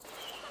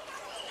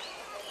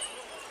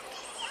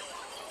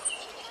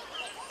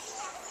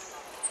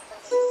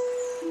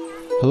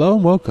Hello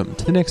and welcome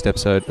to the next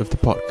episode of The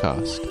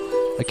Podcast,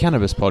 a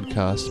cannabis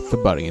podcast for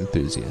budding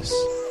enthusiasts.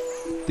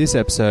 This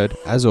episode,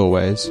 as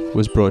always,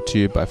 was brought to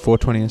you by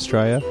 420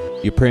 Australia,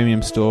 your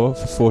premium store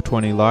for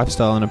 420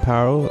 lifestyle and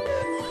apparel.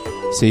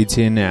 Seeds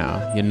Here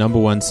Now, your number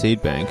one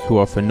seed bank, who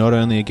offer not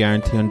only a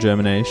guarantee on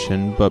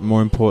germination, but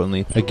more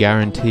importantly, a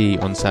guarantee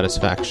on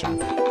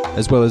satisfaction,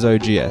 as well as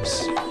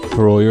OGS,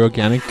 for all your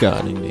organic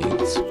gardening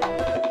needs.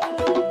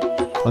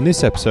 On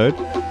this episode,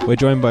 we're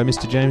joined by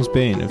Mr. James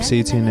Bean of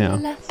Seeds Here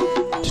Now,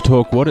 to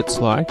talk what it's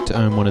like to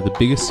own one of the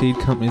biggest seed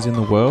companies in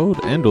the world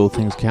and all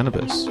things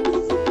cannabis.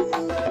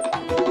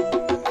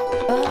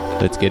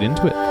 Let's get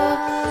into it.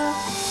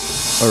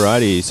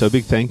 Alrighty, so a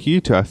big thank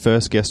you to our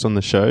first guest on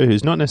the show,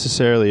 who's not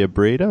necessarily a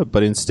breeder,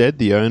 but instead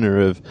the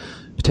owner of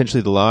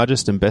potentially the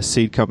largest and best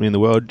seed company in the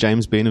world,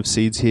 James Bean of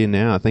Seeds Here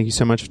Now. Thank you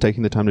so much for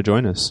taking the time to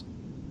join us.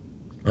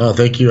 Well,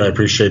 thank you. I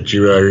appreciate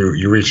you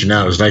reaching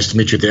out. It was nice to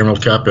meet you at the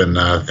Emerald Cup, and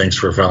thanks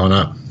for following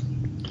up.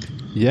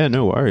 Yeah,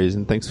 no worries,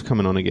 and thanks for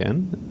coming on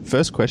again.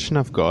 First question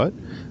I've got,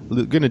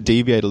 going to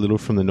deviate a little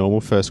from the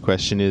normal first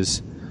question,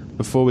 is,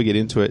 before we get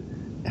into it,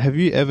 have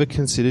you ever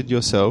considered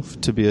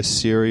yourself to be a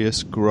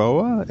serious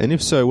grower? And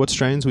if so, what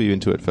strains were you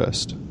into at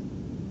first?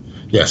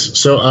 Yes,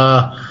 so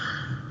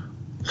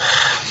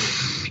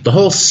the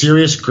whole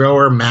serious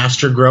grower,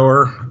 master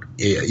grower,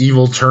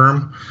 evil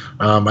term,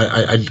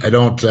 I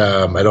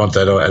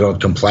don't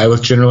comply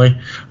with generally.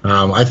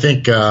 I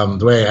think the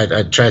way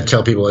I try to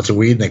tell people, it's a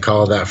weed and they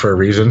call it that for a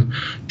reason.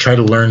 Try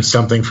to learn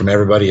something from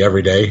everybody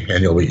every day,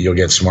 and you'll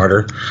get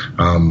smarter.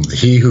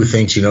 He who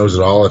thinks he knows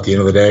it all at the end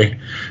of the day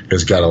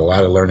has got a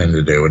lot of learning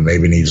to do and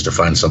maybe needs to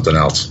find something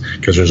else,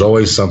 because there's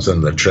always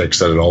something, the tricks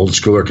that an old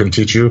schooler can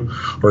teach you,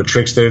 or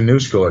tricks that a new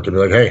schooler can be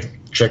like, hey,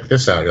 check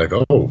this out. You're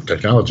like, oh,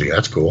 technology,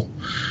 that's cool.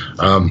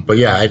 But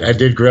yeah, I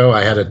did grow.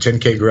 I had a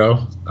 10K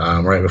grow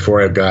right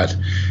before I got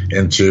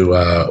into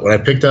when I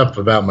picked up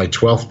about my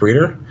 12th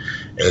breeder.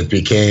 It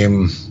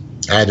became,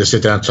 I had to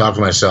sit down and talk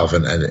to myself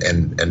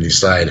and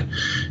decide,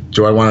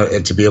 do I want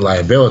it to be a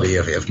liability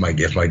if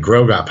my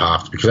grow got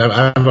popped? Because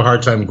I have a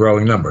hard time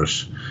growing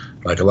numbers,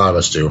 like a lot of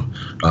us do.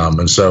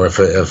 And so if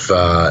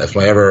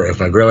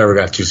my grow ever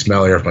got too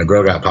smelly, or if my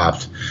grow got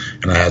popped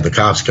and I had the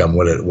cops come,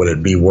 would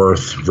it be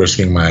worth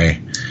risking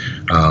my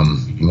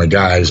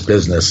guy's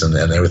business and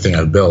everything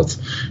I've built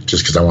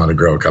just because I wanted to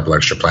grow a couple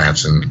extra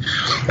plants? And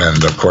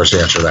of course the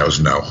answer to that was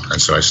no. And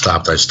so I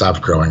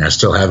stopped growing. I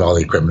still have all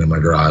the equipment in my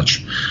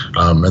garage.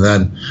 And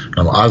then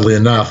oddly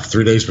enough,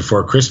 3 days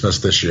before Christmas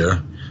this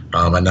year,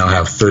 I now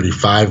have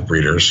 35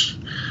 breeders.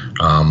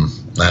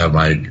 I have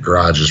my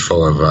garage is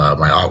full of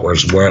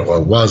where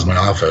it was my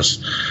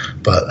office.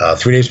 But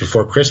 3 days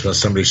before Christmas,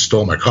 somebody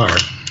stole my car.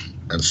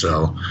 And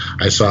so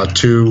I saw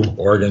 2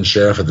 Oregon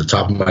sheriff at the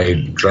top of my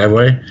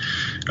driveway,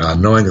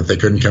 knowing that they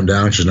couldn't come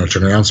down because there's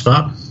no turnaround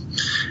spot.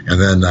 And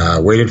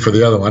then waited for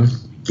the other one.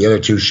 The other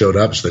 2 showed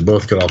up, so they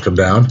both could all come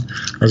down.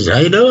 I said, how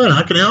you doing?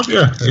 How can I help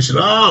you? They said,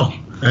 oh,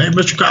 hey,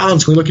 Mr.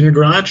 Collins, can we look in your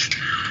garage?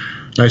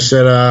 And I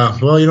said,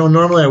 well,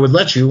 normally I would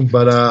let you,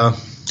 but do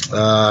you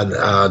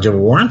have a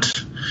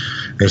warrant?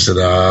 They said,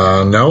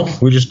 no,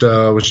 we just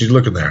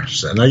looking there.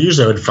 And I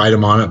usually would fight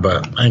them on it,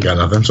 but I ain't got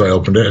nothing. So I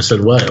opened it. I said,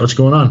 what's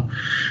going on?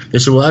 They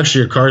said, well,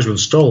 actually, your car's been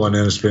stolen,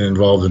 and it's been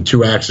involved in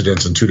 2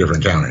 accidents in 2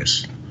 different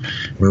counties.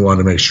 We wanted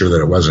to make sure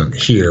that it wasn't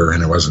here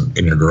and it wasn't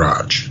in your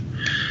garage.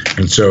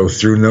 And so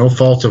through no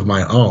fault of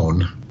my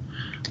own,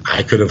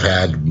 I could have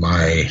had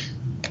my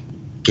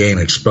game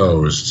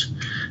exposed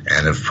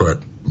and have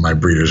put my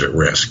breeders at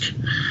risk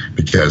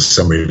because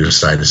somebody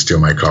decided to steal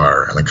my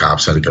car and the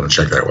cops had to come and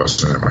check that it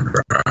wasn't in my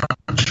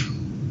garage.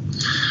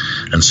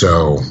 And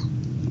so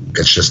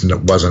it just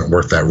wasn't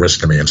worth that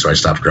risk to me, and so I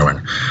stopped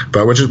growing.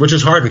 But which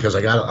is hard because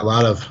I got a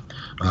lot of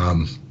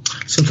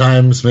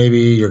sometimes maybe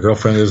your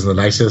girlfriend isn't the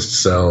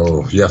nicest,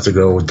 so you have to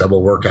go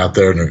double work out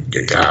there, and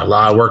you got a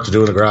lot of work to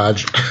do in the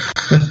garage.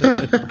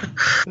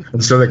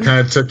 And so that kind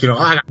of took,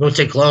 I got to go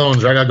take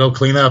loans, or I got to go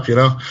clean up,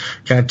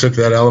 kind of took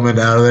that element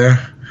out of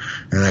there.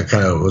 And that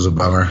kind of was a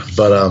bummer.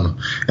 But,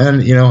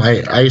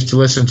 I used to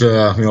listen to,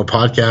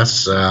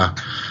 podcasts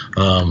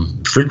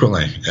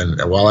frequently. And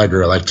while I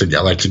grew, I like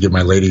to give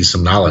my ladies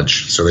some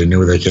knowledge so they knew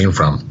where they came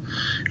from.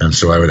 And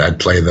so I'd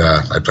play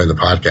the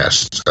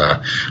podcast.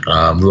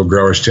 Little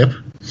grower's tip.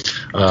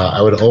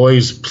 I would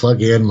always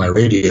plug in my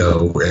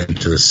radio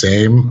into the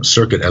same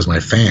circuit as my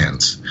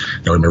fans.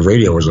 Now, when my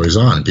radio was always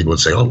on, people would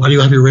say, oh, why do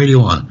you have your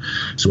radio on?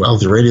 So, well,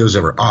 if the radio's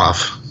ever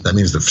off, that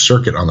means the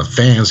circuit on the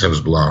fans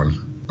has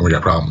blown. We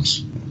got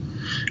problems.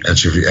 And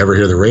so if you ever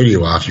hear the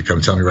radio off, you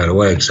come tell me right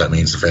away, because that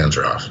means the fans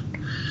are off.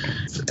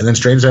 And then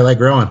strains I like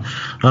growing.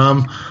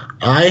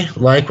 I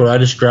like what I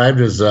described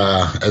as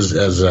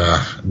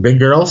big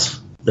girls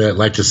that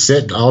like to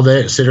sit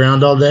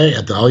around all day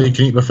at the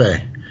all-you-can-eat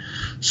buffet.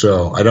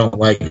 So I don't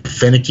like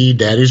finicky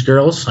daddy's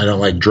girls. I don't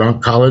like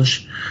drunk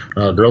college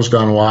girls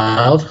gone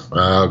wild,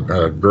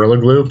 Gorilla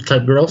Glue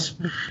type girls,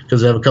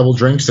 because they have a couple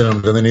drinks in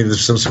them, then they need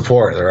some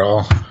support. They're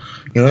all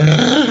You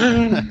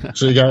know,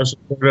 so you gotta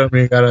support them.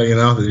 You gotta,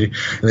 and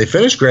they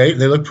finish great.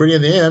 They look pretty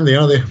in the end. They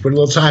put a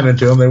little time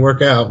into them. They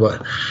work out.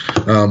 But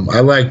I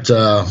liked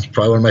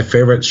probably one of my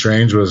favorite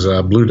strains was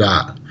Blue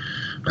Dot.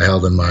 I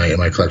held in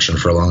my collection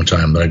for a long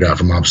time that I got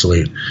from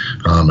Obsolete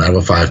out of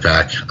a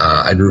 5-pack.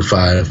 I grew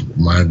 5.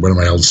 One of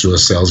my old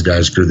sales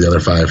guys grew the other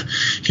 5.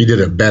 He did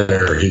it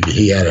better.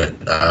 He had it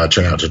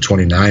turn out to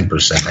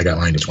 29%. I got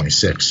mine to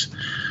 26.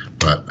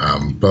 But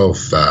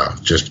both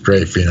just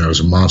great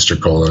phenos, monster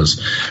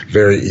colas,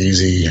 very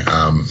easy,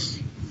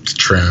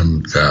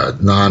 trimmed,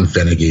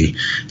 non-finicky,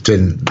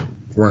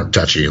 weren't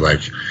touchy.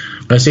 Like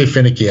when I say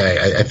finicky,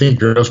 I think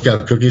Girl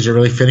Scout cookies are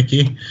really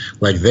finicky.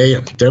 Like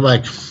they're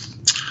like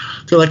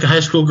a high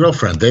school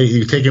girlfriend.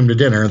 You take them to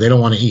dinner, they don't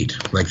want to eat.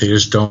 Like they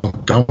just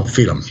don't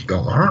feed them.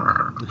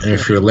 And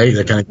if you're late,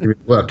 they kind of give you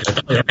a look.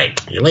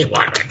 You're late.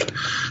 What?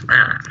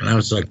 And I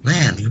was like,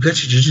 man, you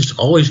bet you're just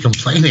always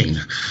complaining.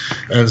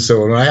 And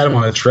so when I had them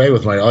on a tray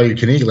with my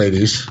all-you-can-eat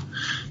ladies,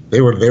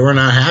 they were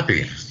not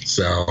happy.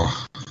 So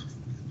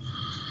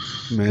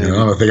man, I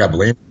don't know if they got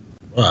blamed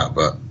or what,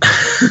 but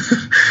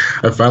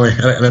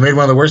I made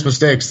one of the worst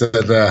mistakes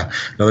that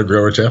another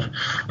grower tip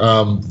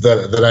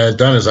that I had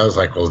done is I was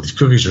like, well, these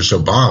cookies are so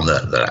bomb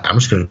that I'm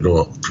just going to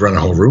go run a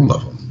whole room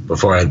of them.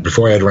 Before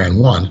I had ran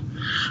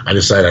one, I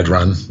decided I'd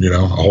run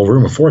a whole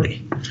room of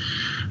 40.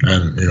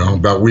 And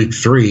about week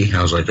 3,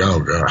 I was like, oh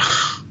god,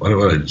 what have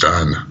I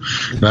done?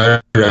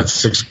 Now I got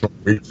 6 more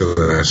weeks of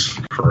this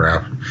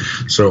crap.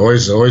 So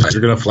always,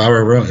 you're gonna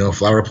flower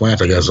a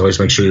plant. I guess always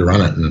make sure you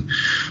run it and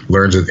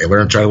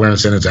try to learn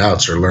its in and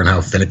outs, or learn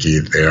how finicky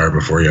they are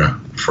before you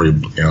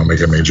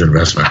make a major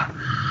investment.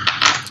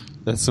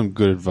 That's some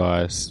good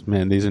advice,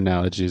 man. These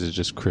analogies are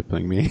just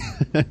crippling me.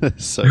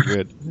 So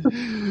good.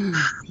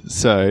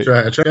 So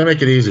I try to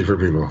make it easy for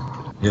people.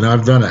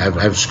 I've done it.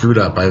 I've screwed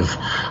up. I've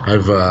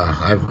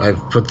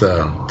cooked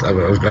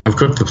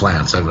the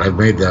plants. I've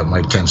made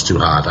my tents too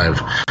hot. I've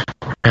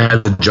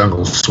had the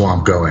jungle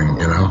swamp going.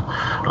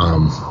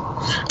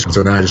 And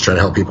so now I just try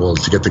to help people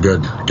to get the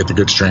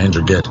good strains,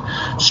 or get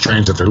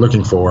strains that they're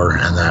looking for,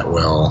 and that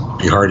will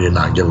be hardy and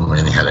not give them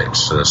any headaches.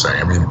 So to say,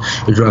 I mean,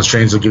 if you want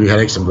strains that give you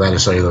headaches, I'm glad to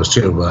sell you those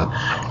too. But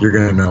you're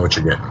going to know what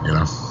you're getting.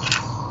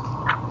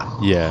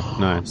 Yeah,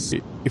 nice.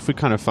 If we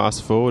kind of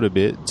fast forward a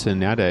bit to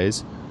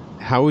nowadays,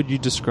 how would you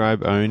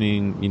describe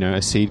owning,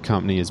 a seed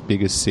company as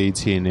big as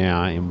Seeds Here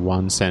Now in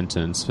one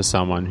sentence for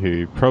someone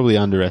who probably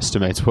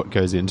underestimates what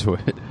goes into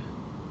it?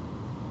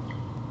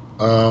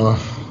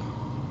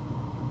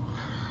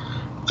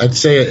 I'd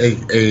say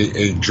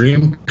a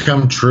dream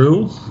come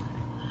true,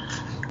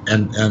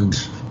 and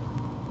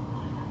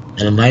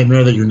a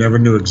nightmare that you never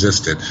knew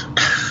existed.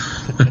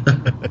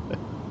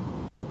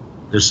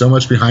 There's so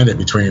much behind it,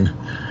 between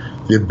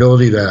the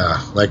ability to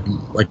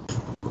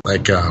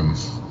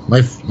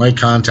my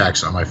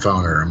contacts on my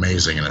phone are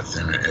amazing, and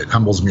it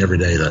humbles me every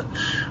day that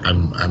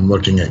I'm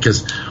looking at.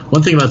 Because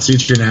one thing about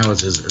Seeds Here Now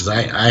is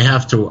I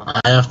have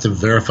to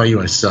verify you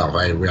myself.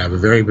 We have a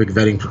very big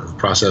vetting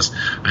process.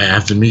 I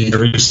have to meet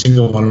every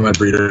single one of my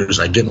breeders.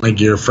 I get my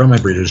gear from my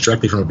breeders,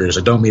 directly from my breeders.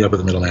 I don't meet up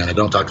with a middleman. I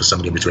don't talk to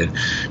somebody in between.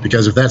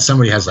 Because if that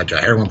somebody has like a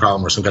heroin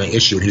problem or some kind of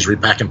issue and he's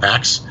repacking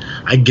packs,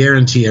 I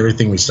guarantee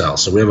everything we sell.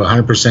 So we have a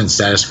 100%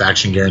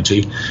 satisfaction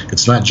guarantee.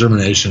 It's not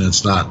germination.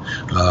 It's not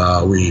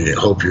we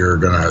hope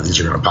these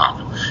are gonna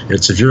pop.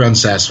 It's if you're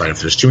unsatisfied,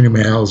 if there's too many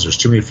males, there's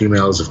too many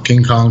females, if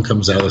King Kong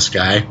comes out of the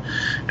sky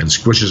and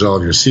squishes all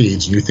of your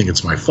seeds and you think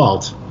it's my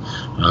fault,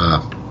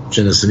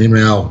 send us an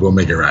email, we'll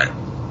make it right.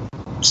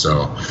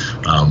 So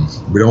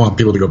we don't want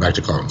people to go back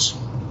to clones.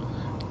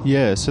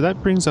 Yeah, so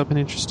that brings up an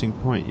interesting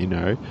point.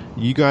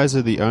 You guys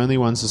are the only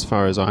ones, as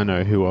far as I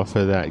know, who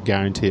offer that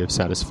guarantee of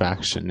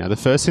satisfaction. Now, the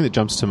first thing that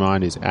jumps to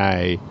mind is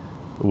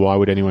why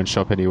would anyone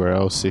shop anywhere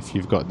else if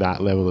you've got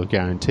that level of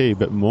guarantee?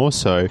 But more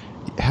so,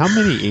 how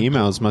many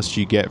emails must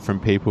you get from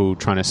people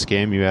trying to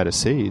scam you out of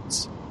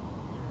seeds?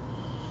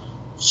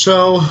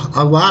 So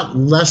a lot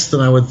less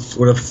than I would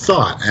have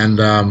thought.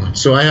 And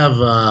so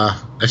I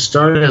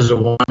started as a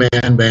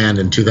one-man band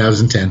in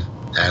 2010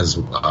 as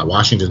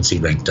Washington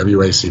Seed Bank,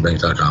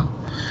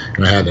 waseedbank.com.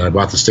 And I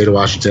bought the state of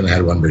Washington. I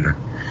had one breeder.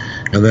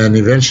 And then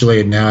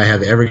eventually now I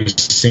have every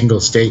single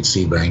state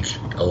seed bank,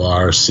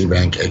 OR, Seed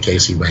Bank, AK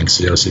Seed Bank,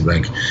 CO Seed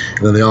Bank,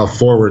 and then they all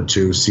forward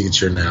to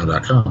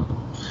seedsherenow.com.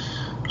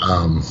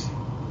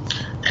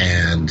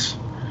 And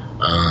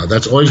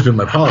that's always been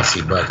my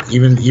policy. But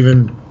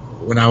even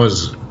when I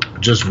was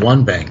just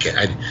one bank,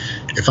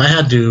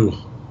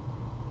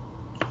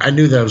 I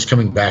knew that I was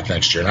coming back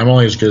next year, and I'm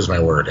only as good as my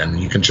word. And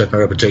you can check my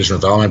reputation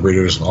with all my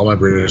breeders, and all my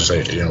breeders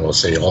will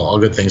say all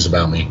good things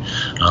about me.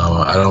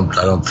 I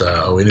don't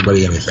owe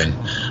anybody anything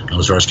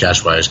as far as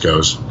cash wise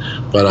goes.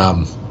 But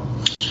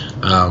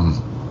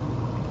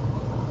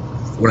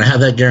when I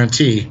had that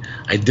guarantee,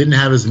 I didn't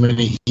have as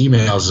many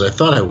emails as I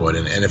thought I would.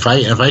 And if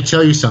I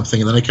tell you something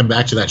and then I come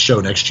back to that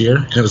show next year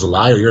and it was a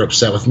lie, or you're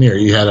upset with me, or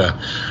you had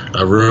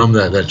a room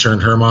that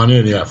turned herm on you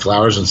and you got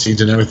flowers and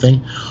seeds and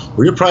everything,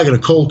 well, you're probably going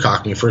to cold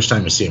cock me the first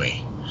time you see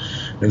me.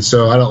 And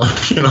so I don't,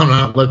 I'm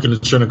not looking to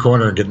turn a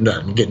corner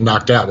and get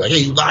knocked out. Like, hey,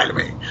 you lied to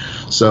me.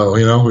 So,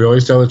 we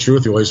always tell the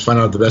truth. We always find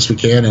out the best we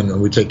can,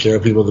 and we take care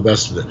of people the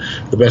best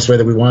way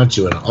that we want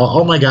to. And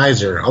all the guys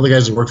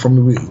that work for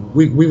me,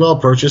 we've all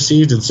purchased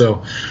seeds, and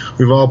so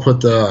we've all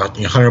put the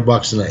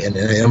 $100 in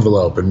an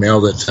envelope and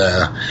mailed it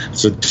to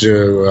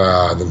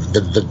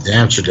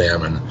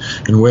Amsterdam,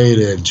 and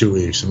waited 2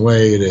 weeks and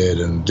waited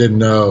and didn't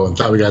know and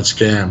thought we got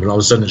scammed, and all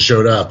of a sudden it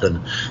showed up,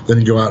 and then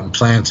you go out and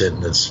plant it,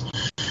 and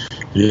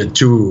you get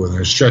two, and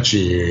they're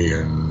stretchy,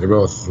 and they're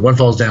both, one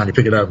falls down, you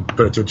pick it up,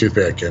 put it to a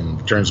toothpick, and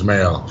returns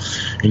mail.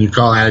 And you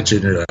call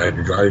Attitude, or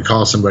you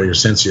call somebody or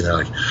Cincy, and they're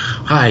like,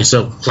 hi,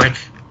 so click.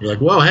 You're like,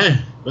 whoa, hey,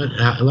 what,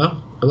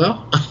 hello?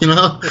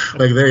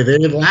 Like they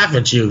laugh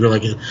at you. You're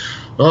like,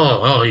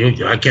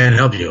 I can't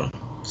help you.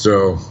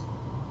 So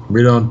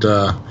we don't.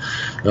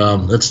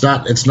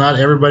 It's not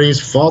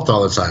everybody's fault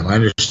all the time. I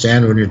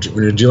understand when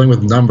you're dealing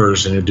with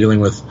numbers and you're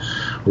dealing with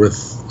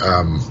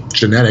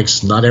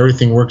genetics, not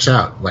everything works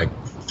out. Like,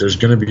 there's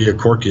going to be a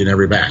Corky in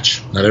every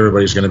batch. Not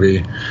everybody's going to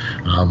be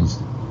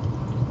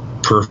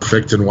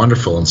perfect and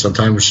wonderful, and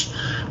sometimes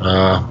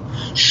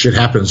shit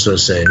happens, so to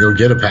say, and you'll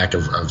get a pack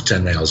of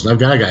 10 males. And I've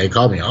got a guy, he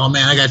called me, oh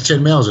man, I got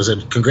 10 males. I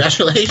said,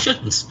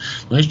 congratulations,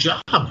 nice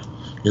job.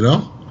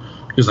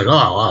 He's like,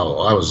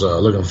 oh, I was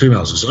looking for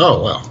females. I said,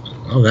 oh, well,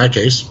 in that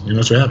case,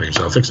 that's what happened,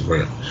 so I'll fix it for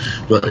you.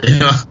 But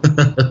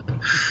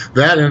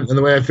that and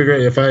the way I figure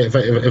it,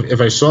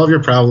 if I solve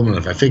your problem and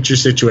if I fix your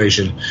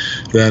situation,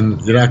 then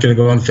you're not going to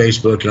go on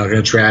Facebook, you're not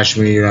going to trash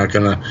me, you're not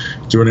going to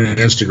do it on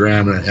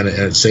Instagram, and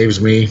it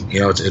saves me.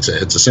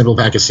 It's a simple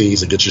pack of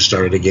seeds that gets you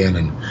started again,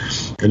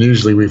 and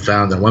usually we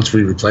found that once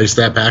we replace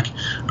that pack,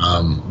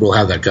 we'll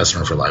have that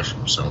customer for life.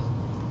 So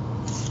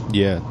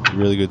yeah,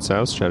 really good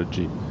sales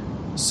strategy.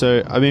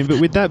 So I mean, but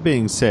with that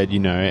being said,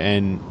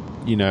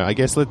 I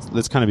guess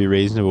let's kind of be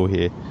reasonable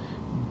here.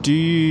 Do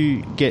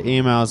you get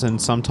emails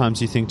and sometimes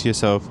you think to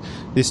yourself,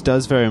 this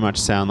does very much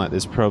sound like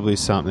there's probably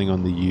something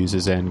on the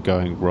user's end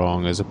going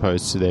wrong as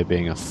opposed to there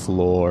being a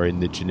flaw in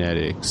the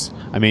genetics?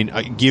 I mean,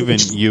 given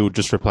you'll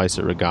just replace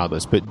it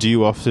regardless, but do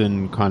you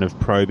often kind of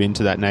probe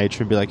into that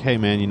nature and be like, hey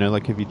man,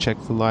 have you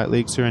checked for light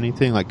leaks or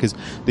anything? Like, because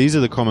these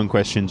are the common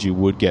questions you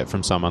would get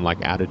from someone like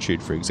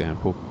Attitude, for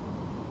example.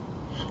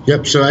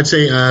 Yep. So I'd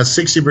say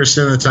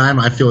 60% of the time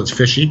I feel it's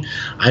fishy.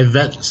 I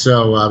vet.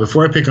 So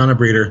before I pick on a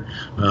breeder,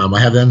 I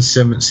have them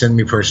send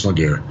me personal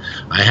gear.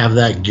 I have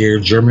that gear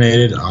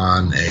germinated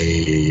on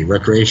a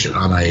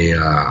on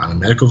a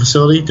medical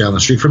facility down the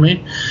street from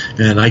me,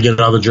 and I get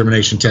all the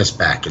germination tests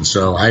back. And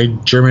so I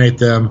germinate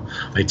them,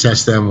 I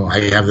test them, I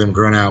have them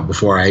grown out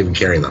before I even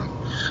carry them.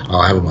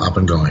 I'll have them up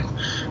and going.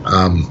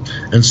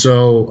 And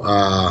so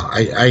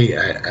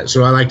I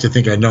like to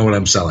think I know what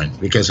I'm selling,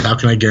 because how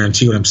can I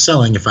guarantee what I'm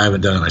selling if I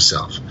haven't done it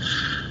myself?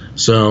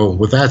 So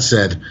with that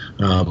said,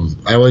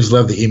 I always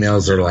love the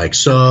emails that are like,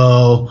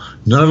 so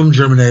none of them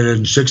germinated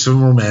and 6 of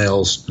them were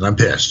males, and I'm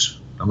pissed.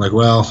 I'm like,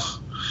 well,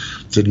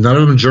 did none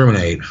of them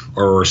germinate,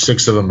 or were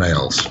 6 of them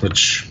males?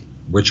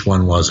 Which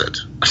one was it?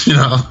 You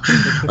got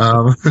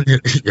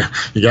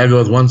to go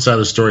with one side of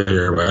the story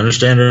here. But I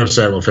understand your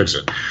side, we'll fix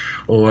it.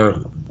 Or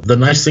the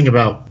nice thing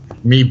about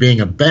me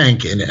being a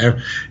bank,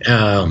 and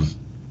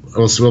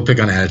we'll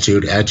pick on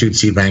Attitude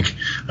Seed Bank.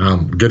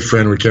 Good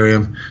friend, we carry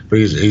him, but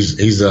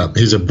he's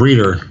a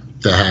breeder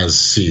that has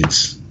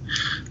seeds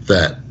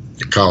that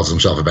calls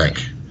himself a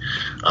bank.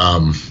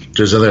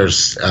 There's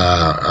others,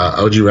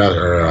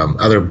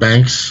 other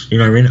banks,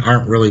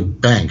 aren't really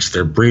banks.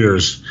 They're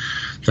breeders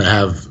that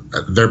have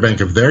their bank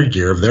of their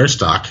gear, of their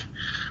stock,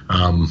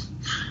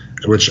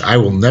 which I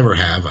will never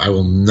have. I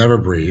will never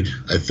breed.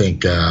 I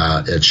think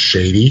it's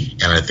shady,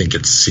 and I think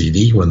it's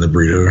seedy when the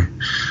breeder,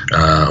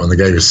 when the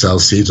guy who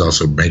sells seeds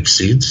also makes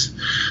seeds.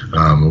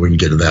 We can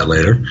get to that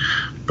later.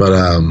 But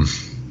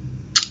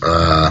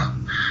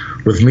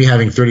with me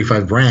having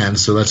 35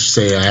 brands, so let's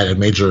say I had a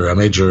major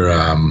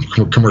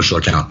commercial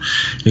account,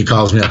 and he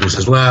calls me up and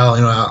says, well,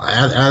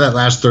 out of that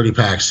last 30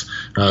 packs,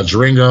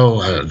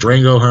 Durango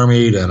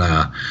Hermit,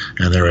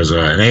 and there was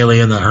an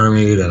alien that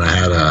Hermit, and I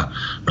had a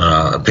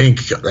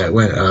pink that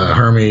went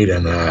Hermit,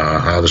 and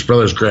this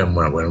Brothers Grimm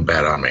went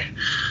bad on me.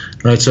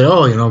 And I'd say,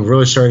 I'm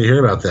really sorry to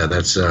hear about that.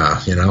 That's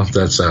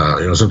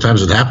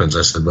sometimes it happens.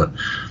 I said, but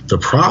the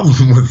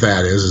problem with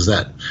that is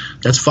that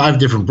that's 5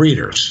 different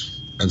breeders.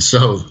 And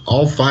so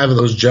all 5 of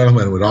those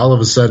gentlemen would all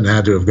of a sudden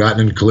have to have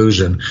gotten in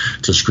collusion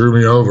to screw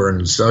me over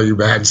and sell you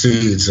bad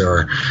seeds,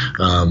 or, you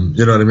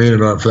know what I mean,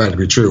 in order for that to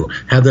be true.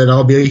 Had that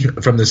all be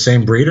from the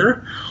same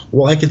breeder,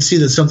 well, I could see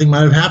that something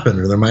might have happened,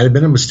 or there might have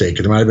been a mistake,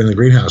 or there might have been a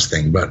greenhouse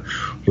thing. But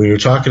when you're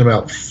talking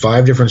about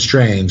 5 different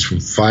strains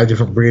from 5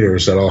 different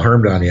breeders that all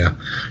hermed on you, I'm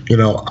going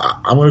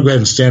to go ahead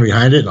and stand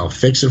behind it, and I'll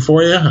fix it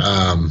for you.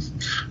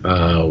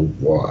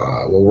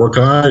 We'll work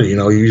on it.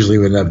 You usually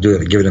end up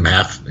giving them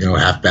half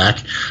back.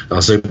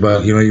 I'll say, say,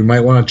 but you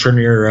might want to turn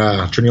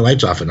your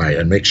lights off at night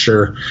and make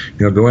sure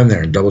go in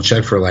there and double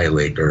check for a light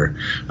leak, or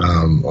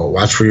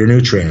watch for your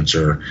nutrients,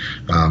 or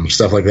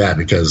stuff like that.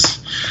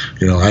 Because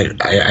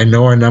I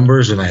know our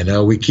numbers, and I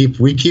know we keep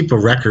a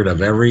record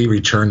of every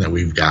return that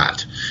we've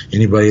got.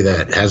 Anybody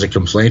that has a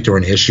complaint or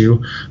an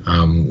issue,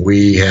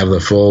 we have the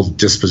full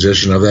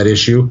disposition of that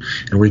issue,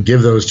 and we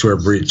give those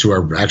to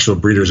our actual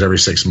breeders every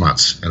 6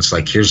 months. And it's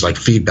like, here's like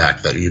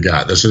feedback that you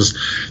got. This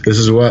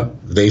is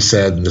what they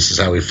said, and this is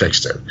how we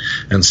fixed it.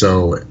 And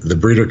so the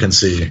breeder can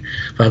see,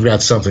 if I've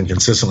got something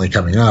consistently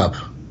coming up,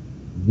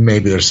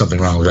 maybe there's something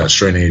wrong with that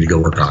strain. I need to go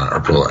work on it or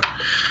pull it.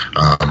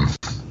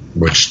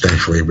 Which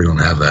thankfully we don't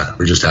have that.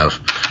 We just have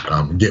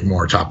get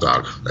more top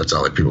dog. That's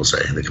all that people say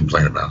they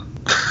complain about.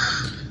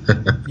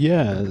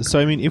 Yeah, so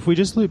I mean, if we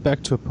just loop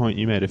back to a point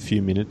you made a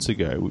few minutes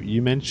ago,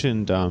 you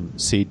mentioned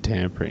seed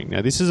tampering.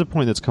 Now, this is a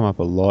point that's come up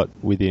a lot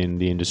within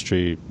the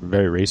industry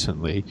very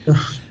recently.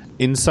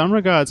 In some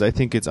regards, I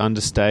think it's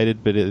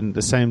understated, but at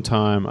the same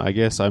time, I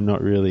guess I'm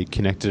not really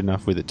connected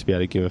enough with it to be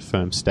able to give a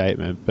firm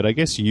statement. But I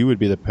guess you would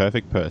be the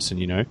perfect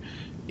person,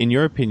 In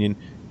your opinion,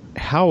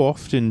 how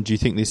often do you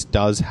think this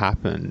does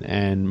happen?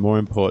 And more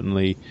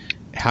importantly,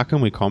 how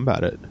can we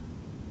combat it?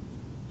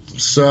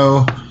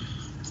 So,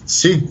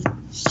 seed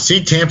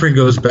tampering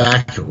goes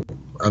back,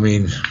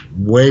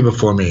 way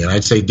before me. And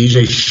I'd say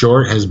DJ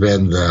Short has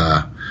been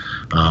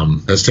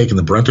has taken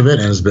the brunt of it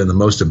and has been the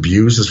most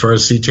abused as far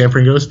as seed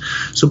tampering goes.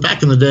 So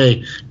back in the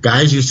day,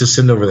 guys used to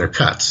send over their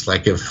cuts.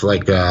 Like if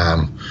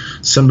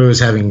somebody was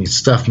having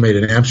stuff made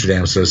in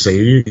Amsterdam, so say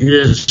you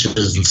didn't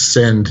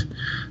send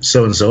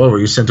so-and-so over,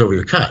 you sent over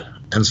your cut.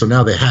 And so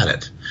now they had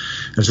it.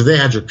 And so they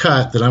had your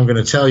cut that I'm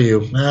going to tell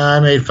you, I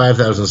made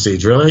 5,000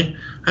 seeds. Really?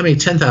 I made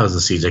 10,000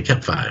 seeds. I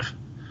kept 5.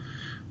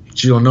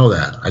 But you don't know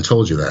that. I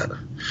told you that.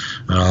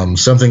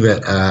 Something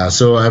that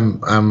so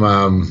I'm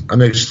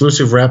an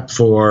exclusive rep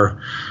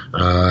for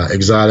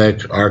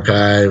Exotic,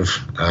 Archive,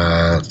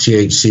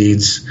 TH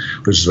Seeds,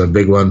 which is a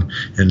big one,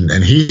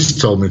 and he's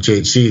told me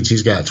TH Seeds.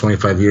 He's got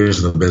 25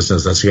 years in the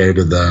business. That's the guy who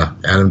did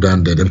Adam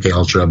Dunn did MK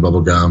Ultra,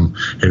 Bubblegum,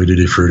 Heavy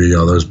Duty Fruity,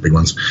 all those big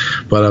ones.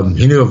 But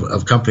he knew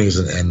of companies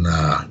in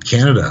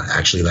Canada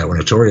actually that were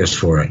notorious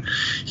for it.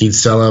 He'd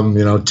sell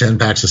them 10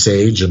 packs of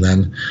sage, and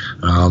then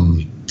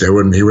he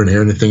wouldn't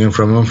hear anything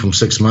from them from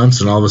 6 months,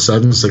 and all of a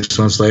sudden 6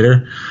 months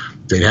later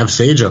they'd have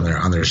sage on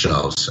their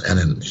shelves. And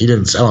then he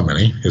didn't sell them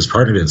any, his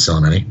partner didn't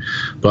sell them any.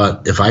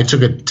 But if I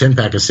took a 10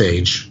 pack of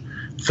sage,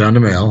 found a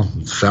male,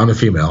 found a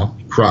female,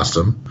 crossed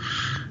them,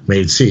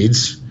 made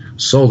seeds,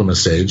 sold them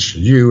as sage,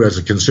 you as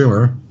a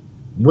consumer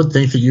would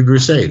think that you grew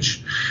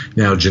sage.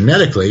 Now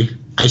genetically,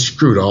 I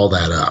screwed all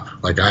that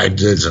up. Like I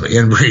did some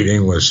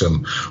inbreeding with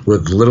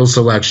little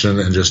selection,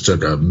 and just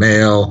took a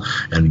male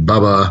and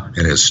Bubba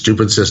and his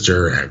stupid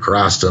sister and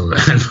crossed them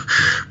and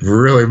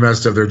really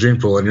messed up their gene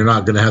pool. And you're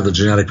not going to have the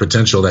genetic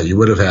potential that you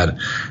would have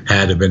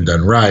had it been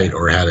done right,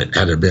 or had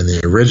it been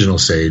the original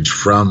sage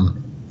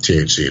from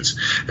TH Seeds.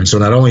 And so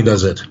not only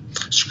does it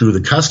screw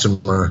the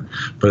customer,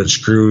 but it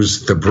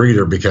screws the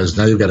breeder, because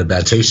now you've got a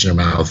bad taste in your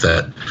mouth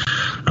that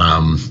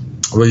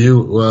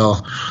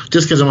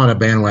just because I'm on a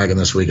bandwagon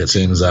this week, it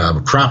seems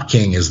Crop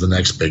King is the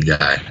next big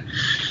guy.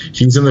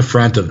 He's in the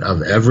front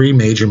of every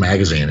major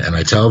magazine, and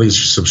I tell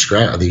these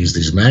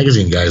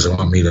magazine guys that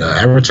want me to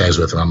advertise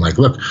with them, I'm like,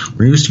 look,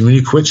 when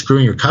you quit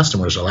screwing your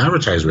customers, I'll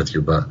advertise with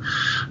you, but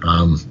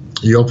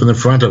you open the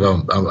front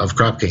of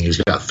Crop King. He's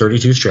got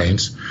 32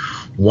 strains.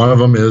 One of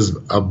them is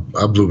a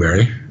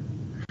blueberry,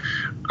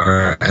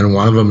 and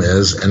one of them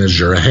is an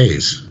Azura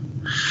Haze.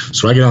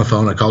 So I get on the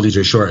phone, I call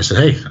DJ Short, I said,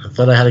 hey, I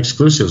thought I had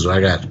exclusives. I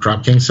got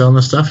Crop King selling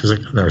this stuff. He's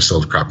like, I've never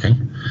sold Crop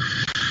King.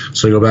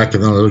 So I go back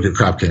and then I look at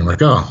Crop King. I'm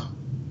like, oh,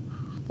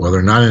 well,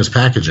 they're not in his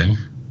packaging.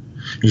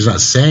 He's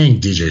not saying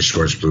DJ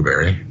Short's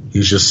blueberry.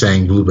 He's just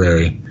saying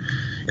blueberry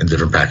in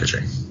different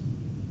packaging.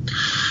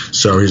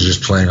 So he's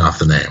just playing off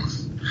the name.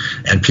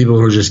 And people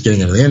who are just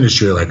getting into the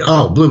industry are like,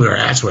 oh, blueberry,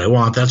 that's what I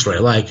want, that's what I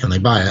like, and they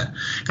buy it.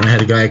 And I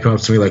had a guy come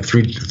up to me like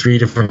three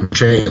trade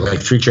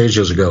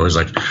shows ago. He's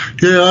like,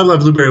 yeah, I love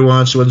blueberry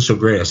once, it wasn't so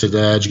great. I said,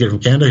 did you get it from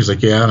Canada? He's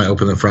like, yeah. And I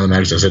opened it in front of the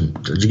magazine. I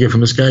said, did you get it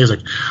from this guy? He's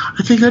like,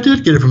 I think I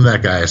did get it from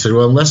that guy. I said,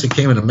 well, unless it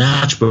came in a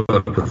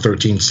matchbook with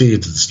 13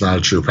 seeds, it's not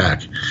a true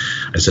pack.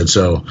 I said,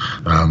 so,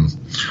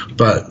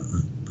 but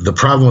the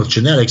problem with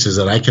genetics is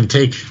that I can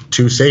take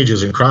 2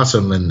 sages and cross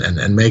them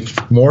and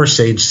make more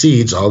sage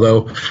seeds,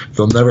 although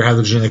they'll never have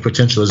the genetic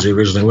potential as they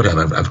originally would have.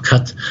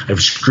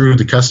 I've screwed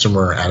the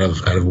customer out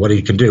of what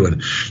he can do.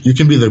 And you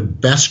can be the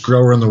best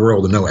grower in the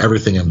world and know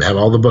everything and have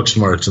all the book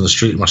smarts and the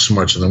street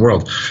smarts in the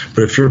world.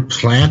 But if your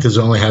plant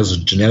only has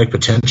a genetic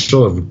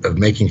potential of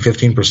making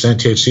 15%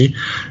 THC,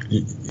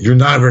 you're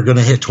never going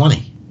to hit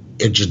 20.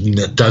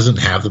 It doesn't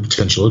have the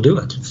potential to do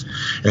it.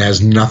 It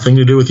has nothing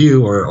to do with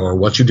you or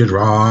what you did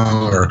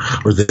wrong or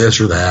this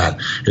or that.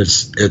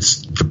 It's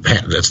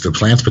the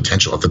plant's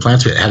potential. If the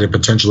plant had a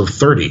potential of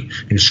 30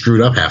 and you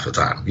screwed up half the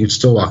time, you'd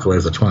still walk away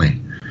with a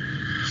 20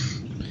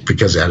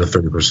 because it had a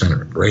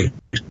 30%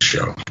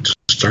 ratio to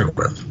start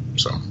with.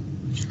 So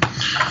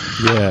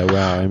Yeah,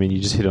 wow. I mean, you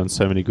just hit on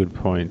so many good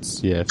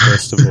points. Yeah,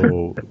 first of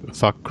all,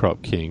 fuck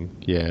Crop King.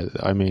 Yeah,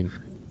 I mean,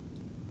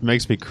 it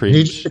makes me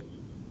cringe.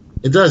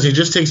 It does. He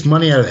just takes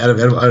money out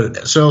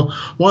of so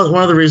one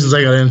of the reasons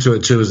I got into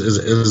it too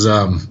is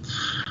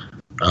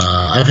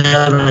I've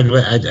had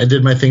I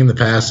did my thing in the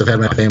past. I've had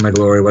my fame, my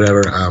glory,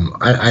 whatever.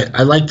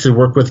 I like to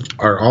work with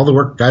all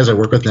the guys I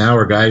work with now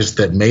are guys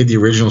that made the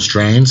original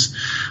strains.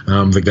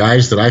 The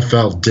guys that I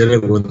felt did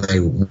it when they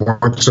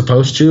weren't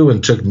supposed to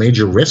and took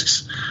major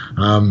risks,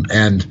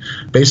 and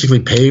basically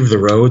paved the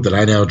road that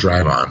I now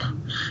drive on.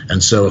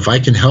 And so if I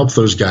can help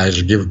those guys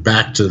or give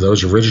back to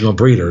those original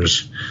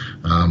breeders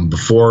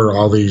before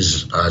all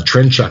these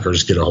trend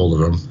chuckers get a hold of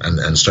them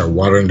and start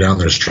watering down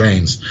their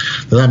strains,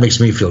 then that makes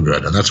me feel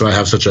good. And that's why I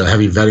have such a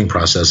heavy vetting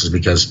process, is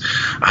because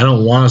I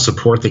don't want to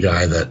support the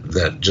guy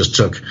that just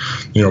took,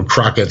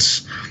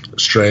 Crockett's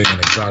strain and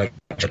exotic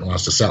and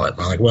wants to sell it.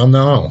 I'm like, well,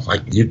 no,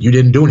 like you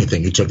didn't do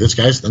anything. You took this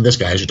guy's and this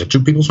guy's. You took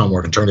two people's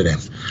homework and turned it in.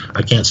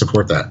 I can't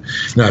support that.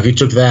 Now, if you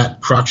took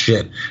that croc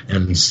shit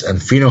and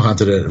pheno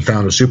hunted it and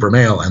found a super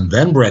male and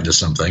then bred to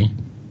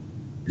something,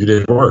 you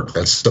did work.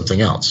 That's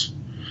something else.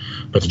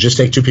 But to just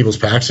take two people's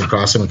packs and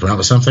cross them and come out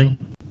with something,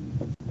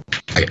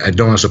 I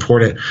don't want to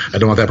support it. I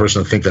don't want that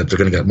person to think that they're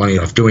going to get money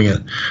off doing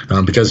it,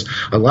 because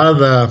a lot of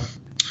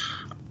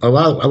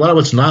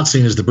what's not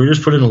seen is the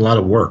breeders put in a lot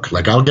of work.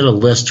 Like, I'll get a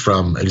list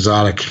from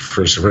Exotic,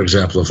 for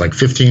example, of like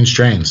 15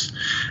 strains,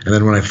 and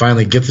then when I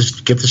finally get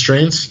the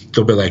strains,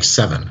 there'll be like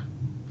 7.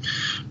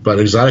 But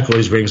Exotic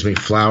always brings me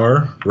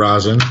flower,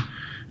 rosin,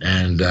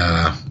 and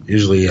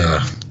usually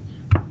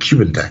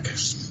Cuban Tech.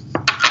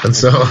 And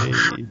so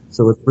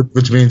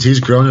which means he's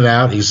grown it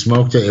out, he's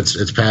smoked it,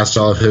 it's past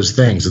all of his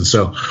things. And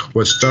so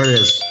what started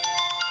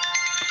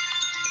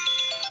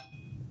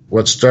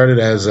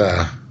as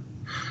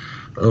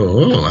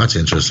oh, that's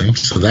interesting.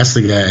 So that's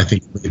the guy I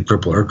think made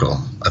Purple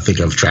Urkel. I think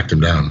I've tracked him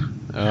down.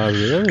 Oh,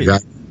 really? Guy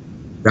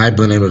by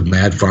the name of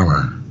Mad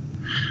Farmer,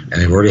 and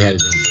they've already had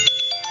it.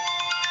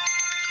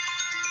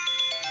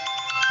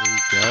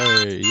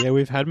 There you go. Yeah,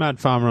 we've had Mad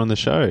Farmer on the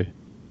show.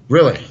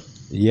 Really?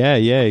 Yeah,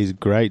 he's a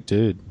great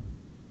dude.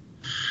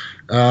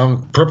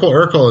 Purple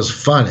Urkel is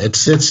fun. It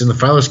sits in the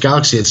Phyllis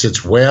Galaxy. It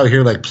sits way out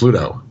here like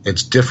Pluto.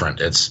 It's different.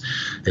 It's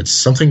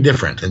something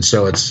different, and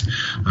so it's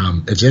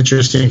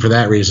interesting for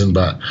that reason.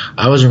 But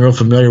I wasn't real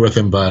familiar with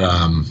him.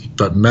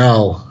 But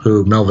Mel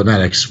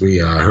Venetics,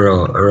 her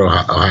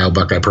Ohio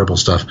Buckeye Purple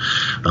stuff.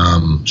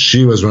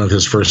 She was one of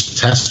his first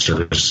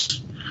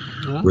testers,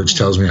 which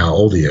tells me how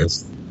old he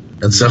is,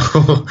 and so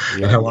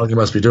and how long he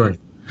must be doing it.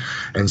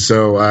 And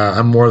so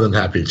I'm more than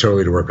happy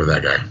totally to work with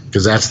that guy,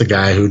 because that's the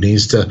guy who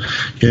needs to,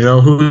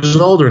 who's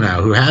older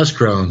now, who has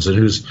Crohn's, and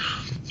who's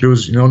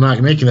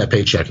not making that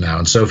paycheck now.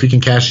 And so if he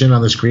can cash in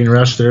on this green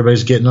rush that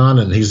everybody's getting on,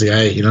 and he's the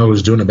guy,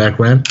 who's doing it back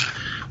when,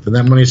 then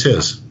that money's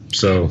his.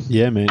 So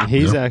yeah, man,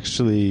 he's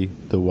actually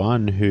the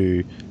one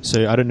who.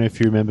 So I don't know if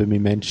you remember me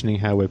mentioning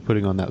how we're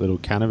putting on that little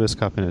cannabis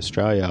cup in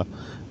Australia.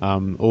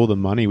 All the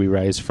money we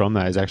raise from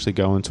that is actually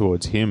going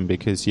towards him,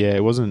 because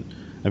it wasn't.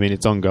 I mean,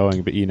 it's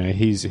ongoing, but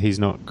he's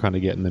not kind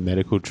of getting the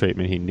medical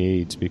treatment he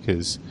needs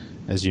because,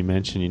 as you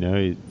mentioned,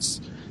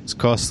 it's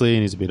costly,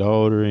 and he's a bit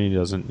older, and he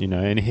doesn't,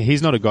 and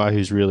he's not a guy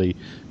who's really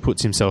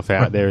puts himself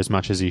out there as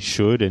much as he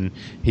should, and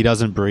he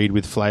doesn't breed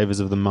with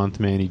flavors of the month,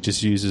 man. He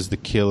just uses the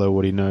killer,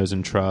 what he knows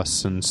and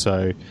trusts, and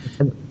so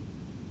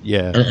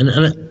yeah. And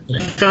I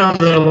found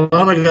that a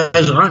lot of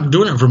guys aren't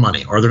doing it for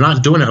money, or they're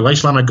not doing it. At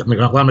least a lot of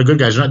my good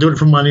guys are not doing it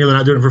for money, or they're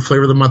not doing it for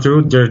flavor of the month.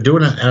 They're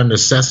doing it out of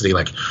necessity.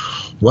 Like,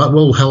 what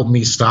will help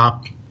me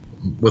stop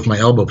with my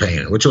elbow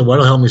pain?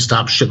 What'll help me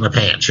stop shitting my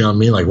pants? You know what I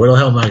mean? Like, what'll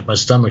help my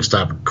stomach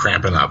stop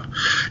cramping up?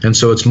 And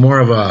so it's more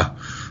of a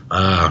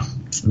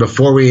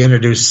before we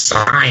introduce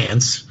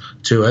science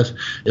to it,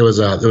 it was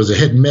a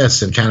hit and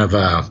miss, and kind of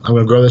I'm going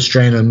to grow this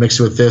strain and mix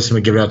it with this, and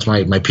we give it out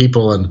to my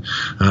people, and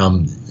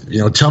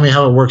tell me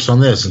how it works on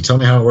this, and tell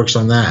me how it works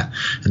on that.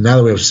 And now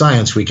that we have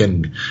science, we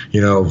can,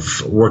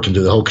 work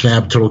into the whole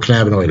total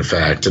cannabinoid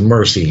effect, and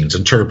myrcenes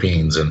and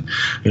terpenes, and,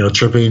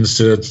 terpenes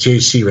to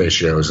THC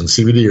ratios and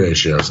CBD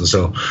ratios. And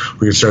so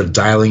we can start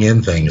dialing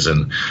in things.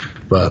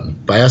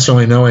 But by us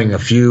only knowing a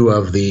few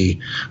of the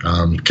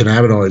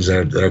cannabinoids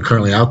that are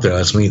currently out there,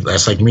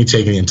 that's like me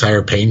taking the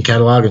entire pain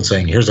catalog and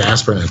saying, here's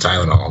aspirin and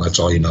Tylenol, and that's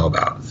all you know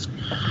about.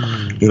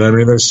 You know what I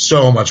mean? There's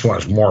so much more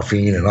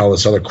morphine and all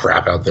this other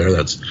crap out there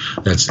that's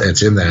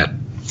in that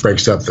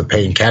breaks up the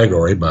pain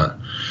category. But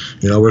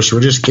we're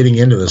just getting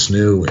into this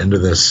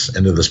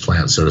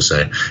plant, so to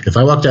say. If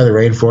I walked out of the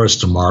rainforest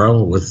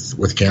tomorrow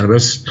with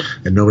cannabis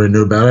and nobody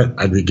knew about it,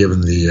 I'd be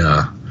given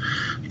the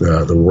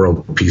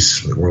world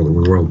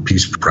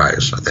peace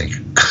prize, I think.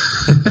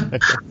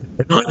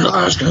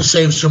 It's going to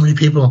save so many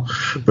people.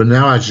 But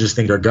now I just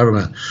think our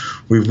government,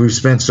 we've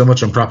spent so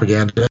much on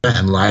propaganda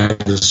and lied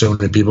to so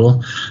many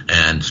people,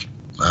 and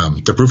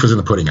the proof is in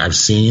the pudding. I've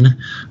seen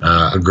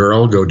a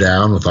girl go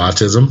down with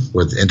autism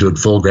into a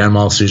full grand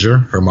mal seizure.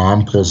 Her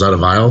mom pulls out a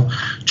vial,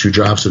 2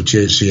 drops of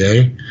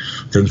THCA.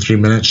 Within 3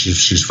 minutes,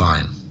 she's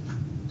fine.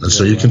 And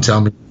so you can tell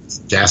me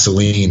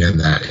gasoline in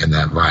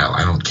that vial.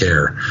 I don't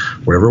care.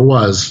 Whatever it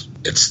was,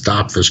 it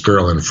stopped this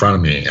girl in front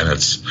of me, and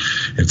it's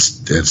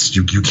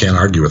you can't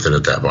argue with it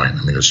at that point.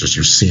 I mean, it's just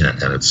you've seen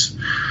it, and it's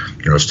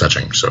it's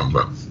touching.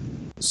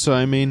 So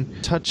I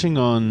mean, touching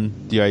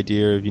on the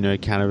idea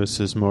of cannabis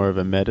as more of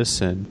a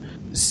medicine,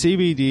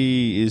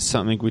 CBD is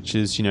something which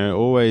is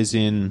always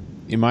in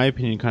my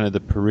opinion, kind of the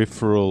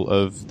peripheral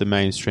of the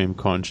mainstream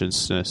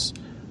consciousness.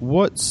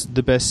 What's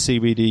the best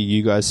CBD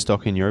you guys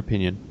stock in your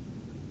opinion?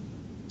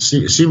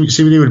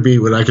 CBD would be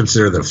what I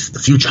consider the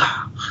future.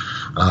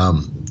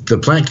 The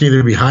plant can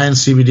either be high in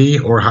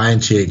CBD or high in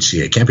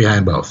THC. It can't be high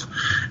in both.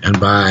 And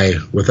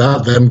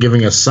without them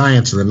giving us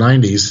science in the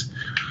 90s,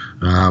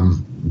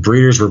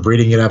 breeders were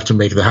breeding it up to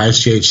make the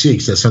highest THC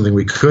because that's something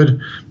we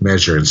could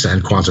measure and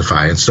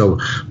quantify. And so,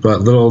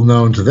 but little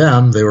known to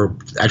them, they were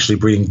actually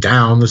breeding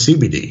down the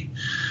CBD.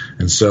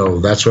 And so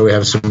that's why we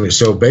have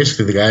so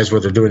basically the guys,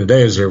 what they're doing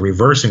today is they're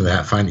reversing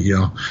that,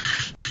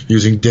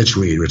 using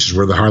ditchweed, which is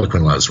where the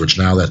Harlequin was, which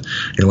now that,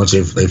 once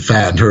they've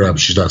fattened her up,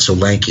 she's not so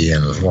lanky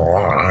and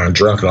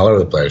drunk and all over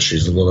the place.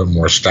 She's a little bit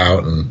more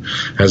stout and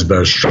has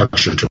better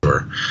structure to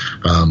her.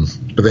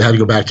 But they had to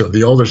go back to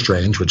the older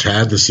strains, which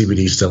had the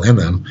CBD still in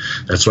them.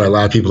 That's why a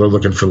lot of people are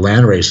looking for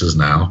land races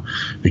now,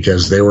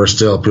 because they were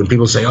still, when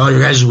people say, oh, your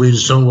guys' weed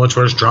is so much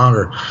more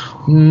stronger.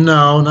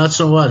 No, not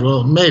so much.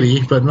 Well,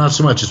 maybe, but not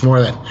so much. It's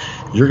more that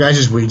your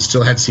guys' weed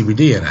still had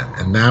CBD in it,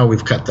 and now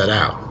we've cut that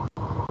out.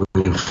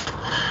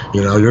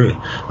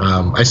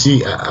 I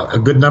see a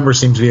good number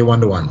seems to be a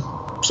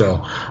 1-to-1. So,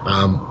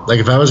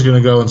 if I was going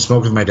to go and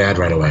smoke with my dad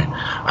right away,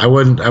 I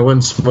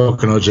wouldn't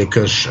smoke an OJ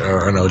Kush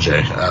or an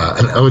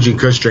OG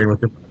Kush strain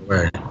with him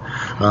right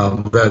away.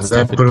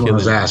 That put him on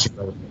his ass.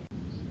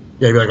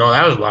 Yeah, he'd be like, oh,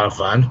 that was a lot of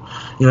fun.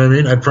 You know what I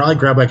mean? I'd probably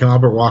grab like an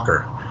Albert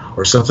Walker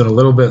or something a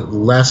little bit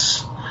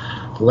less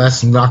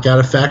knockout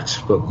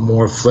effect, but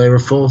more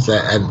flavorful,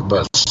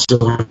 but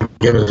still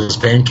give it his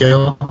pain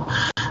kill.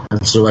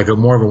 And so like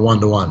more of a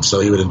 1-to-1, so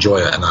he would enjoy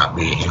it and not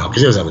be, because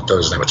he doesn't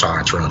have a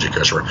tolerance for an OG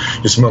Kush where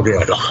you smoke it, you're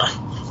like,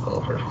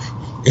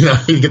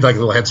 you get like a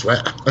little head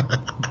sweat.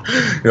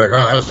 You're like,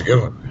 oh, that was a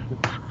good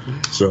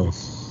one. So.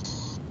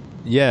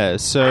 Yeah,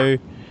 so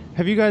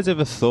have you guys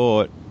ever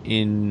thought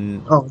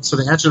in... Oh, so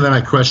the answer to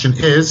that question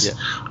is,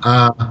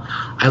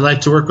 I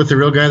like to work with the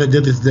real guy that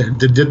did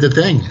the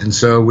thing. And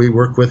so we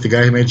work with the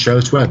guy who made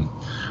Charlotte's Web.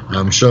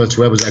 Charlotte's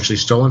Web was actually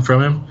stolen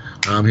from him.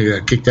 He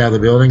got kicked out of the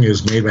building. It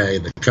was made by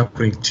the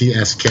company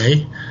TSK.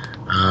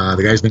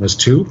 The guy's name was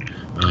Tu.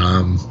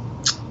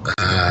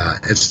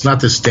 It's not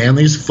the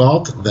Stanley's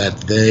fault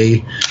that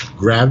they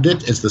grabbed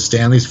it. It's the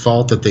Stanley's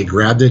fault that they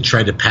grabbed it,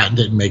 tried to patent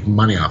it, and make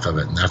money off of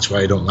it. And that's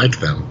why I don't like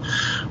them.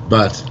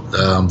 But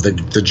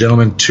the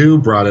gentleman Tu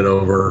brought it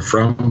over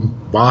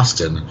from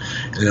Boston,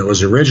 and it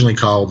was originally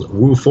called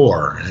Wu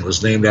 4, and it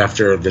was named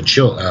after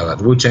the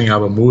Wu-Tang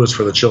album Wu is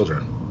for the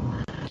Children.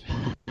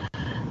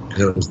 And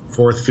it was the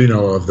fourth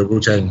pheno of the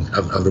Wu-Tang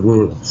of the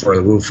Wu for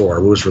the Wu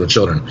 4, Wu is for the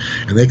Children.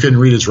 And they couldn't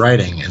read his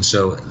writing, and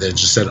so they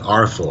just said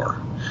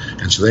R4.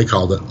 And so they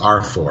called it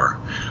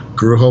R4.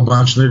 Grew a whole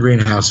bunch in their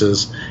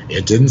greenhouses.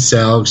 It didn't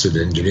sell because it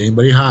didn't get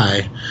anybody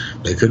high.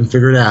 They couldn't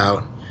figure it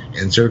out.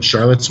 Insert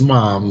Charlotte's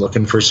mom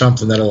looking for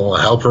something that'll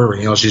help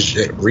her. She's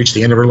reached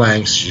the end of her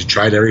lengths. She's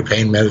tried every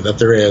pain med that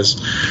there is.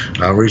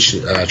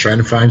 Trying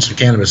to find some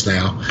cannabis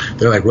now.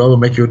 They're like, well, we'll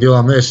make you a deal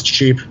on this. It's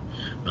cheap.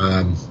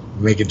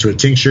 Make it to a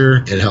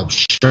tincture. It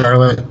helps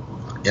Charlotte.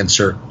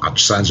 Insert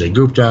Sanjay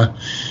Gupta.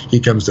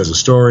 He comes, does a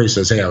story,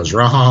 says, hey, I was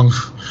wrong.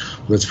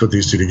 Let's put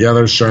these two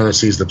together. Charlotte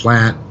sees the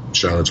plant.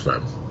 Charlotte's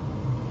Web.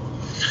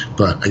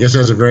 But I guess it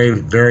has a very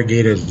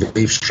variegated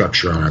leaf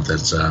structure on it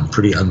that's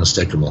pretty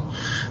unmistakable.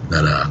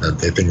 That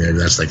they think maybe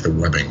that's like the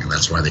webbing, and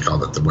that's why they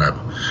called it the web.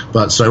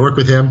 But so I worked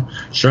with him.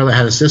 Charlotte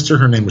had a sister.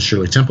 Her name was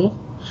Shirley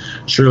Temple.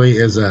 Shirley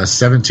is a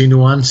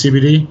 17-to-1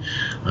 CBD.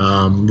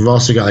 We've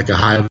also got like a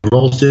high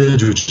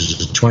voltage, which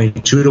is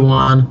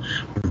 22-to-1.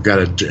 We've got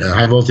a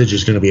high voltage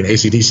is going to be an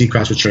AC/DC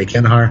cross with Trey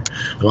Kenhar.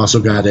 We've also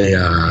got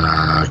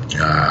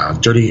a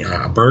dirty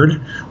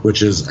bird,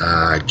 which is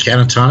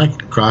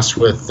Canatonic crossed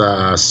with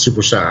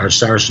Super Sour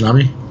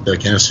Tsunami, the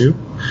Canasu.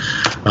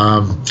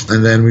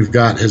 And then we've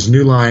got his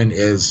new line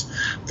is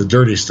the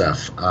dirty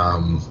stuff.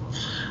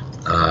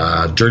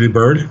 Dirty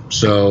Bird.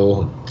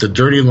 So the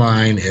dirty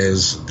line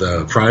is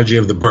the prodigy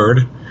of the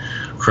bird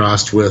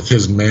crossed with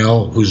his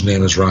male, whose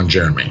name is Ron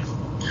Jeremy.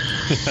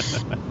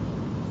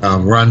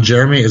 Ron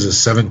Jeremy is a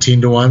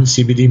 17-to-1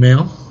 CBD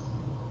male.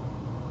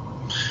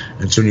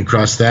 And so when you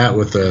cross that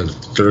with a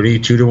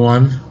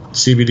 32-to-1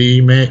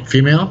 CBD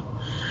female,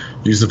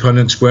 use the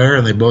Punnett square,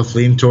 and they both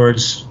lean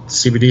towards the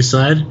CBD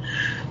side,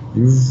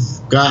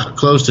 you've got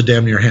close to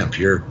damn near hemp.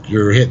 You're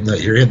hitting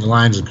the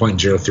lines at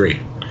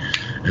 0.03.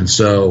 And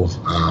so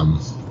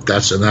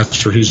that's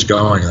where he's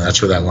going, and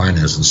that's where that line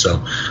is. And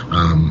so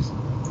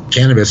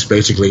cannabis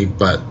basically,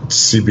 but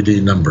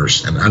CBD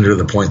numbers and under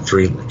the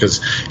 0.3, because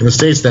in the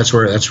States that's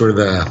where it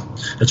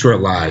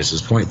lies.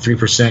 Is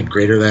 0.3%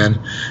 greater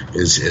than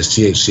is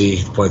THC,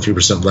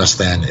 0.3% less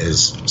than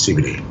is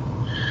CBD.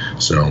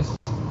 So.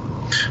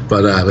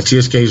 But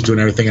TSK is doing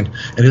everything, and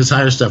his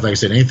higher stuff, like I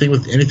said, anything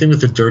with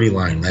the dirty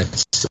line,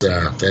 that's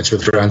that's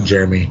with Ron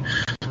Jeremy.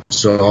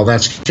 So all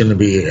that's going to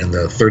be in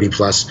the 30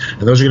 plus,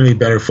 and those are going to be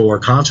better for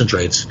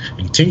concentrates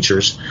and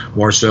tinctures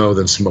more so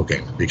than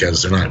smoking,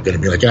 because they're not going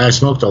to be like, I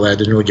smoked all that, it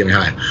didn't really get me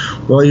high.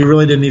 Well, you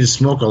really didn't need to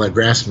smoke all that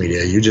grass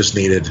media. You just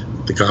needed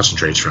the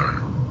concentrates from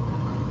it.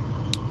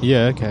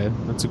 Yeah, okay,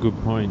 that's a good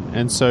point.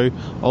 And so,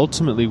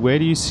 ultimately, where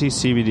do you see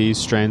CBD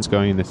strains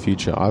going in the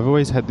future? I've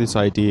always had this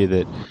idea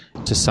that,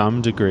 to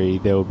some degree,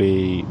 there will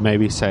be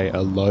maybe, say,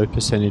 a low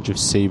percentage of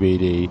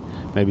CBD,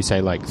 maybe,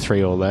 say, like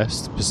 3 or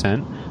less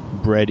percent,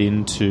 bred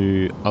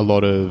into a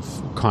lot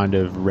of kind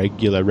of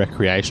regular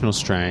recreational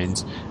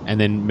strains, and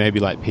then maybe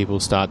like people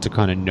start to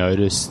kind of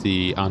notice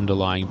the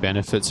underlying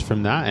benefits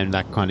from that, and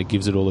that kind of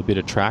gives it all a bit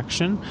of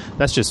traction.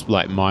 That's just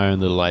like my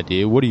own little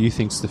idea. What do you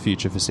think's the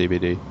future for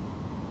CBD?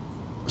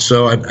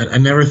 So I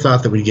never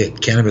thought that we'd get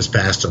cannabis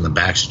passed on the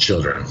backs of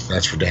children.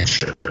 That's for damn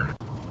sure.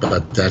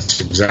 But that's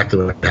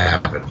exactly what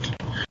happened.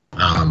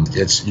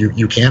 It's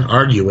you can't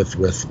argue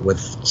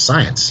with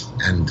science,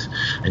 and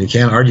you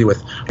can't argue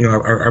with,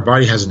 our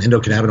body has an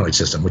endocannabinoid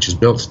system which is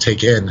built to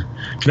take in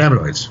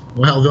cannabinoids.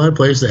 Well, the only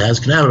place that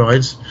has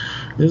cannabinoids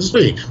is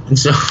weed, and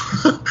so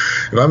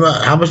if I'm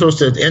not, how am I supposed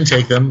to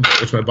intake them,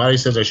 which my body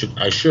says I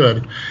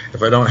should,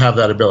 if I don't have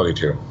that ability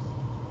to?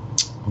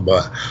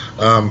 But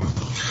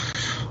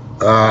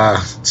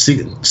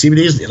CBD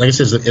is, like I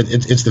said,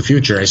 it's the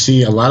future. I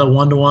see a lot of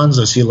 1-to-1s.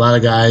 I see a lot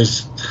of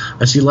guys.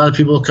 I see a lot of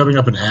people coming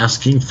up and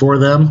asking for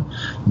them,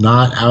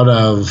 not out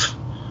of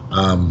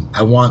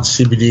I want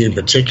CBD in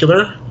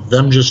particular.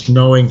 Them just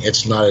knowing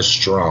it's not as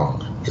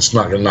strong. It's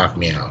not going to knock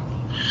me out.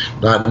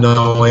 Not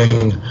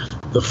knowing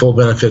the full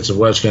benefits of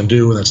what it's going to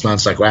do, and it's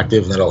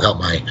non-psychoactive, and that'll help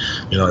my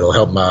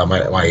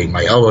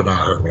elbow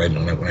not hurt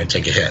when I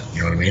take a hit. You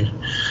know what I mean?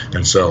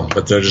 And so,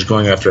 but they're just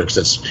going after it because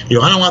it's,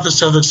 I don't want the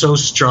stuff that's so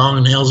strong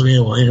and nails me,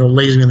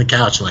 lays me in the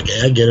couch. I'm like,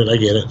 hey, I get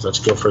it. Let's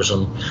go for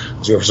some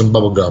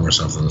bubble gum or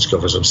something. Let's go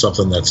for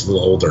something that's a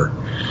little older,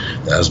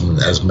 that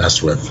has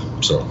messed with.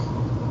 So.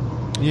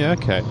 Yeah.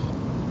 Okay.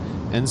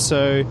 And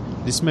so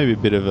this may be a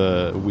bit of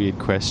a weird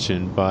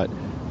question, but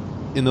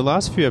in the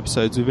last few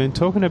episodes, we've been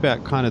talking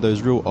about kind of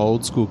those real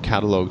old school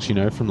catalogs,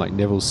 from like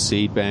Neville's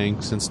Seed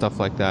Banks and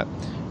stuff like that.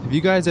 Have you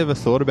guys ever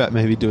thought about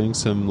maybe doing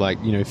some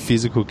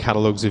physical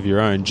catalogs of your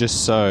own,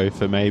 just so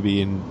for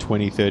maybe in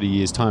 20, 30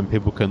 years time,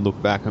 people can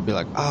look back and be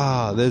like,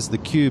 there's the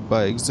Cube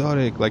by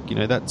Exotic.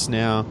 That's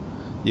now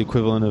the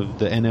equivalent of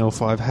the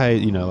NL5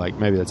 Hay,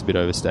 maybe that's a bit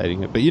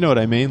overstating it, but you know what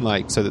I mean?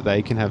 So that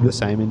they can have the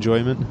same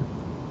enjoyment.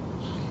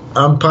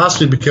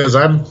 Possibly, because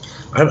I'm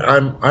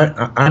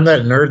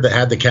that nerd that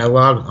had the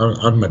catalog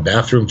on my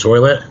bathroom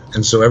toilet,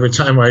 and so every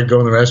time I'd go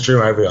in the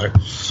restroom, I'd be like,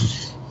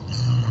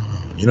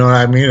 you know what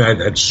I mean?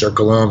 I'd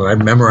circle them, and I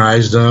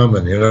memorized them,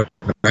 and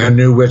I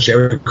knew which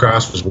every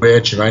cross was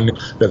which, and I knew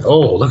that,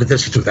 look at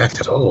this, you do that,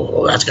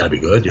 that's got to be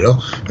good,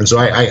 And so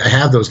I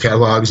have those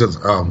catalogs,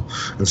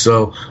 and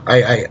so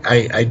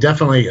I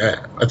definitely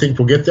I think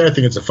we'll get there. I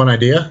think it's a fun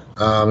idea,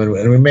 and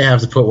we may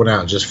have to put one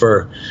out just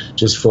for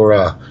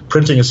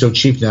printing is so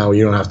cheap now.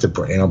 You don't have to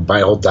buy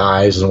whole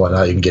dies and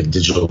whatnot. You can get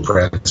digital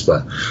prints,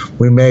 but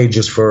we may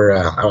just for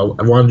I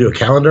want to do a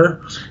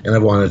calendar, and I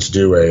wanted to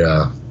do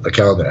a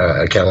calendar.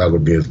 A catalog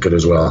would be good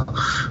as well,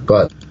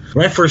 but.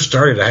 When I first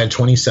started, I had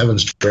 27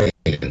 strains,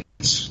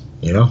 that's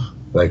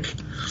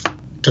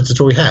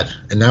what we had.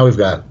 And now we've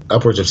got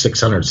upwards of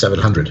 600,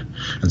 700.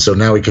 And so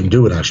now we can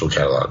do an actual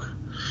catalog.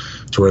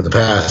 To where in the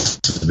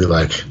past, it'd be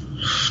like,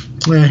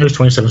 here's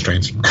 27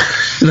 strains.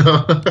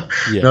 Yeah.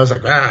 And I was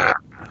like,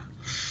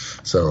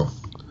 So.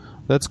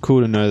 That's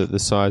cool to know that the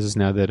size is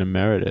now there to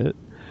merit it.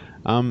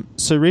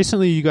 So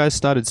recently you guys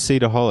started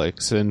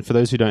Cedarholics, and for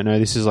those who don't know,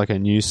 this is like a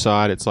new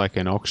site. It's like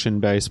an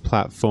auction-based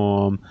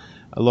platform.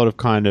 A lot of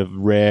kind of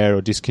rare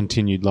or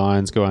discontinued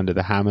lines go under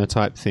the hammer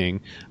type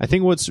thing. I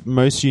think what's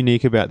most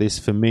unique about this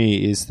for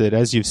me is that,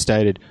 as you've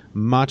stated,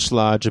 much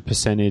larger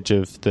percentage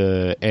of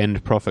the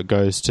end profit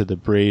goes to the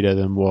breeder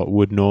than what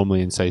would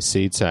normally in, say,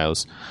 seed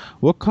sales.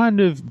 What kind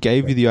of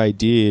gave you the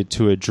idea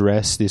to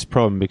address this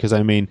problem? Because,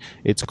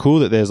 it's cool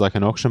that there's like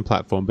an auction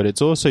platform, but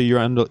it's also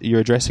you're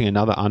addressing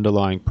another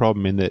underlying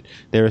problem in that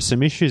there are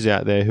some issues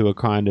out there who are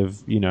kind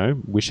of,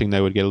 wishing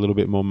they would get a little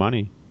bit more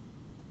money.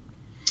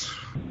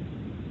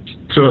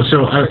 So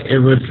it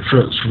would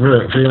for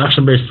the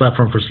auction-based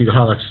platform for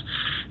Cedarholics,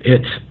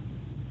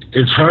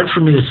 it's hard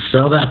for me to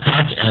sell that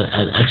pack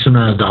at X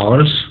amount of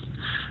dollars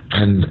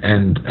and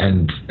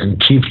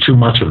keep too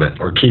much of it,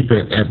 or keep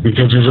it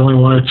because there's only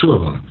 1 or 2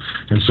 of them,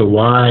 and so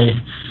why,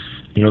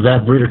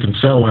 that breeder can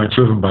sell 1 or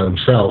 2 of them by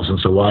themselves, and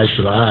so why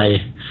should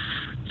I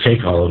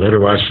take all of it, or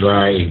why should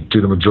I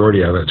do the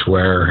majority of it? To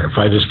where if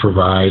I just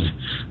provide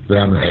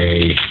them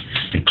a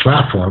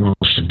platform on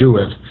which to do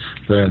it,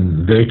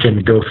 then they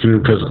can go through,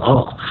 because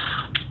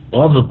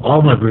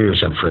all my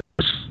breeders have fridges.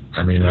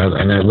 I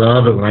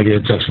love it when I get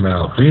a text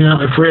mail, clean out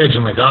my fridge.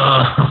 I'm like,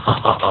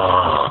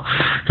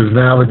 because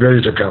now the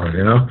grades are coming,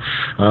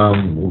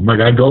 My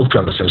guy Gold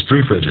Coast has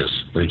 3 fridges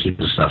that he keeps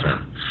the stuff in,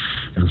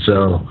 and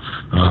so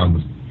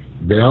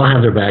they all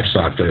have their back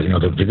stock there. They're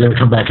going to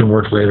come back and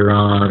work later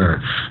on,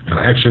 or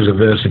extras of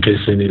this in case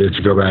they needed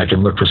to go back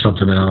and look for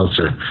something else,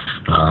 or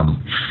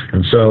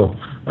and so.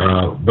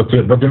 But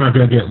they're not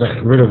going to get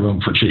rid of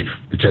them for cheap,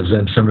 because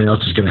then somebody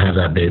else is going to have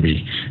that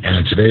baby, and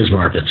in today's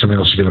market, somebody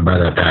else is going to buy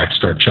that pack,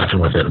 start chucking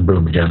with it, and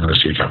boom, again, another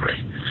seed company.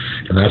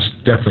 And that's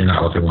definitely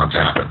not what they want to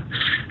happen.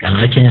 And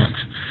I can't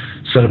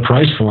set a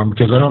price for them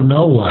because I don't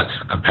know what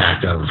a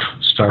pack of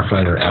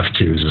Starfighter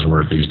F2s is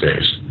worth these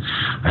days.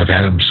 I've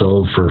had them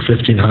sold for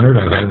 $1,500.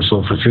 I've had them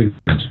sold for $3,000.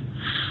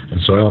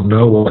 And so I don't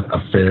know what a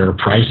fair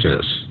price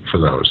is for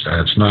those.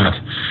 And it's not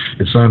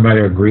a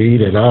matter of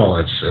greed at all.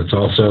 It's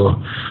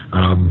also,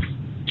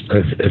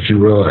 if you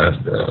will,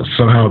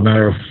 somehow a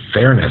matter of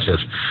fairness. If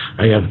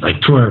I have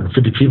like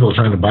 250 people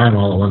trying to buy them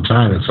all at one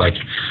time, it's like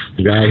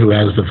the guy who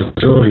has the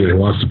facility that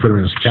wants to put them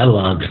in his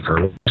catalog,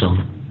 or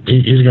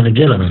he's going to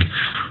get them. And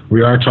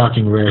we are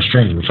talking rare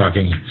strains. We're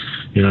talking,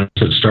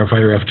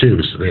 Starfighter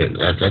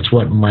F2s. That's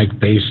what Mike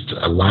based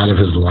a lot of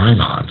his line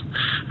on.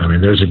 I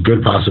mean, there's a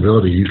good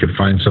possibility you could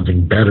find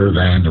something better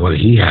than what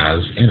he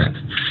has in it.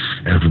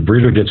 And if a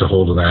breeder gets a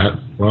hold of that,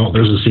 well,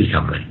 there's a seed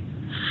company.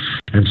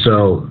 And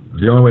so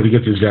the only way to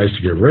get these guys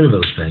to get rid of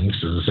those things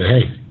is to say,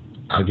 hey,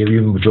 I'll give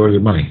you the majority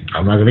of the money.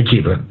 I'm not going to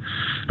keep it.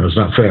 It's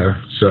not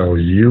fair. So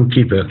you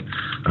keep it.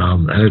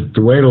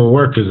 The way it'll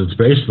work is it's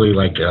basically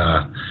like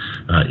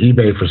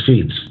eBay for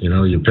seeds.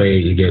 You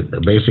get a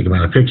basic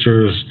amount of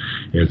pictures.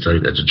 It's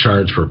a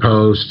charge per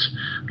post.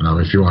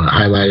 If you want to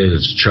highlight it,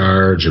 it's a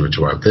charge. If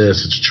you want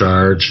this, it's a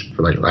charge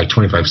for like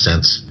 25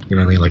 cents. You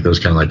know what I mean? Like those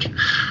kind of like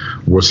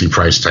wussy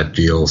price type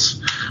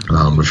deals.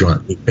 If you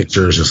want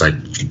pictures, it's like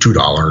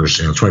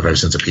 $2, 25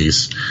 cents a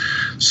piece.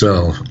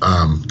 So,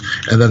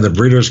 and then the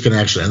breeders can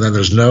actually, and then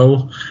there's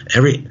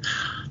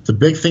the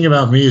big thing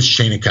about me is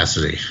chain of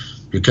custody,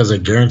 because I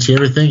guarantee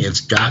everything. It's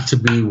got to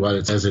be what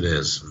it says it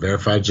is.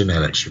 Verified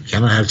genetics. You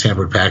cannot have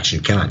tampered packs. You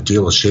cannot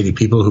deal with shady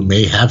people who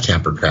may have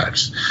tampered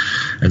packs.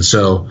 And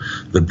so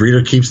the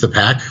breeder keeps the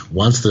pack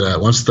once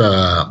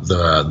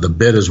the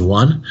bid is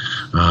won,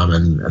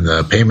 and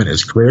the payment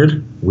is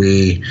cleared.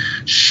 We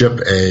ship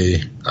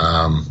a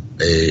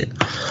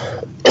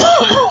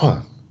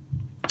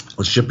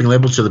shipping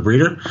label to the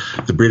breeder.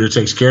 The breeder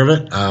takes care of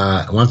it.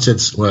 Once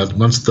the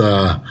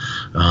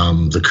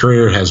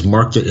courier has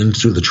marked it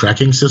into the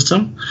tracking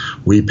system,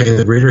 we pay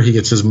the breeder. He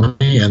gets his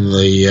money, and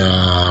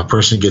the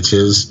person gets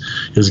his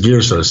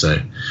gear, so to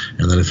say.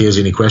 And then if he has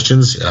any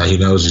questions, he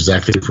knows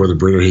exactly for the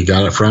breeder he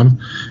got it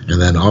from.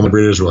 And then all the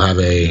breeders will have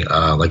a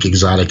like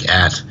exotic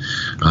at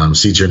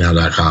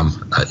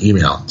seedshare.com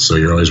email. So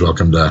you're always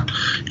welcome to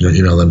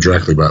email them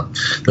directly. But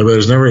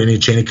there's never any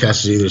chain of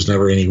custody. There's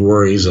never any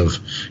worries of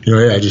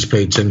hey, I just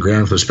paid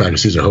 $10,000 for this pack of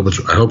seeds. I hope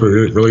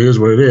it really is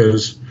what it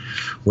is.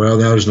 Well,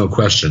 now there's no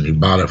question. You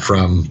bought it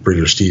from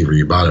Breeder Steve, or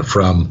you bought it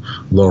from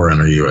Lauren,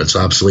 or it's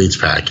Obsolete's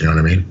pack. You know what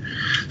I mean?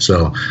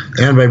 So,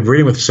 and by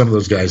breeding with some of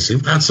those guys,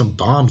 they've got some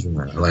bombs in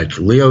there. Like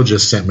Leo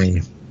just sent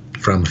me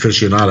from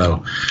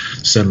Aficionado,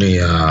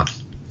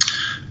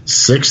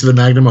 6 of the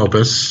Magnum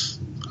Opus,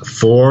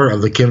 4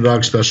 of the Kim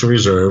Dog Special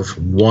Reserve,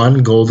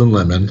 1 Golden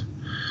Lemon,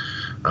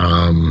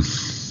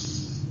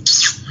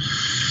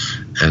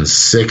 and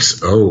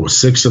 6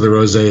 of the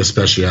Rosé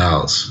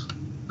Especials.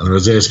 And the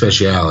Rosé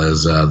Especial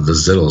is the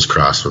Zittles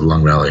cross with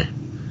Lung Valley.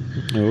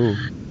 Oh.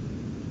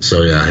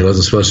 So, yeah, he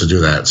wasn't supposed to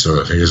do that.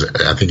 So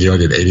I think he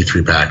only did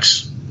 83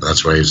 packs.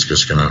 That's why he's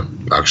just going to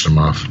auction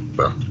them off.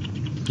 But.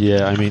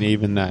 Yeah, I mean,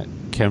 even that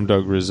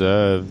Chemdog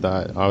Reserve,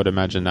 that I would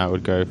imagine that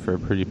would go for a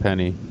pretty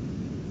penny.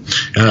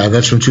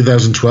 That's from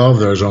 2012.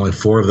 There's only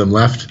 4 of them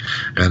left,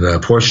 and a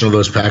portion of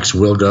those packs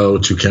will go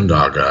to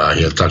Chemdog.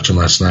 He had talked to him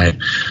last night.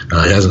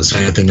 He hasn't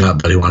signed anything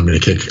up, but he wanted me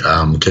to kick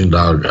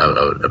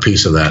Chemdog a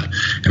piece of that.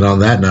 And on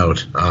that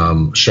note,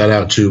 shout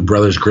out to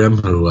Brothers Grimm,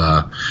 who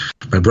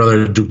my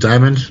brother Duke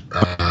Diamond,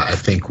 I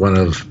think one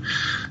of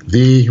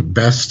the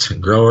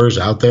best growers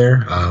out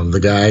there. The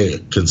guy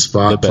can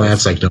spot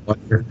plants like no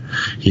other.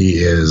 He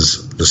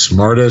is the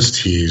smartest.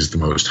 He's the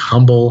most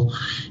humble.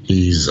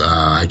 He's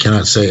I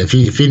cannot say if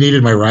he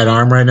needed my right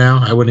arm right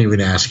now, I wouldn't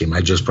even ask him.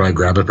 I'd just probably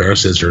grab a pair of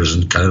scissors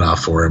and cut it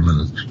off for him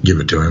and give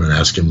it to him and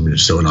ask him to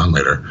sew it on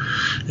later.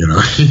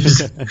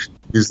 He's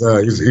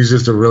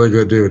just a really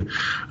good dude.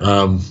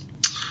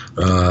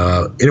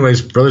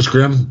 Anyways, Brothers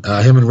Grimm,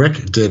 him and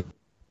Rick did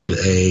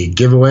a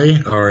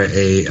giveaway or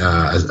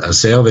a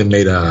sale. They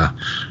made a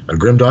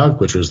Grim Dog,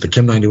 which was the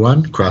Kim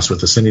 91 crossed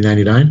with the Cindy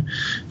 99.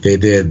 They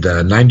did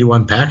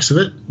 91 packs of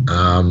it,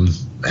 and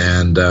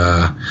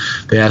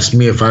they asked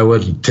me if I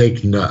would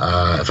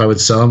if I would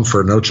sell them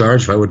for no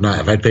charge,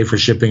 if I'd pay for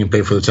shipping and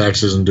pay for the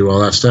taxes and do all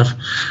that stuff.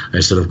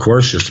 I said, of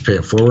course, just to pay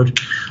it forward.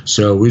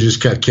 So we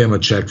just cut Kim a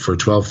check for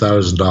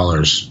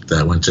 $12,000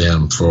 that went to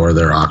him for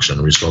their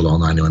auction. We sold all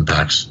 91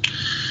 packs.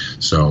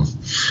 So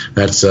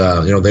that's,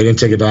 they didn't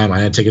take a dime. I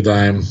didn't take a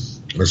dime.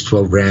 That's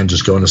 $12,000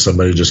 just going to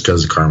somebody just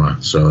because of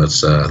karma. So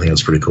that's, I think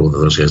that's pretty cool that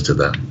those guys did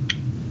that.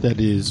 That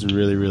is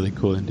really, really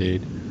cool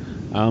indeed.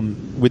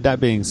 With that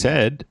being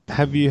said,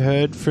 have you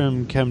heard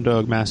from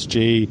Chemdog Mass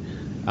G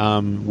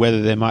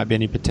whether there might be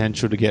any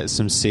potential to get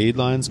some seed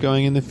lines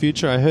going in the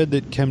future. I heard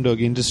that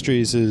ChemDog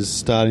Industries is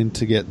starting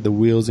to get the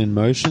wheels in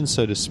motion,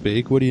 so to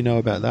speak. What do you know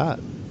about that?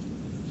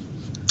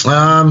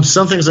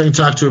 Some things I can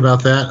talk to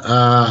about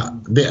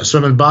that. So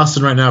I'm in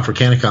Boston right now for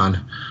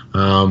CannaCon.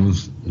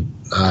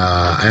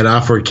 I had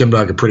offered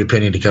ChemDog a pretty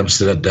penny to come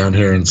sit down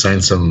here and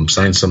sign some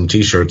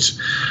T-shirts.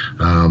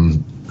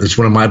 It's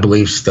one of my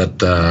beliefs that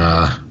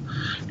the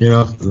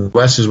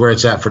West is where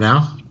it's at for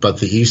now, but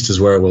the East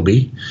is where it will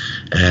be.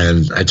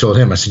 And I told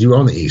him, I said, you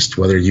own the East,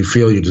 whether you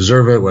feel you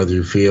deserve it, whether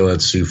you feel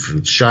you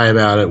feel shy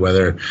about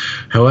it,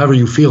 however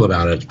you feel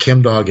about it.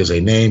 ChemDog is a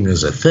name,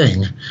 is a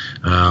thing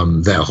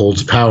that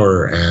holds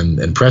power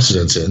and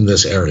precedence in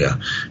this area.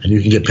 And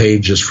you can get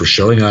paid just for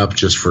showing up,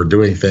 just for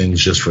doing things,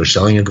 just for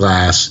selling a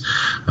glass.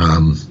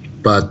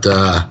 But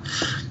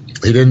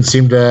he didn't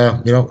seem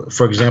to,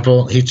 for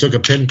example, he took a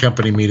pin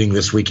company meeting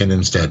this weekend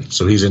instead.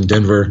 So he's in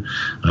Denver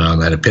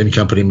at a pin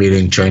company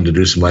meeting trying to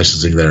do some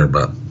licensing there.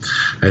 But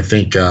I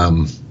think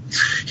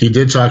he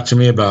did talk to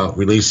me about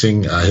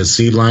releasing his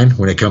seed line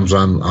when it comes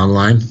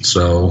online.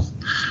 So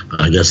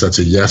I guess that's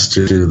a yes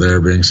to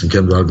there being some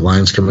ChemDog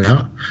lines coming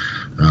out.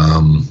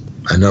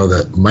 I know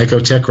that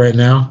Mycotech right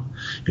now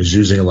is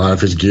using a lot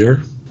of his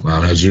gear.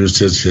 Has used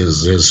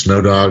his Snow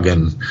Dog,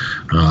 and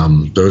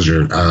those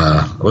are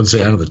I wouldn't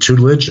say under the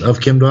tutelage of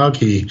ChemDog.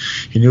 He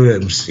knew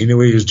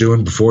what he was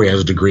doing before he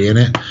has a degree in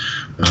it.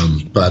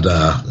 But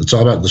it's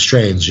all about the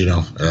strains,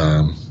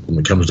 when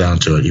it comes down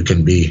to it. You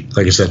can be,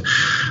 like I said,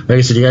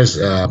 you guys,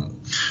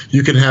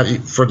 you can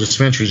have, for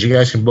dispensaries, you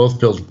guys can both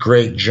build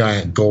great,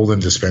 giant, golden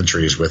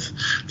dispensaries with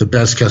the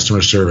best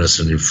customer service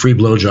and free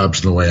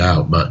blowjobs on the way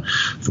out. But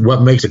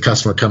what makes a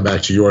customer come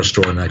back to your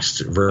store next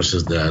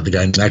versus the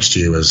guy next to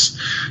you is,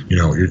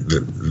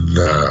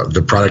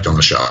 the product on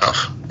the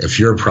shelf. If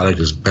your product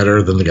is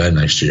better than the guy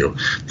next to you,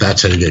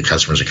 that's how you get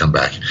customers to come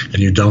back. And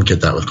you don't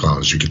get that with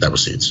clones. You get that with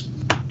seeds.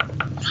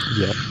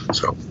 Yeah.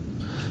 So.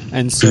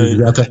 And so.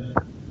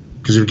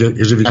 Because if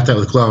you got that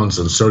with clones,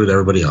 then so did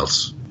everybody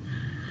else.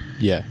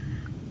 Yeah.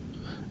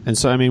 And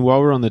so, I mean,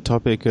 while we're on the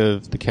topic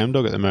of the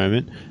ChemDog at the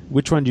moment,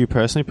 which one do you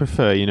personally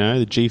prefer?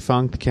 The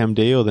G-Funk, the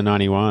Chem-D, or the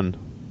 91?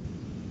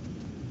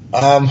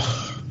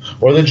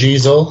 Or the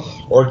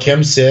Giesel, or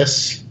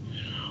Chem-Sys,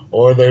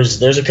 or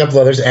there's a couple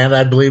others, and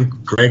I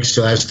believe Greg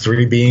still has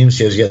 3 beans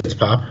he has yet to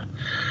pop,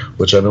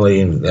 which I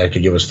believe that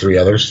could give us 3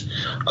 others.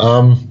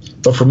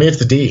 But for me, it's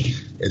the D.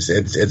 It's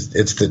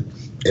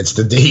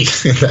the D.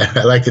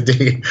 I like the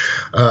D.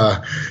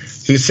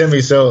 He sent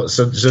me so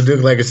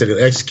Duke, like I said,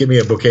 just give me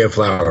a bouquet of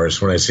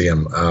flowers when I see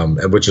him,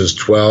 which is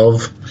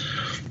 12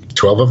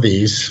 of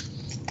these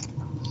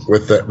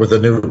with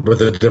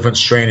a different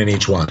strain in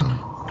each one.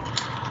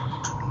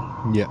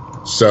 Yeah.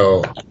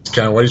 So it's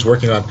kind of what he's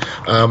working on.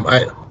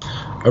 I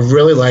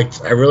really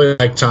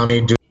like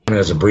Tommy doing it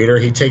as a breeder.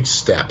 He takes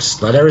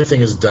steps. Not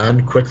everything is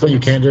done quickly. You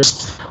can't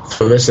just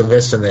throw this and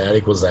this and that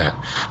equals that.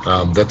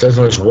 That doesn't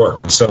always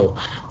work. So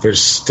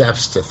there's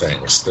steps to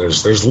things.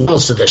 There's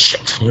levels to this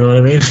shit. You know what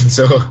I mean?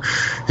 So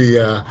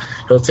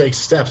he'll take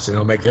steps and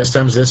he'll make this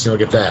times this and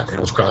he'll get that. And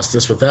he'll cross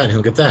this with that and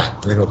he'll get that.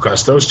 And then he'll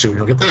cross those 2 and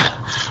he'll get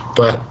that.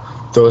 But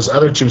those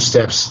other 2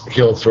 steps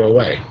he'll throw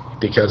away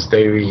because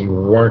they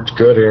weren't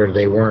good or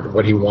they weren't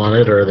what he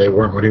wanted or they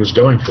weren't what he was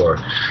going for.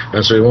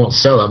 And so he won't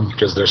sell them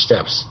because they're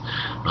steps.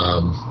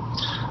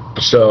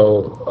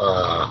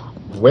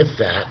 With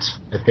that,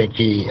 I think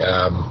he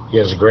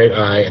has a great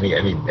eye and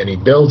he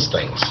builds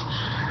things.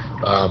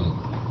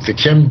 The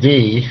Chem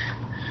D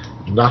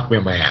knocked me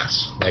on my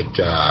ass. Like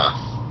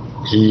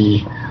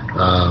he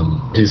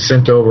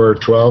sent over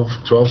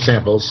 12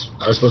 samples.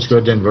 I was supposed to go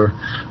to Denver.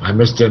 I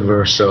missed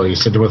Denver, so he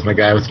sent them with my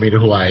guy with me to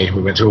Hawaii.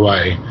 We went to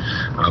Hawaii.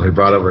 He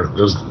brought over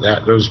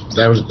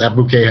that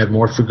bouquet had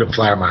more frequent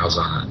flyer miles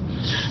on it,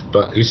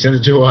 but he sent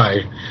it to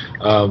Hawaii.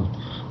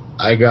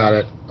 I got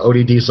it.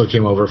 Odie Diesel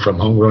came over from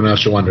Homegrown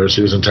Natural Wonders.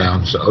 He was in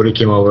town. So Odie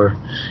came over.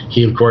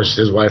 He, of course,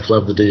 his wife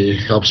loved the D.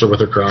 Helps her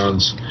with her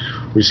Crohn's.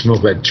 We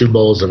smoked like 2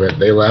 bowls of it.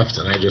 They left,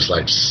 and I just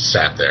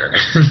sat there.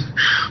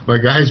 My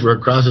guys were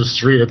across the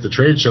street at the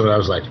trade show, and I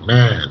was like,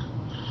 man,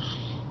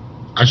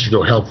 I should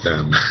go help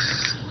them.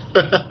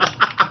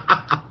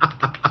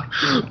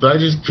 But I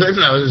just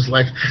couldn't. I was just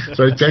like,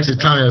 so I texted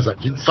Tommy. I was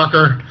like, you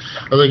fucker.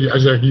 I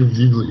was like,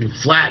 you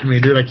flattened me,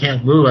 dude. I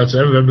can't move. I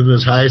said, I haven't been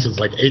this high since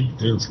like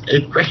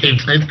 8th grade,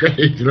 9th grade,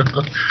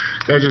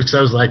 I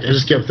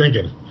just kept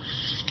thinking,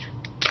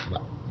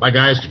 my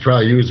guys could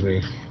probably use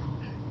me.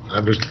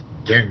 I just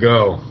can't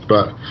go.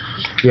 But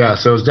yeah,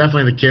 so it's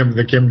definitely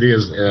the Chem D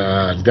is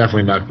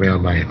definitely knocked me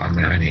on my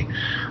hiney.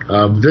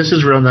 This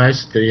is real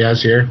nice that he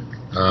has here.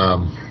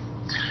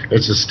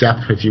 It's a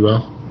step, if you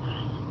will.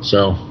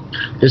 So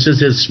this is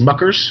his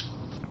Smuckers.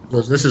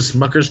 Well, this is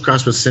Smuckers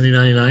crossed with Cindy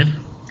 99.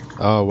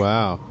 Oh,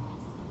 wow.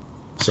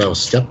 So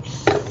step.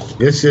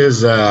 This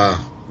is,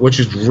 which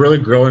is really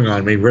growing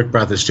on me. Rick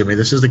brought this to me.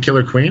 This is the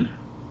Killer Queen.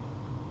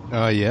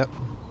 Oh, yep.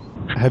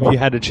 Have you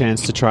had a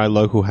chance to try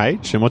Local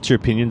H? And what's your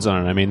opinions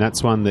on it? I mean,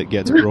 that's one that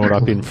gets brought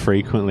up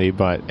infrequently,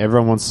 but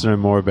everyone wants to know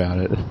more about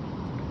it.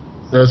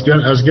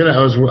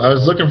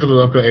 was looking for the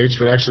local H,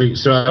 but actually,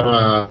 so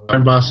I'm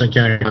in Boston,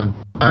 Canada.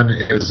 John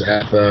is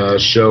at the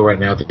show right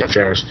now at the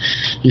After Hours.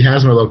 He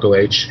has my local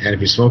H, and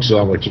if he smokes it,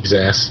 I'm gonna kick his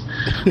ass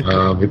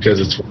because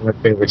it's one of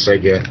my favorites I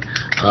get.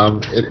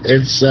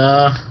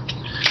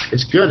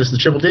 It's good. It's the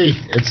Triple D.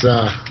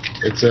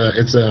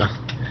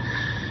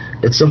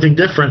 It's something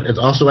different. It's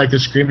also like the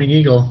Screaming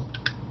Eagle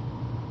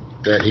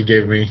that he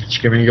gave me.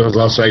 Screaming Eagle is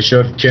also, I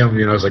showed Kim,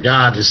 I was like,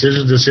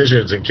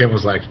 decisions. And Kim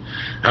was like,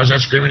 how's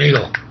that Screaming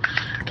Eagle?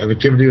 And the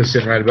Kim D was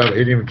sitting right above it. He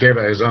didn't even care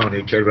about his own.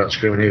 He cared about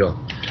Screaming Eagle.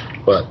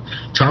 But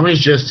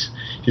Tommy's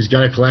he's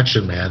got a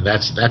collection, man.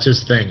 That's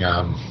his thing.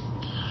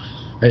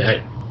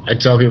 I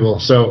tell people,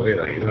 so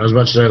as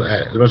much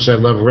as I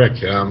love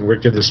Rick,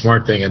 Rick did the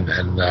smart thing and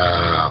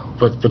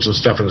put some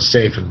stuff in the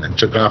safe and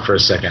took off for a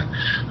second.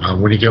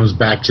 When he comes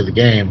back to the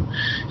game,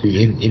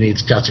 he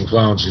needs cuts and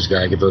clones. He's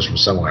got to get those from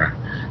somewhere,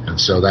 and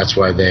so that's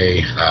why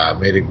they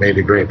make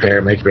a great pair.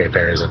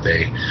 Is that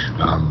they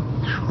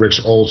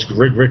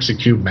Rick's a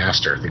cube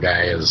master. The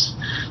guy is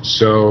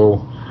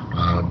so.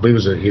 I believe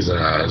he's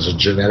a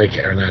genetic,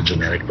 or not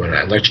genetic, but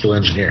an electrical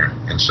engineer,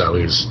 and so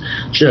he's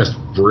just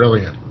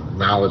brilliant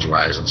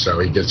knowledge-wise, and so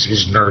he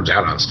nerds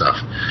out on stuff.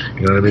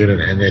 You know what I mean?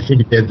 And I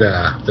think he did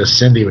the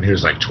Cindy when he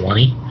was like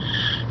 20,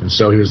 and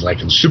so he was like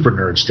in super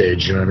nerd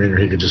stage. You know what I mean? Where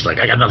he could just like,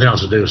 I got nothing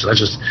else to do, so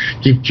let's just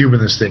keep cubing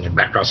this thing and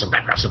backcross.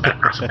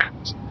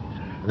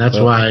 And that's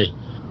why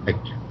like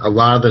a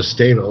lot of the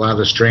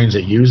strains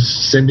that use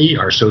Cindy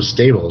are so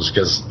stable, is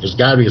because there's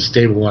got to be a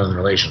stable one in the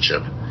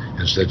relationship,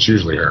 and so that's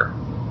usually her.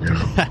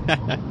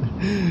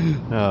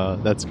 Oh,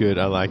 that's good.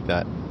 I like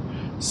that.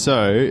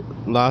 So,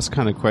 last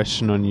kind of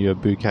question on your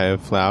bouquet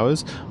of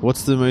flowers.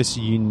 What's the most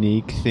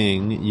unique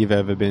thing you've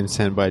ever been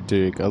sent by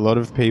Duke? A lot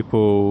of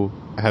people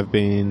have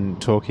been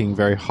talking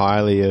very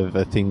highly of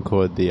a thing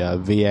called the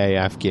VA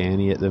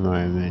Afghani at the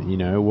moment.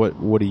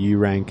 What do you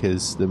rank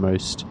as the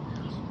most,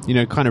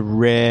 kind of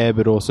rare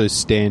but also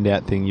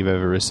standout thing you've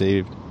ever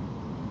received?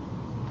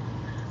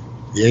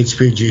 The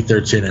HP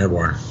G13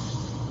 Airborne.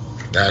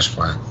 The ash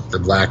plant.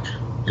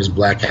 His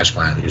black ash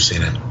plant. Have you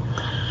seen it?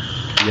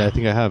 Yeah, I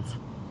think I have.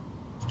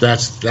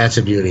 That's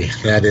a beauty.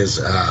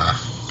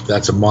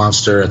 That's a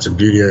monster. It's a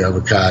beauty of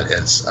a cut.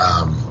 It's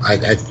I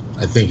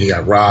think he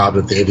got robbed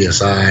at the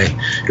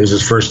ADSI. It was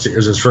his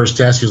first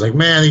test. He was like,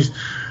 man,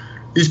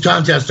 these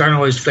contests aren't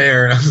always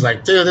fair. And I was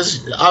like, dude, this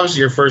is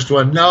obviously your first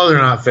one. No, they're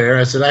not fair.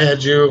 I said, I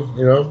had you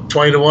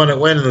 20-1 at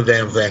winning the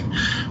damn thing.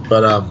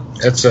 But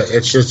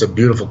it's just a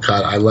beautiful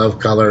cut. I love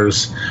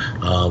colors.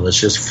 It's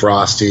just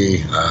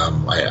frosty.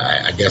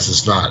 I guess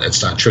it's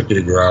not tricky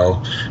to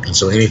grow. And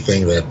so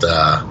anything that,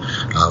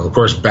 of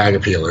course, bag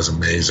appeal is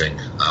amazing,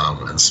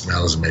 and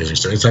smell is amazing.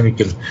 So anytime you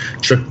can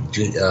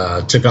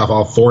tick off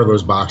all four of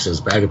those boxes: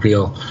 bag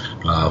appeal,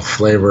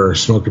 flavor,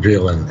 smoke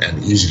appeal,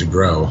 and easy to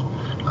grow.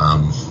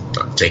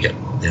 Take it,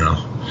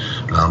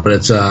 but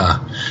it's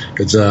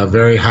a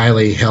very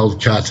highly held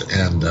cut,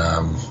 and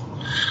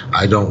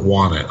I don't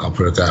want it. I'll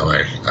put it that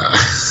way.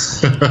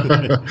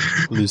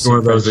 Lose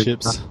some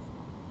friendships.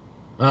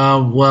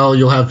 Well,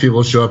 you'll have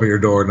people show up at your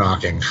door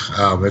knocking.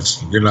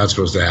 You're not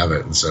supposed to have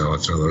it, and so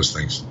it's one of those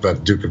things.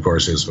 But Duke, of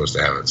course, is supposed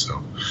to have it.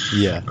 So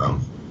yeah,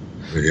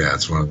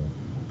 it's one of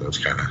those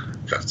kind of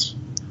cuts.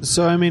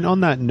 So, I mean,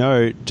 on that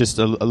note, just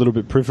a little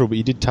bit peripheral, but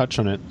you did touch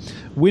on it.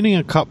 Winning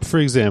a cup, for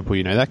example,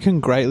 that can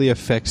greatly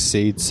affect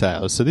seed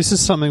sales. So this is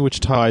something which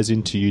ties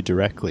into you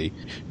directly.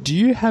 Do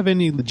you have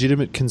any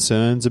legitimate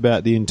concerns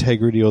about the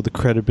integrity or the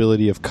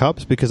credibility of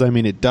cups? Because, I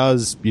mean, it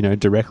does,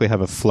 directly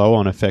have a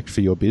flow-on effect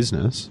for your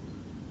business.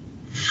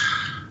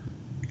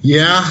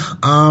 Yeah,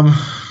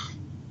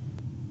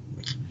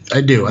 I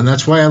do, and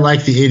that's why I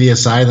like the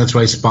ADSI, and that's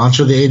why I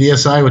sponsor the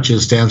ADSI, which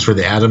stands for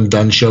the Adam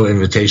Dunn Show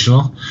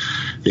Invitational.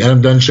 The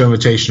Adam Dunn Show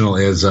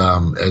Invitational is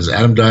as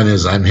Adam Dunn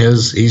is.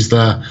 He's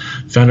the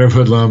founder of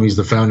Hoodlum. He's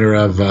the founder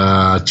of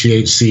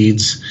TH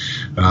Seeds.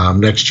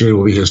 Next year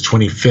will be his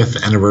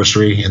 25th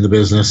anniversary in the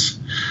business.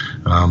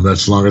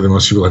 That's longer than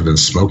most people have been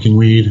smoking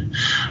weed.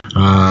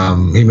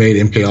 He made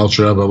MK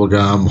Ultra,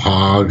 Bubblegum,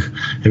 Hog,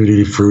 Heavy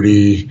Duty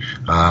Fruity.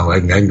 I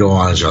can go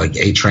on. It's like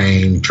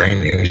A-Train,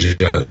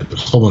 a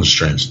whole bunch of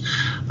strains.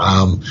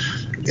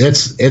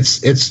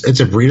 It's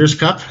a breeder's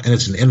cup, and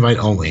it's an invite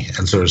only,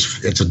 and so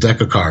it's a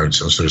deck of cards.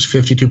 So there's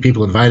 52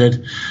 people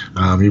invited.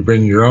 You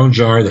bring your own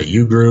jar that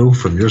you grew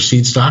from your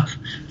seed stock,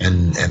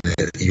 and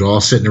you all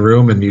sit in a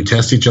room and you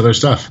test each other's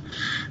stuff.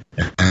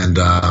 And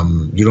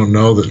you don't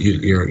know that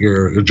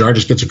your jar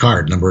just gets a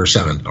card, number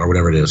 7 or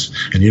whatever it is,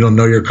 and you don't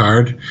know your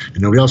card,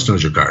 and nobody else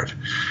knows your card,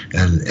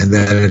 and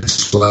then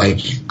it's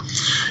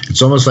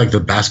almost like the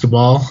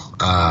basketball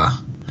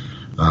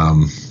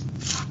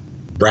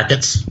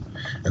brackets.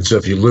 And so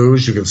if you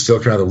lose, you can still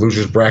come out of the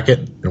loser's bracket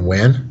and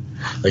win.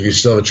 Like you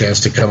still have a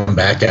chance to come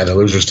back at the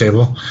loser's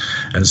table.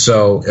 And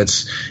so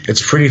it's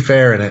pretty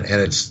fair, and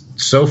it's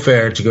so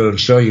fair to go and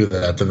show you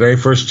that the very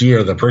first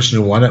year, the person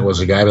who won it was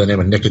a guy by the name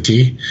of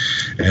Nicotee.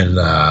 And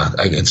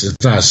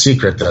it's not a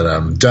secret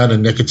that Dunn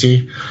and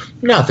Nicotee,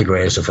 not the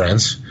greatest of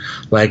friends.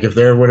 Like, if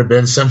there would have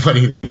been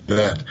somebody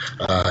that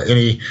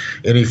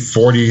any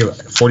 40,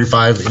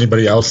 45,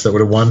 anybody else that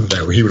would have won,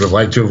 that he would have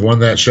liked to have won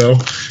that show,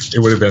 it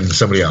would have been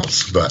somebody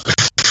else. But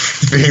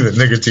being that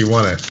Nicotee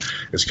won it,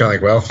 it's kind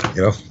of like, well,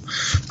 you know,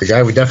 the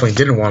guy we definitely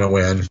didn't want to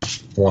win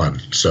won.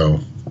 So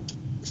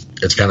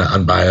it's kind of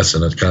unbiased,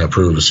 and it kind of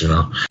proves, you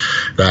know,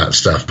 that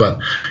stuff. But,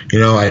 you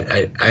know,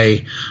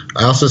 I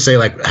also say,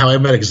 like, how I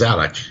met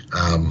Exotic.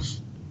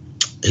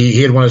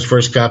 He had won his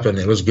first cup, and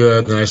it was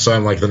good. And I saw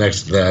him like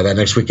that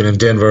next weekend in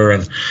Denver,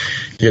 and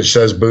he had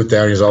shut his booth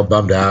down. He was all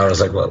bummed out. I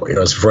was like, well, you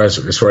know, as far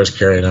as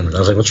carrying him, and I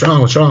was like, what's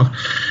wrong?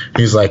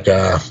 He's like,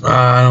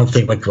 I don't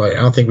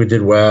think we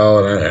did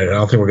well, and I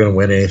don't think we're going to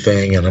win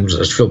anything, and I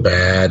just feel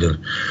bad.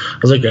 And I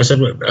was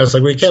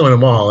like, we can't win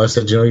them all. I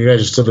said, you know, you guys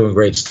are still doing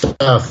great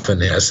stuff.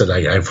 And I said,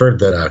 I've heard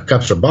that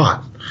cups are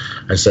bought.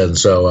 I said, and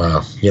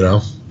so you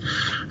know,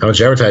 how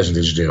much advertising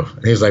did you do?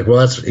 And he's like, well,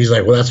 that's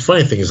the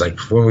funny thing. He's like,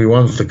 when we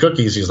won with the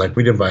cookies, he's like,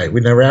 we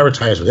never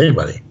advertised with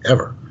anybody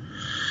ever.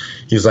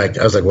 He's like,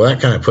 I was like, well,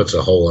 that kind of puts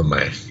a hole in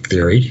my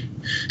theory.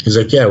 He's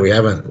like, yeah, we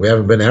haven't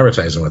been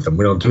advertising with them.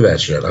 We don't do that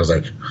shit. I was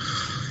like,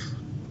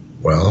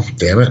 well,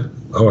 damn it.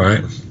 All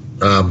right.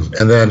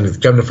 And then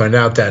come to find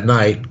out that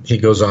night, he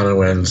goes on and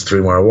wins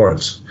 3 more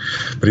awards.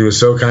 But he was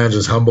so kind of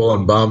just humble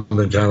and bummed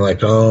and kind of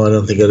like, oh, I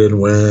don't think I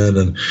didn't win.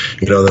 And,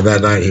 you know, then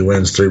that night he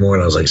wins 3 more.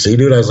 And I was like, see,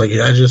 dude, I was like,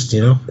 yeah, just,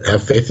 you know,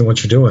 have faith in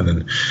what you're doing.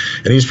 And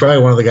he's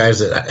probably one of the guys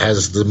that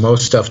has the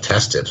most stuff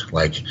tested.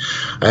 Like,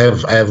 I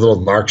have little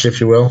marks, if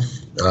you will.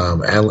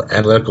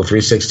 Analytical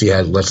 360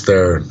 lets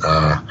their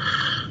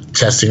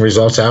testing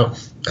results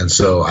out. And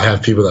so I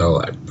have people that will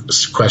like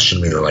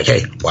question me. They're like,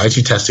 hey, why is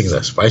he testing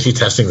this? Why is he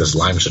testing this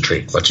lime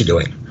citrate? What's he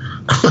doing?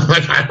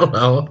 Like, I don't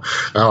know.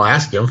 I'll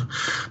ask him.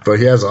 But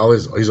he's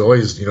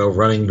always, you know,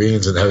 running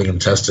beans and having them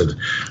tested,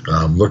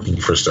 looking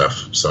for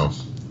stuff. So.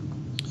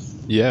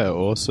 Yeah,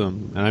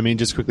 awesome. And I mean,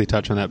 just quickly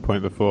touch on that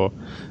point before.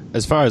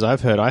 As far as I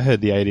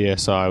heard the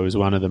ADSI was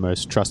one of the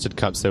most trusted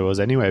cups there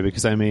was anyway,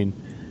 because I mean,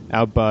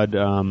 our bud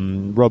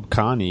Rob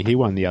Carney, he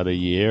won the other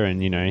year,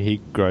 and you know, he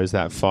grows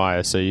that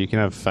fire, so you can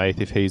have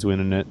faith if he's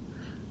winning it.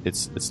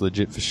 It's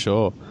legit for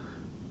sure.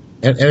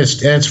 And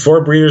it's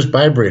for breeders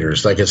by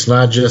breeders. Like, it's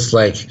not just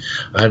like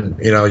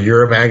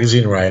you're a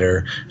magazine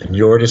writer and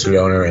you're a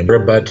distributor owner and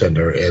you're a bud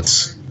tender.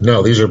 It's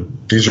no, these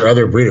are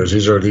other breeders.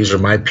 These are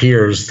my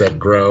peers that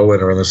grow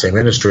and are in the same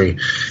industry,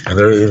 and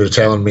they're either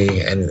telling me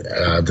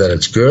that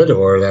it's good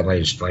or that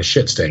my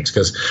shit stinks.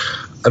 Because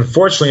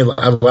unfortunately,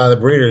 a lot of the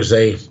breeders,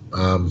 they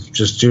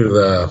just due to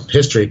the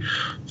history,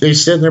 they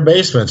sit in their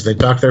basements. They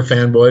talk to their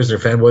fanboys. Their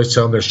fanboys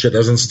tell them their shit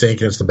doesn't stink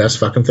and it's the best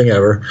fucking thing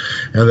ever.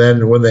 And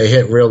then when they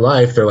hit real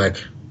life, they're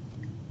like,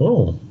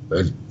 "Oh,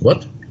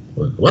 what?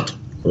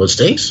 What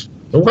stinks?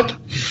 What?"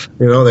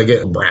 You know, they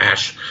get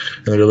brash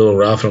and they get a little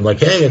rough. And I'm like,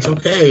 "Hey, it's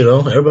okay. You know,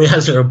 everybody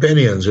has their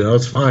opinions. You know,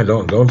 it's fine.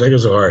 Don't take it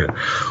so hard."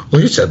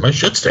 Well, you said my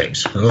shit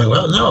stinks. And I'm like,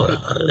 "Well, no,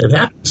 it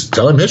happens.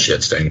 Tell him his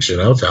shit stinks. You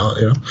know,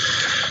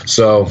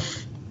 So,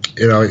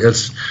 you know,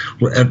 it's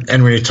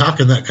and when you're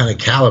talking that kind of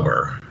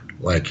caliber,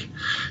 like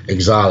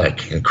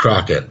Exotic and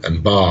Crockett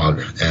and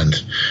Bog and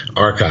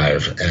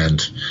Archive and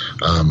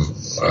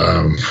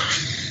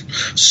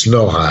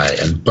Snow High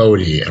and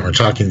Bodie, and we're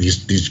talking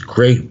these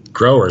great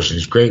growers,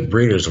 these great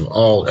breeders of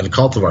all, and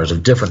cultivars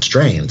of different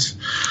strains.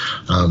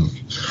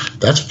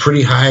 That's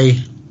pretty high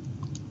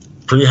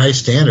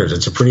standards.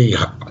 It's a pretty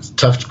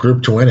tough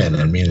group to win in.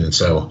 I mean, and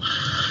so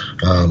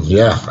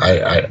yeah,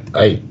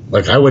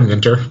 I wouldn't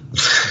enter.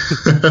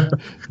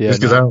 Yeah,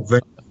 because I don't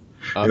think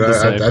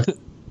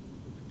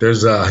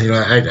there's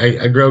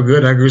I grow good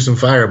and I grew some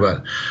fire,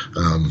 but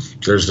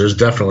there's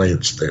definitely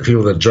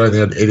people that join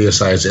the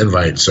ADSI's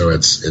invite, so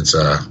it's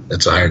a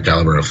higher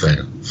caliber of thing.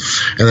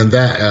 And then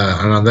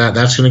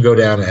that's going to go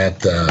down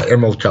at the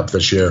Emerald Cup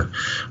this year.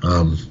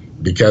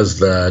 Because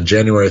the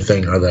January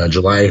thing or the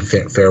July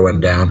fair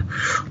went down,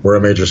 we're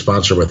a major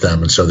sponsor with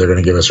them, and so they're going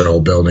to give us our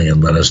whole building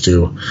and let us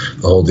do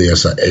the whole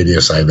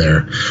ADSI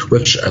there,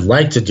 which I'd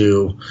like to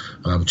do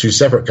 2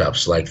 separate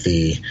cups, like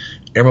the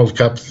Emerald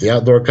Cup, the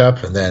Outdoor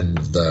Cup, and then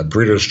the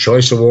Breeders'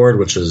 Choice Award,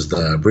 which is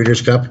the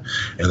Breeders' Cup,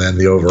 and then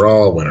the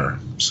overall winner.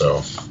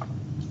 So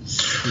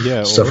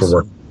yeah, stuff for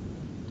work.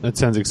 That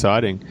sounds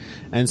exciting.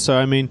 And so,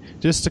 I mean,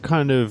 just to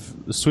kind of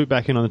swoop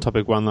back in on the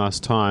topic one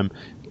last time,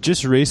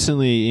 just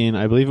recently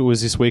I believe it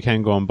was this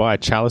weekend gone by,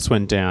 Chalice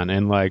went down,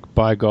 and like,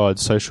 by God,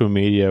 social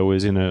media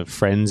was in a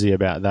frenzy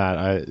about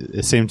that.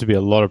 There seemed to be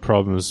a lot of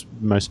problems,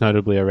 most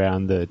notably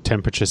around the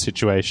temperature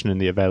situation and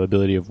the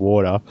availability of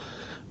water.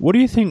 What do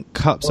you think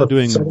cups are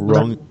doing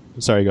wrong?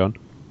 Sorry, go on.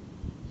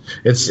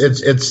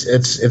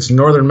 It's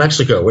northern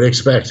Mexico. What do you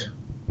expect?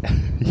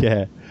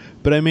 Yeah.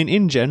 But I mean,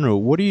 in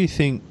general, what do you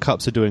think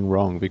cups are doing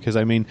wrong? Because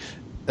I mean,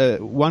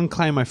 one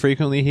claim I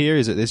frequently hear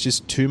is that there's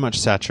just too much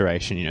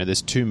saturation. You know,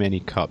 there's too many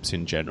cups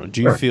in general.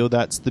 Do you feel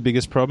that's the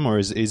biggest problem, or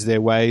is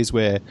there ways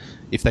where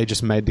if they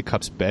just made the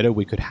cups better,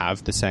 we could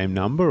have the same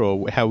number,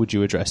 or how would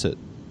you address it?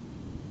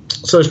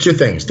 So there's two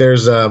things.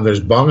 There's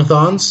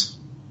bongathons,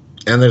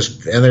 and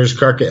there's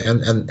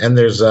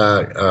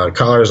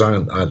collars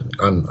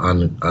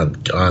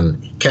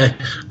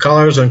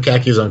collars on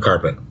khakis on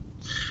carpet,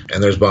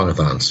 and there's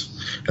bongathons.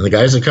 And the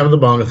guys that come to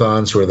the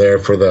bongathons who are there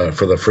for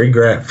the free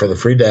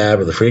dab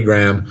or the free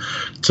gram,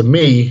 to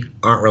me,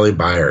 aren't really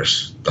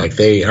buyers. Like,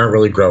 they aren't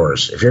really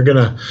growers. If you're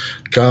gonna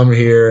come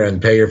here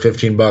and pay your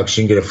 $15,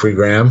 you can get a free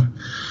gram.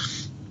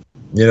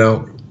 You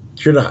know,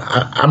 you're not.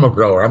 I'm a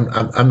grower. I'm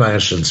not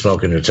interested in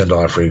smoking your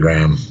 $10 free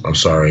gram. I'm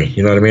sorry.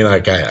 You know what I mean?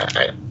 Like,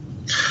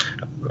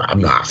 I'm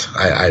not.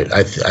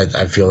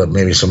 I feel that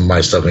maybe some of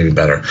my stuff may be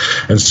better.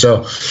 And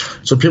so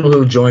people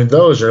who join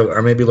those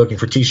are maybe looking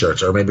for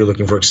T-shirts, or maybe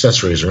looking for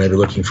accessories, or maybe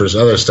looking for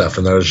other stuff.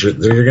 And those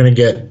you're going to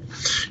get,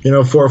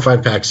 4 or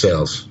 5 pack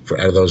sales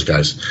out of those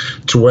guys.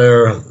 To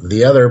where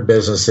the other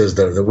businesses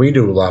that we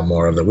do a lot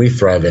more of, that we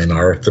thrive in,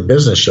 are the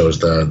business shows,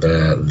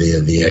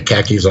 the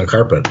khakis on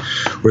carpet,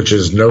 which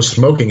is no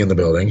smoking in the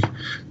building,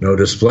 no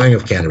displaying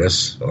of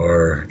cannabis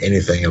or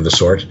anything of the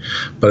sort,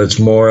 but it's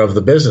more of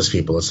the business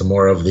people. It's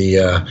more of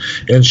the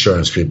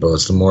insurance people.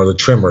 It's the more the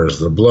trimmers,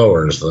 the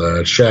blowers, the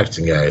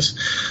extracting guys.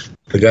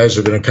 The guys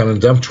are going to come and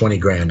dump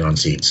 $20,000 on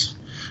seats,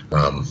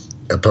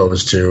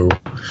 opposed to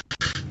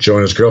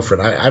join his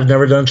girlfriend. I've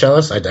never done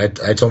chalice. I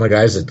told my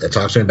guys that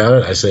talk to me about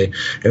it. I say,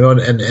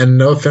 and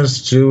no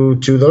offense to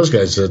those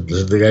guys,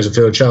 the guys that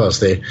throw the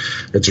chalice.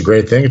 It's a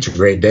great thing. It's a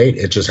great date.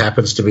 It just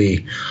happens to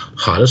be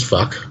hot as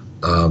fuck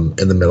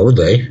in the middle of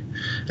the day.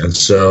 And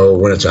so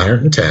when it's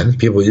 110,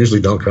 people usually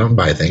don't come and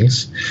buy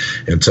things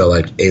until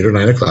like 8 or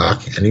 9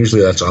 o'clock. And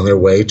usually that's on their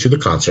way to the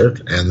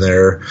concert. And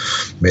they're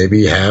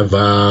maybe and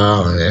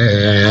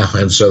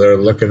so they're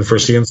looking for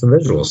seeing some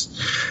visuals.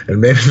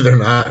 And maybe they're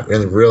not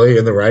really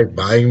in the right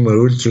buying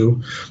mood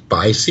to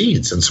buy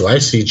seeds. And so I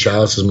see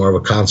chalice as more of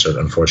a concert,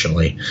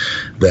 unfortunately,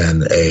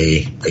 than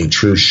a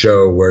true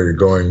show where you're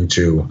going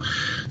to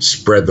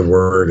spread the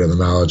word and the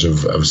knowledge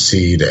of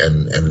seed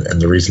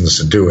and the reasons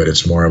to do it.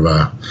 It's more of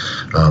a,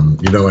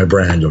 my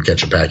brand, you'll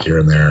catch a pack here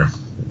and there.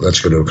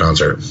 Let's go to a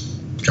concert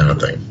kind of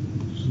thing.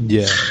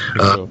 Yeah.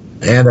 Sure.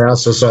 And I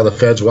also saw the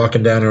feds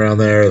walking down around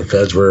there. The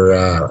feds were,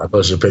 I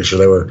posted a picture.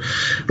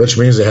 Which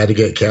means they had to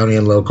get county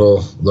and local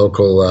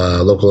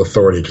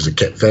authority, because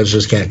the feds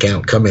just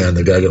can't come in.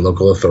 They got to get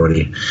local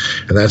authority.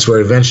 And that's where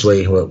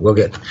eventually we'll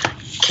get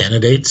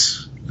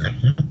candidates.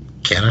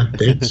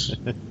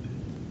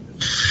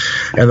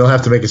 And they'll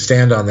have to make a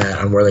stand on that,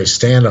 on where they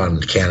stand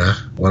on canna,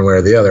 one way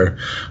or the other.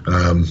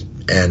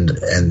 And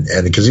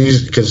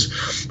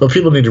because what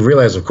people need to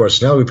realize, of course,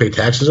 now we pay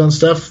taxes on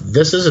stuff.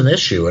 This is an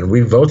issue, and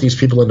we vote these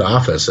people into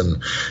office.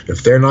 And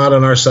if they're not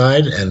on our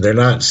side and they're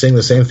not saying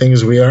the same thing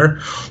as we are,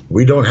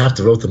 we don't have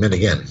to vote them in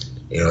again.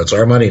 It's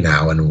our money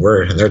now, and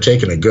they're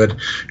taking in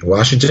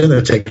Washington.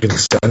 They're taking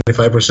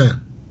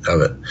 75%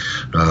 of it.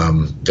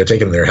 They're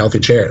taking their healthy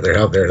share. Their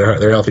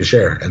healthy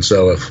share. And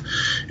so if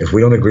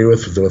we don't agree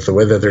with the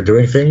way that they're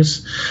doing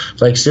things,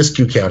 like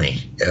Siskiyou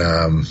County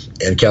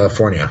in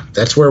California,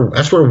 that's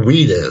where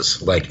weed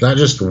is. Like, not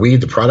just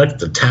weed, the product,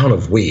 the town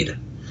of weed.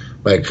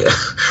 Like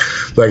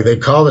they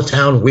call the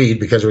town Weed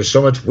because there's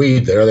so much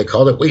weed there. They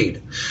called it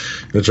Weed.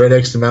 It's right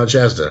next to Mount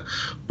Shasta,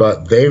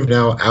 but they've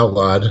now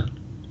outlawed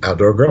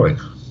outdoor growing.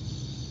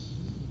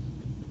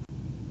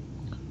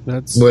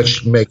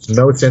 Which makes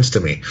no sense to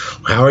me.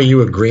 How are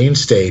you a green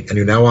state and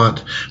you now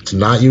want to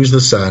not use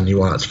the sun? You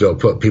want to go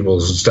put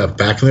people's stuff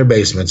back in their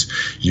basements,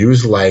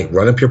 use light,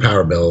 run up your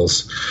power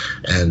bills,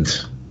 and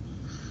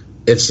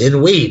it's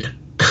in weed.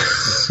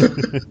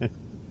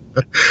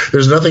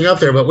 There's nothing up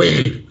there but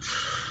weed.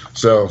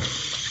 So,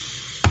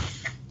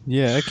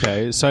 yeah,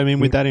 okay. So, I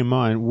mean, with that in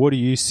mind, what do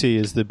you see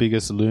as the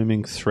biggest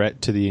looming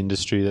threat to the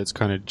industry that's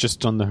kind of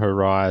just on the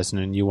horizon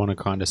and you want to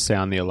kind of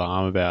sound the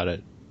alarm about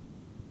it?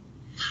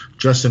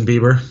 Justin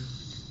Bieber.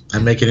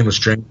 I'm making him a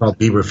strain called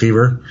Bieber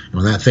Fever. And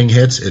when that thing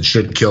hits, it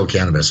should kill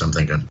cannabis, I'm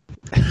thinking.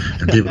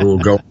 And people will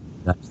go.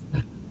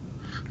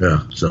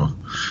 Yeah, so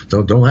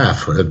don't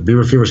laugh.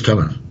 Bieber Fever's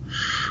coming.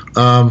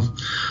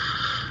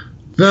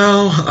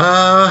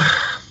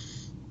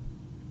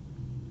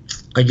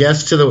 I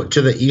guess to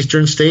the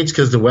eastern states,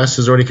 because the West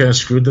has already kind of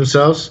screwed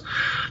themselves.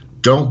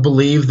 Don't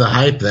believe the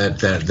hype that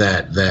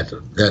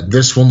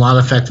this will not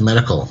affect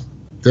medical.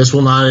 This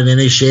will not in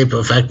any shape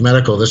affect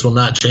medical. This will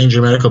not change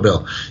your medical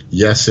bill.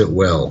 Yes, it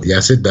will.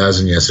 Yes, it does,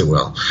 and yes, it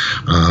will.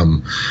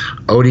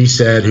 Odie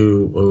said,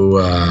 who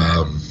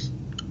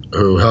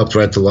helped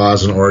write the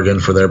laws in Oregon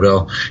for their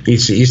bill, he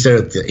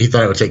said he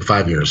thought it would take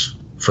 5 years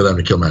for them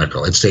to kill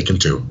medical. It's taken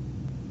 2.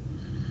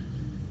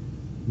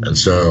 And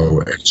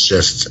so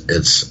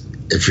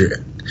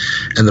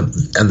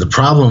the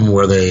problem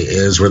where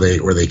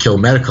they kill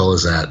medical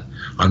is that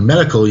on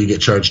medical you get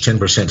charged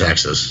 10%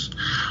 taxes.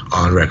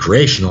 On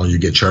recreational you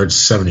get charged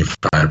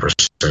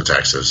 75%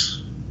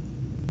 taxes.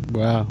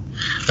 Wow.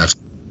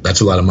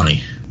 That's a lot of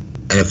money.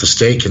 And if the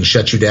state can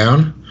shut you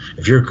down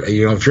If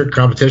you're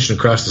competition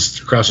across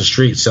the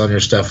street selling your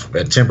stuff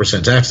at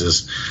 10%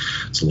 taxes,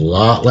 it's a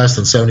lot less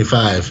than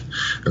 75.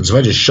 And so if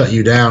I just shut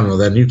you down, well,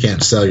 then you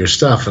can't sell your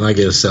stuff, and I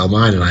get to sell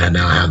mine, and I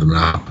now have the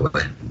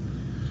monopoly.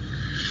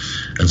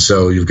 And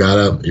so you've got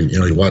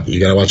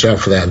to watch out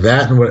for that.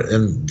 That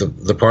and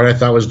the part I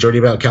thought was dirty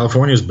about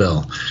California's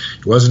bill,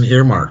 it wasn't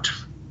earmarked.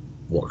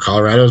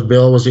 Colorado's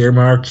bill was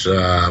earmarked.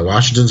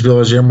 Washington's bill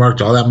was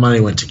earmarked. All that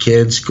money went to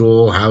kids,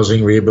 school,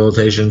 housing,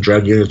 rehabilitation,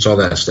 drug units, all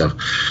that stuff.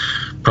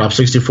 Prop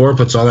 64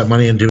 puts all that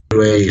money into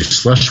a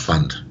slush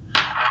fund,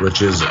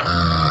 which is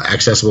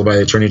accessible by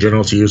the Attorney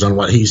General to use on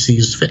what he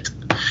sees fit.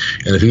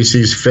 And if he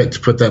sees fit to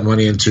put that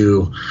money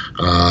into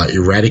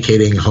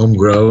eradicating home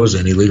grows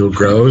and illegal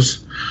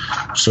grows,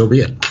 so be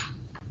it.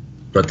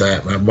 But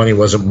that money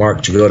wasn't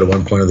marked to go to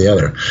one point or the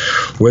other,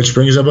 which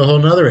brings up a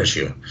whole other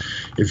issue.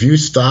 If you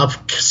stop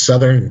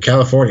Northern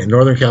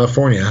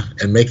California,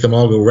 and make them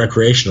all go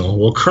recreational,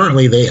 well,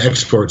 currently they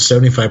export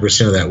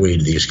 75% of that weed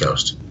to the East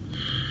Coast.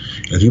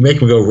 And if you make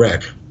them go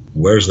rec,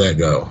 where's that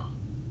go?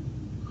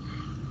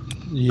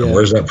 Yeah. And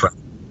where's that price?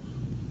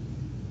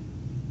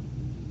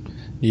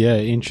 Yeah,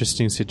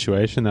 interesting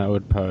situation that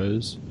would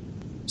pose.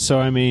 So,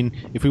 I mean,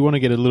 if we want to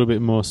get a little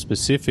bit more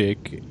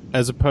specific,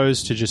 as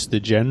opposed to just the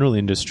general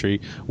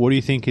industry, what do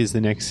you think is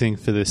the next thing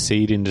for the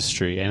seed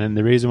industry? And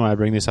the reason why I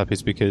bring this up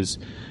is because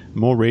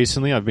more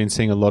recently I've been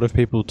seeing a lot of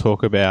people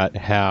talk about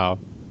how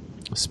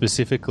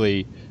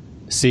specifically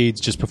seeds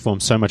just perform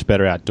so much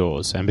better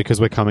outdoors. And because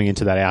we're coming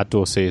into that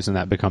outdoor season,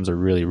 that becomes a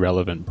really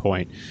relevant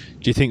point.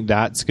 Do you think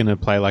that's going to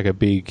play like a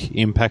big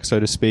impact, so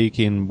to speak,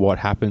 in what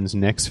happens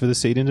next for the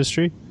seed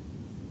industry?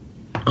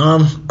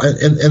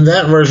 In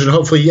that version,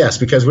 hopefully yes,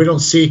 because we don't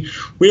see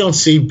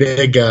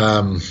big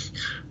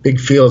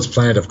fields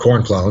planted of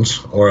corn clones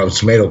or of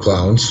tomato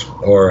clones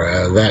or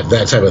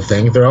that type of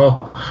thing. They're all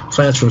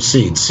plants from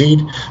seeds.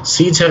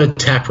 Seeds have a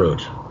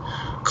taproot.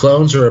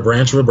 Clones are a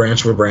branch of a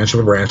branch of a branch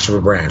of a branch of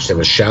a branch. They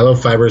have a shallow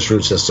fibrous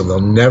root system.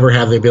 They'll never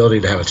have the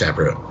ability to have a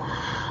taproot.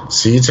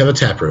 Seeds have a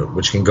taproot,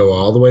 which can go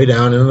all the way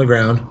down into the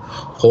ground,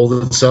 hold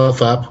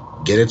itself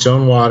up, get its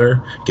own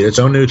water, get its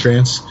own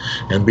nutrients,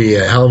 and be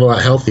a hell of a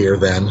lot healthier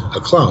than a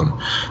clone.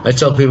 I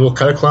tell people,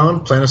 cut a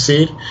clone, plant a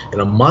seed.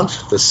 In a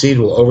month, the seed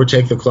will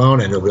overtake the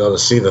clone, and you'll be able to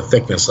see the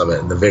thickness of it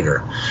and the vigor.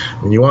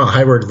 When you want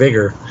hybrid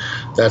vigor,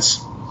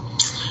 that's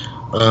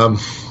I'm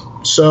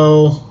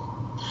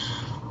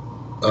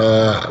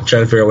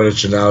trying to figure out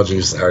which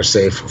analogies are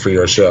safe for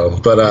your show.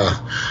 But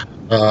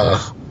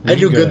I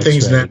do good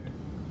things now.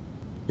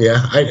 Yeah,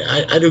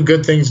 I do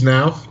good things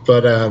now,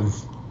 but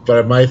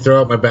I might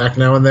throw out my back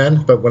now and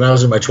then. But when I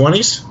was in my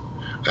 20s,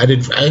 I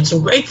had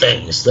some great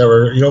things that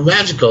were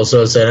magical.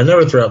 So I said I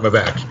never threw out my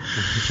back.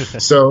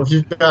 So if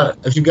you've got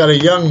a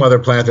young mother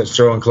plant that's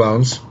throwing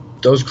clones,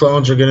 those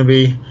clones are going to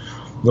be a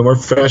little more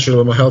fresher, a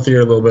little more healthier,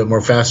 a little bit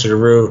more faster to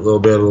root, a little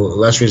bit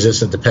less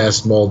resistant to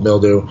pest, mold,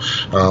 mildew,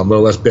 a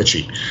little less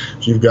bitchy.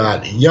 If you've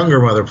got a younger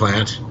mother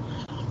plant,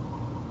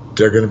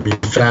 they're going to be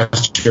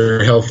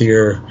faster,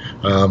 healthier,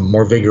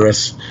 more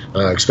vigorous,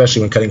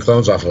 especially when cutting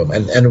clones off of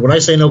them. And when I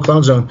say no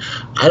clone zone,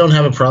 I don't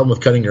have a problem with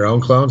cutting your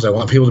own clones. I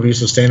want people to be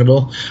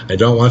sustainable. I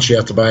don't want you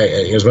to have to buy,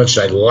 as much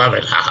as I love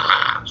it,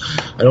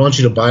 I don't want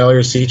you to buy all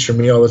your seeds from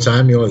me all the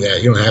time. You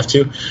don't have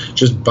to.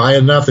 Just buy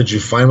enough that you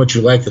find what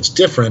you like that's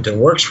different and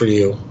works for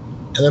you,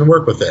 and then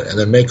work with it, and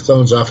then make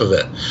clones off of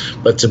it.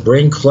 But to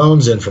bring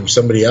clones in from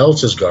somebody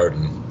else's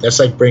garden, that's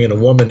like bringing a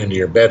woman into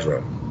your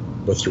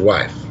bedroom with your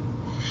wife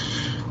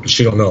that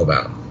she don't know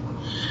about.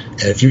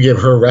 And if you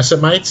give her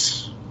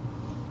Resimites,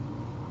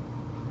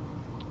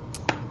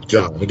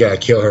 you gotta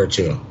kill her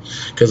too.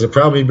 Because the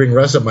problem you bring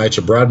Resimites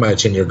or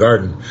Broadmites in your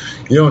garden,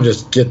 you don't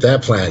just get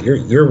that plant.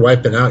 You're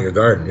wiping out your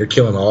garden. You're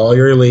killing all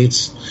your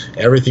elites,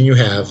 everything you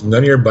have.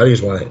 None of your buddies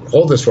want it.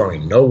 Hold this for me.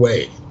 No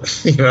way.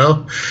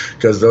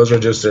 Because those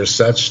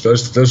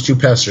those two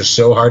pests are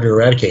so hard to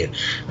eradicate.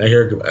 I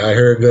hear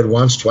a good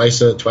once,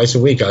 twice a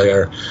week. I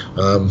hear,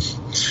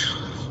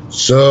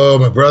 so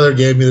my brother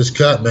gave me this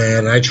cut,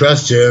 man. I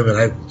trust him,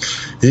 and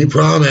he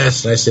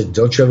promised. And I said,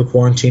 don't you have a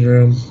quarantine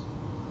room?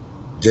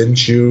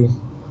 Didn't you?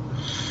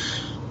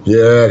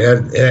 Yeah,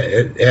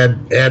 it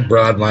had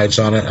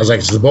Broadmites on it. I was like,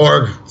 it's the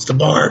Borg. It's the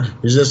Borg.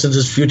 Resistance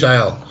is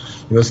futile.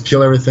 You must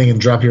kill everything and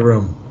drop your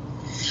room.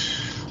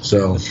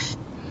 So.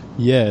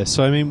 Yeah,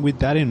 so I mean, with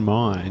that in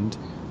mind,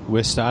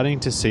 we're starting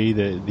to see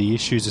the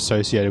issues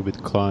associated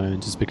with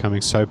clones is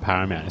becoming so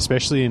paramount,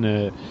 especially in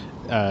a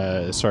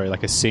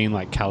scene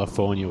like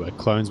California, where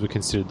clones were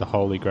considered the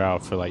holy grail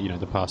for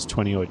the past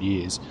 20 odd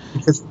years.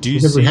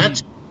 Because we had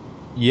to.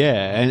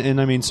 Yeah, and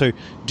I mean, so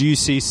do you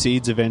see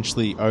seeds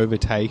eventually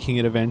overtaking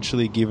it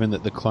eventually, given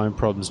that the clone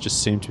problems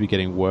just seem to be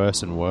getting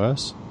worse and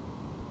worse?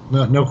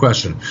 No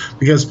question.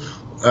 Because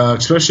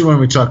especially when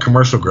we talk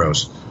commercial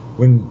grows,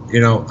 when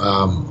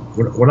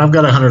I've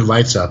got 100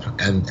 lights up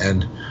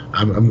and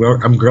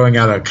I'm growing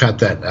out a cut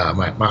that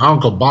my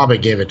Uncle Bobby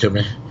gave it to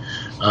me.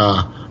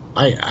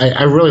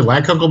 I really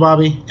like Uncle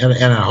Bobby,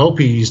 and I hope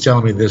he's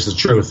telling me this is the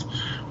truth.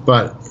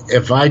 But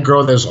if I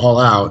grow this all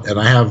out and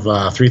I have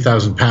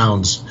 3,000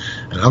 pounds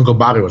and Uncle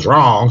Bobby was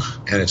wrong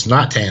and it's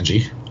not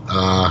Tangy,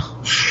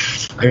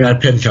 I got a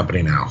pin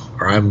company now,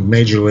 or I'm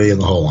majorly in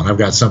the hole, and I've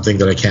got something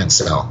that I can't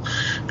sell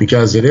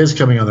because it is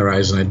coming on the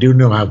rise. And I do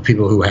know how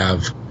people who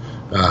have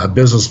a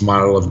business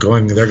model of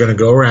going, they're going to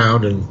go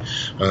around and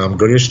go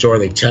to your store.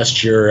 They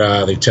test your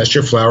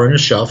flower on your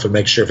shelf and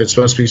make sure if it's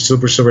supposed to be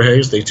super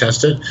haze, they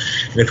test it.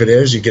 And if it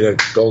is, you get a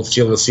gold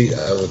seal of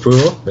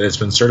approval that it's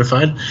been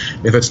certified.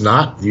 If it's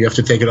not, you have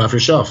to take it off your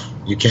shelf.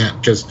 You can't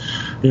because,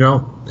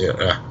 God,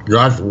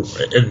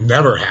 it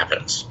never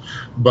happens.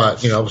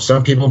 But,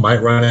 some people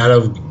might run out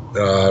of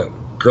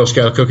Girl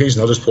Scout cookies,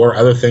 and they'll just pour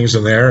other things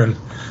in there and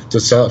to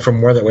sell it for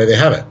more. That way they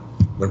have it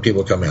when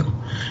people come in.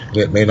 And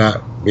it may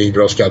not be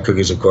Girl Scout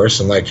cookies, of course.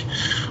 And like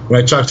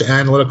when I talk to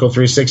Analytical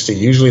 360,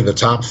 usually the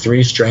top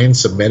 3 strains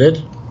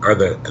submitted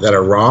that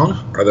are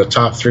wrong are the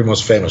top 3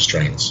 most famous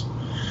strains.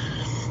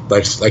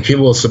 Like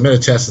people will submit a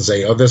test and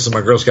say, oh, this is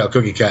my Girl Scout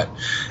cookie cut.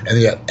 And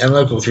yet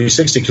Analytical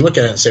 360 can look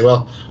at it and say,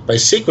 well, by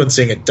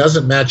sequencing, it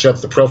doesn't match up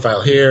the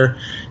profile here,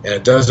 and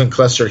it doesn't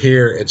cluster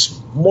here. It's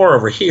more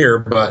over here,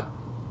 but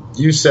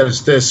you said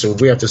it's this, so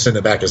we have to send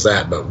it back as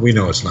that, but we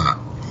know it's not.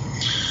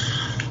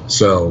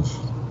 So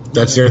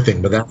that's their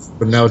thing. But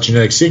now with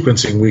genetic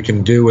sequencing, we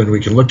can do, and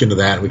we can look into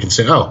that, and we can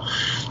say, oh,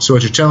 so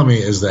what you're telling me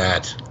is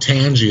that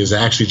Tangy is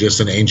actually just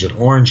an Agent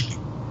Orange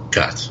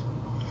cut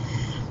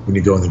when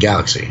you go in the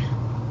galaxy,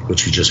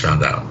 which we just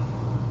found out.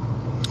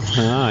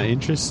 Ah,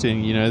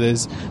 interesting.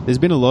 There's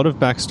been a lot of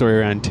backstory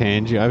around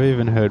Tangy. I've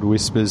even heard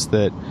whispers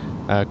that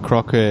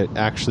Crockett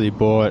actually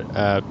bought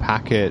a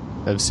packet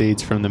of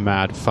seeds from the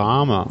Mad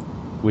Farmer,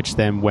 which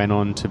then went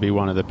on to be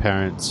one of the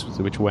parents,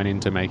 which went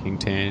into making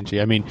Tangy.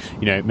 I mean,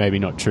 maybe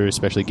not true,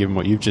 especially given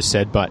what you've just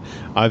said, but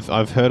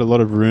I've heard a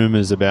lot of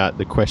rumors about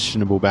the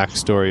questionable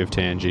backstory of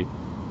Tangy.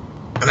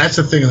 And that's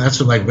the thing, and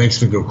that's what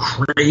makes me go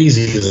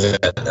crazy,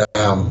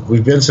 that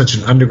we've been such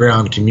an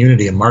underground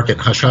community and market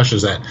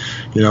hush-hushes that,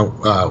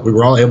 we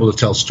were all able to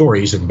tell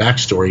stories and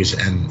backstories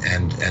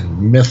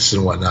and myths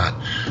and whatnot.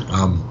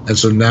 And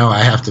so now I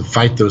have to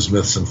fight those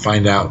myths and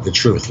find out the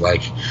truth.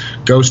 Like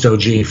Ghost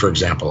OG, for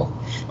example.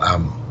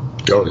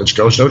 It's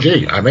Ghost OG.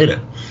 I made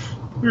it.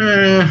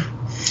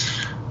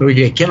 We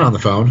get Ken on the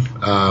phone,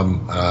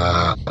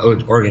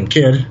 Oregon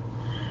Kid.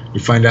 You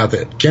find out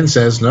that Ken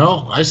says,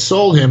 no, I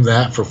sold him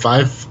that for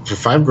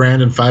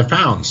 $5,000 and 5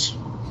 pounds.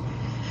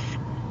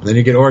 And then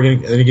you get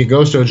Oregon, then you get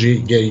Ghost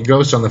OG, get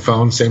Ghost on the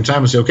phone, same time,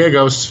 and say, okay,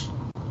 Ghost,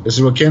 this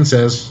is what Ken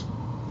says.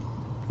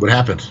 What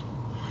happened?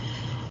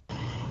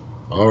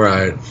 All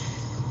right,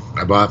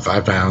 I bought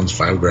 5 pounds,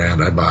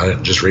 $5,000. I bought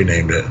it, just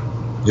renamed it.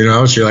 So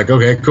you're like,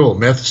 okay, cool,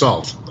 myth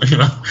solved.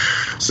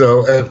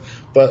 So,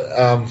 but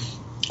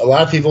a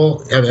lot of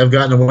people have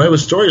gotten away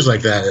with stories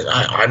like that.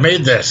 I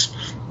made this.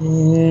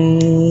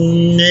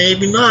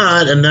 Maybe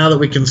not. And now that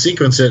we can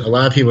sequence it, a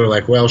lot of people are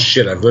like, well,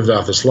 shit, I've lived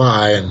off this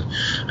lie, and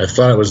I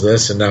thought it was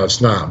this, and now it's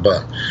not.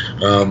 But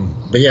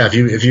yeah,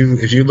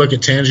 if you look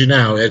at Tangy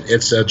now,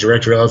 it's a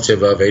direct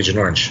relative of Agent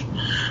Orange,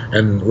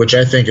 and which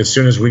I think as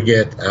soon as we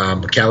get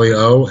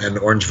Cali-O and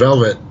Orange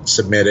Velvet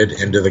submitted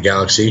into the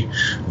galaxy,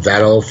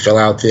 that'll fill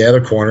out the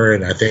other corner,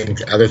 and I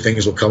think other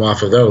things will come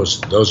off of those.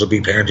 Those will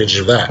be parentage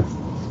of that.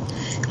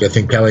 I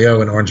think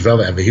Cali-O and Orange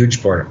Velvet have a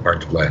huge part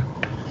to play.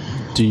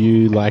 Do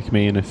you, like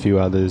me and a few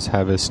others,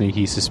 have a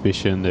sneaky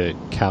suspicion that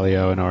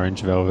Cali-O and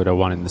Orange Velvet are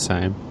one and the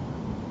same?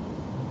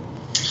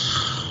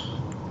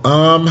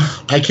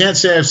 I can't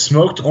say I've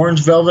smoked Orange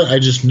Velvet. I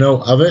just know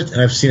of it,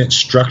 and I've seen its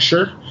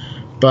structure.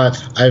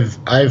 But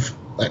I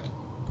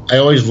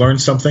always learn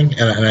something,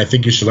 and I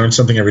think you should learn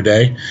something every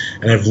day.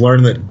 And I've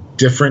learned that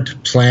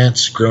different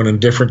plants grown in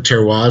different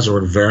terroirs or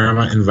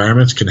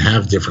environments can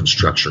have different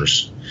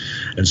structures.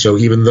 And so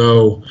even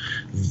though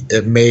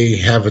it may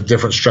have a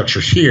different structure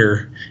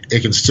here,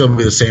 it can still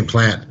be the same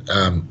plant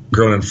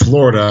grown in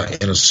Florida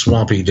in a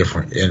swampy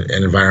different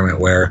environment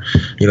where,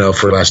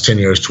 for the last 10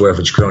 years to where if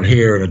it's grown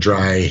here in a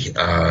dry,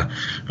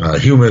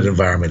 humid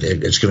environment,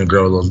 it's going to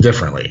grow a little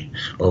differently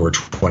over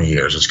 20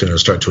 years. It's going to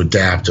start to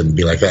adapt and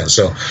be like that.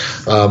 So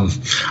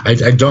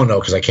I don't know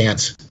because I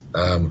can't.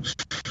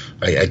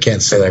 I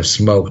can't say that I've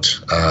smoked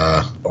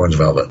Orange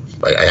Velvet.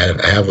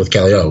 I have with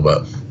Cali-O,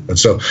 but. And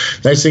so,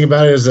 nice thing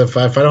about it is if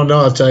I don't know,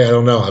 I'll tell you I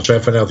don't know. I'll try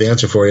to find out the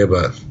answer for you,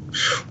 but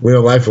we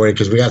don't lie for you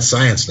because we got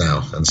science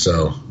now, and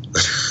so.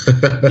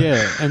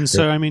 Yeah, and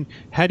so I mean,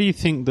 how do you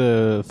think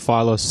the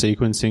phylos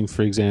sequencing,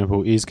 for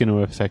example, is going to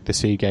affect the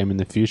seed game in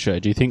the future?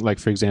 Do you think, like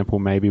for example,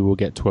 maybe we'll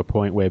get to a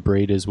point where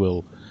breeders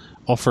will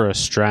offer a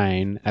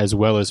strain as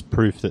well as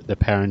proof that the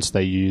parents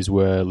they use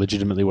were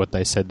legitimately what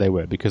they said they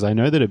were? Because I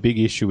know that a big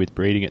issue with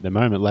breeding at the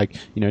moment, like,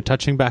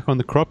 touching back on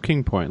the Crop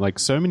King point, like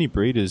so many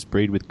breeders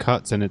breed with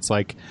cuts and it's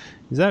like,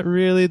 is that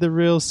really the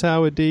real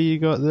sour D you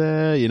got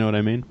there? You know what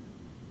I mean?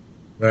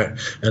 Right,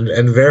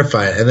 and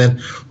verify it, and then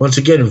once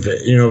again,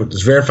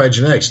 it's verified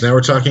genetics. Now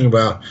we're talking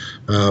about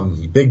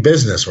big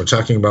business. We're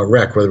talking about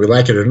rec, whether we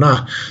like it or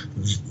not.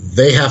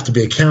 They have to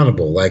be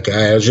accountable. Like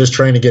I was just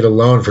trying to get a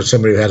loan for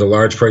somebody who had a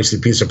large,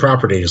 pricey piece of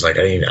property. He's like,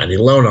 I need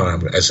a loan on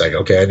him. I was like,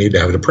 okay, I need to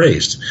have it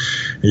appraised.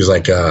 He's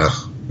like,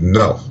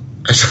 no.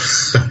 I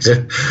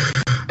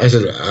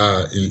said,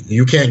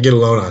 you can't get a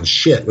loan on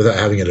shit without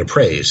having it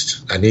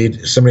appraised.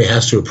 Somebody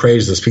has to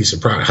appraise this piece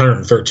of property,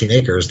 113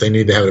 acres. They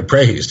need to have it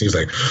appraised. He's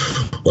like,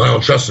 well, I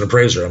don't trust an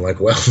appraiser. I'm like,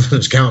 well,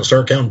 let's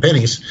start counting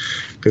pennies,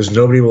 because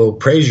nobody will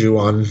appraise you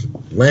on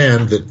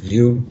land that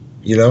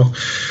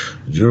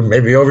you're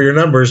maybe over your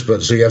numbers,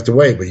 but so you have to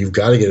wait. But you've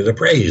got to get it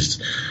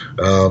appraised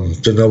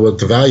to know what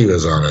the value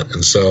is on it.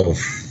 And so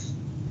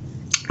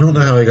I don't know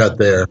how I got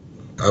there.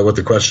 What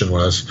the question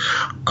was.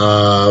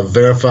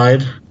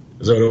 Verified?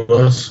 Is that what it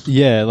was?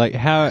 Yeah, like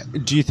how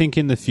do you think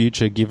in the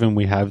future, given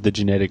we have the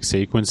genetic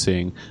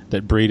sequencing,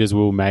 that breeders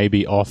will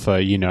maybe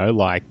offer,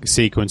 like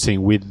sequencing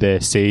with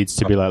their seeds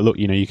to be like, look,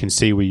 you can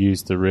see we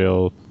use the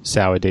real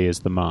Sour D as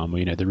the mum,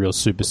 or, the real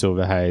Super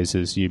Silver Haze,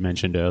 as you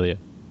mentioned earlier.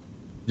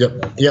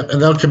 Yep,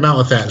 and they'll come out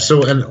with that.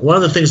 So, and one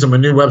of the things on my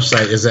new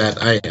website is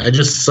that I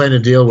just signed a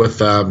deal with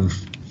Canifo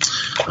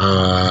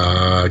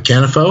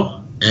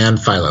and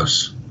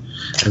Phylos.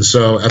 And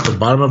so at the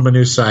bottom of my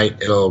new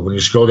site, when you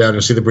scroll down,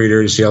 you'll see the breeder,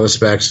 you see all the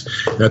specs,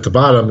 and at the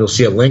bottom, you'll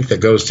see a link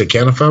that goes to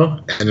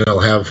Canifo, and it'll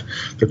have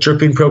the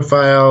terpene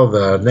profile,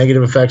 the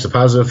negative effects, the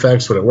positive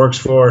effects, what it works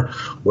for,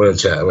 what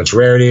its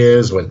rarity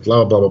is, what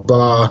blah, blah, blah,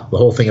 blah, the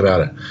whole thing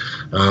about it.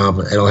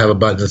 And it'll have a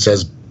button that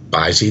says,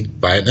 buy seed,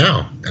 buy it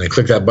now. And I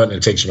click that button,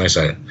 it takes you to my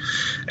site.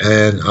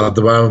 And at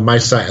the bottom of my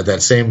site, at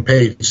that same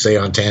page, say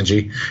on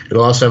Tangy,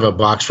 it'll also have a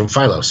box from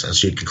Phylos. And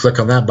so you can click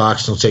on that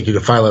box, and it'll take you to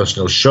Phylos, and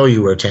it'll show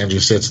you where Tangy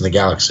sits in the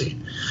galaxy.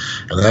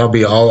 And that'll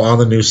be all on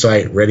the new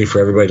site, ready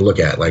for everybody to look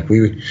at. Like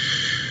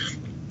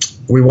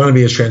we want to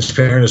be as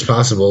transparent as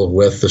possible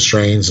with the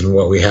strains and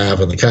what we have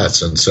and the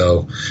cuts. And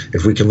so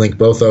if we can link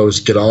both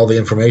those, get all the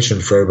information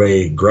for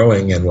everybody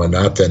growing and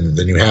whatnot, then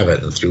you have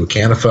it. And through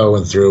Canifo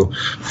and through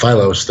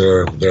Phylos,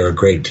 they're a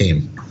great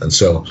team. And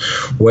so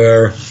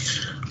where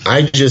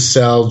I just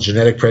sell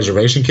genetic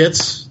preservation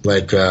kits,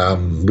 like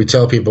we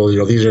tell people,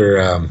 these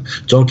are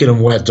don't get them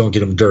wet, don't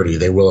get them dirty.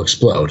 They will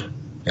explode.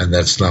 And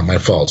that's not my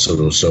fault.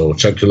 So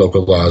check your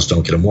local laws.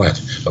 Don't get them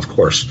wet, of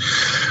course.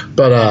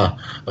 But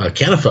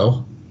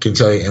Canifo can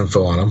tell you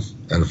info on them,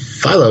 and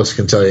Phylos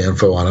can tell you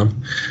info on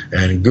them,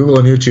 and Google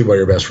and YouTube are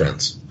your best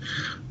friends.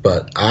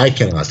 But I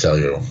cannot tell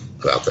you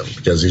about them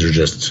because these are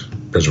just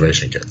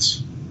preservation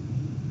kits.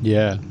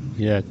 Yeah,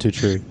 too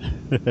true.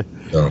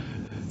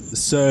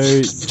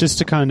 So just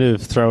to kind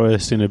of throw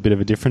us in a bit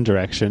of a different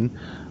direction,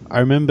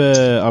 I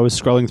remember I was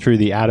scrolling through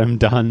the Adam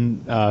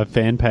Dunn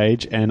fan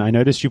page, and I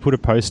noticed you put a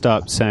post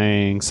up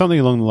saying something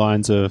along the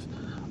lines of,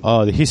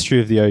 the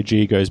history of the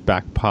OG goes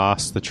back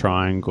past the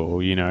triangle,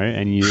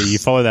 and you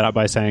follow that up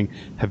by saying,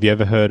 have you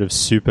ever heard of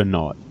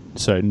Superknot?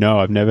 So, no,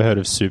 I've never heard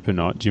of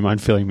Superknot. Do you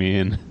mind filling me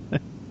in?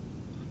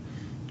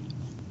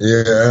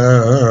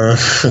 Yeah,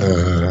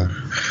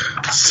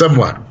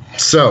 somewhat.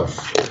 So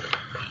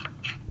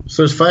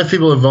there's 5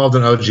 people involved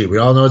in OG. We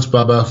all know it's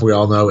Bubba. We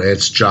all know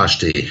it's Josh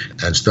D.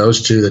 And it's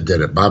those two that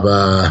did it.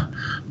 Bubba,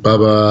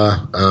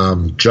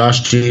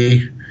 Josh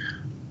D.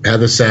 had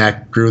the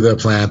sack, grew the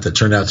plant that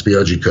turned out to be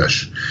OG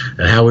Kush.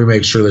 And how we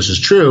make sure this is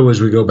true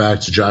is we go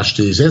back to Josh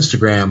D's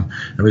Instagram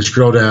and we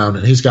scroll down,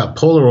 and he's got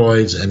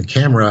Polaroids and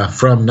camera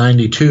from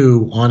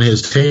 92 on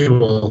his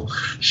table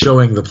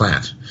showing the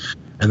plant.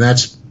 And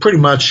that's pretty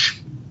much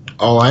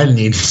all I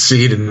need to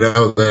see to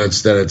know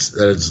that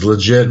it's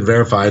legit and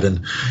verified.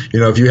 And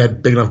if you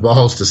had big enough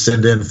balls to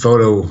send in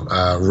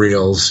photo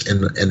reels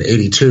in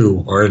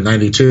 82 or in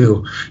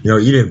 92, you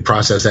didn't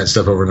process that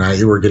stuff overnight.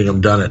 You were getting them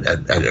done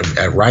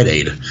at Rite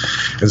Aid.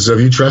 And so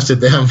if you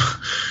trusted them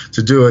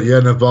to do it, you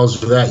had enough balls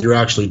for that, you're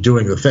actually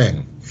doing the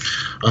thing.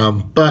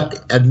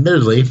 But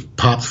admittedly,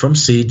 popped from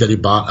seed that he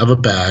bought of a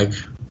bag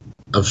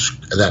of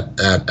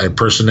that a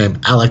person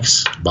named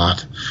Alex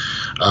bought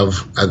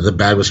of the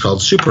bag was called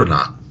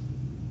Superknot.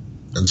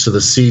 And so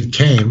the seed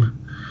came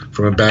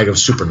from a bag of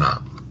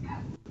Superknot.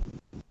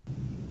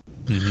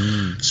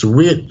 Mm-hmm. So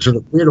we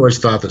had always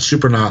thought that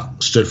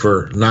Superknot stood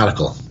for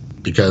nautical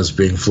because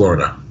being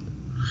Florida.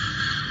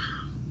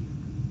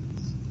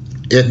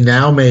 It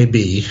now may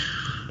be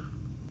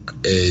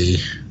a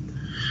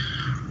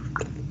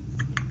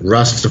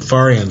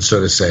Rastafarian,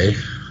 so to say,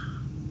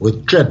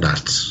 with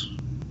dreadnoughts.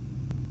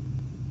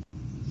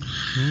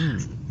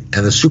 Mm.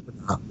 And the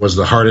Superknot was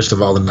the hardest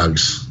of all the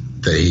nugs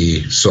that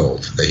he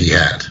sold, that he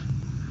had.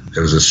 It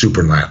was a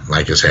super knot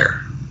like his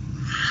hair.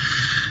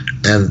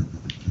 And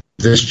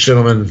this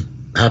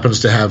gentleman happens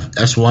to have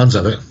S1s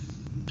of it,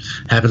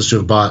 happens to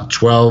have bought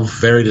 12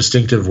 very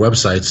distinctive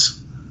websites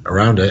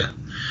around it,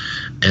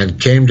 and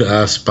came to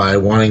us by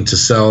wanting to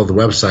sell the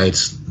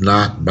websites,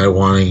 not by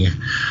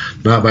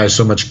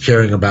so much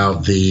caring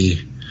about the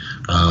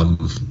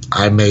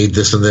I made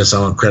this and this, I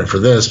want credit for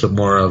this, but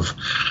more of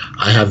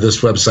I have this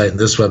website and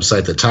this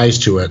website that ties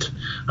to it,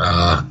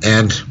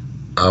 and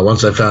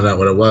once I found out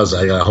what it was,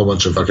 I got a whole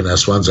bunch of fucking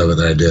S1s of it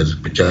that I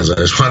did because I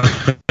just wanted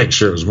to make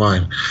sure it was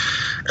mine.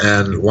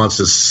 And wants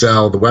to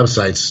sell the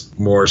websites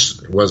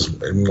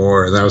was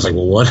more, and I was like,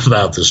 well, what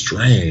about the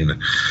strain?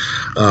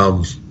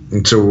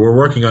 And so we're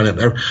working on it.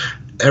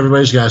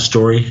 Everybody's got a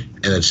story,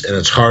 and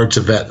it's hard to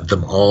vet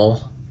them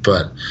all,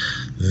 but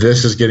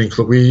this is getting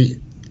close.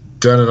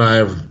 Dunn and I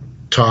have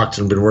talked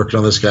and been working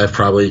on this guy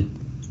probably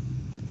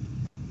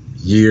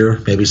year,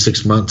 maybe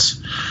 6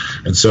 months,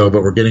 and so,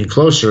 but we're getting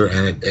closer,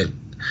 and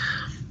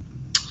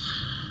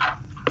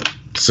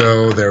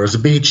so there was a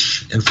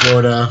beach in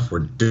Florida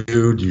where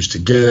dude used to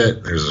get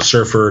it. There's a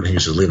surfer, and he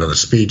used to leave on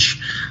this beach.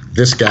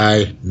 This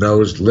guy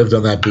lived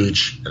on that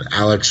beach, and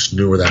Alex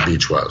knew where that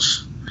beach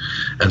was.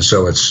 And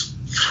so it's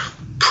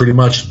pretty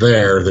much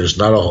there. There's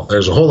a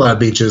whole lot of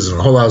beaches and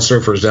a whole lot of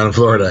surfers down in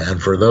Florida,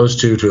 and for those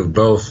two to have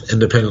both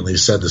independently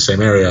said the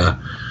same area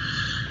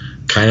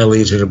kind of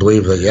leads me to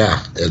believe that,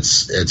 yeah,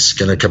 it's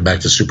going to come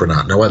back to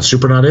Supernaut. Now what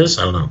Supernaut is,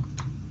 I don't know.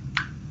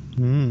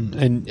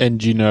 And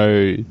do you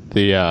know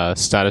the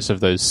status of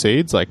those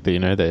seeds? Like,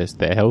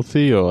 they're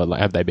healthy, or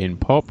like, have they been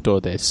popped,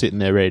 or they're sitting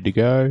there ready to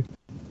go?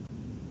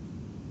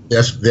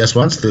 Yes,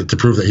 once to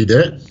prove that he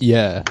did it.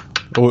 Yeah,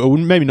 or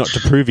maybe not to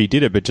prove he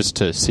did it, but just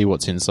to see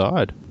what's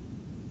inside.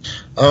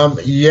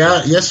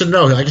 Yeah, yes and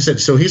no. Like I said,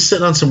 so he's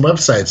sitting on some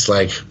websites,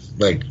 like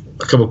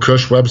a couple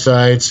Kush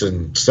websites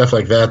and stuff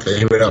like that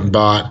he went out and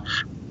bought,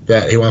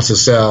 that he wants to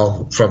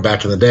sell from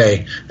back in the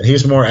day, and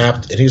he's more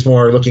apt, and he's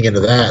more looking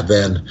into that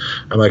than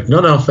I'm like, no,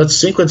 let's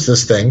sequence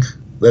this thing,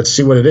 let's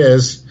see what it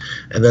is,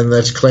 and then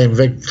let's claim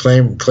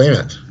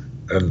it,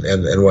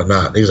 and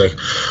whatnot. And he's like,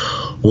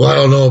 well, I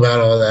don't know about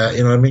all that,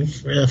 you know what I mean?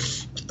 Yeah.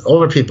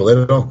 Older people,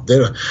 they don't.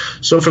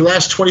 So for the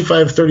last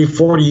 25, 30,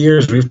 40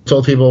 years, we've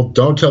told people,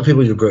 don't tell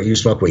people you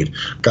smoke weed.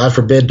 God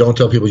forbid, don't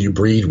tell people you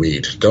breed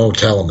weed. Don't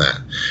tell them that.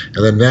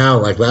 And then now,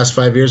 like last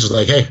 5 years, it's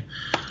like, hey,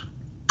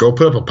 go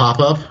put up a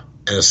pop-up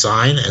and a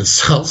sign and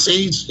sell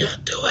seeds. Yeah,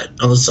 do it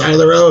on the side of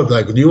the road.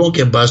 Like, you won't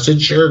get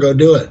busted. Sure, go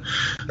do it.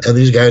 And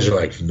these guys are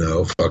like,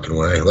 no fucking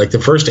way. Like the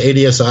first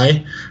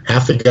ADSI,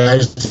 half the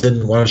guys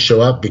didn't want to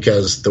show up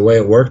because the way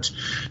it worked,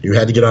 you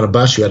had to get on a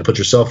bus. You had to put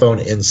your cell phone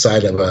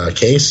inside of a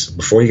case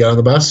before you got on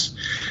the bus,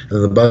 and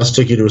then the bus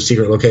took you to a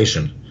secret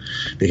location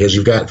because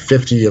you've got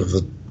 50 of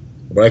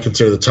what I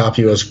consider the top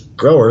U.S.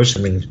 growers.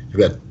 I mean, you've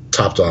got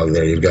Top Dog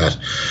there, you've got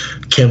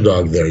Kim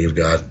Dog there, you've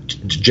got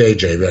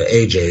JJ, you've got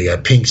AJ, you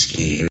got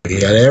Pinksky,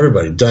 you got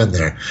everybody done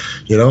there.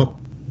 You know,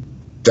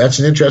 that's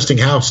an interesting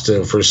house for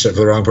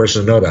the wrong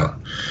person to know about.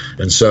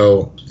 And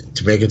so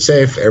to make it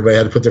safe, everybody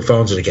had to put their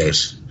phones in a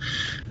case.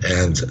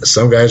 And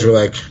some guys were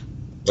like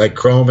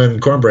Chrome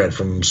and Cornbread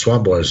from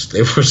Swamp Boys.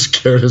 They were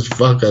scared as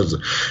fuck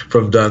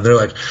from Dunn. They're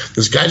like,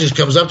 this guy just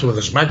comes up to with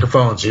his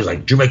microphones. He's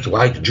like, did you make the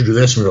light? Did you do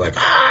this? And we were like,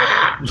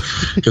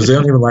 because they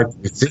don't even like to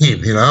be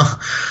seen, you know?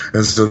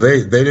 And so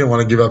they didn't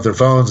want to give up their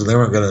phones, and they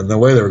weren't going to, no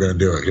way they were going to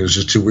do it. It was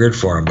just too weird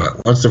for them.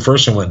 But once the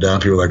first one went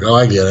down, people were like, oh,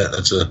 I get it.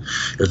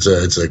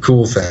 It's a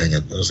cool thing.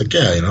 And I was like,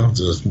 yeah, you know,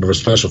 it's more of a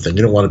special thing.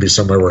 You don't want to be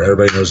somewhere where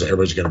everybody knows that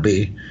everybody's going to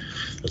be.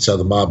 That's how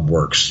the mob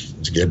works.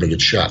 It's a big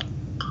shot.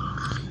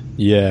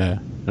 Yeah.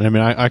 And I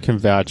mean, I can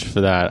vouch for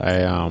that.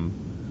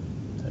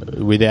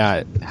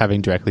 Without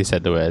having directly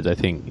said the words, I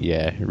think,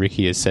 yeah,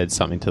 Ricky has said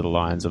something to the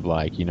lines of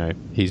like, you know,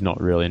 he's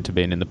not really into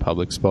being in the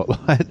public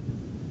spotlight.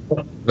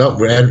 No,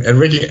 and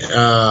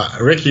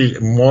Ricky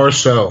more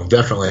so,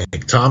 definitely.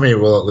 Tommy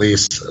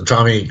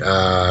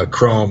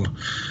Chrome,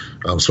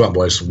 Swamp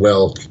Boys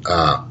will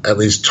at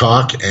least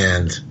talk,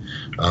 and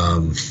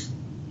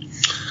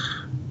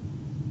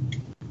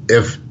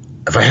if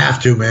I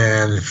have to,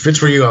 man, if it's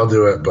for you, I'll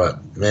do it.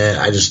 But man,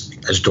 I just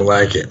don't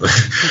like it.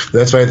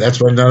 That's why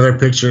none of their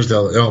pictures, they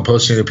don't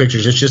post any of their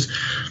pictures. It's just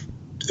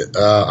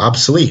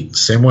obsolete.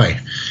 Same way.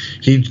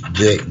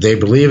 They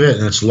believe it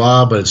and it's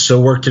law, but it's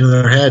so worked into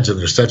their heads, and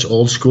they're such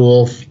old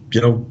school,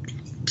 you know,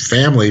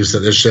 families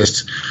that it's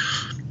just,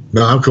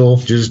 no, I'm cool.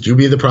 Just you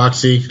be the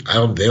proxy.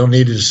 They don't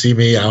need to see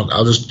me.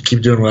 I'll just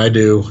keep doing what I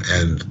do,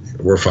 and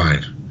we're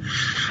fine.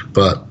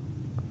 But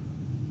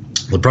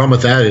the problem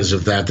with that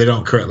is that they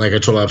don't, like I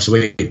told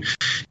Obsolete,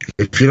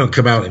 if you don't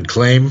come out and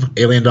claim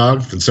Alien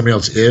Dog, then somebody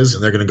else is,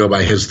 and they're going to go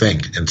by his thing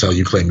until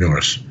you claim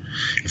yours.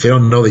 If they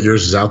don't know that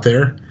yours is out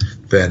there,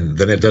 then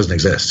it doesn't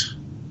exist.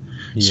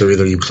 Yeah. So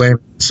either you claim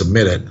it,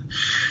 submit it.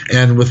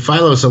 And with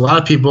Phylos, a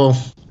lot of people,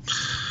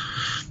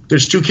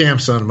 there's two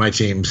camps on my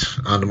teams,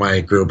 on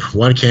my group.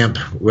 One camp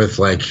with,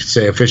 like,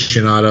 say,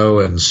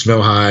 aficionado and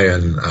snow high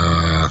and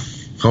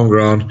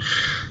homegrown.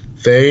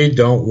 They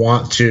don't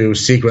want to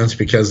sequence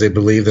because they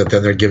believe that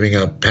then they're giving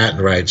up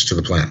patent rights to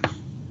the plant.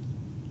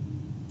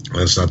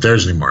 Well, it's not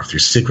theirs anymore. If you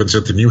sequence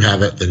it, then you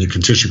have it. Then you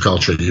can tissue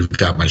culture it. You've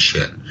got my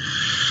shit.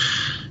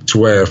 To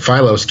where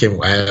Phylos came,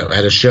 I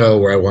had a show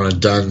where I wanted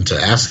Dunn to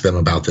ask them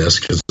about this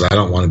because I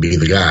don't want to be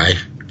the guy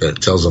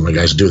that tells them the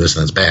guys to do this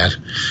and that's bad.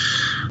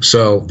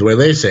 So the way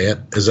they say it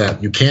is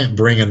that you can't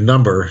bring a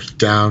number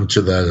down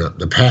to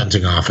the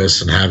patenting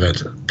office and have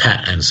it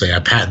and say, I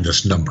patent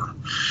this number.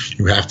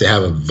 You have to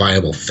have a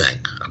viable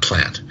thing, a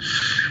plant.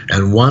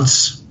 And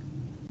once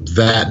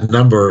that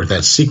number,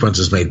 that sequence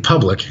is made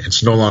public,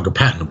 it's no longer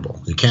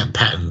patentable. You can't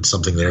patent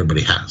something that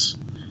everybody has.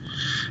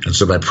 And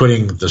so by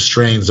putting the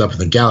strains up in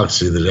the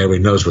galaxy that everybody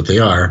knows what they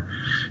are,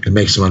 it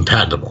makes them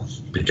unpatentable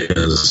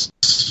because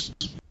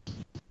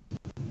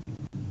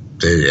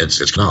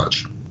it's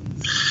knowledge.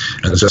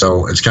 And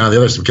so it's kind of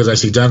the other, because I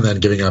see Dunn then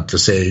giving up the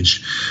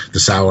Sage, the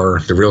Sour,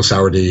 the real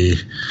Sour D,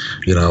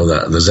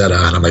 the Zeta,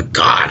 and I'm like,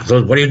 God,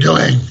 what are you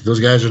doing? Those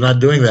guys are not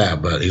doing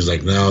that. But he's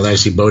like, no. Then I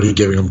see Bodhi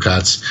giving them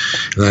cuts,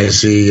 and I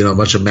see a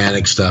bunch of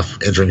manic stuff,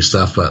 entering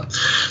stuff. But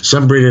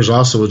some breeders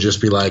also will just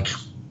be like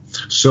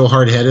so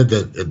hard-headed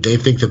that they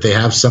think that they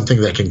have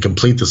something that can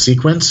complete the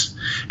sequence,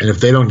 and if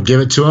they don't give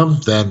it to them,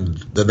 then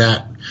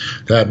that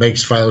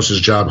makes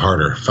Phylos' job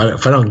harder.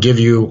 If I don't give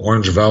you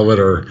Orange Velvet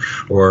or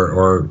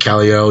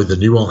Calio,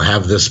 then you won't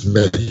have this.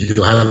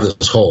 You'll have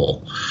this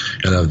hole,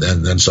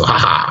 and so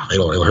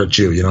it'll hurt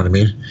you. You know what I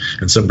mean?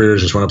 And some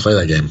breeders just want to play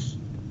that game.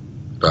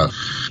 But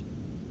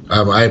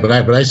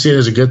I see it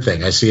as a good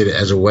thing. I see it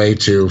as a way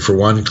to, for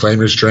one, claim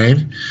your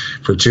strain,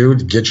 for two,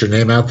 get your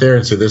name out there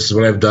and say this is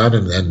what I've done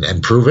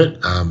and prove it.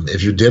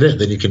 If you did it,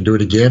 then you can do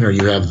it again, or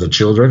you have the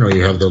children, or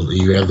you have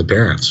the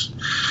parents.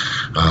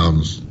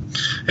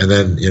 And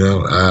then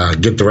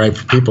get the right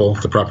people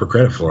the proper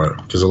credit for it,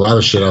 because a lot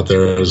of shit out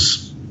there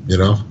is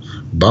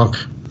bunk.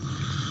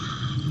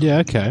 Yeah,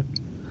 okay.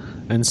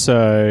 And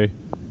so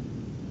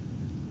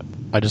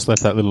I just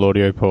left that little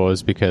audio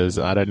pause because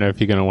I don't know if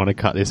you're going to want to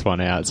cut this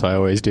one out, so I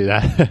always do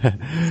that.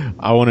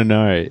 I want to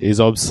know, is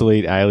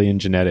obsolete alien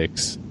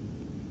genetics?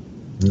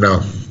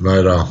 No, not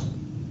at all.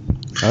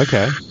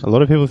 Okay. A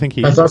lot of people think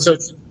he is. I thought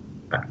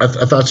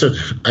so.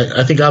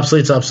 I think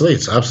Obsolete's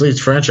obsolete. Obsolete's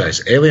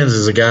franchise. Aliens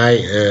is a guy,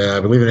 I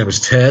believe his name is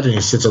Ted, and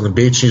he sits on the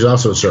beach. He's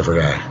also a surfer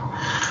guy.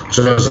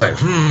 So I was like,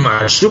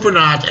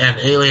 Supernaut and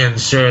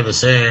Aliens share the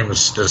same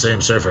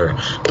surfer,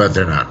 but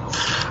they're not.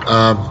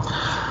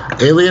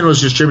 Alien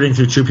was distributing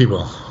through two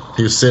people.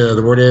 He was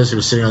the word is he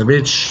was sitting on the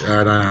beach,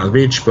 not on the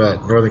beach,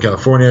 but Northern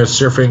California,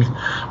 surfing,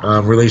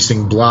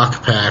 releasing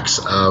block packs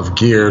of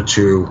gear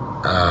to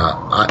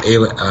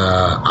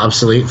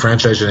Obsolete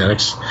Franchise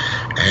Genetics,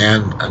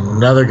 and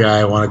another guy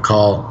I want to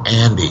call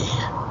Andy,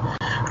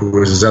 who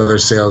was his other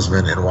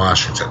salesman in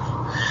Washington.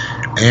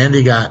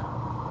 Andy got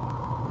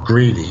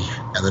greedy,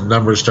 and the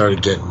numbers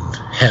started getting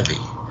heavy,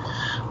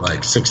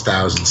 like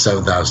 6,000,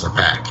 7,000 a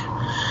pack.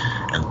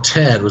 And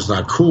Ted was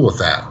not cool with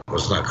that,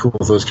 was not cool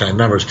with those kind of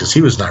numbers, because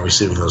he was not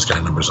receiving those kind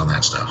of numbers on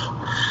that stuff.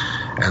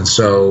 And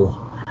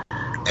so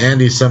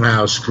Andy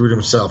somehow screwed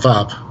himself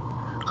up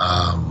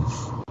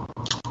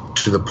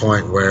to the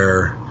point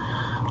where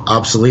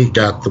Obsolete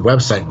got the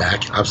website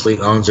back.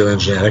 Obsolete owns Alien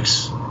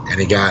Genetics, and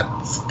he got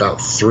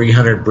about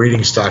 300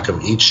 breeding stock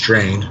of each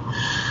strain.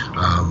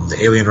 The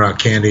Alien Rock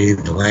Candy,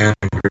 the Land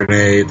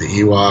Grenade, the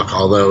Ewok,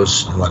 all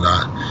those and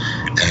whatnot,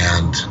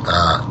 and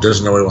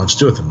doesn't know what he wants to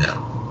do with them yet.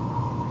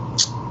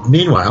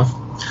 Meanwhile,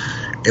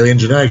 Alien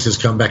Genetics has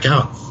come back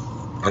out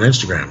on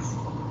Instagram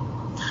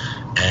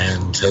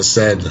and has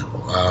said,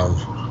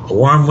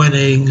 "I'm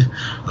winning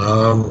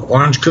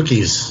orange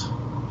cookies."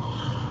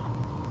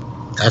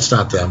 That's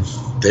not them.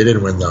 They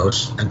didn't win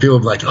those. And people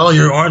are like, "Oh,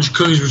 your orange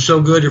cookies were so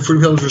good. Your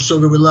fruit pebbles were so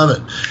good. We love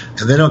it."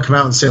 And they don't come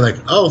out and say like,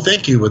 "Oh,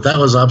 thank you, but that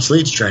was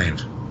Obsolete strain."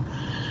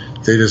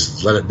 They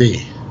just let it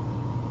be.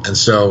 And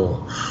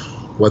so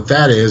what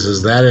that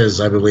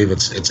is, I believe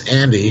it's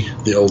Andy,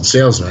 the old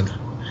salesman,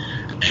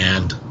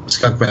 and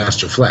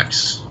Skunkmaster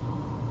Flex,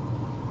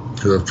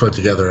 who have put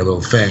together a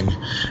little thing,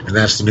 and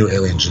that's the new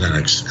Alien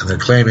Genetics. And they're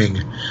claiming,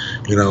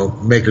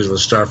 makers of the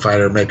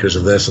Starfighter, makers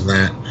of this and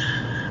that,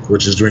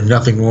 which is doing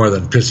nothing more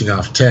than pissing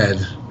off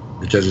Ted,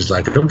 because he's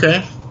like,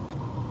 okay,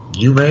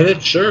 you made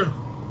it, sure.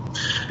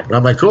 And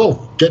I'm like,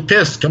 cool, get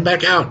pissed, come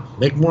back out,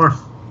 make more.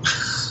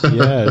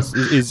 Yeah,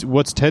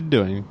 what's Ted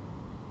doing?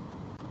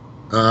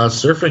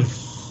 Surfing.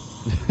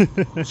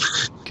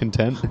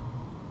 Content.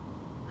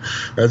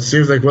 That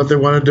seems like what they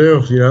want to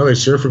do. They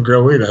surf and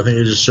grow weed. I think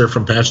they just surf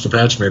from patch to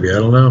patch, maybe. I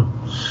don't know.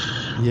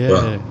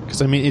 Yeah,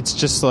 because, it's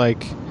just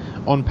like,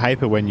 on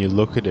paper, when you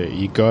look at it,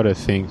 you got to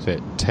think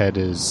that Ted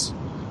is,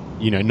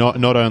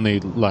 not only,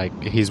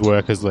 like, his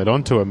work has led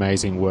on to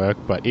amazing work,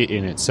 but it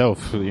in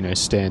itself,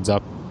 stands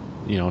up,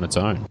 on its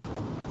own.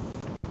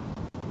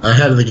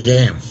 Ahead of the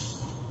game.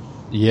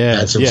 Yeah.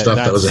 Had some stuff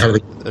that was ahead of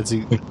the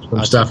game.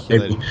 Some stuff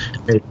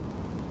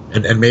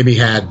and maybe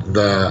had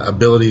the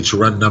ability to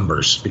run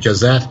numbers,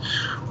 because that,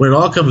 when it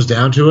all comes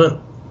down to it,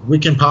 we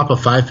can pop a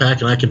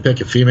 5-pack and I can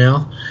pick a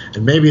female,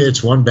 and maybe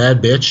it's one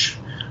bad bitch,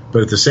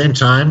 but at the same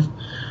time,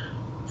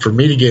 for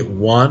me to get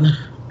one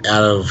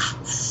out of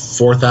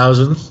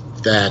 4,000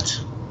 that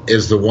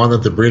is the one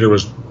that the breeder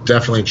was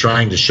definitely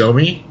trying to show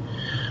me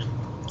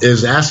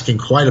is asking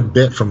quite a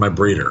bit from my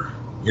breeder.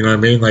 You know what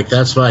I mean? Like,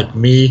 that's like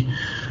me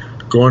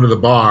going to the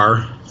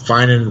bar,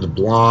 finding the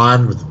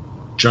blonde with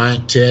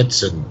giant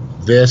tits and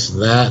this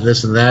and that and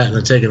this and that, and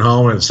then taking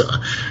home, and so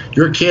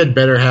your kid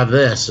better have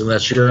this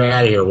unless you're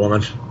out of here,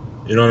 woman.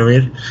 You know what I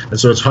mean? And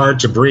so it's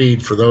hard to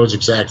breed for those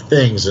exact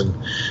things, and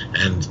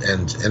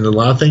a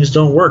lot of things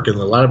don't work, and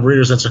a lot of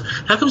breeders that's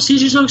how come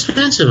CG's so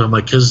expensive? I'm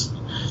like, because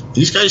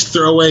These guys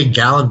throw away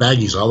gallon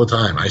baggies all the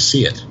time. I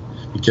see it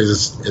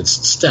because it's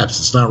steps.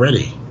 It's not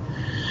ready.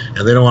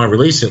 And they don't want to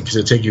release it because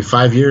it take you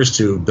 5 years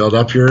to build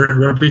up your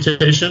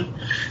reputation.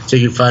 It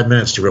take you 5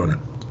 minutes to ruin it.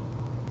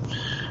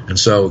 And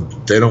so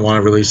they don't want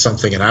to release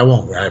something, and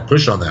I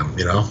push on them,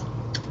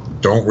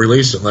 don't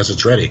release it unless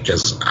it's ready,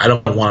 because I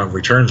don't want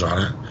returns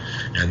on it,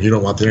 and you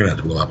don't want the internet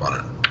to blow up on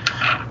it.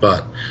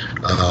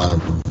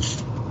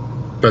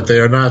 But they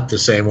are not the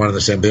same, one and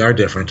the same. They are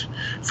different.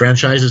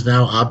 Franchise is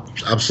now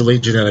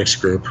Obsolete Genetics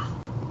Group.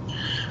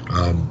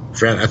 I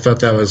thought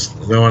that was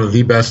one of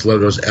the best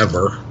logos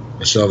ever.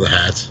 I still have the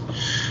hat.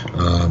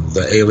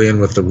 The alien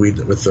with the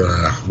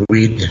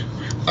weed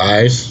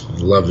eyes. I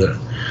loved it.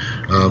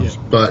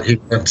 But he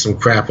got some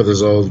crap with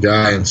his old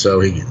guy, and so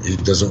he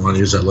doesn't want to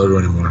use that logo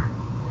anymore.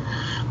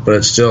 But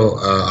it's still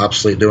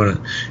Obsolete doing it,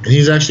 and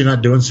he's actually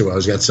not doing so well.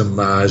 He's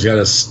got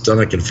a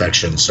stomach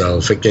infection, so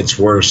if it gets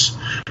worse,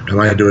 I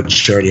might do a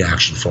charity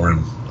action for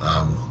him.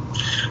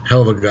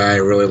 Hell of a guy, I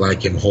really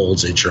like him.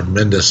 Holds a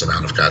tremendous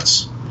amount of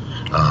cuts,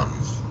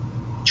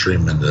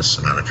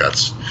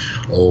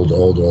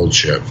 old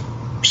shit.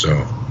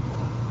 So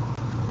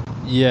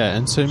yeah,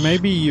 and so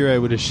maybe you're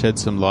able to shed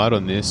some light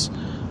on this.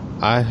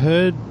 I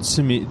heard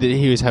that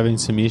he was having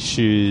some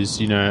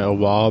issues, a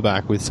while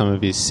back with some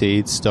of his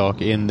seed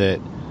stock, in that,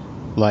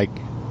 like,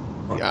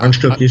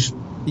 orange cookies.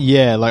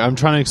 I'm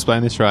trying to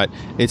explain this right.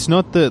 It's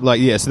not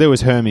that, so there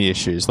was Hermy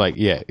issues,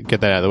 get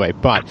that out of the way.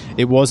 But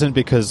it wasn't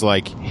because,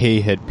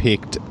 he had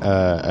picked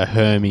a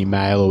Hermy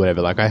male or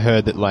whatever. I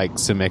heard that,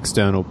 some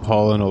external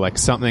pollen or,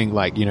 something,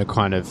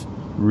 kind of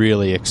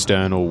really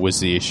external was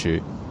the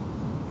issue.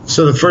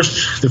 So the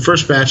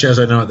first batch, as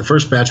I know it, the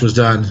first batch was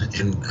done,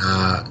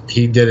 and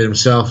he did it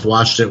himself,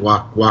 watched it,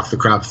 walked the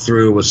crop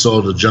through, was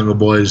sold to Jungle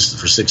Boys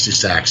for 60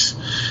 stacks.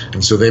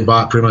 And so they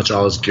bought pretty much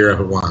all his gear up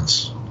at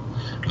once.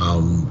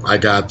 I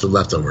got the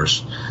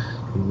leftovers.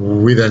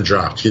 We then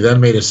dropped. He then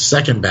made a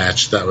second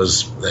batch that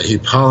he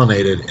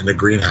pollinated in a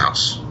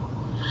greenhouse.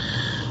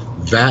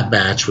 That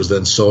batch was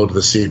then sold to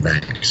the seed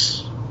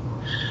banks.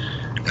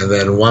 And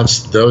then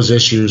once those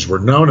issues were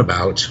known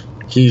about,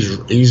 he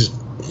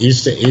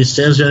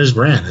stands on his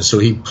brand, and so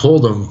he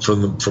pulled them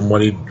from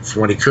what he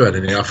could,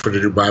 and he offered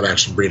to do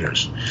buybacks from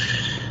breeders.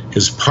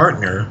 His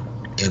partner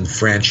in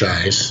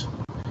franchise,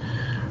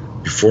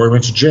 before he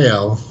went to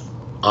jail,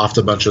 offed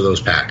a bunch of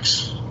those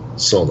packs,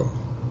 sold them.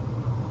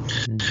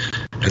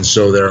 And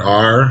so there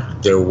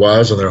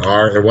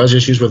was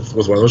issues with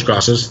one of those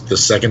crosses, the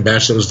second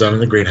batch that was done in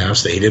the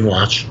greenhouse that he didn't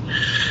watch,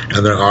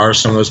 and there are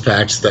some of those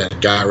packs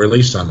that got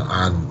released on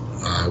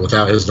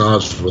without his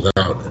knowledge,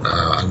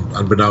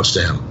 unbeknownst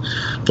to him.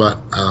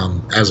 But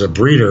as a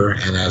breeder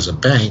and as a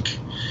bank,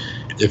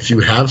 if you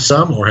have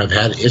some or have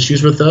had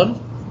issues with them,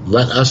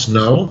 let us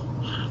know.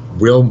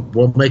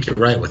 We'll make it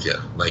right with you.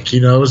 He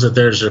knows that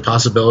there's a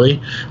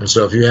possibility, and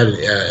so if you had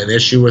an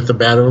issue with the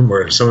bad of them,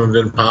 where some of them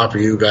didn't pop, or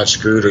you got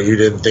screwed, or you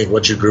didn't think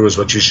what you grew was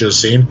what you should have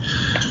seen,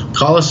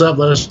 call us up,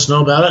 let us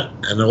know about it,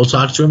 and then we'll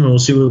talk to him and we'll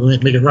see what we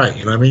make it right.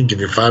 You know what I mean? Give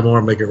you 5 more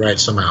and make it right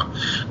somehow.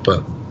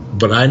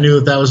 But I knew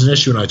that was an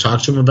issue, and I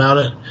talked to him about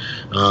it,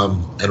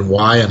 and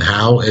why and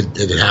how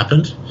it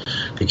happened,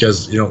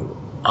 because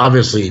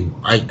obviously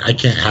I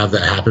can't have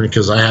that happen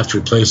because I have to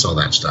replace all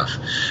that stuff.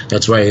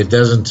 That's why it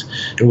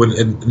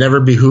never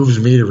behooves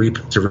me to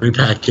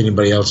repack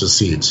anybody else's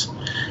seeds,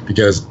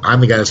 because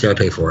I'm the guy that's got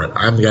to pay for it.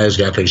 I'm the guy who's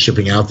got to pay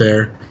shipping out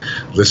there,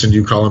 listen to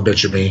you call and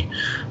bitch at me,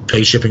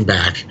 pay shipping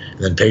back,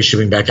 and then pay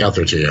shipping back out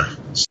there to you.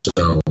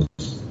 So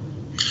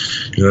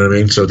you know what I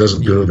mean? So it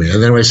doesn't behoove me.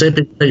 And then when I say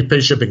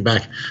pay shipping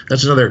back,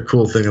 that's another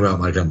cool thing about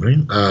my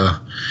company.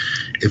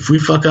 If we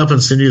fuck up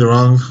and send you the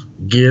wrong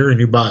gear, and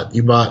you bought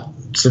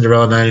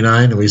Cinderella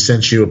 99 and we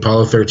sent you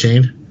Apollo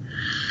 13,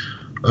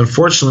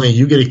 unfortunately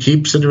you get to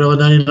keep Cinderella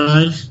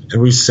 99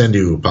 and we send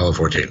you Apollo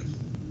 14.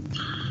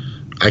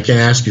 I can't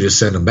ask you to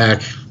send them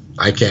back.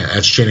 I can't.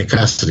 That's chain of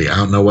custody. I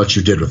don't know what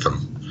you did with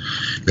them.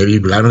 Maybe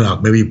you put them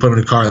in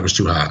a car that was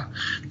too hot.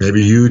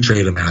 Maybe you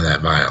traded them out of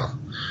that vial.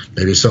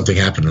 Maybe something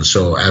happened. And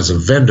so as a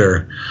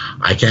vendor,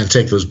 I can't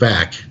take those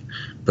back.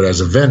 But as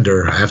a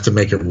vendor, I have to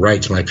make it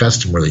right to my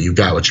customer that you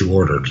got what you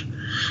ordered.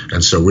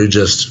 And so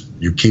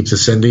you keep the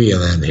Cindy,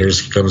 and then here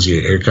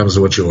comes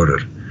what you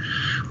ordered,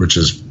 which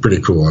is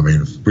pretty cool. I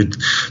mean,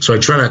 so I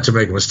try not to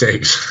make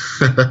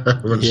mistakes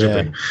when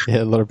shipping.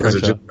 Yeah, a lot of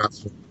pressure.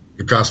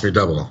 It cost me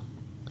double.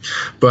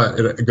 But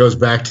it goes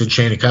back to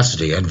chain of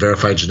custody and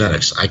verified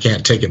genetics. I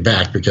can't take it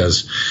back,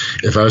 because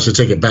if I was to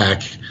take it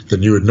back,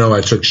 then you would know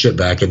I took shit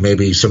back, and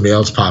maybe somebody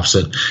else pops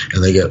it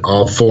and they get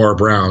all 4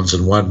 browns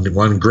and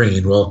one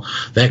green. Well,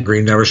 that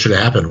green never should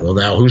have happened. Well,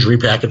 now who's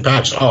repacking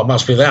packs? Oh, it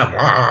must be them.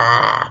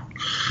 Ah!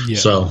 Yeah.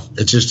 So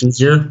it's just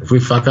easier. If we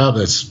fuck up,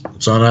 it's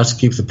on us.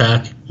 Keep the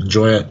pack.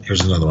 Enjoy it.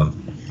 Here's another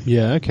one.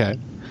 Yeah, okay.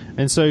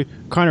 And so,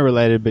 kind of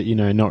related, but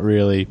not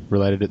really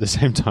related at the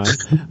same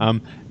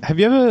time. Have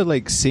you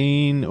ever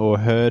seen or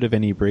heard of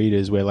any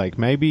breeders where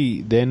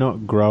maybe they're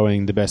not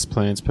growing the best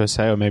plants per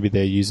se, or maybe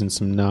they're using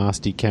some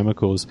nasty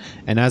chemicals,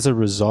 and as a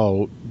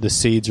result, the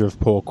seeds are of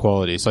poor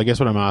quality? So I guess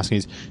what I'm asking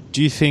is,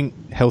 do you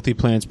think healthy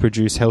plants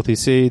produce healthy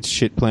seeds,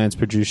 shit plants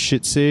produce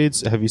shit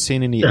seeds? Have you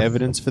seen any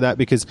evidence for that?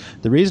 Because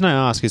the reason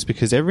I ask is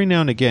because every now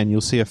and again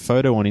you'll see a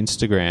photo on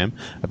Instagram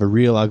of a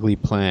real ugly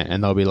plant,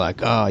 and they'll be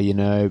like,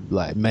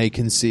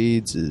 making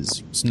seeds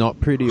is it's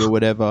not pretty or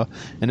whatever,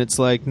 and it's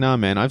like, nah,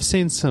 man, I've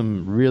seen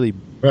some really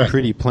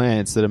pretty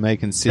plants that are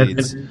making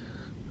seeds.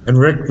 And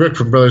Rick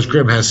from Brothers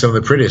Grimm has some of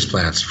the prettiest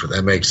plants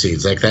that make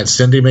seeds, like that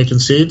Cindy making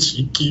seeds.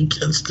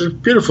 They're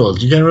beautiful.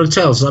 You can't really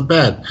tell. It's not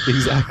bad.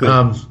 Exactly.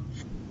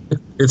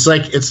 It's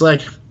like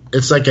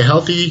a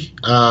healthy.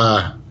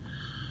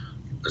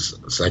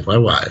 It's like my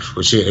wife.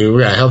 We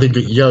got a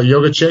healthy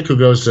yoga chick who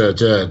goes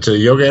to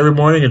yoga every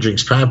morning and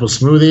drinks pineapple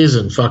smoothies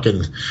and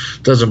fucking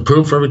doesn't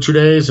poop for every 2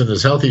 days and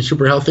is healthy,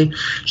 super healthy.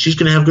 She's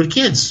gonna have good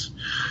kids.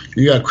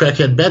 You got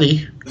crackhead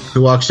Betty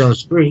who walks down the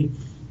street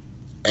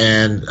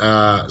and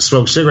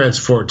smokes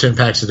cigarettes 10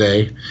 packs a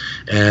day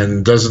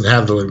and doesn't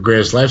have the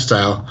greatest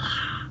lifestyle.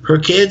 Her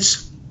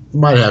kids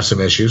might have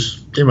some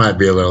issues. They might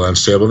be a little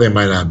unstable. They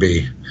might not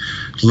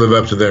live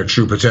up to their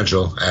true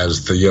potential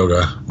as the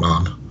yoga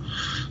mom.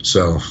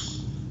 So,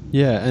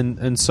 yeah,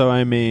 and so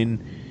I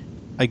mean,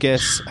 I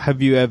guess,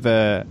 have you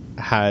ever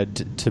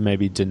had to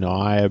maybe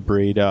deny a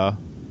breeder,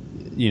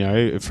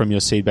 from your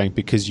seed bank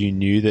because you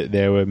knew that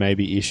there were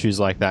maybe issues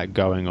like that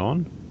going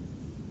on?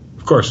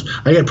 Of course,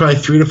 I get probably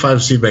 3 to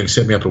 5 seed banks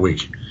hit me up a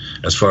week.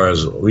 As far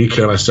as we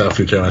carry my stuff,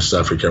 and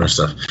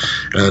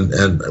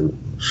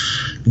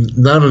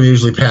none of them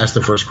usually pass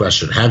the first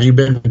question. Have you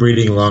been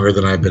breeding longer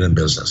than I've been in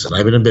business? And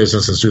I've been in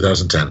business since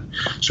 2010.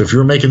 So if you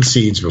were making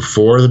seeds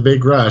before the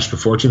big rush,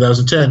 before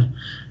 2010,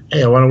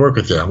 hey, I want to work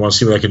with you. I want to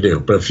see what I can do.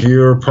 But if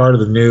you're part of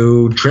the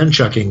new trend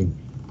chucking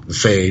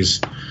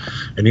phase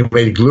and you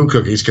made glue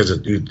cookies because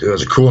it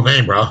was a cool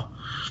name, bro,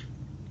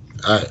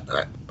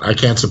 I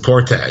can't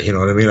support that. You know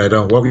what I mean? I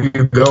don't. What were you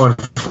going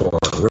for,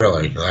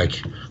 really?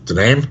 Like, the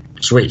name?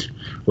 Sweet.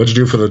 What'd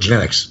you do for the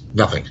genetics?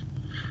 Nothing.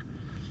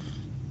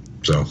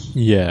 So.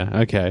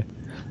 Yeah, okay.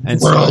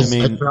 And Worlds. so,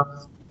 I mean...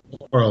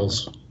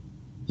 Worlds.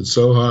 It's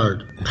so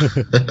hard.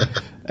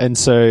 And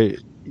so,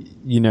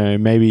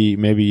 maybe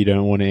you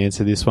don't want to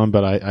answer this one,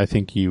 but I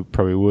think you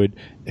probably would.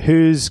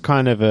 Who's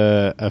kind of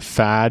a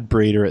fad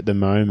breeder at the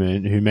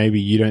moment who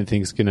maybe you don't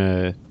think is going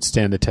to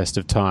stand the test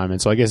of time?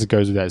 And so I guess it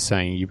goes without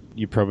saying,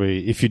 you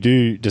probably, if you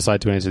do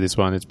decide to answer this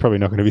one, it's probably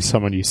not going to be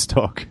someone you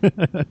stock.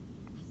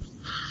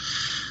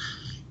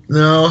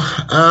 No.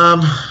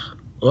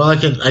 Well, I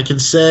can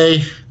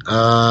say,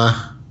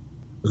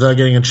 without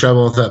getting in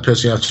trouble, without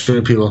pissing off too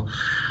many people,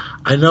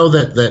 I know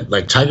that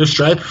like Tiger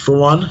Stripe, for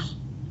one,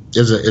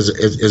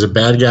 is a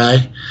bad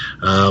guy.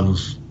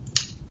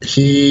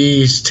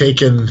 He's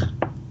taken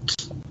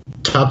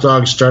Top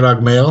Dog, Star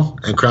Dog male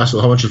and crossed with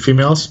a whole bunch of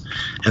females,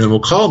 and then will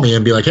call me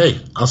and be like, "Hey,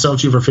 I'll sell it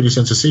to you for 50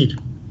 cents a seed."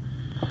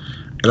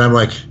 And I'm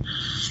like,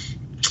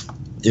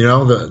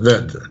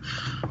 the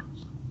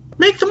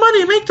make the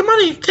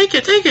money, take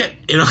it.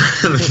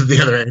 The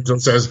other angel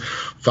says,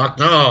 "Fuck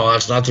no,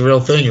 that's not the real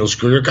thing. You'll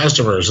screw your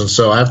customers." And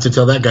so I have to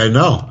tell that guy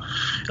no.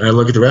 And I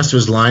look at the rest of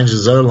his lines.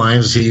 His other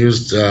lines, he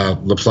used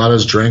La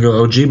Plata's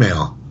Durango OG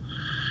male.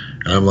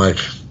 And I'm like,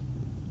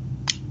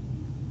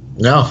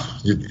 no,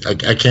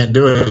 I can't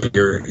do it.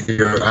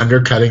 You're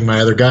undercutting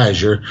my other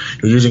guys. You're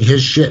using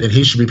his shit, and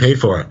he should be paid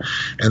for it.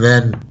 And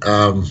then,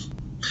 all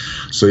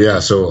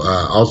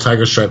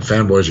Tiger Stripe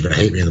fanboys are going to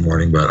hate me in the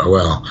morning, but oh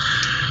well.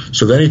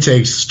 So then he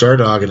takes Star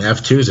Dog and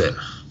F2s it,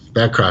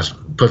 back cross,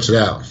 puts it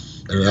out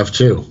in an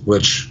F2,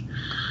 which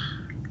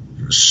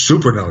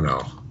super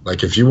no.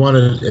 Like if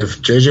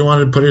JJ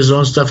wanted to put his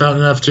own stuff out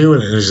in an F2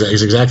 and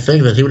his exact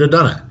thing, then he would have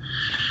done it.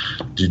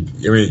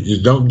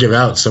 You don't give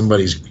out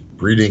somebody's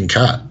breeding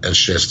cut. It's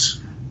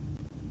just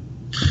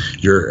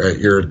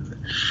you're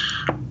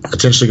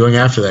potentially going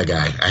after that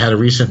guy. I had a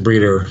recent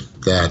breeder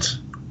that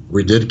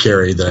we did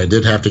carry that I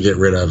did have to get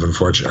rid of,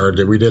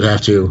 unfortunately, or we did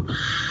have to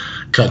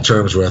cut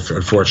terms with,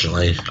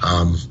 unfortunately.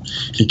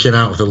 He came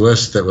out with a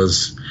list that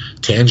was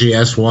Tangy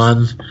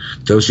S1,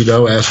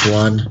 Dosido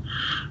S1,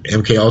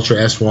 MK Ultra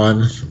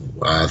S1,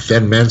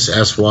 Thin Mints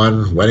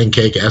S1, Wedding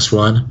Cake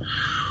S1,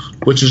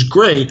 which is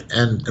great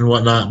and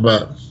whatnot,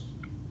 but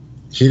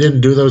he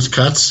didn't do those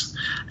cuts,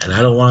 and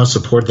I don't want to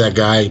support that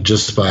guy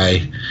just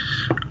by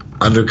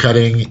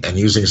undercutting and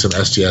using some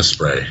SDS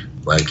spray.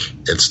 Like,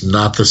 it's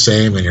not the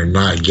same, and you're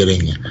not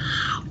getting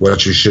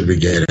what you should be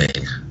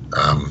getting.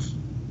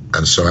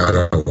 And so I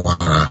don't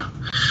want to.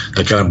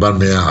 That kind of bummed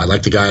me out. I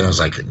liked the guy, and I was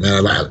like,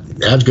 man, I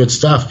had good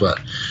stuff, but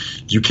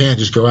you can't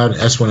just go out and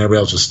S1 everybody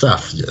else's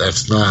stuff.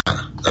 That's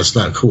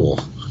not cool.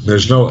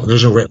 There's no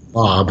written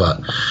law, but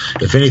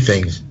if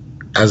anything,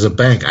 as a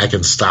bank, I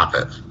can stop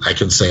it. I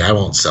can say I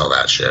won't sell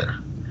that shit.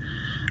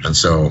 And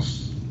so,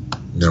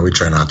 we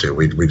try not to.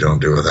 We don't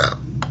do that.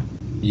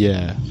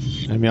 Yeah,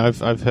 I mean,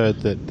 I've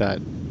heard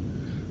that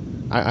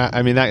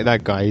I mean,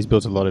 that guy, he's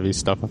built a lot of his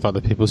stuff off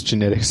other people's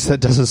genetics. That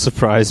doesn't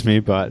surprise me,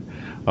 but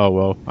oh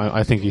well.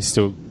 I think he'll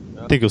still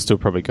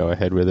probably go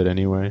ahead with it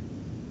anyway.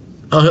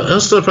 Oh,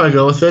 he'll still probably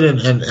go with it,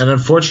 and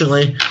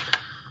unfortunately,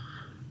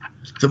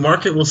 the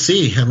market will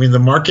see. I mean, the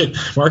market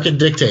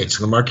dictates.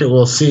 The market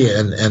will see,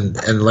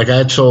 and like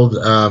I told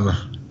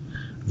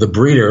the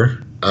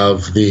breeder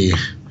of the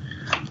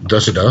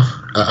Dussedo,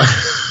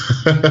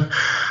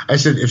 I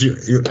said,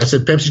 I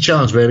said, Pepsi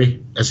challenge,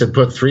 baby. I said,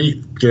 get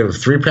a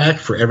 3-pack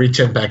for every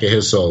 10-pack of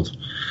his sold.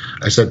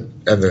 I said,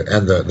 and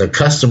the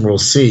customer will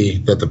see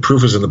that the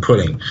proof is in the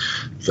pudding.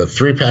 The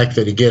 3-pack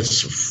that he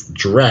gets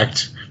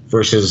direct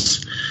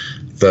versus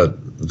the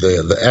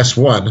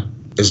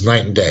S1 is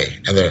night and day.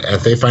 And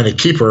if they find a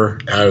keeper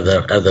out of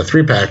the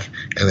 3-pack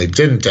and they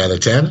didn't out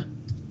of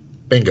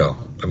 10, bingo.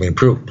 I mean,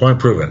 point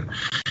proven,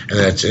 and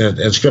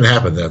it's going to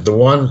happen. The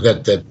one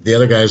that the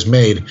other guys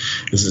made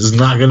is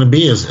not going to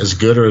be as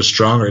good or as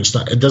strong, or it's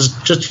not. It does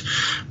just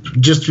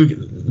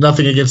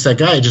nothing against that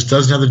guy. It just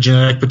doesn't have the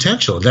genetic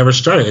potential. It never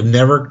started.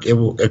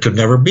 It could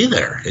never be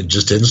there. It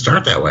just didn't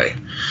start that way,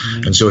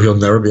 and so he'll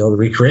never be able to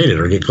recreate it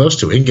or get close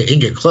to it. He can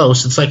get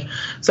close. It's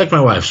like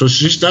my wife. So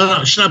she's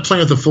not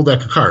playing with a full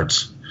deck of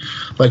cards.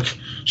 Like,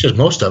 she has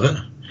most of it,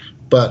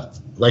 but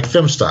like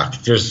film stock,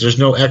 there's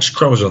no X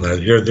chromosome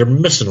there. They're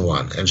missing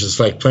one, and it's just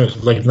like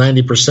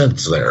 90%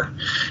 is there.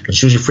 And as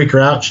soon as you freak her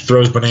out, she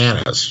throws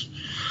bananas,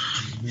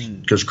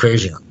 goes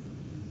crazy.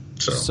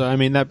 So I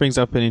mean, that brings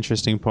up an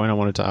interesting point I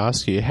wanted to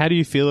ask you. How do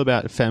you feel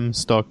about fem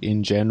stock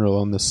in general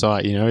on the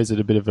site? You know, is it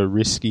a bit of a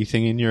risky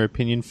thing in your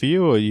opinion for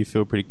you, or you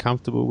feel pretty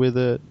comfortable with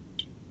it?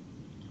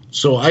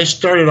 So I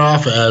started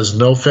off as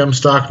no fem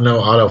stock, no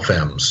auto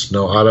fems.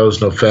 No autos,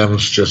 no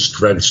fems,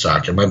 just red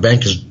stock. And my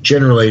bank is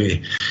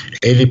generally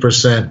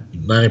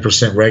 80%,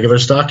 90% regular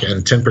stock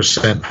and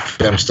 10%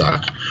 fem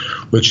stock,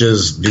 which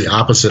is the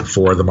opposite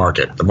for the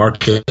market. The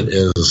market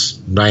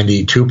is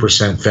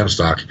 92% fem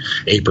stock,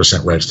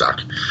 8% red stock.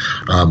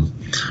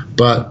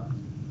 But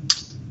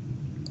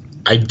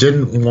I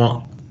didn't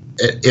want –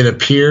 it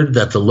appeared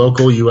that the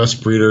local U.S.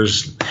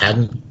 breeders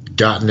hadn't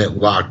gotten it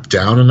locked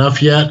down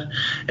enough yet,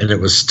 and it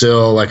was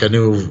still like I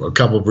knew a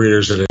couple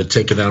breeders that had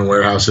taken down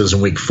warehouses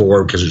in week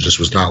 4 because it just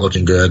was not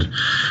looking good,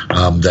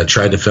 that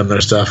tried to film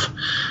their stuff,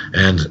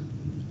 and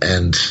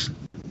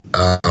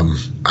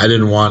I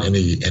didn't want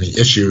any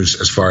issues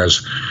as far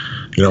as,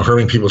 you know,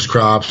 hurting people's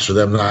crops or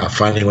them not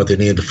finding what they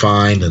needed to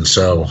find, and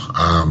so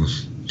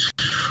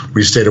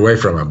we stayed away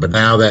from it. But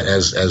now that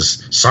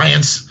as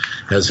science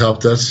has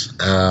helped us,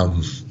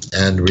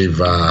 and we've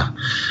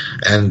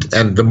and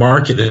the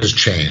market has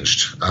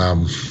changed.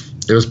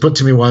 It was put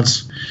to me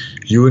once,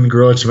 you wouldn't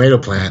grow a tomato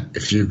plant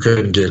if you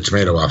couldn't get a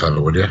tomato off of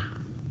it, would you?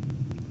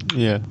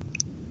 Yeah.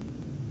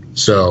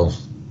 So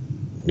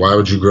why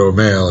would you grow a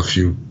male if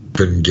you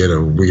couldn't get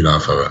a weed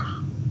off of it?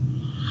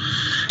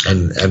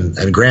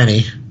 And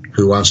Granny,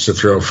 who wants to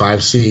throw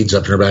 5 seeds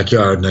up in her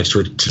backyard next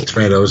to her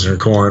tomatoes and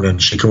her corn,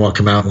 and she can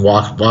come out and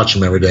watch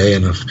them every day.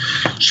 And if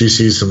she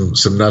sees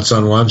some nuts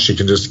on one, she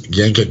can just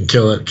yank it and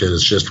kill it because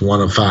it's just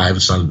 1 of 5.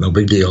 It's no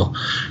big deal.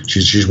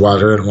 She's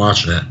watering it and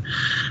watching it.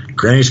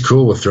 Granny's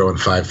cool with throwing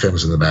 5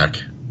 films in the back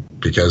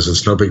because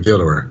it's no big deal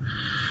to her.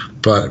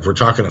 But if we're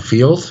talking a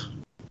field,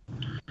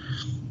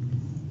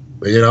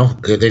 you know,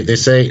 they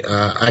say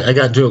I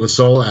got to do it with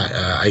Soul.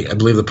 I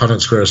believe the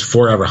Punnett square is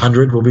 4 out of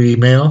 100 will be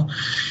male.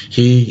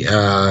 He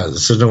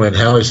says no way in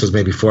hell. He says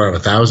maybe 4 out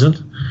of 1,000.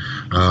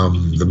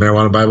 The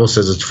Marijuana Bible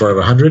says it's 4 out of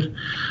 100.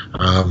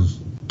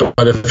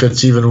 But if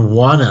it's even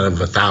 1 out of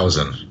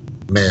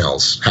 1,000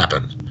 males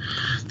happen,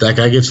 that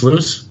guy gets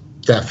loose,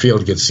 that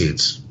field gets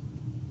seeds.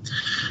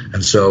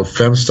 And so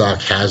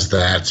femstock has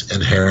that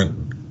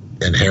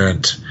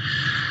inherent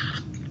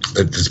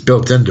it's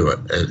built into it.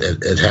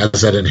 It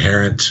has that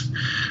inherent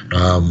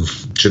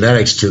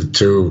genetics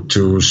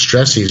to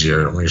stress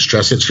easier. When you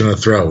stress it, it's going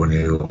to throw. When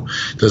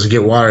it doesn't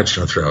get water, it's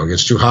going to throw. It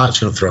gets too hot, it's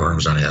going to throw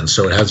worms on you. And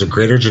so it has a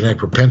greater genetic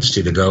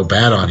propensity to go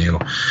bad on you.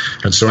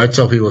 And so I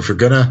tell people, if you're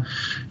gonna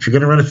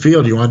run a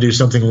field, you want to do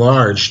something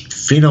large,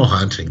 pheno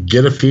hunt,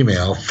 get a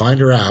female, find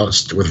her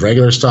out with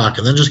regular stock,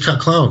 and then just cut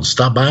clones.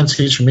 Stop buying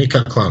seeds from me,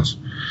 cut clones.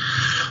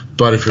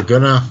 But if you're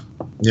gonna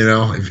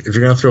if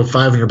you're going to throw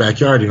 5 in your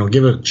backyard, you don't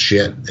give a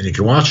shit, and you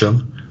can watch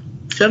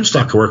them,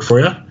 femstock can work for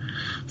you.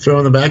 Throw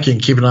in the back, you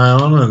can keep an eye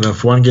on them, and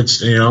if one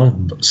gets,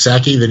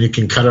 sacky, then you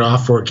can cut it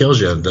off before it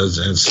kills you.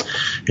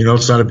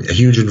 It's not a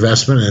huge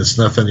investment, and it's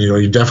nothing,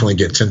 you definitely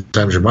get 10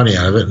 times your money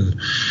out of it,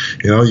 and,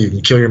 you can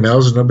kill your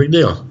males, it's no big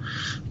deal.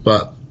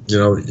 But,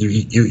 you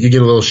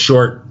get a little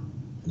short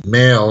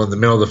male in the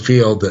middle of the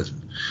field that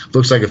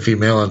looks like a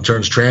female and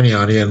turns tranny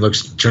on you and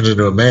turns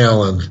into a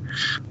male, and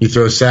you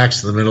throw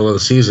sacks in the middle of the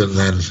season,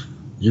 then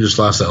you just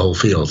lost that whole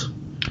field.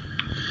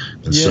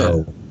 And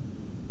so,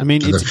 I mean,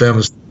 the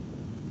femmes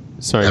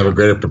have a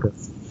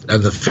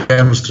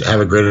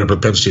greater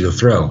propensity to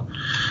throw,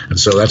 and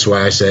so that's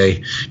why I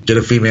say get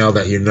a female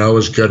that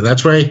is good, and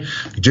that's why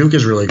Duke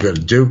is really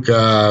good. Duke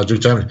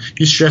Diamond,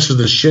 he stresses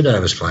the shit out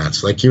of his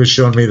plants. Like he was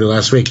showing me the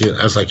last week,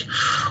 I was like,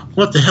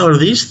 "What the hell are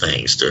these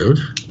things, dude?"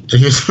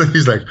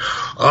 he's like,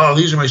 oh,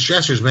 these are my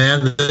stressors,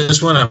 man.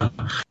 This one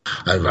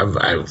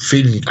I'm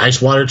feeding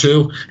ice water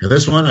to, and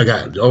this one I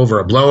got over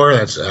a blower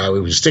that's we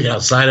would stick it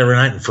outside every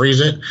night and freeze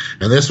it,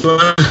 and this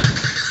one,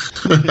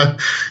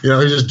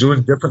 he's just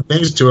doing different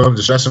things to them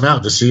to stress them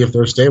out to see if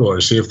they're stable or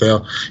see if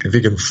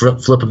he can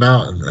flip them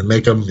out and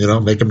make them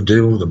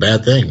do the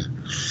bad thing,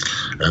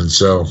 and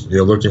so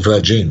looking for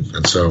that gene,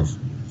 and so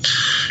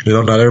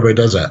not everybody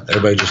does that.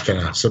 Everybody just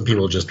some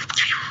people just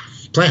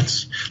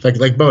plants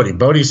like Bodhi.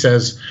 Bodhi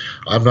says,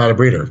 "I'm not a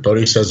breeder."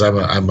 Bodhi says, "I'm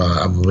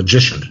a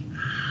magician.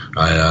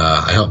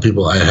 I help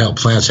people. I help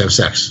plants have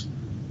sex."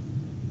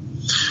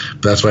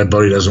 But that's why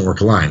Bodhi doesn't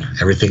work a line.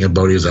 Everything in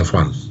Bodhi is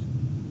F1.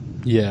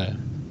 Yeah.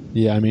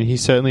 I mean, he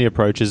certainly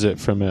approaches it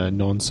from a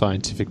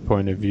non-scientific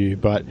point of view.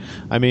 But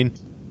I mean,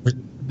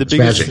 the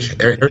biggest magic.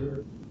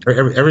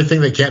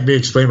 Everything that can't be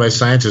explained by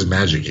science is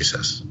magic. He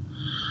says.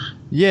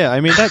 Yeah,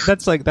 I mean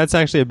that's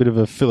actually a bit of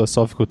a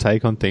philosophical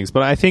take on things,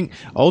 but I think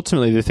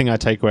ultimately the thing I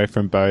take away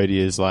from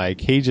Bodhi is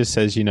he just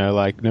says,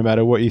 no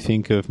matter what you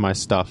think of my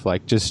stuff,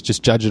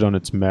 just judge it on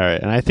its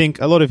merit, and I think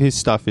a lot of his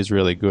stuff is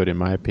really good, in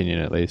my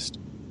opinion, at least.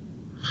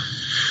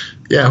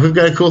 Yeah, we've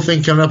got a cool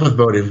thing coming up with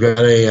Bodhi. We've got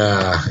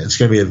it's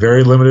going to be a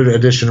very limited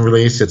edition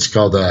release. It's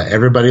called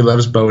Everybody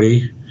Loves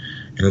Bodhi,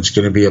 and it's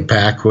going to be a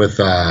pack with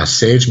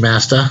Sage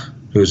Masta,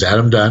 who's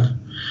Adam Dunn.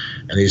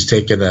 And he's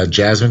taken a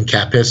Jasmine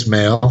cat piss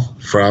male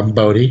from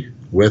Bodhi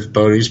with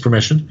Bodhi's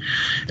permission,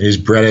 and he's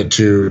bred it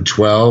to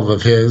 12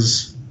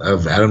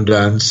 of Adam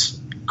Dunn's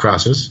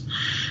crosses.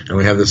 And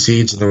we have the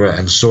seeds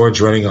and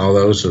swords running all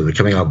those, so they're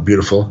coming out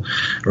beautiful.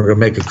 And we're gonna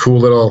make a cool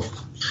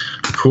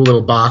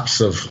little box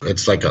of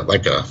it's like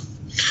a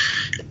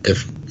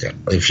if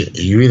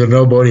you either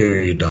know Bodhi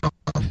or you don't.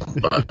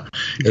 But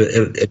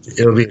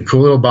it'll be a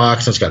cool little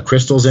box. And it's got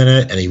crystals in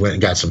it, and he went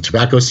and got some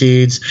tobacco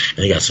seeds,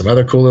 and he got some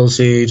other cool little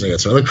seeds, and he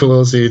got some other cool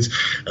little seeds,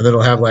 and then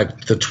it'll have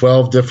the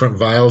 12 different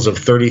vials of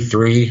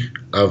 33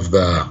 of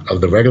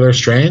the regular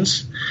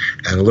strains,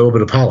 and a little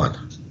bit of pollen.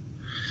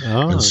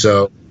 Oh. And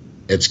so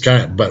it's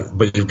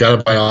but you've got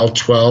to buy all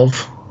 12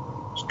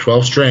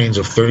 strains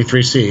of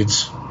 33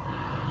 seeds.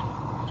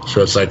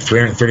 So it's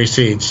 330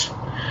 seeds,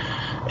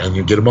 and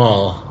you get them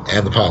all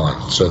and the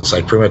pollen. So it's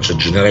pretty much a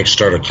genetic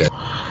starter kit.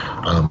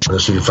 So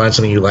if you find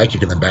something you like, you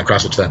can then back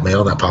cross it to that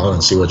male, that pollen,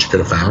 and see what you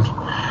could have found,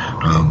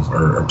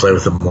 or play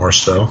with them more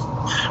so.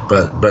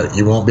 But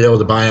you won't be able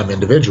to buy them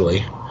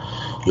individually.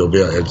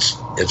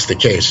 It's the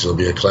case. It'll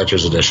be a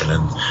collector's edition,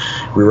 and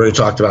we already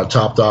talked about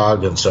Top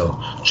Dog, and so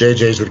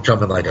JJ's would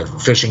come in a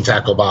fishing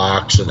tackle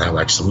box and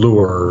have some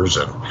lures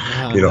and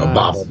a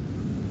bobble,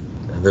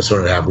 and this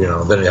one would have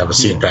then you have a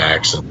seed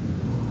packs and.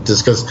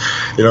 Just because,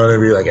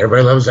 it'd be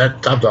everybody loves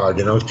that Top Dog,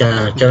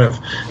 kind of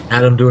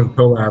Adam doing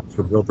collabs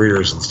with real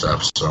breeders and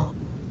stuff. So,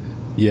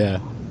 yeah,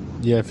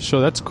 for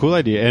sure, that's a cool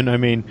idea. And I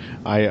mean,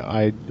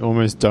 I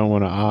almost don't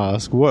want to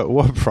ask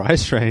what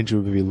price range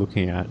would we be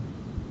looking at.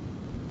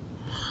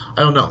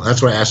 I don't know.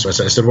 That's what I asked him. I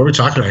said, "What are we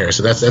talking about here?"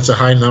 So that's a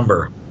high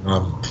number.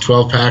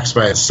 12 packs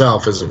by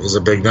itself is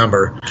a big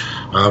number,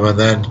 and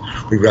then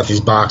we've got these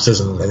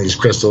boxes and these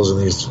crystals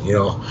and these,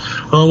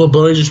 well,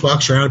 Bodhi just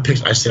walks around and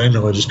picks. I said, "I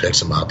know, he just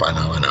picks them up. I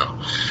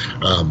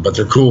know, but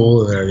they're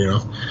cool and they're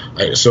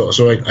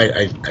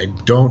I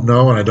don't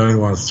know, and I don't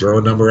even want to throw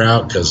a number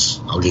out because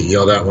I'll get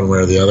yelled at one way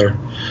or the other.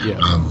 Yeah.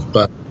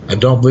 But I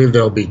don't believe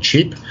they'll be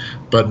cheap.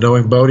 But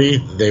knowing Bodhi,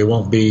 they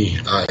won't be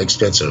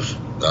expensive.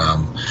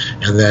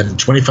 And then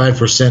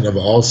 25% of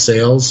all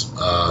sales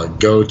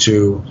go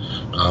to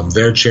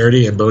their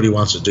charity, and Bodhi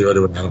wants to do it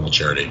to an animal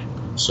charity.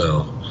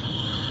 So,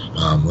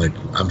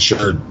 I'm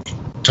sure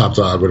Top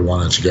Dog would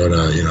want it to go to,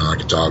 a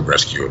dog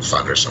rescue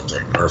fund or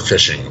something, or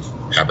fishing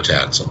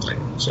habitat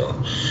something. So,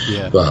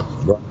 yeah. But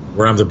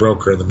where I'm the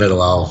broker in the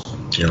middle, I'll,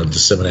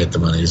 disseminate the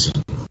monies,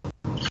 and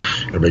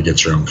everybody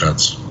gets your own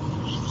cuts.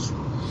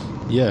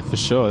 Yeah, for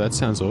sure. That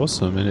sounds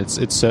awesome, and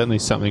it's certainly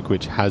something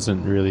which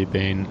hasn't really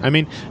been. I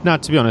mean, no,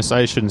 to be honest,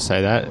 I shouldn't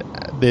say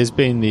that. There's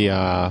been the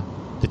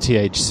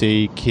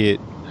THC kit.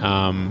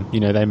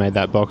 They made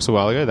that box a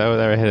while ago. They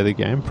were ahead of the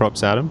game.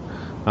 Props at them.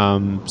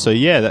 So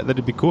yeah,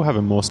 that'd be cool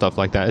having more stuff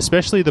like that,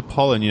 especially the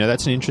pollen.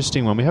 That's an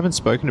interesting one. We haven't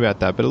spoken about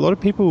that, but a lot of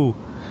people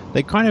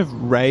they kind of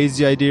raise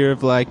the idea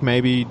of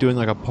maybe doing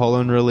a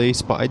pollen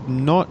release, but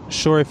I'm not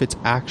sure if it's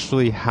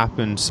actually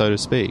happened, so to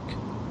speak.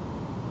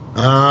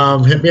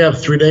 Hit me up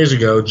 3 days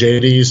ago.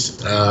 DJ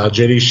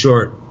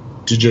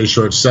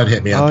Short's son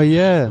hit me up. Oh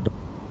yeah.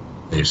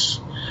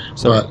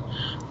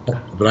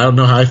 But I don't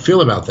know how I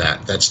feel about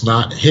that. That's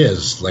not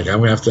his. I'm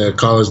gonna have to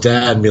call his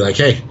dad and be like,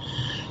 "Hey,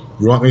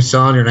 you want me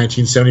selling your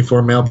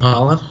 1974 male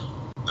pollen?"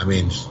 I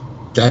mean,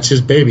 that's his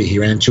baby. He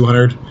ran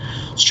 200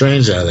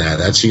 strains out of that.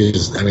 That's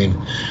his. I mean,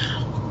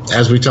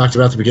 as we talked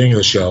about at the beginning of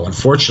the show,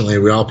 unfortunately,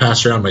 we all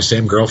pass around my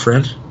same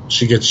girlfriend.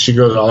 She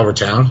goes all over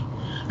town.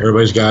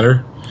 Everybody's got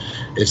her.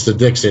 It's the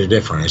dicks that are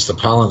different. It's the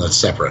pollen that's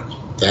separate.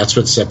 That's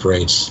what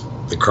separates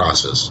the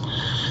crosses.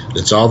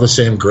 It's all the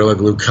same Gorilla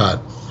Glue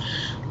cut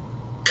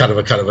of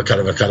a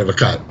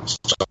cut. It's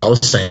all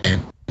the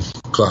same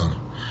clone.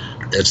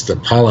 It's the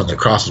pollen that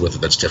crosses with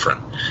it that's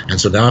different. And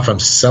so now if I'm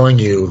selling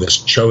you this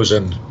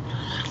chosen,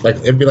 like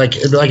it'd be like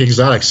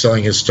Exotic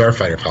selling his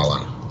Starfighter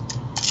pollen.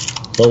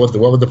 What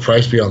would the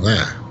price be on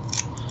that?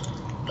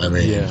 I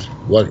mean,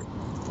 what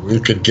we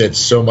could get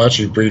so much.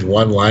 You breed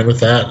one line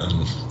with that,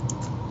 and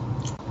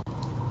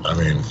I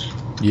mean,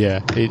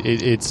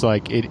 it's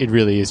like it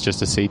really is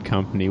just a seed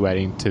company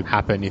waiting to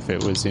happen if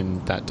it was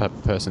in that type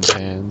of person's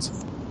hands.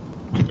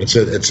 It's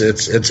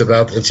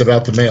about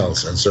the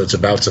males, and so it's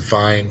about to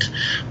find.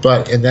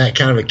 But in that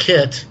kind of a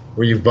kit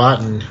where you've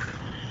bought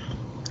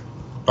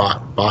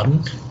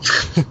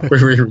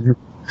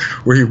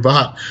where you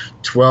bought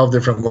 12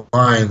 different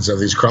lines of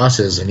these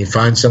crosses, and you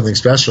find something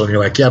special, and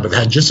you're like, yeah, but it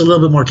had just a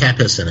little bit more cat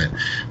piss in it.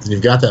 And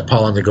you've got that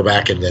pollen to go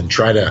back and then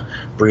try to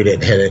breed it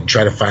and hit it and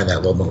try to find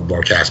that little bit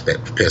more cat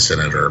piss in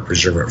it or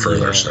preserve it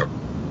further. Yeah. So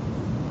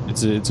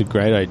it's a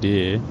great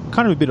idea.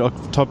 Kind of a bit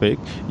off topic.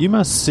 You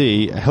must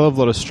see a hell of a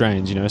lot of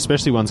strains,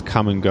 especially ones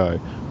come and go.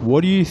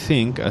 What do you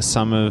think are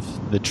some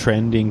of the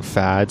trending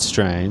fad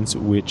strains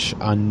which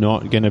are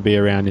not going to be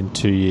around in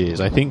 2 years?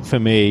 I think for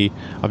me,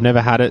 I've never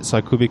had it, so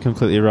I could be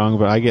completely wrong,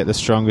 but I get the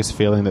strongest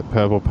feeling that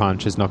Purple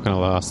Punch is not going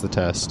to last the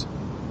test.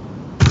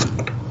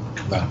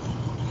 No.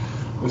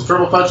 Is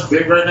Purple Punch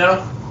big right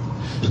now?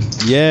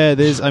 Yeah,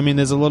 there's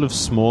a lot of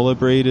smaller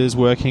breeders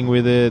working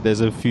with it.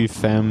 There's a few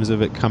femmes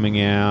of it coming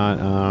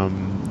out.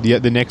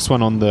 The next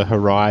one on the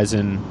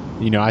horizon,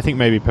 I think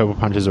maybe Purple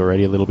Punch is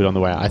already a little bit on the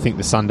way. I think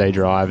the Sunday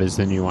Drive is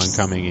the new one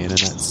coming in, and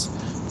that's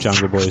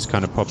Jungle Boys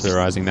kind of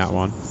popularising that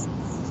one.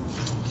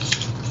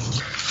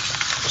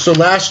 So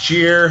last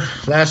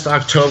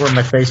October, on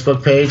my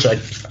Facebook page, I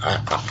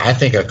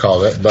think I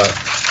called it, but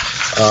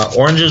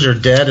oranges are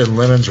dead and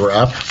lemons were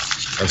up,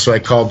 and so I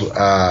called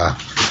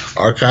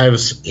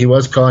Archives. He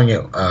was calling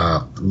it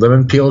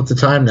lemon peel at the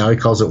time. Now he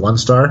calls it One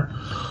Star.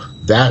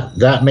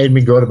 That made me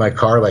go to my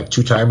car like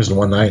 2 times in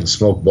one night and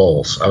smoke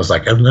bowls. I was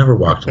like, I've never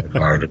walked to my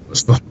car to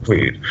smoke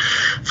weed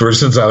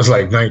since I was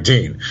like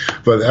 19.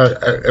 But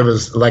it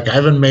was like I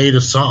haven't made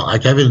a song.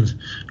 Like I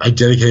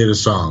dedicated a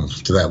song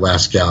to that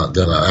last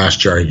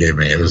jar he gave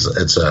me.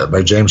 It's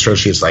by James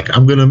Hershey. It's like,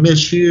 I'm gonna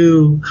miss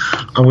you.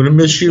 I'm gonna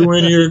miss you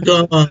when you're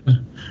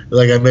gone.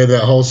 Like I made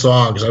that whole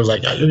song because I was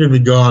like, you're gonna be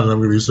gone and I'm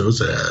gonna be so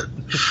sad.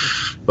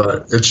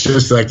 But it's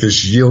just like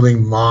this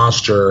yielding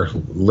monster,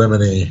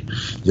 lemony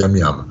yum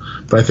yum.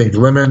 But I think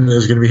lemon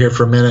is gonna be here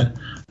for a minute.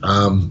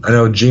 I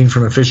know Gene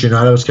from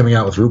Aficionado is coming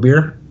out with root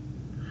beer,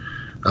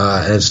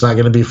 and it's not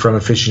gonna be from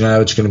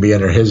Aficionado. It's gonna be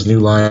under his new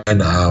line,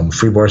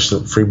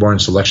 Freeborn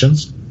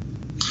Selections.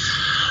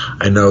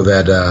 I know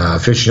that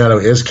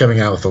Aficionado is coming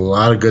out with a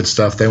lot of good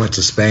stuff. They went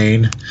to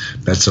Spain,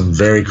 met some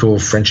very cool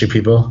Frenchy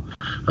people,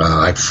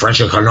 like French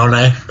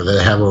Canone that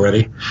they have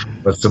already,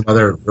 but some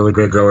other really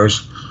great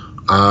growers.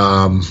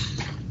 I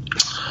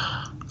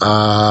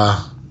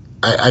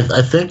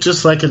think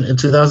just like in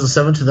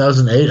 2007,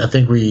 2008, I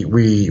think we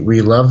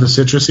love the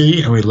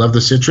citrusy and we love the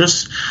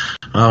citrus.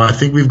 I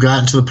think we've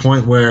gotten to the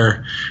point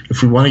where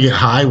if we want to get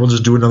high, we'll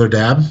just do another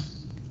dab.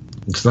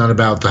 It's not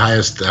about the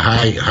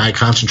high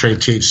concentrated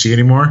THC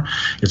anymore.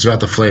 It's about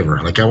the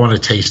flavor. Like I want to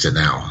taste it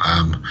now.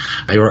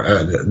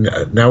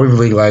 Now we've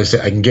legalized it.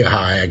 I can get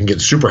high. I can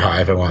get super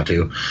high if I want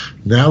to.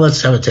 Now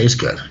let's have it taste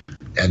good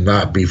and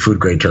not be food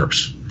grade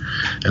terps.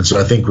 And so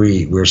I think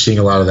we're seeing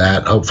a lot of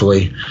that.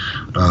 Hopefully,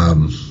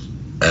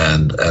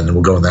 and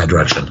we'll go in that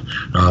direction.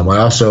 I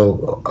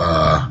also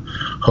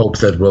hope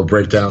that we'll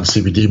break down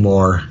CBD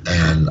more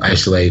and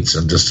isolates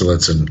and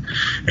distillates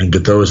and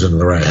get those into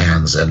the right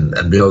hands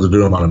and be able to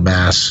do them on a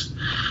mass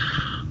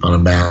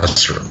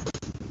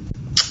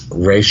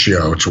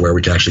ratio to where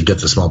we can actually get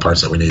the small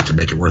parts that we need to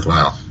make it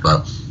worthwhile.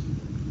 But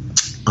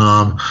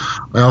I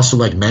also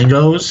like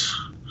mangoes,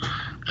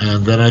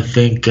 and then I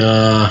think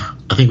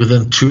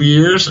within 2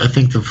 years, I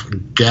think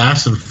the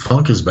gas and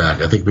funk is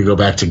back. I think we go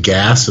back to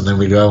gas, and then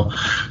we go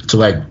to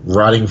like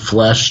rotting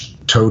flesh,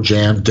 toe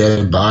jam,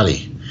 dead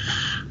body.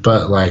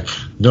 But like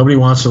nobody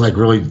wants to like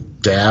really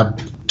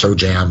dab toe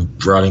jam,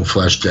 rotting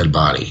flesh, dead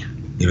body.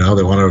 They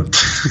want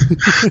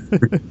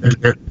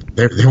to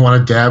they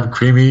want to dab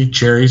creamy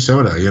cherry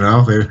soda.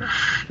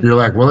 You're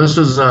like, well, this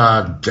is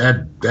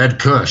dead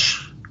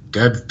Kush,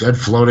 dead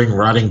floating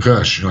rotting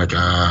Kush. You're like,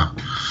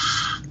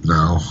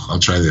 no, I'll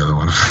try the other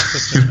one.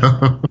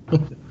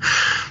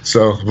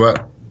 So,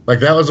 but like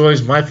that was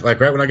always my right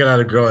when I got out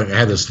of growing, I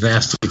had this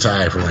nasty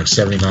tie from like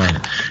 '79,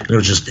 and it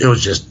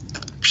was just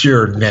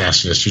pure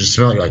nastiness. You just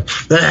smell it, you're like,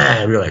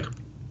 and you're like,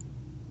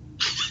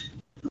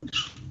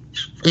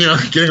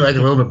 getting like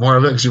a little bit more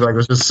of it because you're like,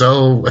 this is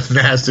so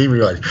nasty. But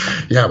you're like,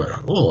 yeah, but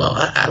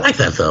I like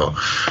that though.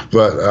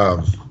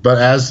 But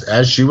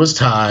as she was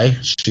Thai,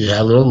 she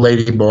had a little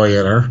lady boy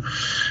in her,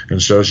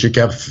 and so she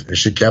kept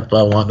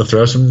wanting to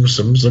throw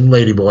some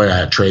lady boy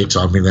traits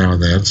on me now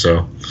and then.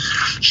 So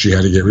she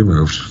had to get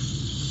removed.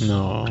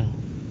 No.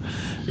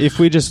 If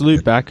we just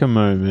loop back a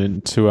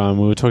moment to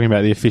we were talking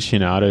about the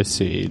Aficionado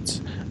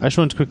seeds. I just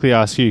wanted to quickly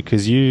ask you,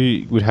 because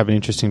you would have an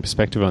interesting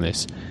perspective on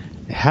this.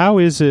 How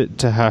is it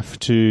to have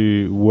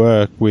to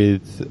work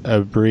with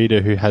a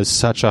breeder who has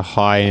such a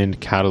high-end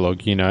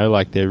catalogue? You know,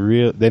 like they're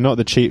not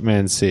the cheap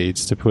man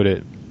seeds, to put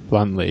it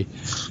bluntly.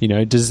 You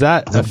know, does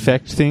that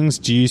affect things?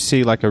 Do you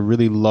see like a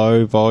really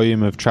low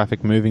volume of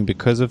traffic moving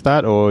because of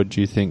that, or do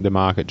you think the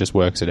market just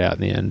works it out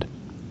in the end?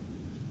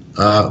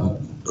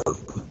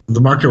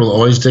 The market will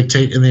always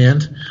dictate in the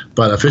end,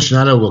 but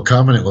aficionado will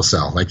come and it will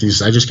sell. Like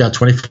these, I just got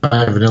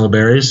 25 vanilla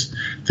berries.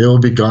 They will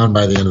be gone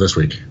by the end of this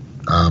week.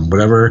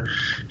 Whatever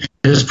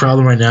his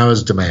problem right now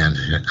is demand.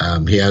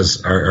 He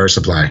has our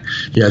supply.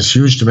 He has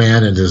huge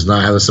demand and does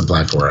not have the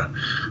supply for it.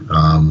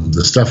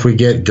 The stuff we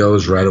get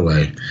goes right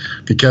away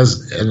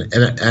because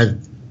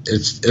and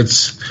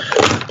it's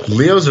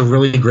Leo's a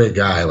really great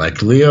guy.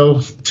 Like Leo,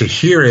 to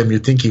hear him,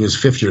 you'd think he was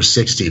 50 or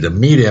 60. To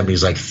meet him,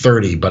 he's like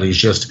 30, but he's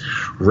just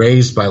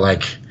raised by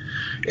like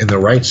in the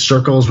right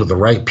circles with the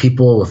right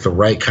people with the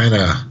right kind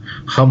of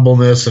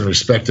humbleness and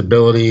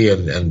respectability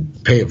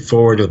and pay it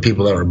forward to the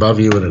people that are above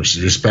you and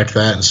respect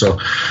that. And so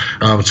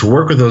to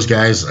work with those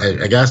guys,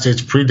 I gotta say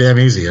it's pretty damn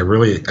easy. I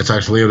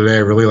talked to Leo today. I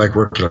really like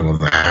working with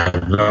them. I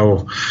have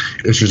no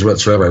issues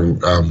whatsoever.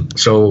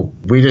 So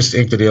we just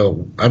inked the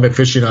deal. I'm at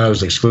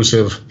Aficionado's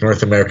exclusive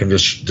North American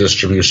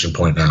distribution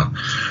point now.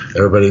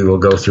 Everybody will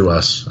go through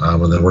us,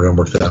 and then we're going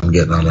to work them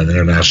getting on an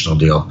international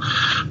deal.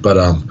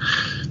 But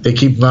they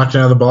keep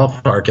knocking out of the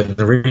ballpark, and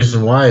the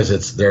reason why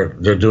is they're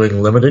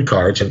doing limited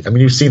cards. And I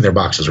mean, you've seen their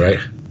boxes, right?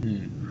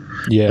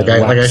 Yeah,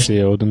 wax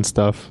sealed and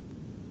stuff.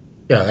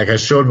 Yeah, like I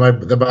showed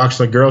the box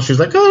to the girl. She's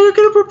like, "Oh, you're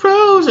gonna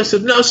propose?" I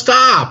said, "No,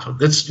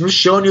 stop. It's just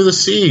showing you the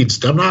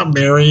seeds. I'm not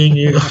marrying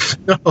you."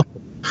 No.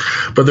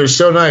 But they're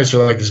so nice.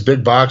 They're like these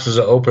big boxes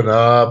that open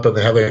up, and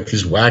they have like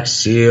these wax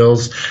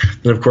seals.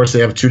 And of course,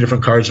 they have 2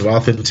 different cards of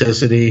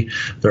authenticity.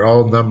 They're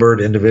all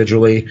numbered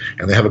individually,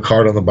 and they have a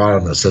card on the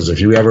bottom that says, "If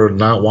you ever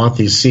not want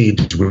these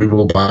seeds, we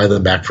will buy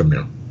them back from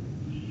you."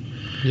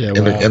 Yeah,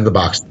 in the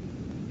box.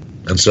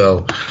 And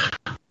so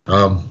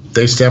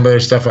they stand by their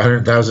stuff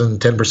 100,000,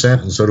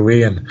 10%, and so do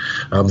we. And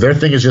their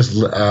thing is just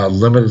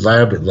limited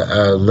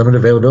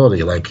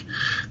availability. Like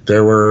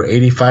there were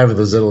 85 of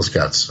the Zittles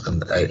cuts,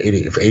 and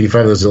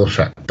 85 of the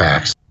Zittles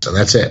packs, and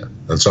that's it.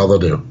 That's all they'll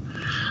do.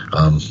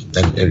 And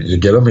you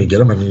get them, and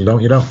you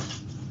don't.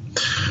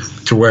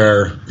 To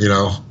where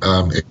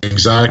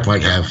Exotic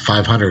might have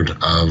 500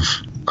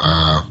 of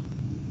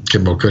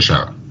Kimbo Kush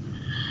out.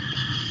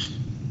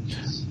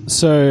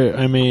 So,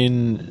 I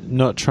mean,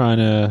 not trying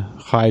to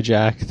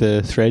hijack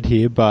the thread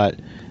here, but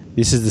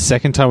this is the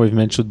second time we've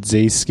mentioned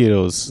Z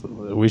Skittles.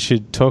 We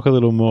should talk a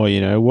little more,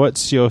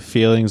 What's your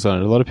feelings on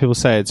it? A lot of people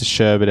say it's a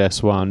Sherbet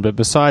S1, but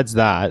besides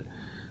that,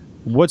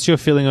 what's your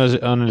feeling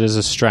on it as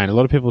a strain? A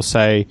lot of people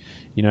say,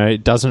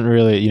 it doesn't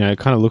really, it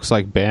kind of looks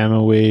like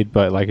Bama weed,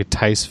 but like it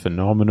tastes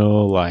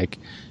phenomenal,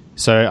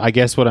 So I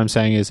guess what I'm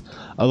saying is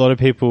a lot of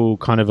people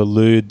kind of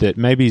allude that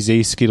maybe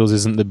Z Skittles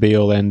isn't the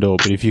be-all, end-all,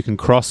 but if you can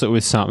cross it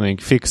with something,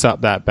 fix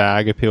up that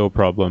bag appeal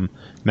problem,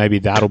 maybe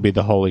that'll be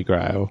the holy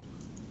grail.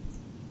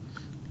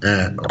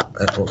 I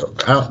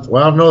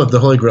don't know that the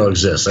holy grail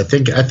exists. I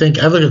think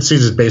I look at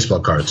seeds as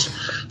baseball cards.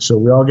 So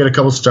we all get a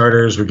couple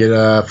starters. We get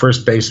a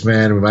first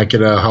baseman. We might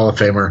get a Hall of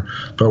Famer.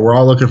 But we're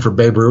all looking for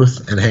Babe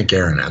Ruth and Hank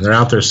Aaron, and they're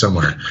out there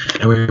somewhere.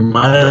 And we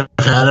might have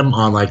had them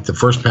on like the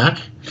first pack,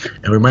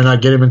 and we might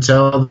not get him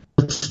until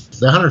the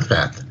 100th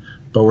pack.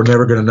 But we're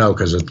never going to know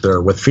because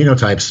they're with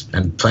phenotypes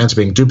and plants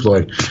being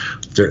diploid.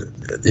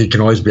 He can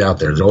always be out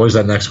there. There's always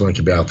that next one that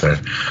can be out there.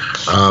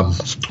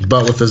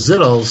 But with the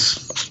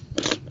Zittles.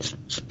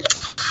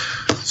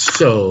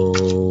 So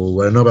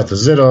what I know about the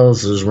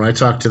Zittles is when I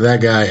talk to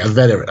that guy, I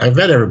vet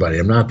everybody.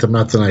 I'm not the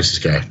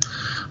nicest guy.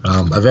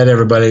 I vet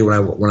everybody.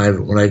 When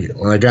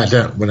I got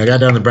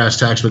down to brass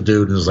tacks with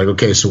dude and was like,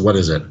 okay, so what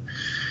is it?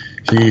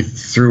 He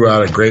threw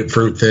out a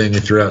grapefruit thing. He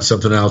threw out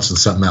something else and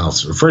something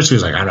else. At first he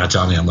was like, I'm not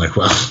telling you. I'm like,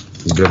 well,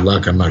 good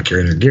luck. I'm not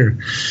carrying your gear.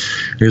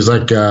 He was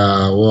like,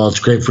 well, it's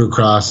grapefruit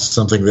cross,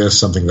 something this,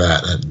 something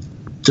that. It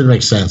didn't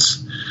make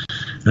sense.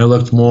 And I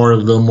looked a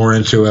little more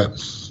into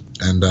it.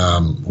 And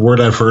word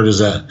I've heard is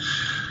that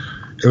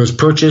it was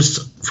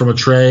purchased from a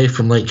tray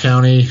from Lake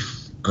County,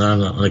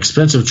 an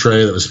expensive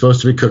tray that was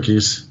supposed to be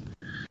cookies,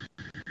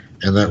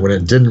 and that when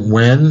it didn't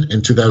win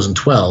in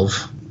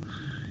 2012,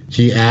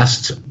 he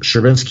asked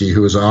Sherbinski,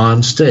 who was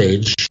on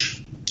stage,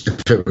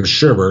 if it was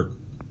sherbet,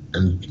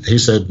 and he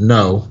said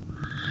no.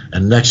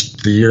 And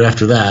the year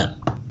after that,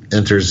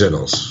 enter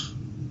Zittles.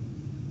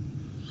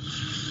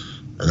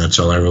 And that's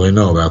all I really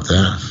know about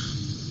that.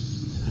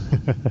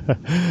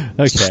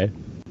 Okay.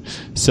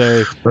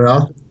 So, but I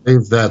also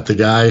believe that the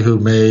guy who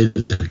made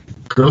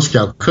Girl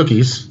Scout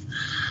cookies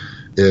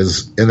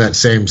is in that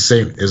same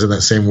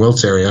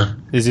Wilts area.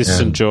 Is this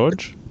St.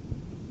 George?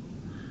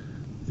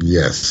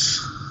 Yes.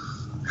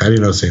 How do you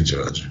know St.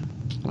 George?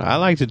 I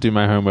like to do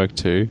my homework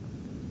too.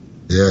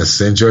 Yes,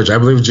 St. George. I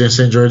believe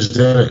St. George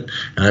did it,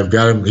 and I've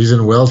got him. He's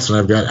in Wilts, and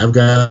I've got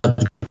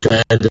the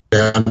guy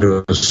down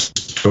to a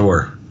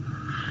store.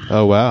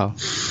 Oh wow!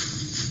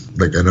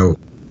 Like I know,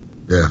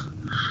 yeah.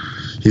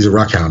 He's a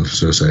rock hound,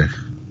 so to say.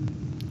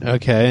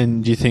 Okay,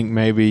 and do you think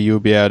maybe you'll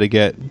be able to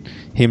get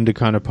him to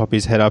kind of pop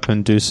his head up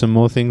and do some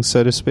more things,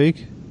 so to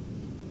speak?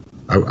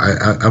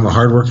 I'm a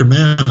hardworking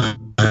man.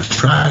 I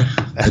try.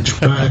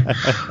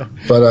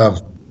 But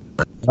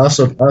I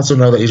also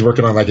know that he's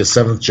working on like his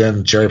 7th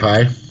gen cherry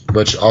pie,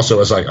 which also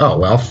is like, oh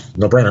well,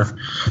 no brainer.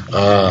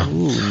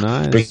 Ooh,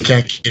 nice. But he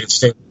can't get it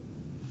stable,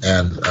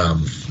 and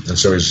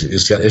so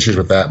he's got issues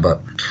with that.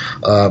 But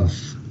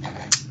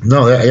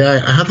no,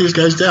 yeah, I have these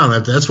guys down.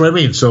 That's what I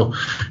mean. So.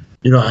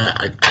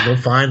 I go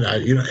find,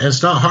 and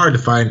it's not hard to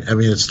find. I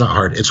mean, it's not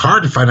hard. It's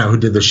hard to find out who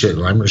did the shit.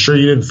 I'm sure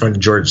you didn't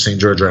find St.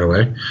 George right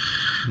away.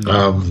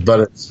 No.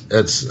 But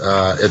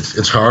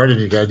it's hard, and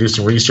you got to do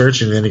some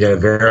research, and then you got to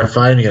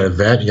verify, and you got to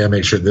vet, and you got to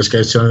make sure this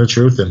guy's telling the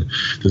truth, and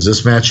does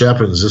this match up,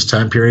 and is this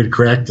time period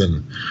correct,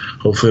 and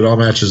hopefully it all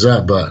matches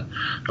up. But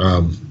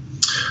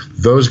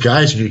those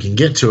guys, you can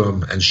get to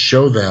them and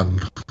show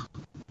them.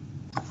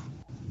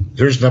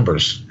 Here's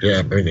numbers. Yeah,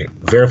 I mean,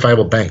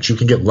 verifiable banks. You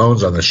can get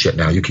loans on this shit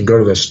now. You can go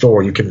to the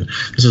store. You can.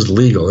 This is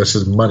legal. This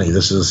is money.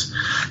 This is,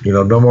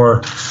 no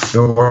more.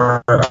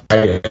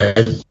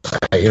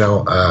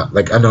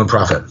 Like unknown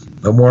profit.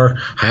 No more.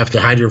 Have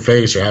to hide your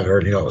face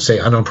or say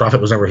unknown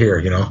profit was never here.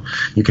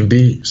 You can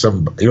be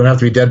some. You don't have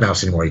to be dead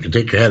mouse anymore. You can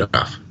take your head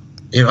off.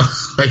 Yeah,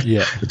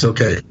 it's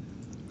okay.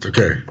 It's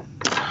okay.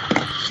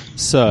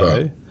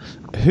 So.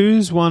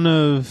 Who's one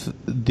of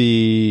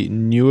the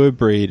newer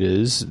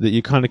breeders that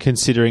you're kind of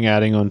considering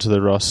adding onto the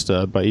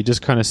roster, but you're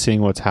just kind of seeing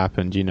what's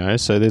happened,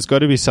 So there's got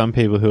to be some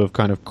people who have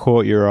kind of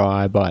caught your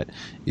eye, but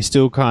you're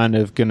still kind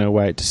of going to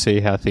wait to see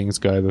how things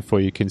go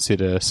before you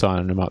consider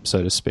signing them up,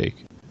 so to speak.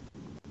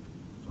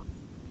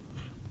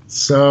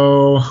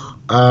 So,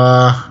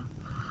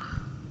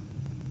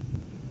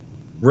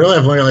 really,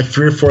 I've only got like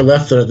 3 or 4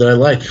 left that I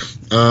like.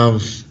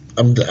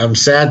 I'm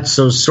sad.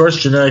 So Source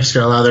Genetics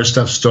got a lot of their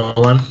stuff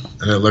stolen,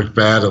 and it looked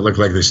bad. It looked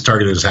like they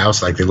targeted his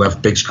house, like they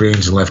left big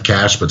screens and left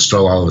cash, but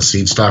stole all of the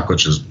seed stock,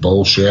 which is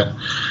bullshit.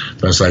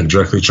 That's like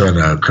directly trying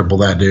to cripple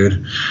that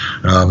dude.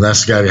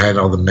 That's the guy behind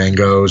all the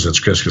mangoes. That's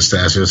Chris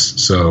Costasius.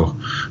 So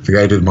the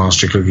guy who did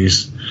Monster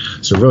Cookies.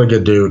 So really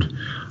good dude.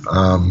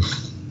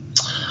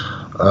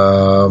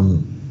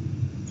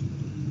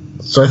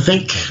 So I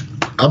think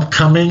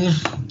upcoming,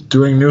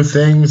 doing new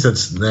things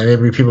that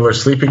maybe people are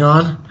sleeping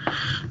on.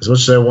 As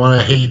much as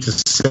I hate to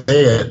say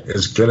it,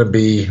 is going to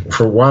be,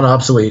 for one,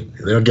 obsolete.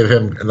 They don't give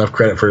him enough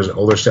credit for his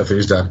older stuff that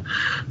he's done.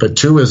 But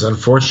 2 is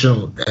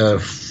unfortunately,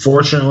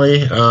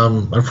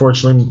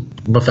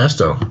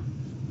 Mephisto.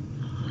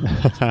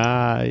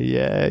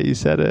 Yeah, you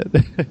said it.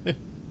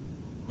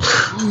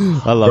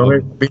 I love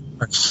it.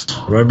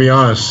 I'm going to be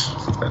honest.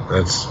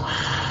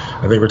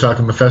 I think we're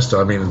talking Mephisto.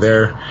 I mean,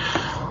 they're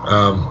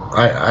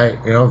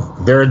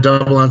a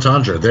double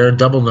entendre. They're a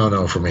double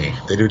no-no for me.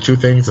 They do 2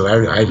 things that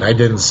I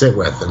didn't sit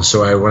with, and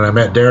so when I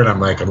met Darren, I'm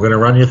like, I'm going to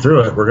run you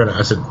through it.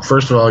 I said,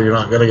 first of all, you're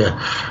not going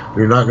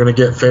to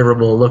get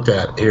favorable looked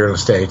at here in the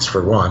States.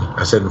 For one,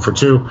 I said, and for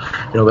 2,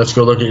 let's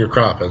go look at your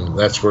crop, and I'm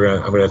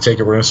going to take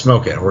it. We're going to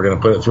smoke it. We're going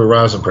to put it through a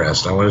rosin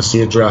press. And I want to see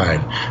it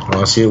dried. I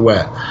want to see it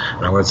wet.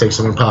 And I want to take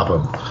some and pop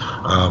them.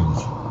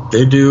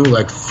 They do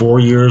like 4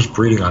 years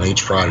breeding on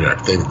each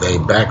project. They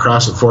back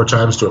cross it 4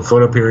 times to a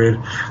photo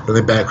period, then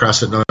they back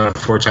cross it another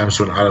 4 times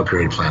to an auto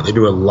period plant. They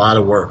do a lot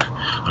of work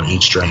on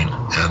each strain,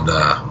 and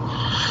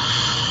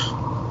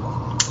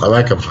I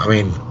like them. I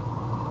mean,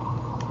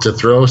 to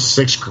throw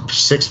six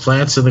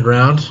plants in the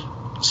ground.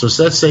 So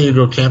let's say you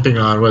go camping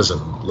on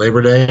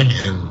Labor Day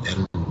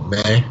in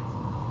May.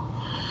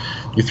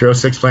 You throw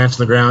 6 plants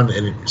in the ground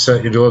and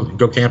you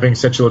go camping,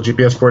 set your little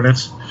GPS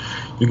coordinates.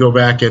 You go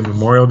back in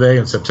Memorial Day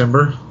in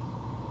September.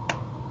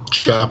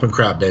 Chop and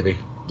crop, baby.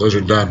 Those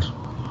are done.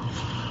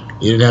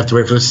 You didn't have to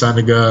wait for the sun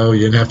to go.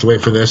 You didn't have to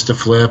wait for this to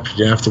flip. You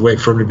didn't have to wait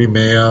for them to be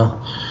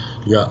male.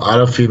 You got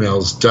auto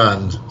females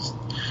done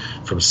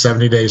from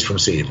 70 days from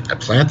seed. I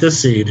plant this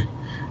seed,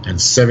 and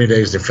 70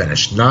 days to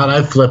finish. Not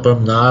I flip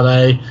them, not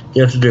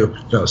you have to do.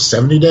 No,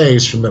 70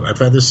 days from I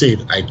plant the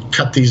seed, I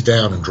cut these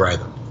down and dry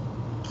them.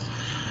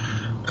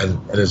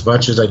 And as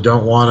much as I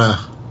don't want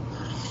to,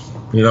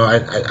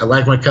 I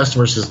like my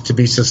customers to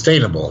be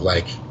sustainable.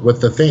 Like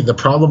with the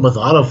problem with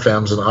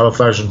autofems and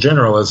autoflowers in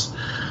general is,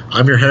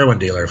 I'm your heroin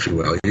dealer, if you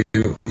will.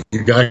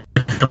 You got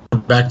to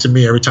come back to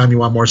me every time you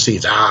want more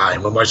seeds. I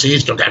want more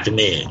seeds, come back to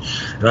me.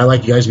 And I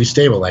like you guys to be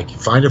stable. Like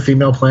find a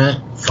female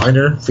plant, find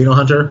her, pheno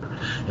hunter,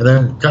 and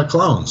then cut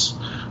clones.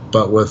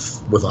 But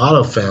with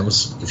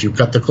autofems, if you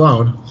cut the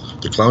clone's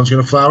going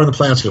to flower and the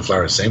plant's going to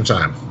flower at the same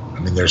time. I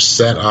mean, they're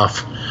set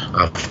off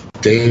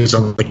days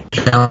on the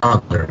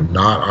calendar,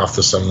 not off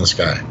the sun and the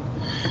sky.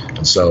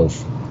 And so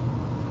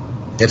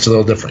it's a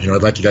little different.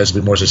 I'd like you guys to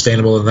be more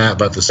sustainable than that,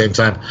 but at the same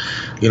time,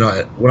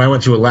 when I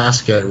went to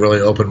Alaska, it really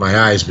opened my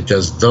eyes,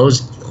 because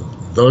those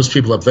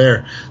people up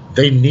there,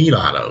 they need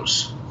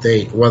autos.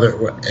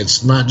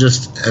 It's not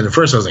just, and at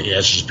first I was like, yeah,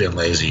 it's just being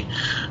lazy.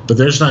 But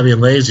they're just not being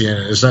lazy, and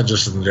it's not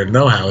just in their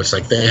know-how. It's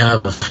like they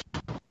have,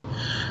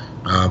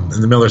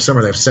 in the middle of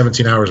summer, they have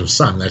 17 hours of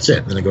sun. That's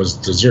it. Then it goes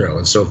to 0.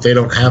 And so if they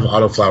don't have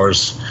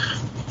autoflowers,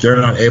 they're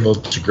not able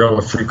to grow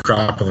a free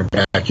crop in their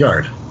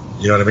backyard.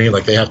 You know what I mean?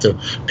 Like they have to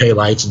pay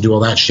lights and do all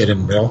that shit,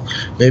 and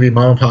maybe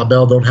Mom and Pop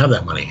Bell don't have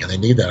that money, and they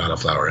need that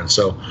autoflower. And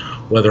so,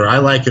 whether I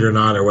like it or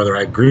not, or whether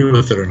I agree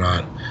with it or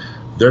not,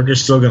 they're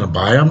just still going to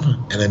buy them,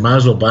 and they might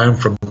as well buy them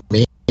from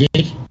me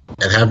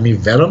and have me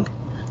vet them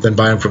than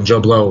buy them from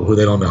Joe Blow, who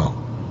they don't know.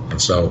 And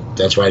so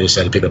that's why I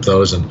decided to pick up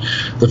those. And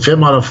the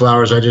Fim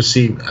autoflowers, I just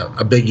see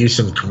a big use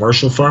in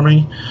commercial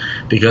farming,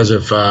 because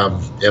if so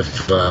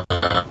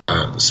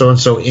and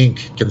so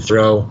Inc. can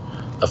throw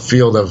a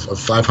field of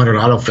 500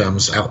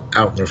 autofims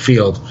out in their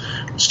field,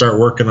 start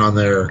working on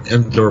their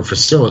indoor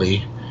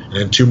facility, and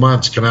in 2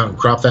 months come out and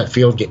crop that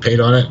field, get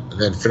paid on it,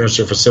 and then finish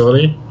their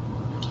facility,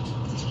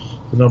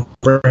 no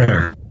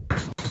brainer.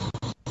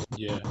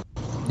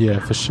 Yeah,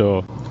 for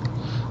sure.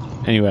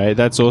 Anyway,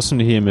 that's awesome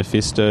to hear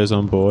Mephisto's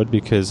on board,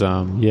 because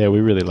we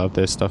really love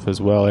their stuff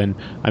as well. And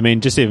I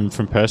mean, just even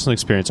from personal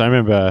experience, I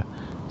remember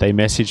they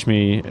messaged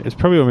me, it's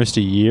probably almost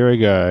a year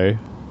ago,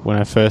 when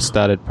I first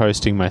started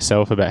posting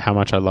myself about how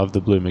much I love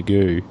the Blue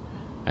Magoo,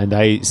 and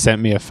they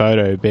sent me a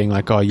photo being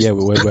like, oh yeah,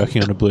 we're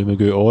working on a Blue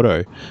Magoo auto,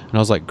 and I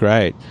was like,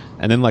 great.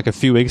 And then like a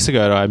few weeks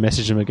ago I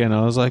messaged them again,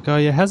 and I was like, oh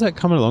yeah, how's that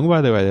coming along,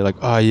 by the way? They're like,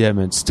 oh yeah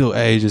man, still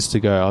ages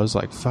to go. I was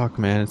like, fuck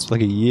man, it's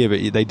like a year,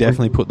 but they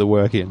definitely put the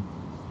work in.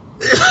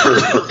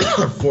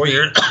 4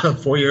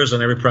 years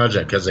on every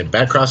project, because they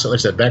backcross it, like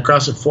I said,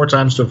 backcross it 4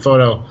 times to a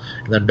photo,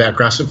 and then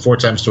backcross it 4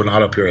 times to an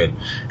auto period.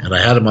 And I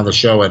had them on the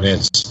show, and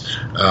it's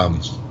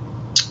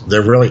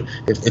they're really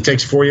it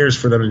takes 4 years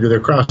for them to do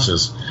their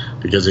crosses,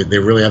 because they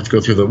really have to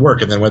go through the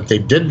work. And then what they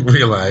didn't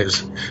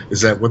realize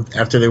is that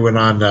after they went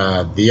on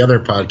the other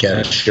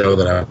podcast show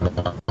that I'm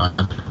on,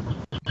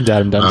 the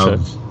Adam Dunn show,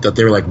 that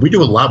they were like, we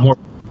do a lot more.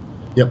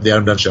 Yep, the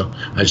Adam Dunn show.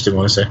 I just didn't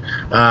want to say.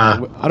 I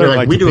don't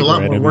like we do a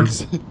lot more work.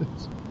 enemies.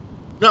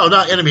 No,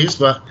 not enemies,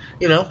 but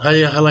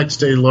I like to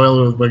stay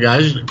loyal with my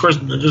guys. Of course,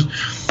 just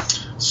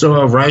so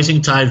a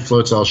rising tide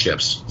floats all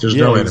ships. There's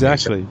no enemies.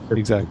 Exactly.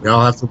 We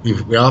all have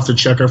to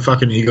check our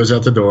fucking egos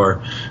out the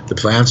door. The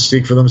plans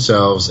speak for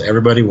themselves.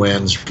 Everybody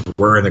wins.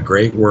 We're in a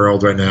great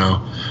world right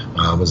now.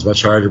 As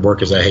much hard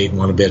work as I hate and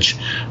want to bitch,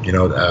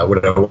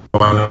 would I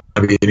want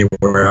to be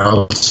anywhere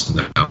else?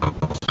 No.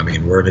 I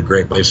mean, we're in a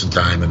great place and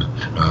time,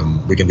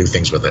 and we can do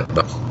things with it.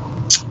 But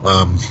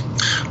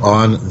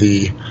on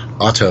the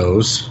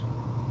autos.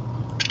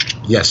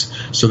 Yes.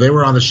 So they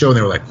were on the show, and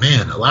they were like,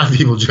 man, a lot of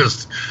people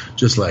just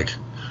like,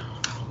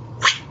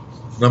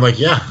 and I'm like,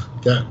 yeah,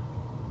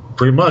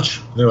 pretty much.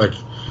 And they're like,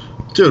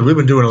 dude, we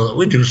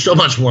do so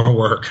much more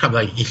work. I'm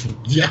like,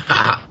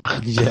 yeah.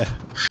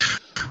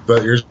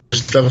 But your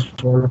stuff's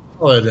more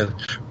solid.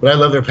 But I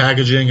love their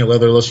packaging. I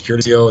love their little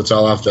security seal. It's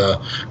all off the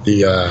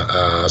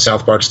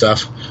South Park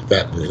stuff.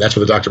 That's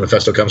where the Dr.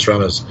 Mephisto comes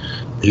from.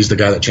 He's the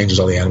guy that changes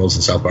all the animals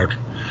in South Park.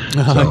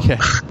 Okay.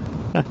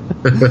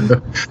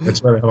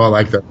 That's why I have all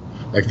like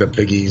the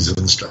piggies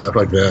and stuff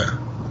like that.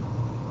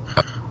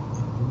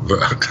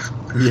 But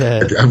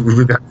yeah,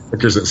 we've got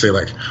stickers that say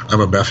like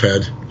I'm a meth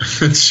head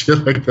and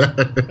shit like that.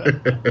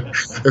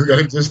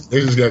 They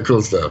just got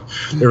cool stuff.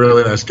 They're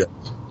really nice guys.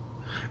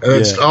 And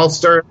it's all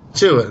started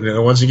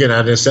too. Once again,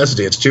 out of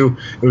necessity, it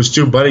was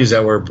 2 buddies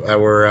that were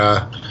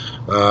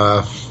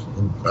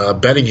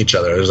betting each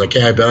other. It was like,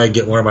 hey, I bet I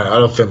get one of my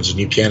autofilms and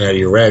you can't out of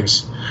your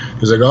regs.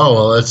 He's like, oh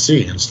well, let's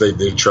see. And so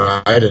they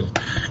tried, and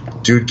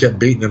dude kept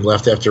beating him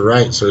left after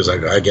right. So he's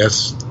like, I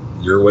guess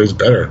your way's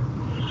better.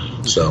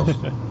 So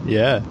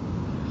yeah.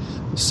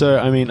 So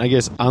I mean, I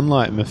guess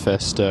unlike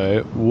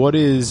Mephisto, what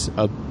is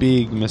a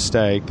big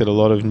mistake that a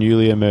lot of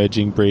newly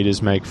emerging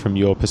breeders make from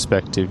your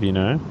perspective?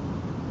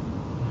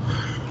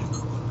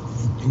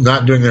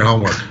 Not doing their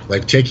homework,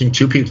 like taking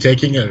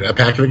a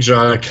pack of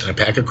exotic and a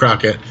pack of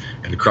Crockett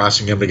and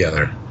crossing them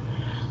together.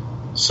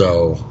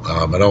 So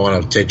I don't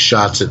want to take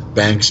shots at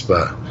Banks,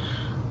 but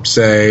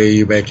say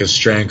you make a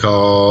strain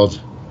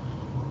called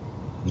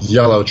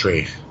Yellow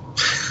Tree,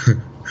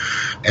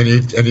 and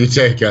you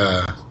take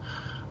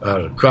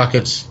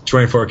Crockett's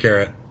 24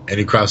 karat and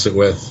you cross it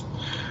with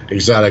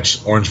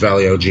Exotic's Orange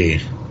Valley OG,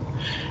 and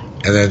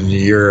then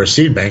you're a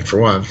seed bank for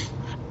one,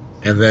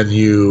 and then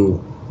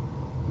you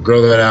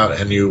grow that out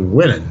and you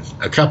win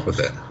a cup with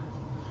it.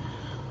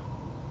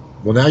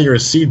 Well, now you're a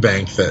seed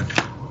bank that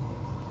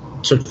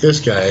took this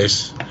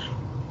guy's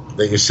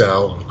that you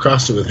sell,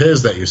 crossed it with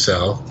his that you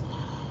sell,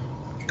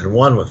 and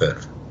won with it.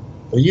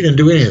 Well, you didn't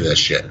do any of this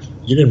shit.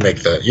 You didn't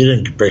make that. You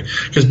didn't break,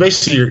 because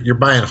basically you're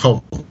buying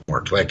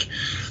homework. Like,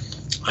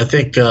 I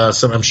think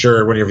I'm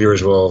sure one of your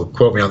viewers will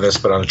quote me on this,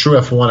 but on a true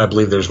F1, I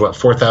believe there's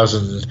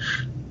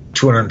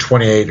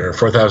 4,228 or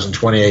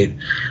 4,028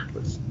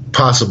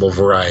 possible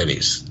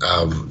varieties,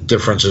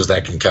 differences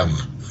that can come,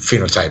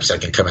 phenotypes that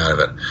can come out of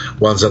it.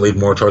 Ones that lead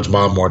more towards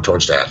mom, more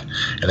towards dad.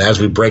 And as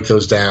we break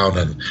those down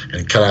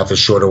and cut out the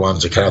shorter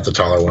ones, or cut out the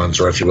taller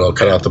ones, or if you will,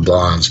 cut out the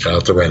blondes, cut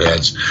out the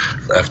redheads,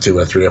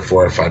 F2, F3,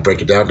 F4, F5,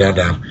 break it down,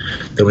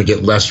 then we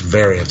get less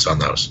variance on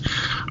those.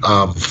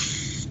 I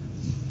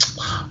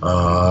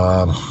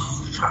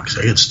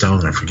get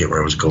stoned and I forget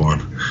where I was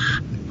going.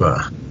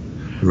 But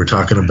we were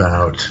talking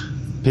about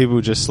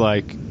people just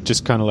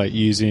kind of like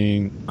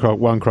using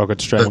one Crockett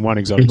strain, one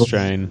exotic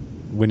strain.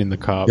 winning the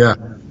cup. Yeah.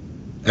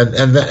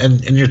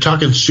 And you're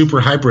talking super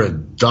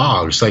hybrid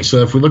dogs. Like, so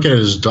if we look at it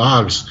as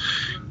dogs,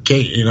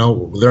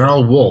 they're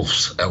all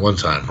wolves at one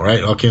time, right?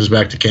 It all comes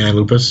back to canine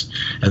lupus,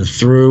 and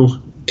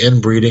through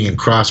inbreeding and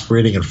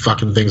crossbreeding and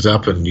fucking things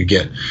up, and you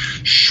get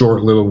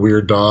short little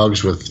weird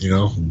dogs with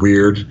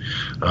weird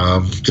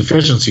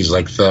deficiencies.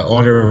 Like the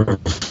owner of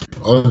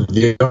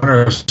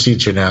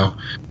Seacher now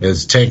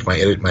is Tank,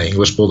 my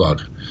English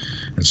bulldog,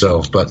 and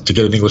so, but to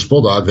get an English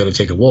bulldog, they had to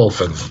take a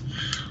wolf and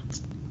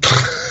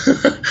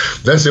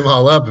mess him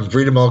all up and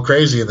breed him all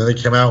crazy, and then they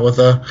came out with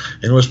a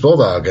English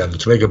bulldog, and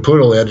to make a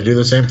poodle they had to do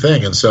the same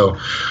thing. And so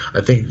I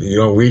think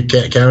we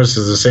cannabis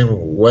is the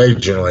same way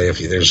generally. If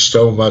there's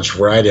so much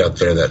variety out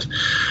there that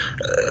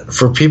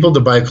for people to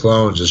buy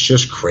clones, it's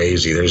just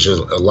crazy. There's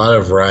just a lot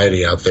of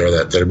variety out there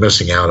that they're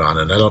missing out on,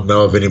 and I don't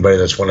know of anybody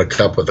that's won a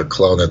cup with a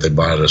clone that they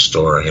bought at a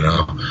store.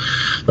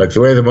 Like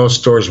the way that most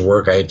stores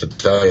work, I hate to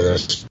tell you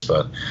this,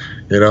 but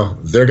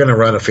they're going to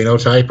run a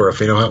phenotype or a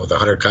phenohunt with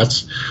 100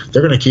 cuts.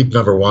 They're going to keep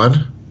number 1,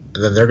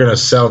 and then they're going to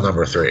sell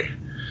number 3.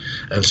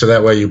 And so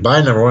that way you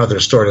buy number 1 at their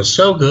store, and it's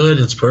so good,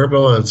 it's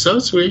purple, and it's so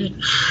sweet.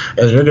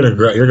 And you're going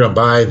to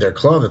buy their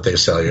clone that they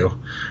sell you,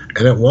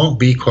 and it won't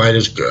be quite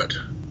as good.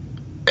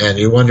 And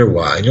you wonder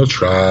why. And you'll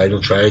try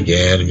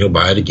again, and you'll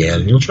buy it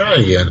again, and you'll try it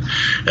again.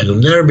 And you'll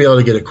never be able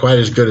to get it quite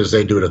as good as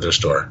they do it at their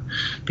store,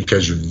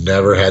 because you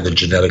never had the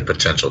genetic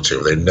potential to.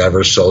 They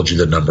never sold you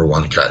the number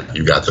 1 cut.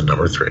 You got the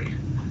number 3.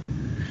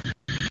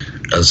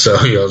 And so,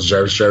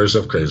 drive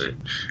yourself crazy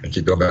and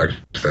keep going back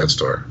to that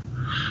store.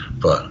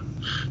 But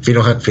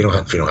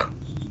phenohunt.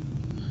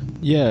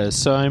 Yeah,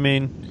 so I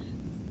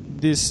mean,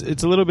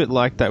 it's a little bit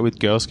like that with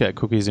Girl Scout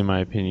cookies, in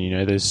my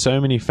opinion. There's so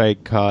many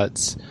fake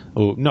cuts,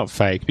 or not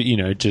fake, but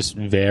just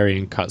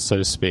varying cuts, so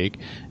to speak.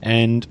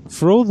 And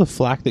for all the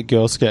flack that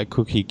Girl Scout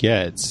cookie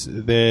gets,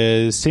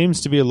 there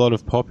seems to be a lot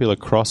of popular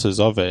crosses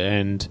of it,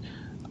 and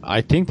I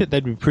think that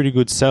they'd be pretty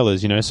good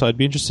sellers, so I'd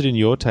be interested in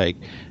your take.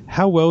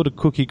 How well do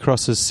cookie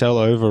crosses sell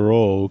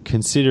overall,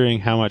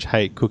 considering how much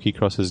hate cookie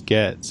crosses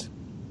get?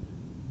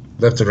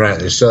 Left and right,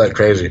 they sell like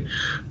crazy.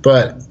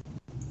 But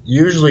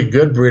usually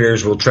good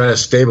breeders will try to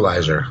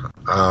stabilize her.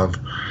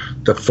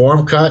 The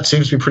form cut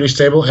seems to be pretty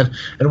stable, and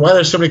why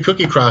there's so many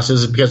cookie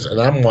crosses is because, and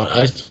I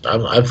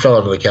fell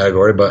into the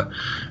category, but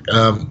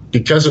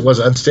because it was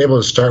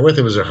unstable to start with,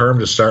 it was a herm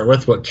to start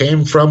with. What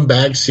came from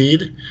bag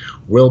seed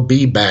will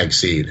be bag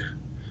seed,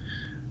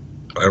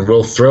 and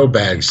will throw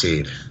bag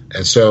seed.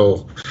 And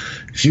so,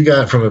 if you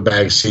got it from a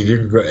bag seed,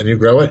 you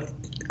grow it,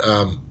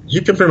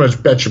 you can pretty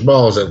much bet your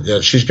balls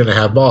that she's going to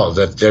have balls.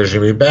 That there's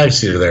going to be a bag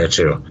seeder there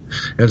too.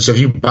 And so, if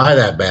you buy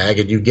that bag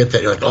and you get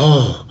that, you're like,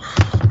 oh,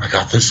 I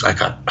got this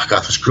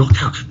Girl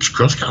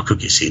Scout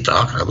cookie seed,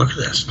 dog. Look at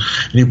this.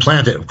 And you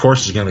plant it. Of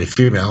course, it's going to be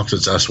female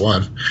because it's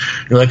S1.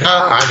 You're like,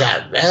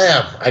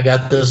 I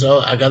got this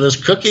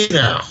cookie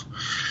now.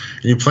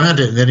 And you plant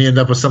it, and then you end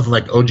up with something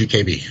like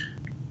OGKB.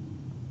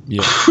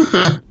 Yeah.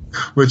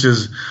 Which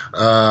is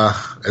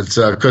it's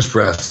a Kush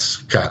Breath's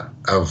cut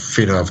of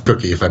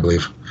cookie, if I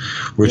believe,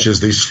 which is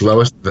the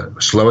slowest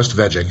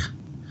vegging,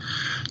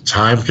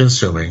 time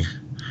consuming,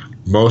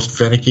 most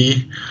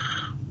finicky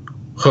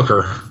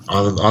hooker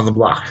on the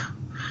block.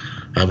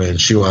 I mean,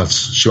 she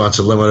wants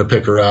a limo to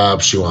pick her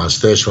up. She wants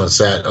this. She wants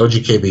that.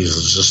 OGKB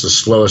is just the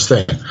slowest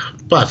thing,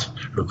 but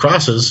her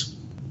crosses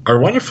are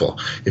wonderful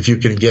if you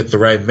can get the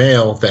right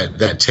male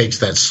that takes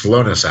that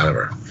slowness out of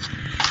her,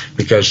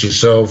 because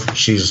she's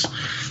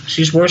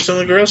worse than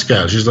the Girl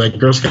Scout. She's like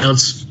Girl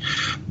Scout's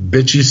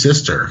bitchy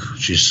sister.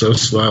 She's so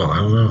slow. I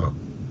don't know.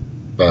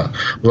 But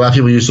a lot of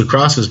people use the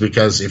crosses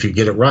because if you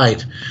get it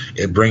right,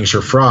 it brings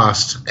her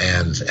frost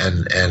and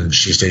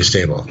she stays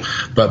stable.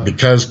 But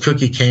because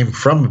Cookie came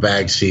from a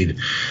bag seed,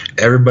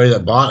 everybody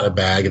that bought a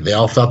bag, they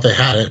all thought they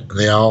had it, and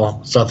they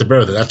all thought they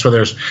bred it. That's why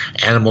there's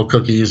animal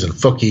cookies and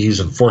Fookies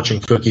and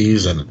fortune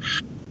cookies and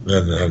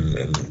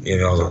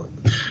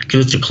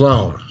because it's a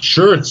clone.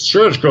 Sure, it's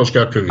Girl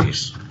Scout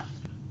cookies.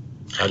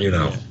 How do you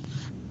know?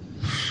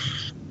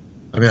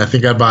 I mean, I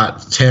think I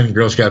bought 10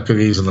 Girl Scout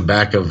cookies in the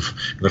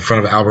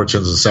front of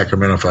Albertsons in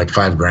Sacramento for like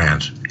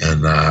 $5,000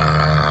 in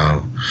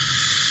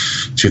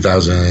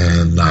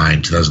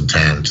 2009,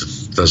 2010,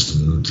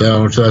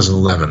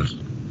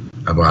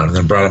 2011. I bought them and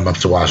then brought them up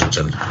to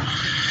Washington.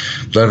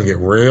 Let them get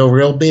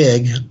real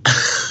big, and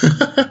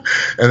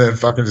then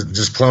fucking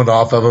just cloned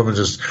off of them and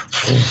just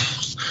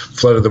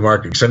flooded the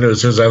market. Because I knew as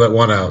soon as I let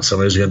one out,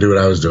 somebody's going to do what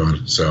I was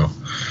doing. So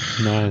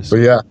nice. But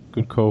yeah,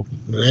 good call.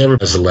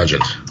 Everybody's a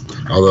legend.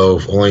 Although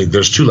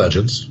there's 2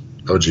 legends,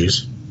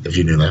 OGs, if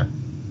you knew that.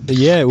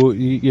 Yeah, well,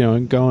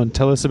 go on.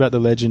 Tell us about the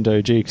legend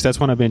OG, because that's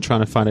one I've been trying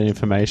to find out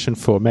information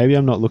for. Maybe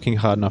I'm not looking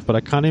hard enough, but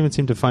I can't even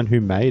seem to find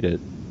who made it.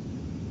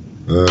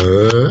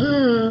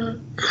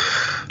 Legend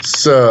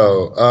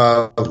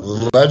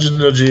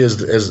OG is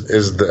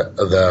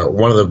the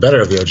one of the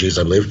better of the OGs,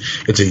 I believe.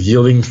 It's a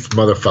yielding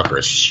motherfucker.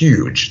 It's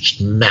huge. It's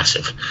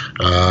massive.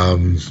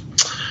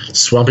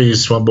 Swamp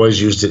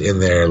Boys used it in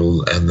their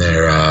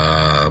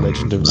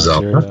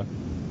Zelda,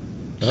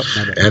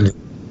 and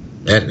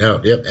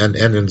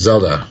in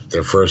Zelda,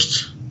 their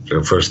first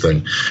the first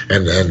thing,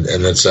 and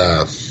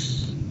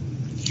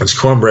it's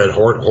cornbread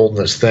holding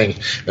this thing,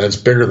 and it's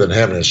bigger than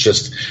him, and it's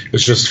just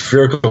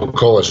spherical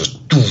cola. It's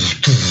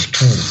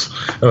just,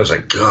 I was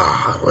like,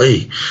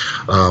 golly,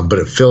 but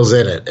it fills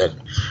in it.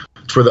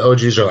 It's where the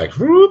OGs are like,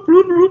 whoop,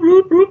 whoop, whoop,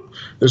 whoop, whoop.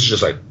 This is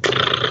just like,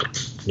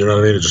 you know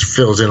what I mean? It just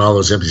fills in all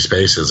those empty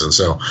spaces, and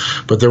so,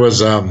 but there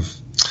was, it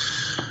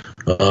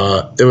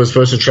was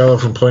supposed to travel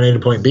from point A to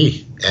point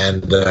B,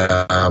 and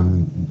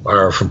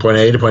or from point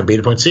A to point B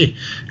to point C,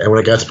 and when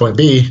it got to point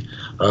B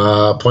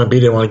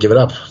didn't want to give it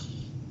up.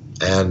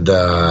 And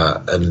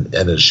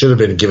it should have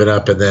been given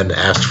up and then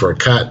asked for a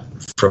cut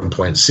from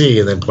point C,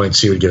 and then point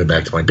C would give it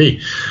back to point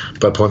B.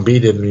 But point B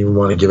didn't even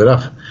want to give it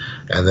up,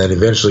 and then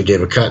eventually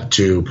gave a cut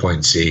to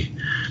point C,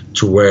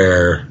 to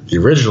where the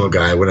original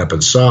guy went up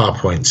and saw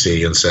point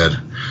C and said,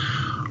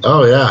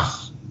 "Oh yeah,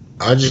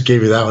 I just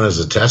gave you that one as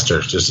a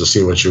tester just to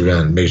see what you were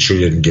going to make sure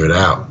you didn't give it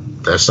out.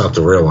 That's not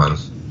the real one.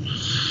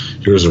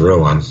 Here's the real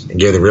one," and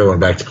gave the real one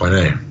back to point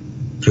A,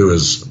 who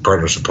was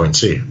partners with point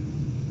C.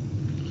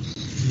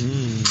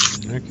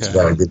 Okay. So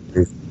that would be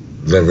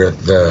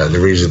the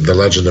reason, the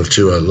legend of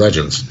two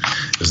legends,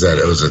 is that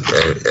it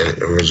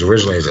was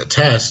originally as a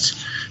test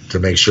to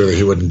make sure that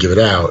he wouldn't give it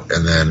out,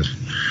 and then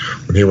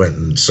when he went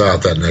and saw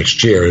it that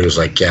next year, he was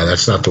like, "Yeah,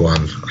 that's not the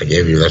one I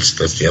gave you. That's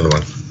the other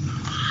one."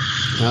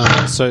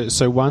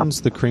 So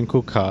one's the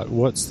crinkle cut.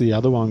 What's the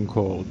other one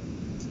called?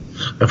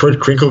 I've heard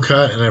crinkle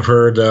cut, and I've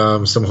heard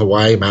some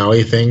Hawaii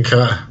Maui thing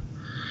cut.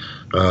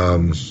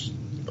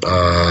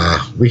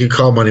 We could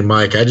call Money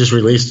Mike. I just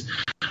released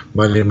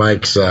Money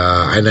Mike's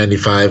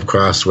I-95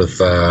 crossed with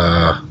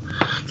the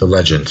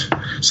Legend.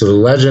 So the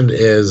Legend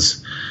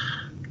is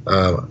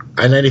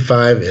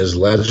I-95 is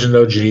Legend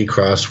OG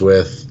crossed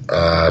with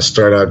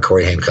Stardog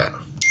Corey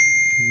Hanecut.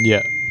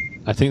 Yeah.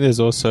 I think there's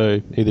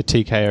also either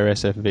TK or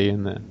SFV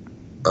in there.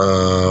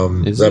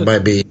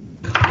 Might be,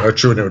 or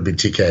true, and it would be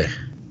TK.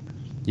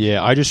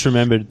 Yeah, I just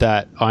remembered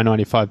that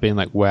I-95 being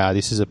like, wow,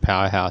 this is a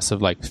powerhouse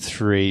of like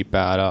 3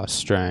 badass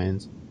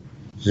strains.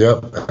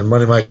 Yep, and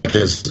Money Mike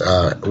is.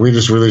 We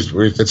just released.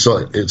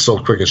 It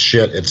sold quick as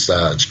shit.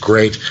 It's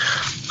great.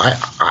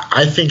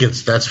 I think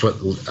that's what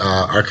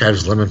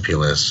Archives Lemon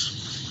Peel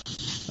is.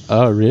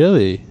 Oh,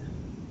 really?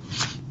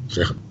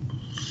 Yeah.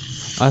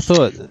 I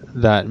thought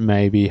that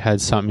maybe had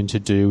something to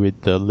do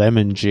with the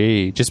Lemon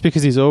G, just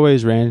because he's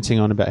always ranting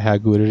on about how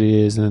good it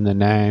is, and then the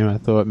name. I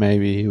thought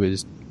maybe he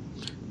was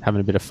having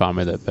a bit of fun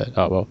with it, but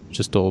oh well,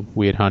 just all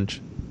weird hunch.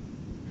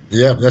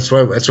 Yeah, that's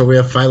why we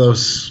have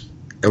Phylos.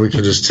 And we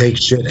can just take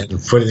shit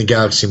and put it in the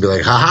galaxy and be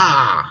like,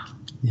 ha-ha!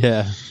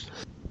 Yeah.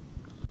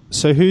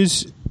 So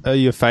who's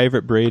your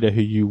favourite breeder who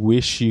you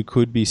wish you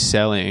could be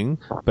selling,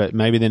 but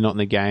maybe they're not in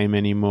the game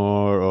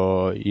anymore,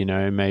 or, you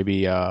know,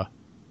 maybe they're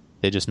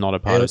just not a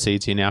part of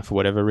CT now for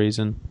whatever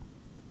reason?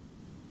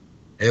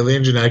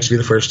 Alien Genetics would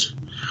be the first.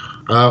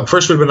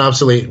 First would have been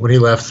obsolete. When he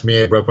left me,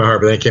 it broke my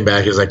heart, but then he came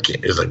back. He was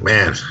like,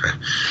 man,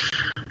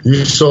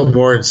 you sold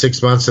more in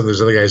 6 months than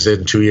those other guys did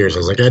in 2 years. I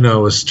was like, I know,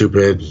 it was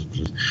stupid.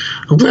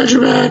 I'm glad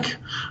you're back.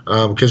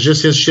 Because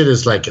just his shit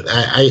is like,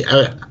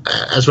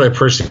 that's what I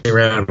personally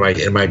ran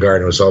in my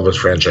garden. It was all this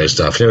franchise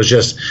stuff. And it was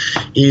just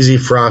easy,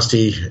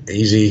 frosty,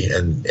 easy,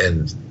 and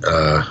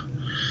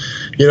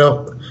you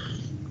know,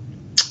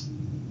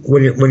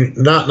 when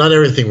not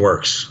everything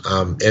works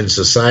in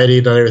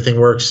society, not everything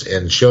works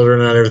in children,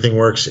 not everything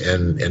works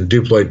in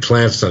diploid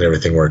plants, not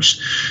everything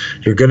works.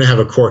 You're going to have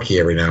a Corky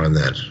every now and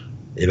then.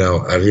 You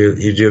know,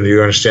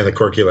 you understand the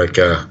Corky, like,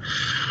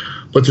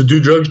 but to do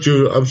drugs,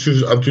 I'm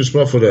too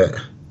small for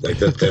that. Like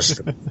that's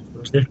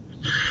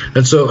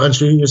and so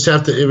you just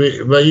have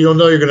to, but you don't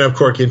know you're going to have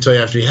Corky until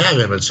after you have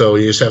him, and so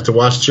you just have to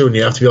watch through, and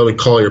you have to be able to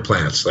call your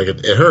plants. Like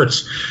it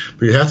hurts,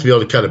 but you have to be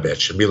able to cut a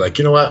bitch and be like,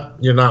 you know what,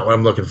 you're not what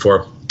I'm looking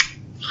for.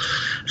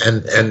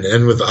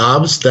 And with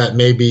OBS, that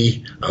may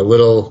be a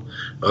little,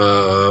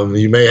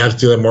 you may have to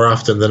do that more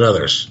often than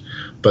others.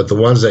 But the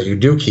ones that you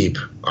do keep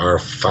are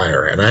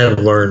fire. And I have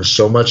learned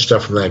so much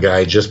stuff from that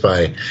guy just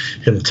by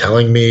him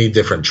telling me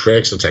different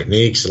tricks and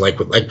techniques. And like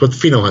with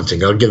pheno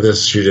hunting, I'll give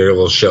this you a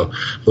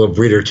little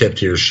breeder tip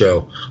to your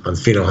show on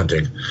pheno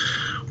hunting.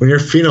 When you're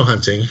pheno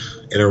hunting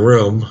in a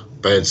room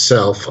by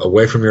itself,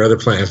 away from your other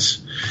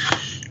plants,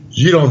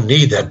 you don't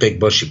need that big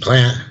bushy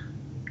plant.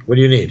 What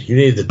do you need? You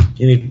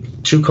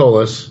need 2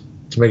 colas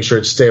to make sure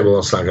it's stable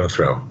and it's not going to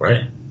throw,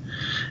 right?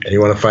 And you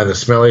want to find the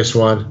smelliest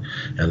one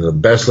and the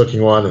best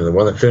looking one and the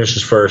one that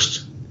finishes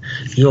first.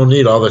 You don't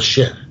need all this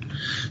shit.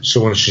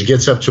 So when she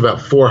gets up to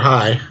about 4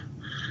 high,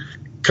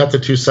 cut the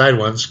 2 side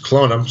ones,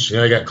 clone them. So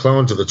now you got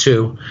clones of the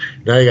 2.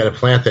 Now you got a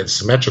plant that's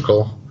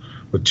symmetrical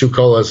with 2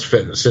 colas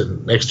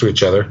sitting next to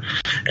each other,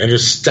 and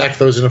just stack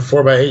those in a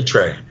 4x8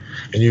 tray.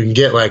 And you can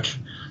get like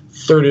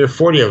 30 or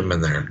 40 of them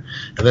in there.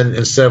 And then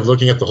instead of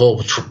looking at the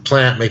whole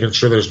plant, making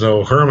sure there's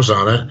no herms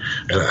on it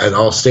at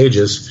all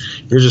stages,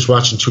 you're just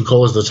watching 2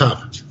 colas at the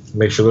top.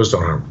 Make sure those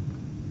don't harm.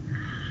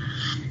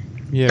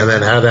 Yeah. And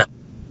then out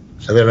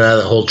And then out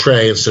of that whole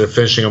tray, instead of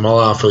finishing them all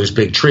off for these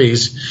big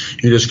trees,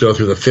 you just go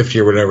through the 50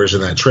 or whatever's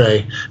in that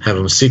tray, have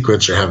them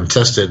sequenced or have them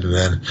tested, and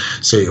then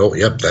say, oh,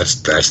 yep,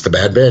 that's the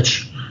bad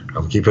bitch.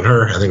 I'm keeping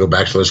her, and then go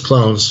back to those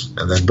clones,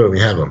 and then boom,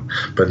 you have them.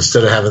 But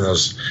instead of having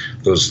those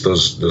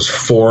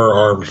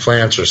 4-armed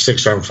plants or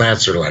 6-armed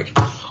plants that are like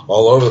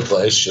all over the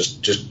place,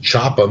 just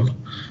chop them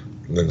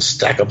and then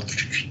stack them,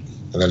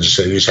 and then you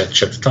just have to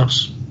check the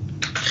tops.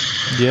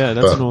 Yeah,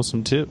 that's an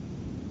awesome tip.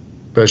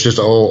 But it's just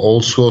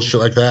old school shit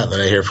like that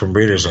I hear from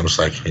breeders. I'm just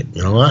like,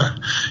 you know what?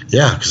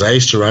 Yeah, because I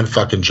used to run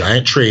fucking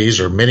giant trees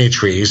or mini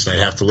trees, and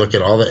I'd have to look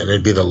at all that, and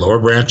it'd be the lower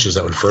branches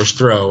that would first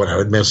throw, and I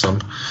would miss them.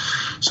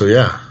 So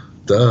yeah,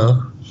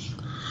 duh.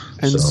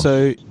 And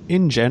so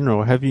in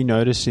general, have you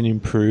noticed an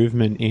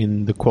improvement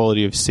in the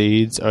quality of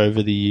seeds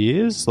over the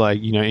years?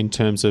 Like, in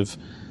terms of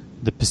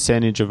the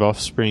percentage of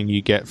offspring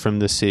you get from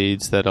the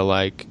seeds that are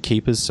like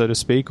keepers, so to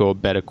speak, or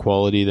better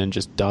quality than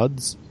just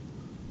duds?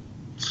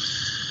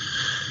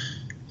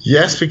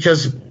 Yes,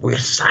 because we're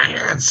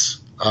science.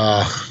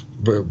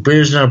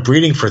 Breeders are now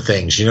breeding for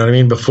things. You know what I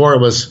mean? Before it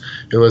was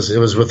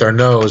with our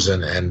nose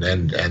and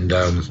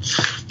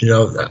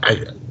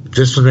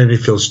this one made me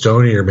feel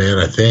stonier, man.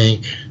 I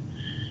think,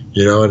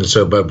 and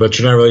so but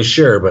you're not really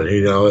sure. But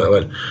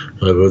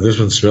this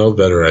one smelled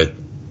better. I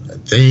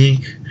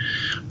think.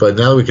 But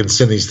now we can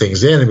send these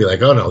things in and be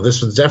like, oh no,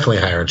 this one's definitely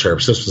higher in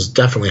terps. This one's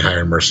definitely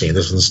higher in myrcene.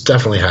 This one's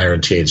definitely higher in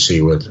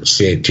THC with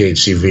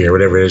THCV or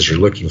whatever it is you're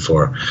looking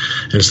for.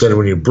 And instead of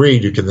when you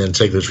breed, you can then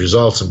take those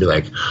results and be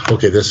like,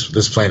 okay,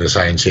 this plant is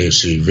high in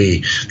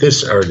THCV.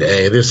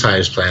 This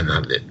highest plant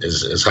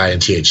is high in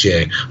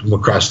THCA. I'm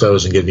gonna cross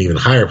those and get an even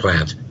higher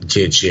plant in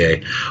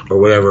THCA or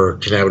whatever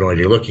cannabinoid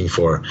you're looking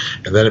for,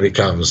 and then it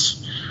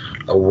becomes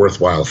a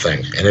worthwhile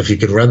thing. And if you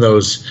can run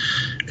those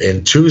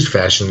in twos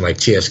fashion like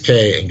TSK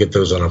and get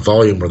those on a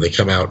volume where they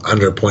come out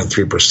under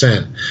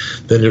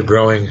 0.3%, then you're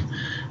growing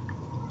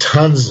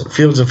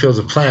fields and fields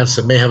of plants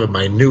that may have a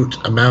minute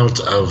amount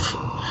of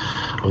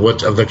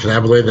the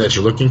cannabinoid that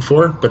you're looking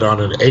for, but on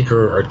an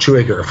acre or 2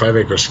 acre or 5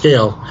 acre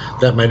scale,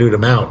 that minute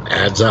amount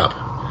adds up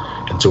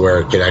into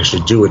where it can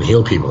actually do and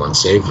heal people and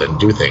save and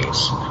do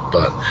things.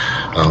 But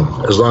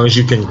as long as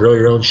you can grow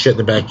your own shit in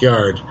the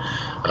backyard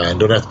and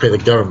don't have to pay the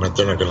government,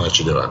 they're not going to let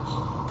you do it.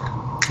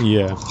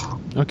 Yeah.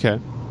 Okay.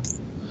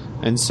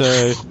 And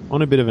so,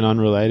 on a bit of an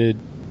unrelated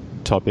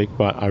topic,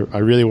 but I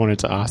really wanted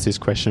to ask this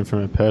question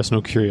from a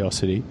personal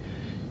curiosity.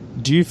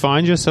 Do you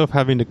find yourself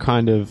having to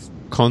kind of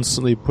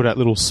constantly put out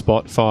little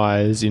spot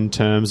fires in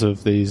terms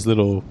of these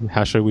little,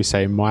 how should we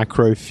say,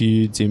 micro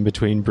feuds in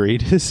between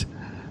breeders?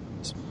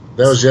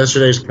 That was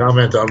yesterday's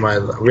comment on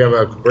we have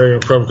a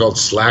program called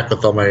Slack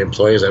with all my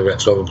employees. I've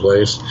got 12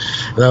 employees.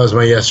 And that was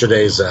my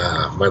yesterday's,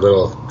 my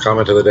little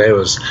comment of the day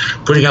was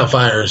putting out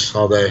fires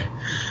all day.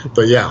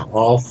 But yeah,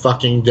 all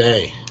fucking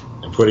day.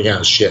 And putting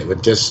out shit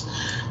with just,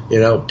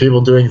 people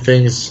doing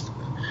things.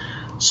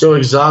 So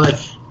Exotic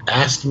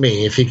asked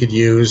me if he could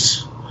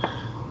use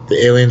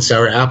the Alien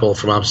Sour Apple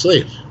from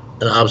Obsolete.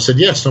 And Ob said,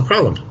 yes, no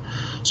problem.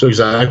 So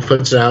Exotic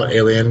puts out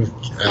Alien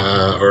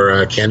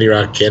or Candy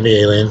Rock,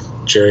 Candy Alien,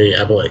 Cherry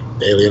Apple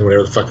Alien,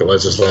 whatever the fuck it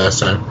was this last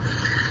time.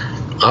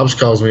 Obs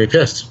calls me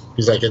pissed.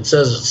 He's like, it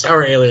says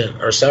Sour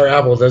Alien or Sour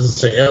Apple, it doesn't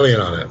say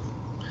Alien on it.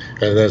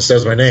 And then it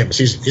says my name.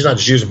 He's not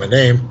just using my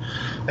name.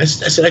 I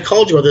said, I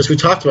called you on this. We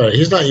talked about it.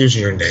 He's not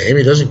using your name.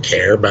 He doesn't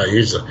care about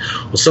using it.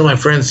 Well, some of my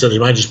friends said he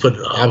might just put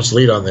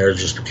Obsolete on there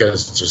just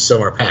because it's just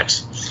sell our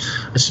packs.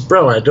 I said,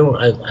 bro, I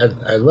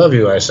love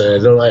you. I said,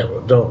 I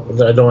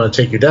don't want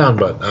to take you down,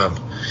 but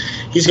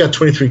he's got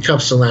 23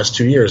 cups in the last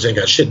 2 years. Ain't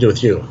got shit to do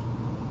with you.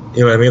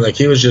 You know what I mean? Like,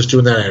 he was just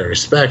doing that out of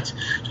respect,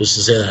 just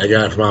to say that I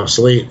got it from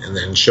Obsolete and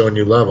then showing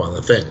you love on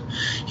the thing.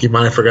 He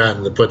might have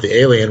forgotten to put the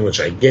Alien, which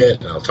I get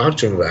and I'll talk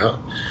to him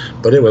about,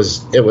 but it was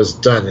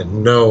done with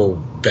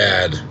no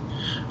bad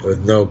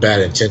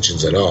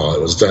intentions at all.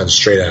 It was done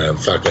straight out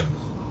of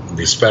fucking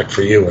respect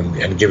for you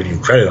and giving you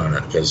credit on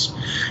it, because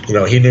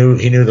he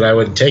knew that I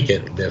wouldn't take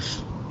it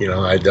if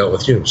I dealt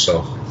with you.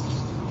 So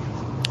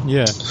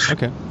yeah,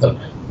 okay.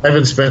 I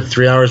even spent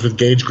 3 hours with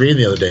Gage Green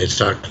the other day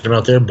talking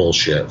about their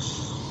bullshit.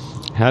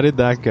 How did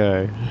that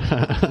go?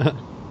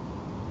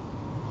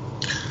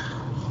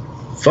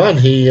 Fun.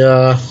 He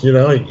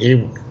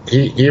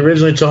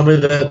originally told me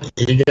that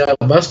he got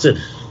busted,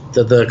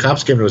 that the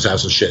cops came to his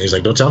house and shit. He's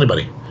like, don't tell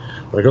anybody.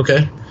 I'm like,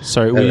 okay.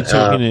 Sorry, were you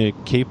talking to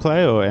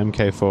Keyplay or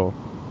MK4?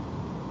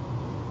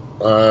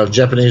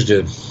 Japanese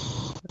dude.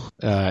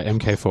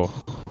 MK4.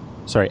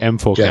 Sorry,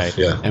 M4K.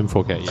 Yeah.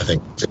 M4K, yeah. I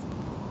think.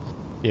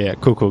 Yeah,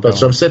 cool. But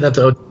so I'm sitting at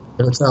the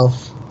hotel,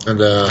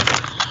 and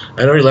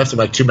I'd already left him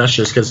like 2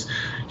 messages because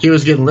he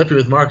was getting lippy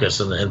with Marcus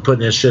and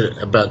putting his shit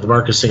about the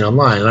Marcus thing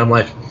online. And I'm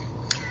like,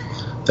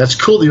 that's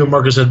cool that you and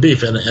Marcus had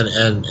beef, and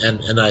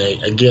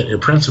I get your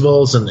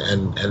principles, and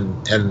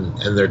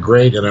they're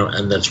great,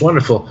 and that's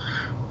wonderful.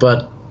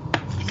 But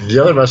the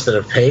other of us that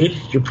have paid,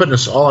 you're putting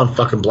us all on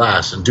fucking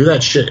blast, and do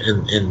that shit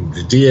in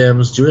the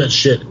DMs, do that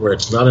shit where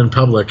it's not in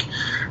public,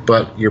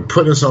 but you're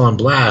putting us all on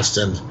blast.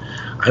 And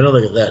I know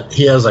that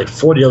he has like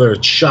 40 other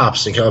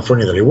shops in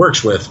California that he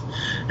works with,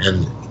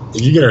 and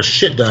if you get our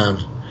shit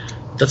done,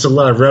 that's a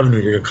lot of revenue.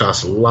 You're gonna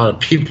cost a lot of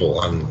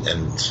people, and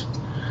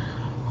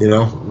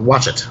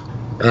watch it.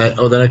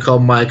 Then I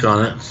called Mike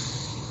on it.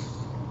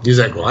 He's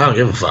like, well, I don't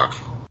give a fuck.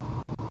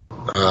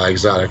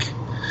 Exotic.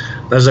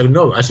 And I was like,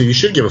 no. I said, you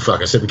should give a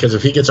fuck. I said, because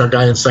if he gets our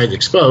guy in site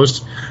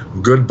exposed,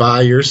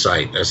 goodbye your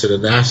site. I said, the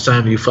last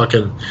time you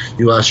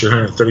lost your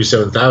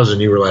 137,000,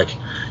 you were like,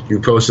 you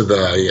posted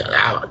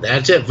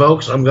that's it,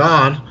 folks, I'm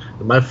gone.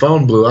 And my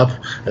phone blew up,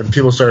 and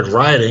people started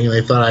rioting, and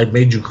they thought I'd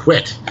made you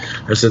quit.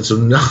 I said, so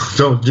no,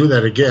 don't do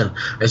that again.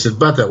 I said,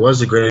 but that was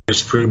the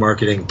greatest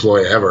pre-marketing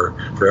ploy ever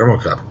for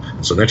Emerald Cup.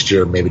 So next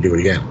year, maybe do it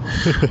again.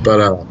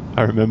 But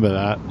I remember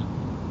that.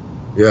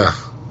 Yeah,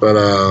 but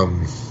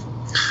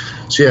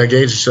so yeah,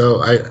 Gage.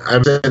 So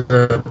I'm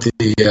at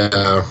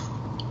the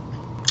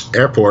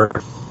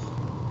airport,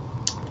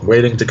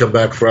 waiting to come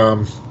back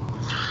from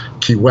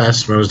Key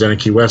West. When I was down in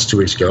Key West 2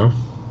 weeks ago,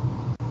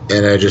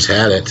 and I just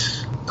had it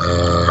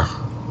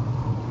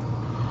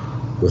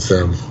with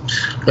them.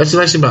 That's the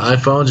nice thing about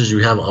iPhones is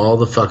you have all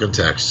the fucking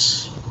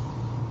texts.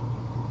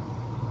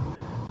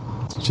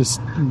 It's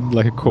just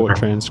like a court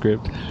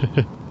transcript.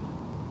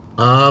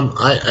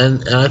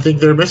 I think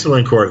they're missing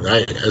in court.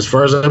 As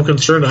far as I'm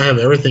concerned, I have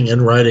everything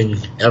in writing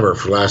ever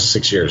for the last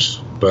 6 years.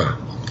 But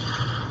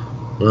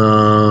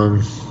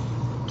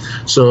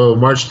so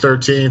March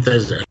 13th, I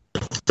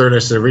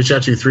said, reach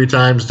out to you 3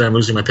 times. I'm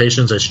losing my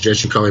patience. I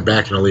suggest you call me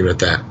back, and I'll leave it at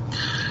that.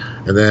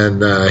 And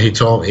then he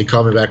called me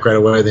back right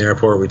away at the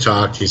airport. We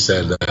talked. He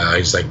said,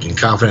 he's like, in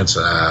confidence,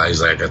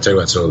 he's like, I'll tell you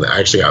what, so I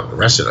actually got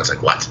arrested. I was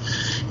like, what?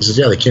 He said,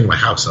 yeah, they came to my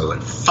house. I was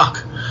like,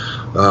 fuck.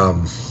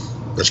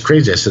 That's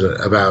crazy. I said,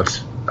 about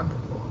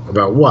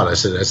what? I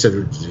said,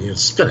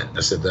 spin it.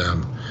 I said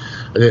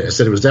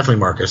it was definitely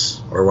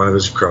Marcus or one of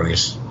his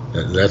cronies.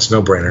 That's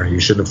no brainer. You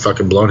shouldn't have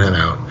fucking blown him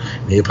out.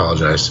 And he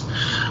apologized.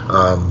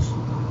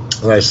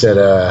 And I said,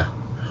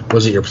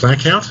 was it your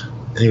plant count?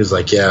 And he was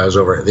like, yeah, I was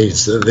over. They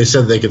said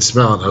they could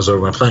smell it. And I was over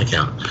my plant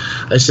count.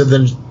 I said,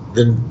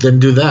 then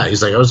do that.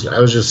 He's like, I was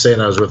just saying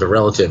I was with a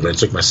relative, but I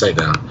took my site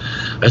down.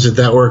 I said,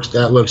 that works.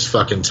 That looks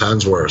fucking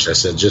tons worse. I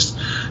said, just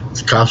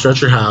the cops are at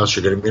your house.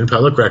 You're going to be in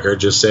public record.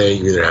 Just say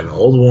you either had an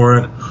old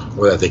warrant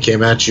or that they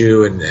came at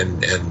you and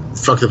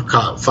fuck the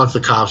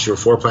cops. You were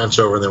 4 plants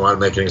over and they wanted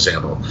to make an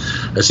example.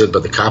 I said,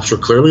 but the cops were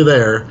clearly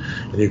there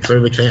and you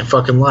clearly can't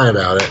fucking lie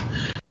about it.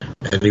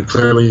 And you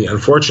clearly,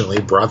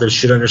 unfortunately, brought this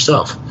shit on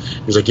yourself.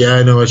 He's like, yeah,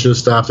 I know, I should have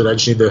stopped it. I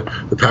just need the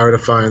power to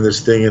find this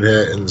thing and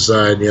hit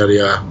inside, and yada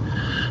yada.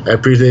 I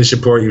appreciate the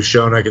support you've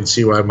shown. I can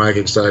see why Mike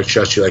Exotic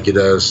trusts you like he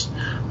does.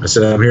 I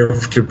said, I'm here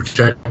to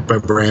protect my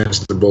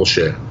brands and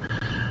bullshit.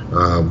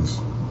 And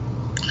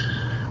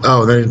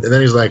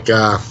then he's like,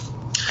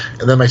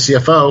 and then my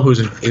CFO,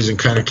 who's in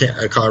kind of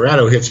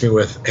Colorado, hits me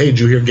with, hey, did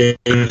you hear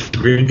Gage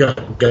Green got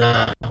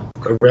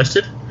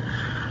arrested?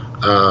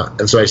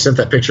 And so I sent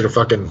that picture to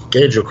fucking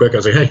Gage real quick. I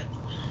was like, hey,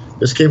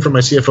 this came from my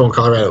CFO in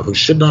Colorado who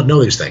should not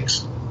know these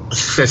things.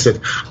 I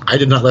said, I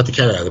did not let the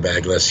cat out of the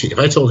bag. If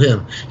I told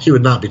him, he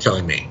would not be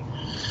telling me.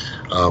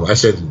 I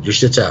said, your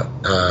shit's out.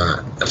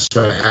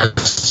 So I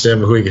asked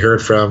him who he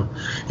heard from.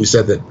 He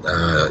said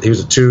that he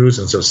was at Twos,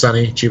 and so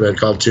Sonny, Chiba had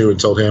called Two and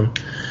told him.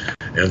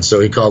 And so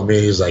he called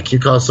me. He's like, you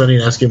call Sonny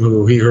and ask him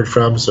who he heard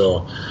from.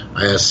 So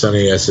I asked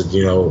Sonny, I said,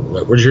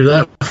 where'd you hear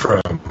that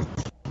from?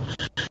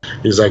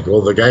 He's like,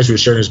 well, the guys who were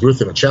sharing his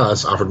booth in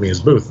Chalice offered me his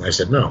booth. And I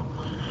said, no.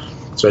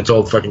 So I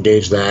told fucking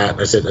Gage that.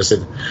 And I said,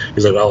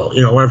 he's like, well,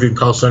 I wonder if you can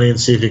call Sonny and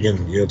see if you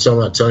can, tell him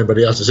not to tell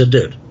anybody else. I said,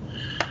 dude,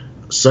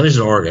 Sonny's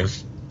in Oregon.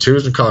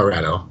 Two's in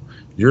Colorado.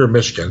 You're in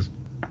Michigan.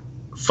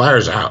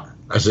 Fire's out.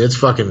 I said,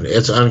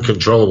 it's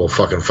uncontrollable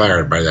fucking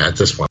fire by that at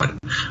this point.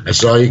 I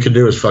said, all you can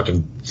do is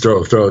fucking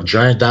throw a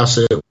giant douse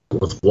of it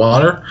with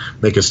water,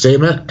 make a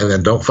statement, and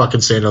then don't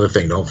fucking say another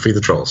thing. Don't feed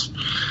the trolls.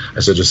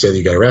 I said, just say that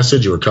you got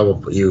arrested. You tell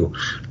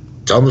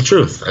them the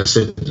truth. I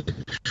said,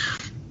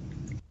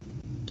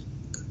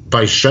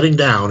 by shutting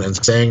down and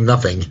saying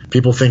nothing,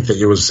 people think that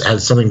it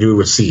had something to do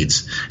with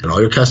seeds, and all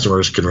your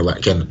customers could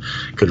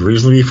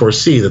reasonably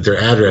foresee that their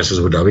addresses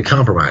would now be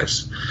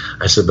compromised.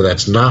 I said, but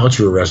that's not what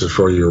you were arrested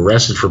for. You were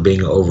arrested for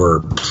being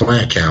over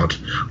plant count,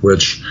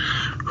 which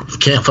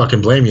can't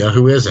fucking blame you.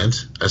 Who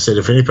isn't? I said,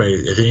 if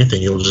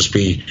anything, you'll just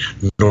be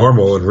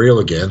normal and real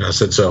again. I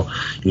said, so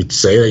you'd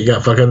say that you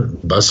got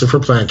fucking busted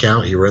for plant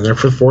count. You were in there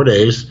for 4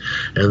 days,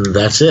 and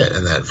that's it.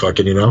 And that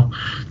fucking,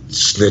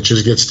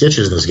 snitches get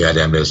stitches in this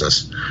goddamn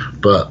business.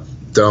 But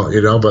don't,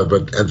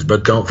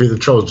 but don't feed the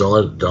trolls.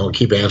 Don't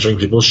keep answering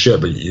people's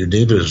shit. But you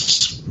need to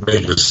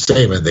make a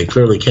statement. They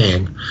clearly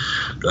came.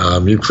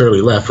 You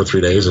clearly left for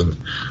 3 days, and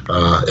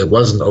it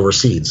wasn't over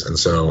seeds. And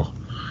so,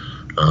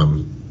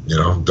 don't.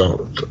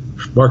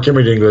 Mark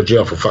Emery didn't go to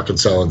jail for fucking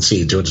selling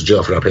seeds. He went to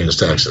jail for not paying his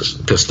taxes,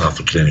 pissing off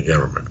the Canadian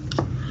government.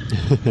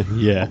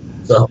 Yeah.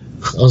 So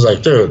I was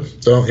like,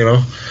 dude, don't.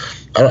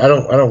 I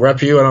don't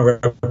rep you. I don't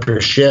rep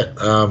your shit.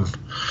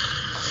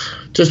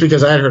 Just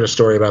because I had heard a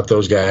story about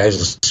those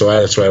guys, so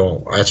that's why I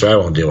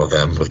won't deal with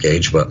them with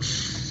Gage. But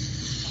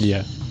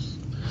yeah,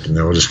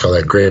 we'll just call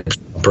that grape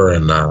bumper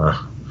and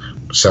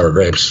sour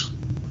grapes.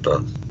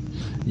 But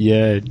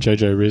Yeah,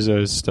 Jojo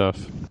Rizzo's stuff.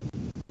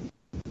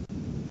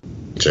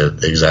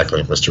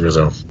 Exactly, Mr.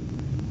 Rizzo.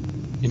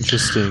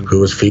 Interesting. Who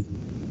was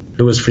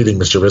feeding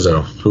Mr.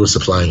 Rizzo? Who was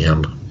supplying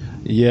him?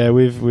 Yeah,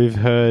 we've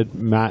heard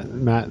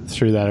Matt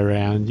threw that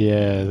around.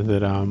 Yeah,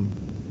 that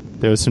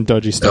there was some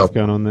dodgy stuff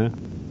going on there.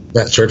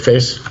 That shirt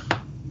face.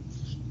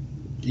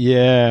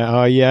 Yeah.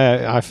 Oh,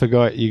 yeah. I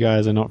forgot you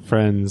guys are not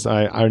friends.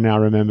 I now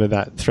remember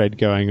that thread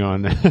going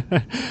on. He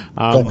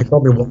called me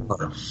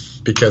Walmart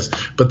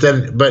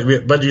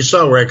but you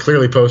saw where I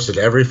clearly posted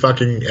every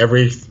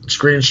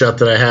screenshot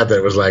that I had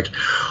that was like,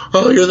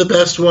 oh, you're the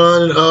best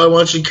one, and oh, I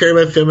want you to carry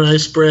my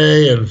feminized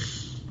spray, and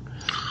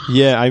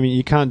yeah, I mean,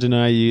 you can't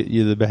deny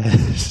you're the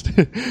best.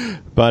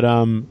 But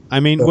I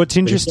mean, what's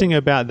interesting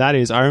about that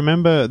is I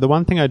remember the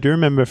one thing I do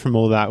remember from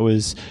all that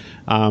was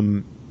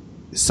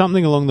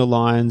something along the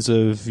lines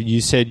of,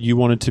 you said you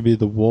wanted to be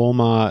the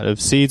Walmart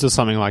of seeds or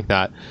something like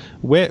that.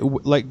 Where,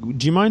 like,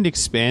 do you mind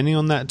expanding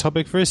on that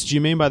topic for us? Do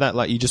you mean by that,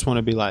 like, you just want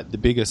to be like the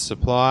biggest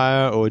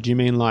supplier, or do you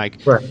mean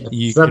like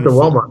you? It's not the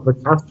Walmart, the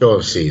Costco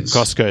of seeds.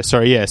 Costco,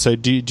 sorry, yeah. So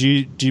do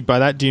you by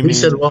that do you mean?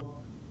 Said Walmart.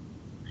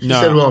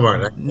 No, said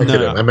Walmart.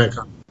 I meant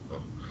Costco.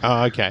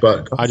 Oh, okay.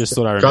 But I just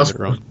thought I remembered it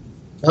wrong.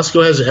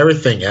 Costco has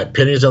everything at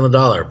pennies on the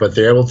dollar, but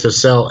they're able to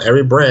sell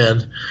every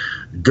brand,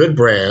 good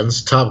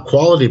brands, top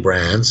quality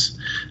brands,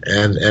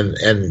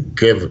 and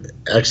give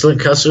excellent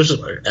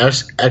customer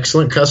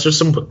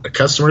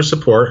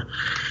support.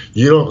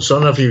 You don't. So I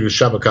don't know if you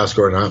shop at Costco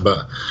or not,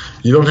 but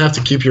you don't have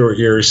to keep your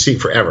receipt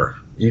forever.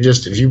 You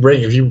just if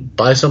you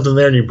buy something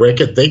there and you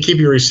break it, they keep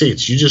your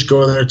receipts. You just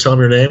go in there, tell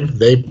them your name,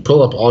 they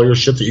pull up all your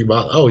shit that you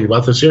bought. Oh, you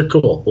bought this here?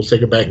 Cool. We'll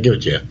take it back and give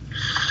it to you.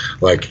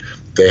 Like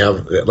they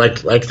have,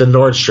 like the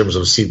Nordstroms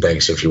of seed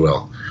banks, if you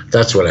will.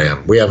 That's what I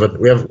am. We have a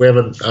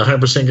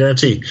 100%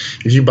 guarantee.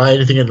 If you buy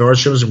anything at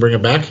Nordstrom's and bring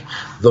it back,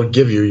 they'll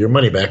give you your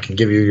money back and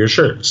give you your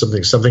shirt,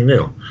 something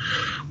new.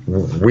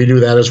 We do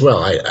that as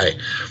well.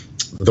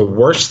 The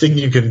worst thing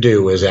you can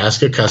do is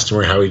ask a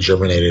customer how he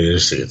germinated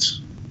his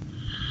seeds.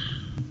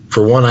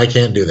 For one, I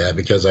can't do that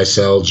because I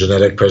sell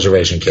genetic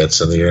preservation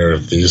kits, and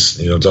these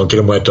don't get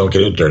them wet, don't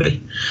get it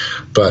dirty.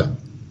 But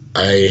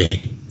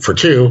for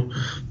two,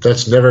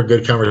 that's never a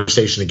good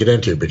conversation to get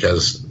into,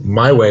 because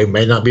my way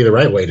may not be the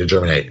right way to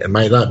germinate. It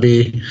might not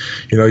be,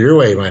 your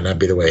way might not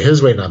be the way,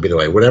 his way not be the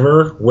way.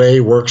 Whatever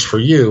way works for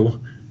you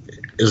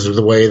is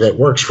the way that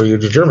works for you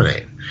to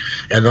germinate.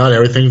 And not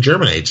everything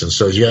germinates. And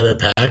so you got a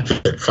pack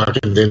that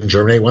fucking didn't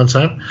germinate one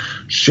time,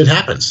 shit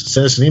happens.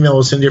 Send us an email,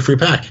 we'll send you a free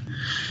pack.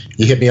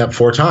 You hit me up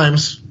 4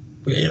 times,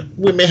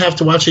 we may have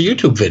to watch a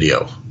YouTube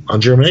video on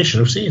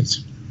germination of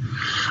seeds.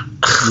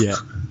 Yeah.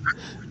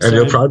 And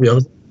you'll probably be on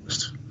the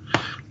list.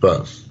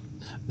 But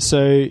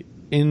so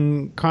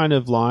in kind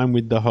of line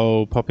with the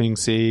whole popping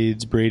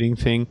seeds breeding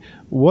thing,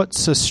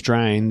 what's a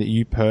strain that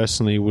you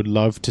personally would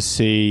love to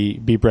see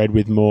be bred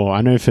with more?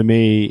 I know for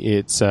me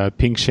it's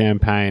pink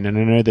champagne, and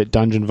I know that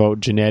Dungeon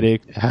Vault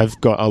Genetic have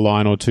got a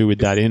line or two with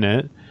that in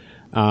it.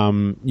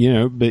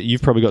 But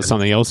you've probably got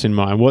something else in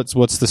mind.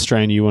 What's the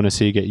strain you want to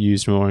see get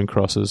used more in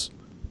crosses?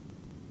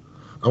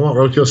 I want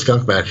Roadkill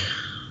Skunk back.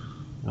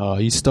 Oh,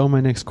 you stole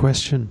my next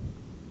question.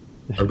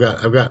 I've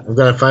got a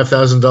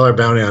 $5,000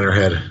 bounty on her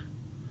head.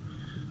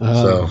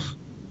 Do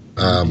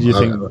you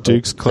think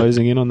Duke's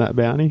closing in on that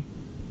bounty?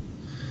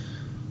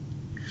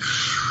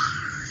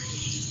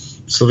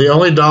 So the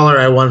only dollar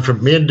I won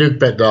from me and Duke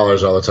bet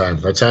dollars all the time.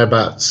 That's how I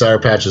bought Sour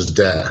Patch's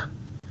dad.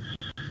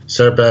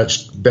 Sour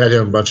Patch bet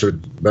him a bunch of.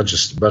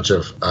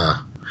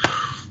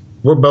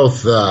 We're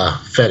both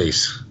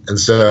fetties, and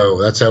so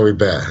that's how we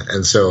bet.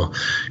 And so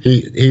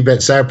he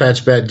bet Sour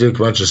Patch bet Duke a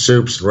bunch of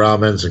soups and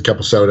ramens and a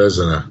couple sodas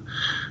and a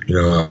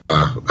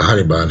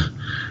honey bun,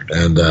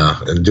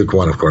 and Duke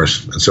won, of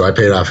course. And so I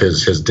paid off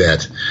his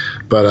debt.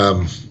 But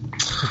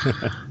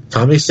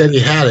Tommy said he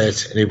had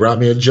it, and he brought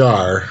me a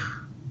jar,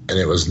 and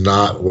it was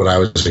not what I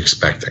was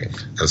expecting.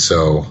 And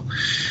so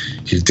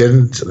he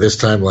didn't this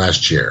time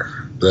last year.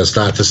 That's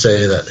not to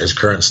say that his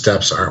current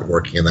steps aren't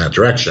working in that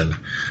direction.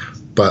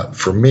 But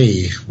for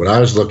me, what I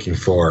was looking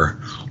for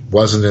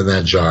wasn't in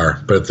that jar.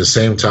 But at the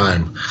same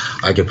time,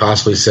 I could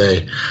possibly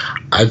say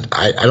I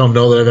don't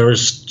know that I've ever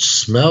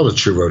smelled a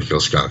true roadkill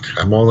skunk.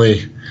 I'm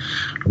only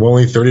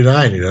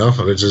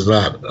 39, which is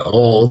not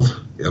old.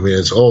 I mean,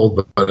 it's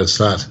old, but it's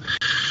not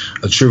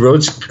a true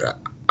road.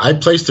 I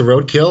placed the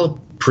roadkill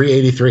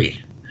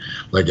pre-83,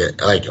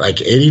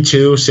 like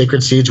 82.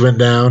 Sacred Seeds went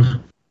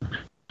down.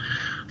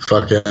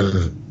 Fucking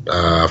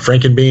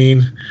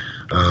Frankenbean,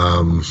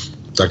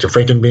 Dr.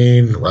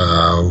 Frankenbean,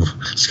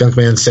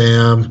 Skunkman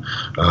Sam.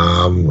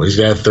 He's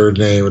got a third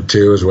name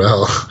too as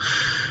well.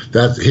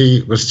 That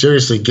he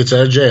mysteriously gets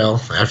out of jail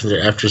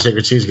after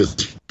Sacred Seeds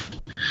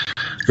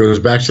goes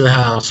back to the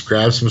house,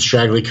 grabs some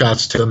straggly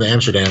cuts, takes them to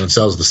Amsterdam, and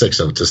sells the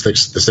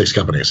six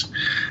companies.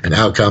 And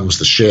out comes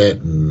the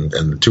shit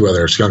and 2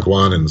 other Skunk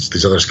One and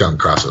these other skunk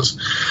crosses.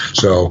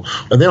 So,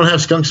 and they don't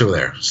have skunks over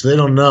there, so they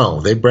don't know.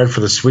 They bred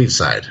for the sweet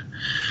side.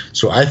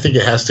 So I think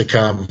it has to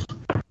come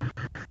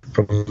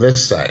from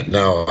this side.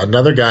 Now,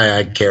 another guy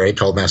I carry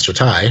called Master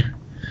Ty,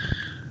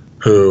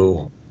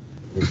 who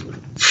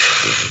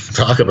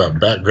talk about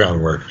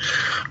background work.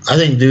 I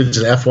think dude's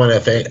an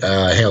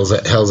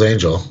F1 Hell's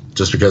Angel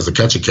just because the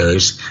catch he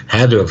carries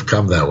had to have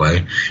come that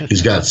way.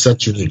 He's got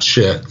such unique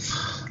shit.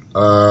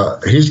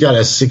 He's got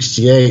a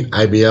 68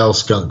 IBL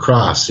Skunk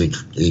Cross,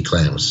 he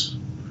claims.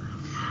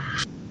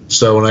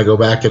 So when I go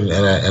back and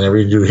I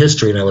redo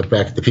history and I look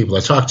back at the people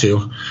I talked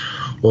to,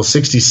 well,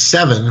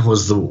 67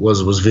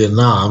 was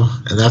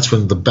Vietnam, and that's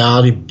when the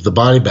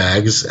body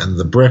bags and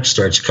the brick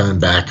starts coming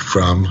back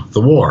from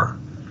the war.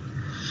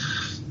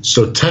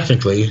 So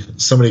technically,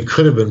 somebody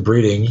could have been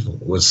breeding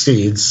with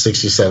seeds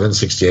 67,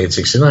 68,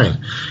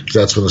 69.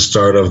 That's when the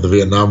start of the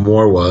Vietnam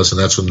War was, and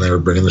that's when they were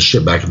bringing the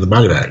shit back in the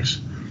body bags.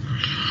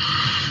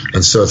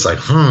 And so it's like,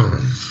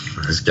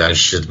 this guy's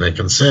shit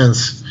making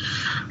sense.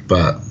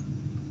 But,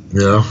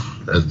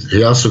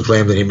 he also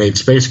claimed that he made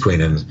Space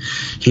Queen, and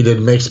he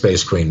didn't make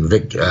Space Queen.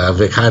 Vic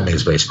Hyde made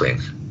Space Queen.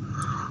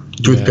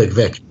 Toothpick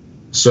Vic.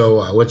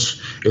 So,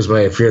 which is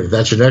if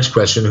that's your next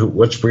question,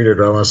 which breeder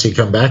do I want to see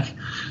come back?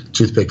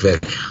 Toothpick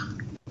Vic.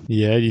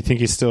 Yeah, do you think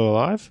he's still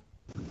alive?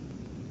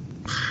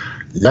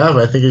 Yeah,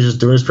 but I think he's just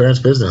doing his parents'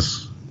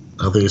 business.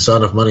 I don't think he saw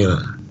enough money in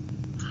it.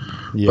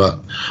 Yeah. But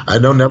I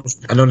know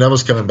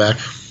Neville's coming back.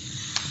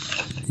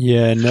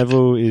 Yeah,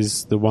 Neville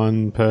is the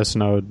one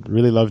person I would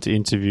really love to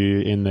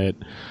interview. In that,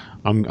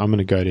 I'm going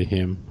to go to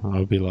him.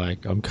 I'll be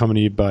like, I'm coming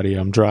to you, buddy.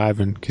 I'm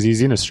driving because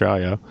he's in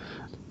Australia.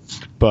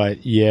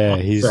 But yeah,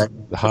 he's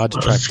hard to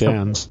track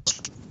down.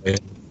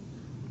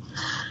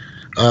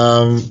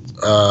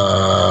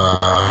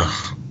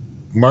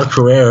 Mark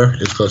Herrera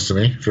is close to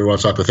me. If you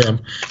want to talk with him,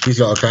 he's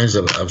got all kinds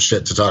of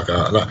shit to talk.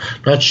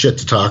 Not shit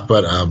to talk,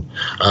 but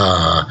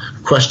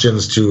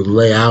questions to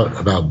lay out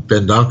about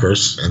Ben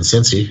Donkers and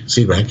Cincy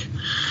Seedbank.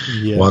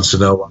 Yeah. Wants to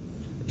know.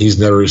 He's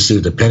never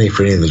received a penny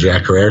for any of the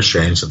Jack Herrera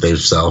strains that they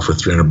sell for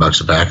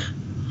 $300 a pack.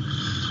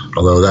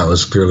 Although that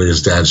was clearly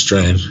his dad's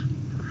strain.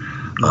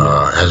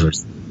 Hasn't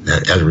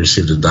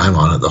received a dime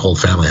on it. The whole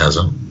family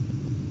hasn't.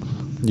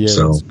 Yeah,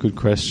 that's a good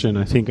question.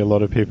 I think a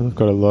lot of people have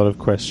got a lot of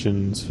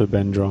questions for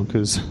Ben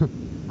Dronkers.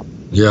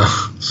 Yeah.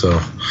 So,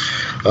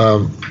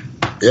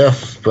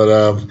 if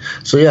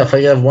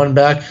I have one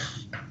back,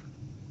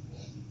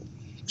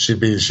 she'd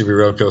be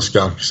Roadkill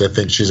Skunk because I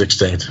think she's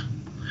extinct.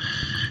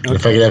 Okay.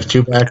 If I could have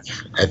two back,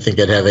 I think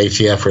I'd have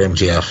ATF or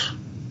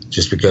MTF,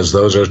 just because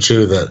those are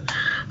two that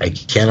I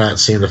cannot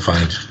seem to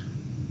find.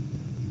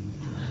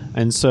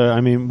 And so,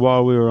 I mean,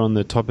 while we were on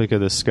the topic of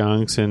the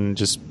skunks, and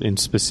just in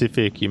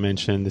specific, you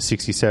mentioned the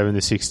 67,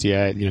 the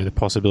 68, the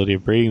possibility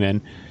of breeding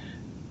then.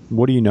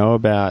 What do you know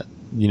about,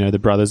 the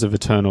Brothers of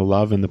Eternal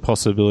Love and the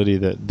possibility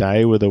that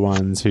they were the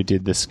ones who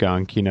did the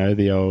skunk,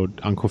 the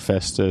old Uncle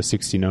Fester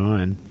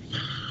 69?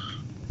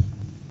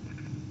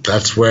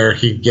 That's where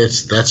he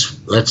gets,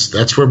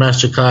 that's where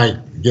Master Kai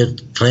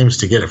claims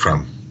to get it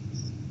from.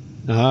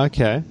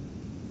 Okay.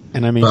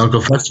 And I mean,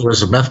 Uncle Fester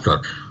was a meth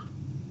cook.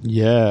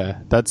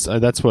 Yeah, that's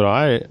what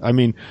I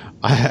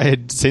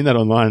had seen that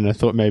online and I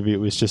thought maybe it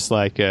was just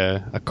like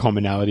a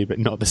commonality but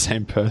not the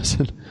same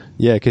person.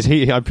 Yeah, because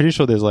I'm pretty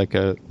sure there's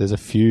a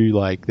few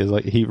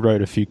he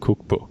wrote a few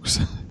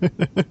cookbooks.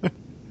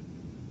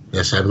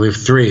 Yes, I believe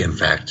 3 in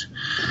fact.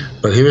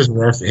 But he was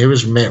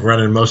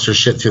running most of their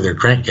shit through their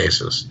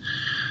crankcases.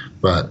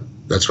 But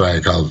that's why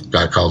it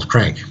got called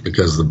Crank,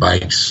 because the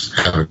bikes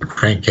have a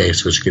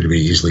crankcase which could be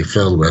easily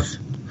filled with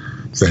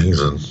things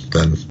and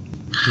then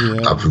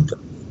up and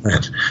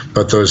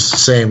but those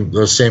same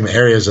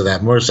areas of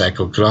that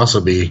motorcycle could also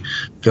be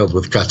filled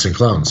with cuts and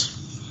clones.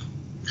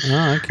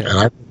 Oh, okay.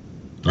 And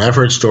I've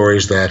heard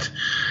stories that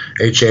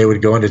HA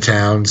would go into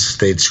towns,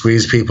 they'd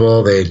squeeze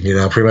people, they'd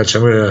pretty much,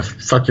 I'm going to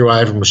fuck your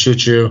wife, I'm going to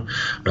shoot you,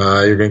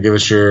 you're going to give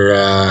us your,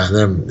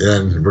 then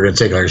we're going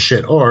to take all your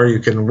shit, or you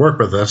can work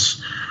with us,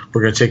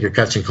 we're going to take your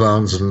cuts and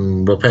clones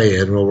and we'll pay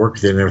you and we'll work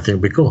with you and everything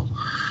will be cool.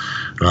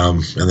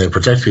 And they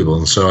protect people.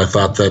 And so I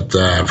thought that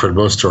I've heard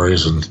both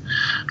stories. And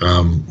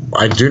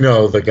I do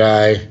know the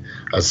guy,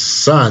 a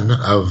son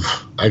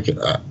of, I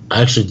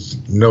actually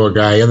know a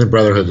guy in the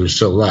Brotherhood who's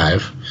still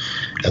alive.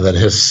 And then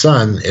his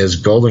son is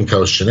Golden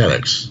Coast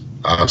Genetics,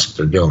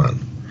 Oscar Gilman,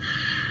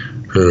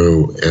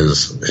 who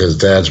is his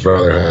dad's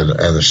Brotherhood.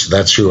 And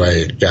that's who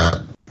I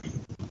got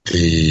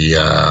the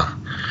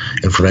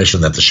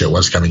information that the shit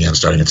was coming in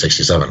starting in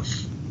 67.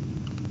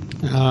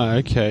 Ah,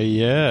 okay,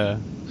 yeah.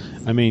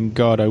 I mean,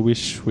 God, I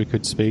wish we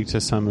could speak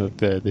to some of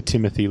the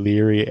Timothy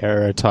Leary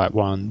era type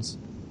ones.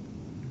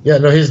 Yeah,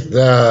 no, he's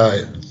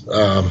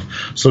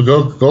so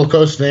Gold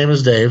Coast name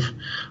is Dave,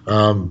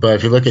 but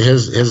if you look at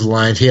his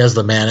lines, he has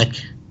the Manic,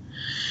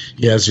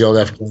 he has the old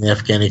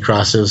Afghani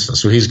crosses,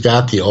 so he's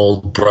got the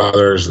old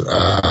Brotherhood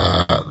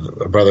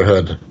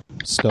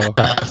stuff,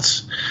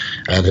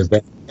 and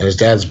his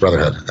dad's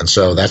Brotherhood, and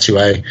so that's who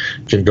I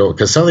can go,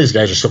 because some of these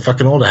guys are so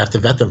fucking old I have to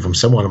vet them from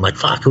someone. I'm like,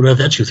 fuck, who do I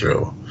vet you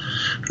through?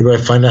 Who do I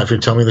find out if you're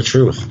telling me the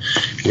truth?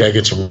 You gotta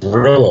get some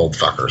real old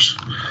fuckers.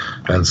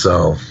 And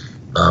so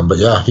but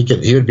yeah,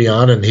 he would be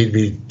on, and he'd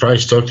be probably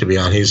stoked to be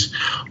on. He's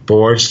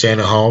bored, staying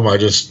at home. I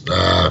just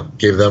bought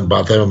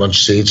them a bunch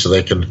of seeds so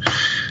they can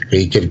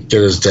he could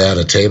get his dad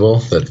a table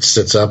that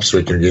sits up so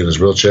he can get in his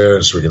wheelchair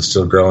and so he can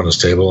still grow on his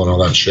table and all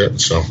that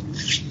shit. So,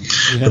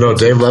 Yeah,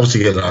 Dave loves to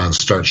get on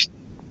start.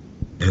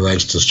 He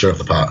likes to stir up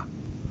the pot.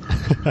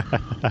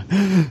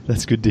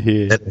 That's good to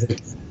hear.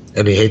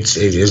 And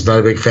he's not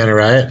a big fan of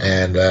Riot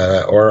and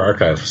or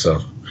Archive,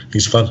 so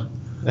he's fun.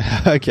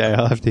 Okay,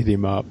 I'll have to hit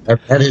him up.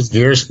 And his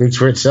gear speaks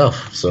for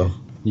itself. So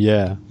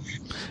yeah,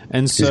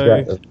 and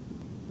so.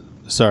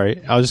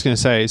 Sorry, I was just going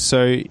to say,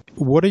 so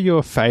what are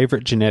your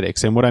favorite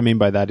genetics? And what I mean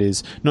by that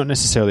is not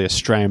necessarily a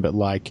strain, but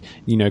like,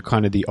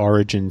 kind of the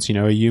origins.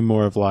 Are you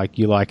more of like,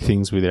 you like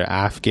things with your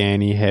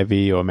Afghani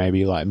heavy or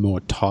maybe like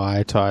more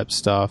Thai type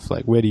stuff?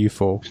 Like, where do you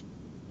fall?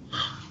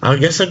 I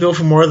guess I go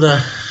for more of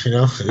the,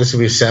 this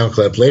will be a sound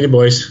clip, lady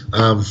boys,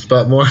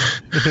 but more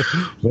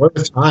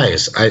the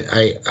Thais.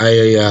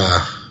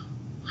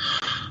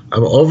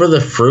 I'm over the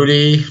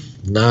fruity,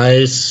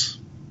 nice.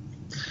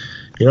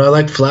 I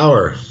like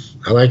flower.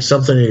 I like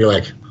something you're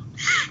like,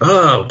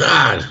 oh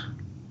God,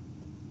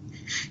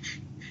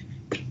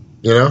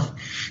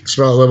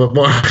 smell a little bit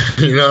more.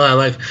 I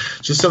like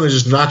just something that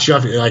just knocks you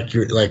off.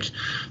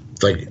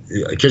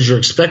 Because you're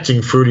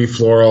expecting fruity,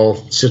 floral,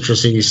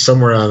 citrusy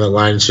somewhere on the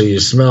line, so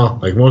you smell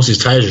like most of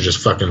these Thais are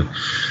just fucking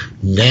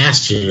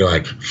nasty. And you're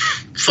like,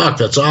 fuck,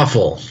 that's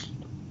awful.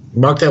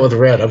 Mark that with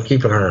red. I'm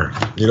keeping her.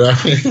 You know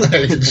what I mean?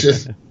 It's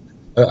just,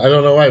 I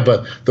don't know why,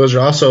 but those are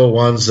also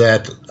ones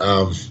that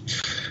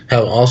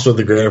have also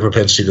the greater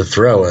propensity to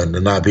throw and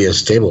not be as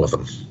stable with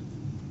them.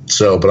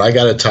 So, but I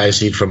got a Thai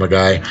seed from a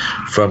guy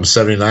from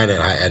 79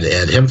 at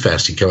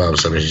Hempfest. He came out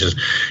with something. He says,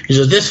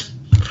 this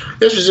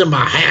was in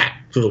my hat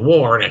for the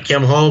war, and I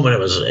came home and it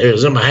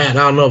was in my hat. And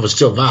I don't know if it's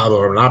still valid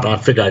or not, but I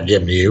figured I'd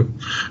give them to you.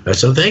 And I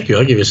said, thank you.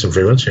 I'll give you some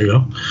free ones. Here you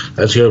go.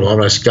 That's good.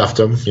 Well, I scuffed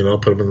them, put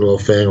them in the little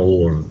thing.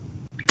 And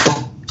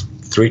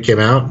 3 came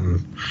out,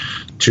 and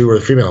 2 were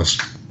the females.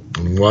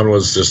 And 1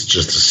 was just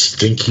a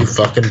stinky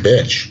fucking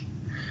bitch,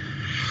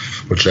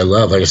 which I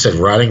love. Like I said,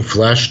 rotting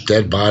flesh,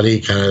 dead body,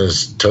 kind of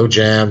toe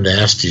jam,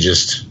 nasty,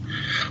 just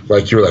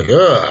like you were like,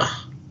 yeah.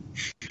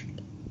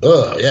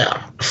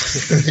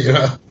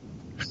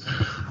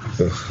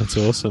 That's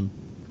awesome.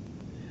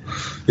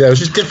 Yeah, it was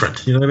just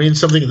different. You know what I mean?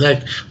 Something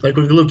like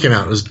when Glue came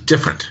out, it was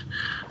different.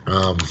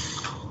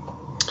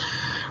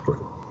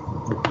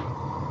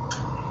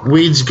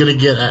 Weed's gonna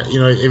get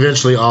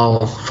eventually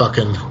all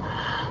fucking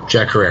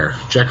Jack Herrera.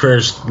 Jack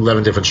Herrera's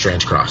 11 different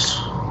strains crossed.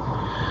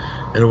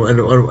 And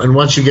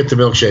once you get the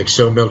milkshake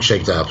so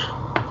milkshaked up,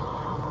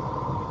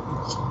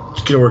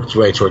 it's going to work its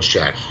way towards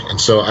Jack.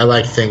 And so I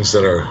like things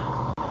that are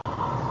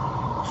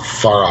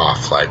far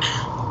off, like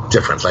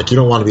different. Like you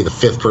don't want to be the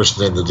 5th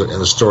person in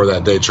the store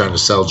that day trying to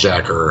sell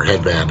Jack or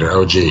Headband or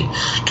OG,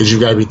 because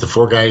you've got to beat the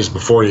 4 guys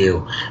before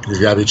you, and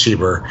you've got to be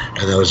cheaper, and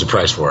then there's a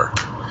price war.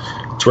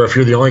 It's where if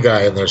you're the only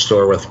guy in their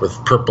store with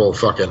purple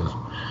fucking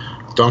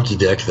donkey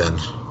dick, then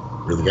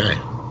you're the guy.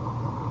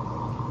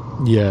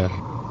 Yeah.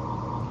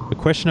 The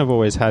question I've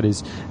always had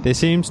is, there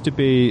seems to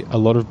be a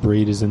lot of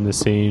breeders in the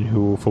scene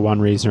who, for one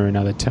reason or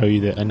another, tell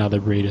you that another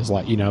breeder's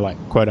like,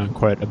 like quote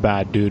unquote a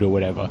bad dude or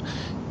whatever.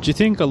 Do you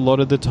think a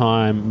lot of the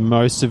time,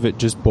 most of it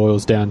just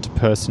boils down to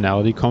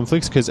personality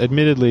conflicts? Because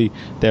admittedly,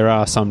 there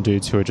are some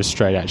dudes who are just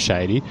straight out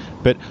shady.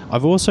 But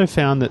I've also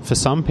found that for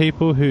some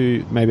people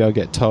who maybe I'll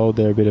get told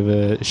they're a bit of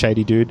a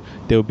shady dude,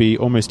 there'll be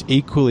almost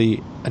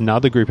equally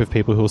another group of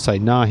people who'll say,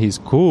 nah, he's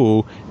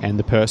cool. And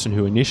the person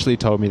who initially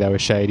told me they were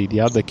shady, the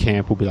other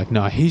camp will be like,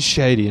 nah, he's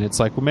shady. And it's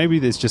like, well, maybe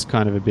there's just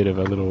kind of a bit of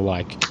a little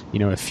a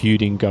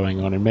feuding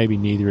going on. And maybe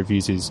neither of you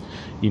is,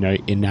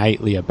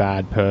 innately a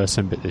bad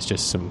person, but there's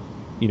just some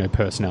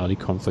personality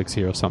conflicts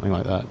here or something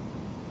like that.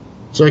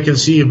 So I can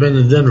see you've been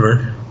to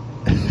Denver.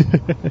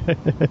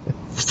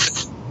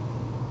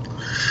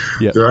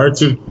 Yeah. There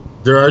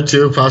are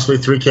two, possibly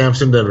 3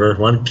 camps in Denver.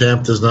 One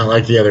camp does not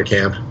like the other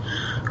camp.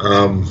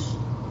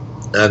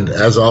 And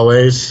as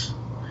always,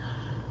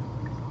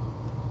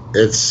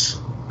 it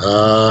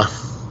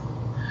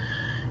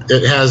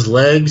has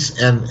legs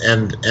and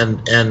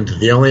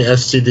the only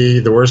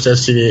STD, the worst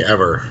STD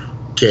ever,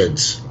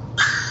 kids.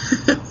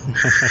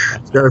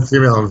 It's got a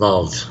female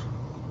involved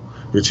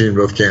between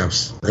both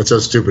camps. That's how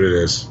stupid it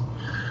is.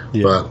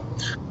 Yeah. But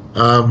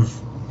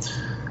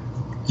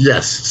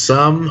yes,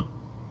 some.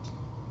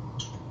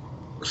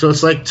 So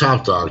it's like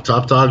Top Dog.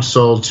 Top Dog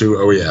sold to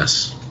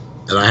OES,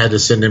 and I had to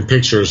send in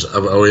pictures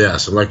of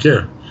OES. I'm like,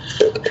 here's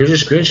your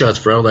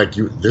screenshots, bro. Like,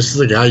 this is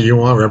the guy you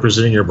want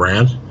representing your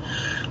brand.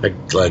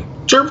 Like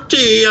Chirp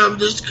T, I'm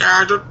this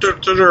guy. You know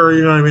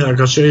what I mean? Like,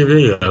 I'll show you a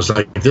video. I was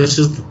like, this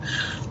is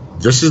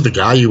the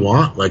guy you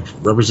want, like,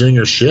 representing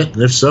your shit?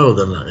 And if so,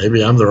 then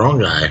maybe I'm the wrong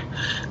guy.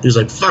 He's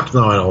like, fuck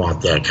no, I don't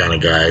want that kind of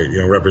guy,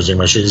 representing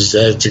my shit. He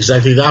said, it's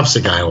exactly the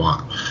opposite guy I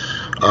want.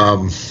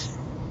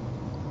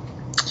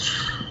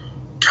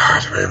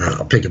 God, wait a minute.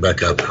 I'll pick it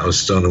back up. I was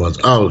still on the ones.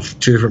 Oh,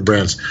 two different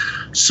brands.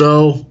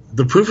 So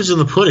the proof is in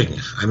the pudding.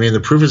 I mean, the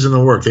proof is in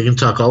the work. They can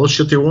talk all the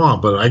shit they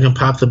want, but I can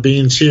pop the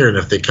beans here, and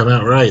if they come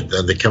out right,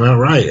 then they come out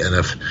right. And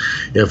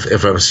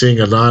if I'm seeing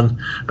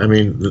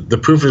the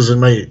proof is in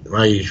my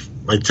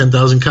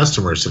 10,000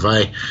 customers. If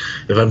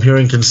I'm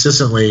hearing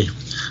consistently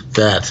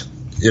that,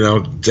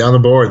 down the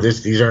board,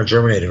 these aren't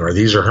germinating, or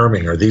these are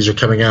herming, or these are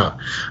coming out.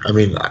 I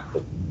mean,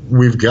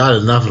 we've got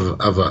enough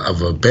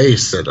of a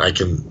base that I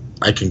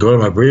can go to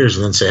my breeders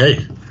and then say,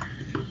 hey,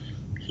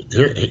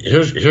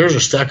 here's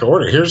a stack of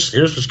order. Here's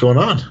what's going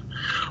on.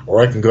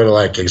 Or I can go to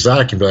like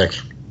Exotic and be like,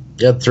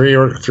 yeah, three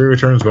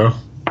returns, bro.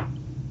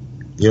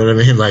 You know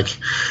what I mean? Like,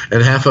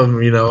 and half of them,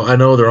 I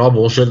know they're all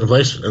bullshit in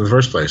the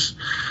first place.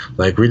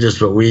 Like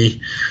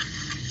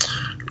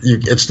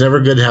it's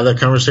never good to have that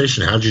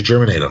conversation. How'd you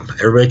germinate them?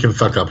 Everybody can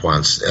fuck up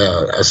once.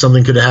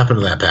 Something could happen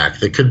to that pack.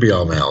 They could be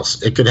all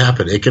males. It could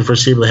happen. It could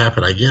foreseeably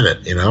happen. I get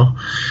it,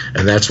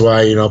 and that's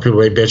why, people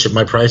may bitch at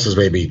my prices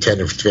maybe 10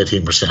 to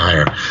 15%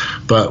 higher,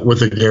 but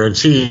with a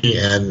guarantee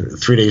and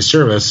 3 days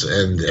service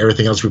and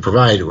everything else we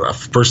provide, a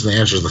person that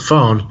answers the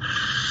phone,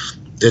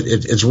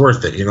 it's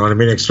worth it, you know what I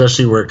mean?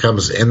 Especially where it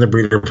comes in the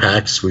breeder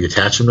packs. We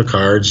attach them to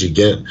cards. You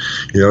get,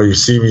 you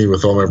see me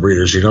with all my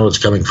breeders. You know what's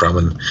coming from,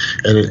 and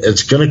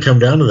it's going to come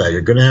down to that.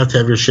 You're going to have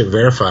your shit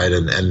verified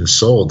and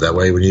sold. That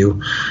way, when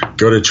you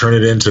go to turn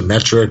it into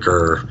Metric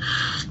or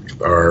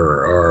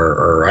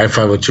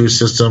I-502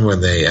 system,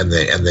 when they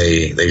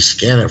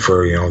scan it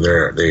for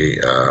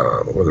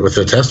with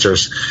the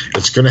testers,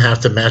 it's going to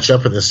have to match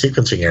up in the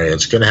sequencing area.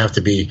 It's going to have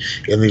to be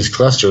in these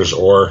clusters,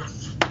 or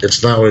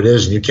it's not what it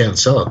is, and you can't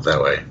sell it that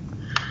way.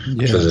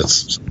 Because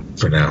it's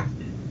for now.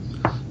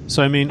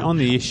 So, I mean, on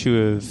the issue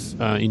of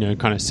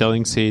kind of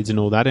selling seeds and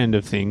all that end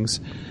of things,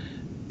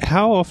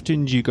 how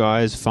often do you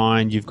guys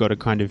find you've got to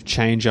kind of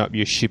change up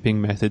your shipping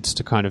methods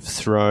to kind of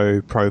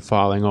throw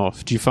profiling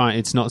off? Do you find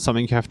it's not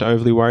something you have to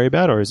overly worry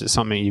about, or is it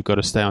something you've got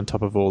to stay on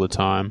top of all the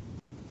time?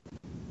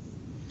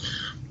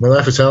 My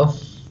life is hell.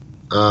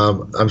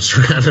 I'm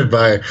surrounded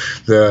by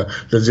the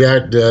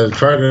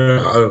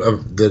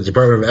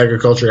Department of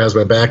Agriculture has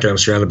my back, and I'm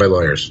surrounded by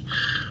lawyers.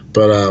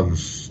 But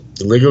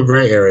the legal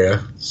gray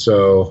area.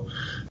 So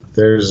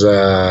there's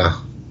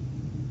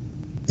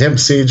hemp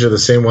seeds are the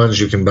same ones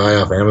you can buy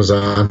off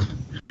Amazon.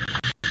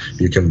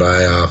 You can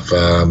buy off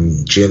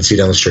GNC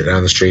down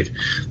the street.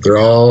 They're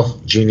all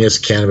Genius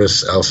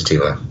Cannabis L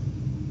Sativa.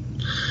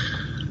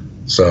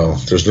 So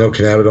there's no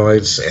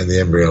cannabinoids in the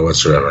embryo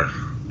whatsoever.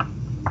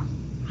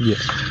 Yeah.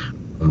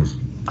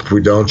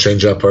 We don't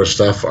change up our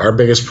stuff. Our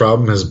biggest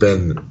problem has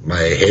been my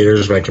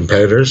haters, my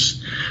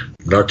competitors,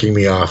 narking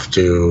me off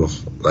to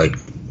like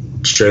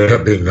straight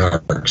up being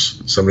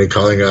narcs. Somebody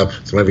calling up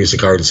to my Visa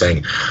card and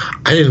saying,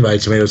 I didn't buy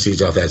tomato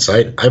seeds off that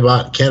site. I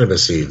bought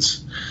cannabis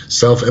seeds,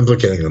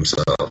 self-implicating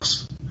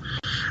themselves.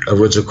 Of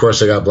which, of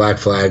course, I got black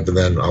flagged, and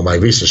then all my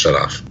Visa shut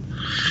off.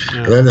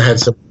 Yeah. And then I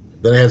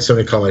had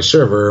somebody call my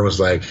server and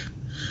was like,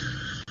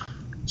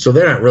 so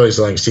they're not really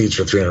selling seeds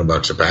for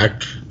 $300 a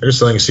pack. They're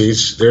selling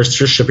seeds. They're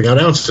just shipping out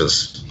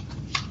ounces.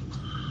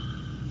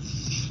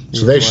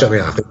 So they shut me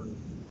off.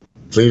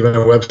 Deleted my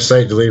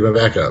website, deleted my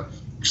backup.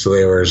 So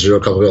they were zero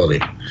culpability.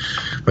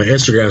 My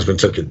Instagram has been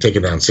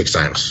taken down 6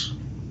 times.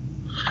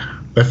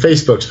 My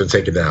Facebook's been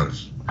taken down.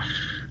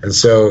 And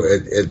so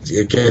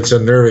it gets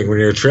unnerving. When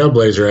you're a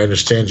trailblazer, I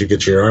understand you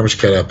get your arms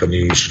cut up and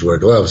you should wear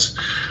gloves.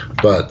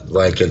 But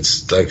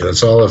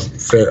it's all a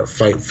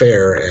fight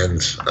fair, and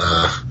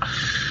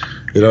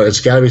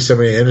it's got to be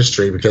somebody in the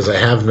industry, because I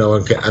have no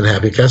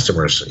unhappy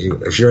customers.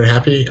 If you're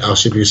unhappy, I'll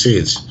ship you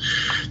seeds.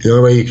 The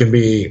only way you can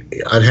be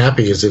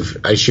unhappy is if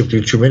I ship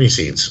you too many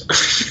seeds.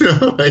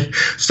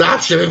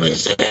 Stop shipping me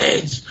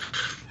seeds.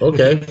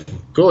 Okay,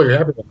 cool. You're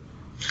happy.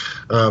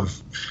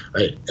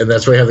 And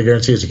that's why I have the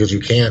guarantees, because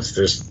you can't.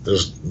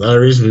 There's not a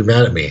reason to be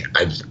mad at me.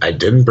 I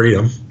didn't breed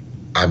them.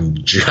 I'm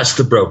just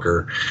the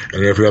broker,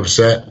 and if you're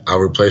upset, I'll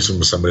replace them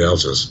with somebody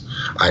else's.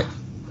 I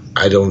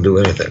don't do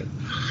anything.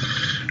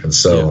 And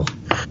so,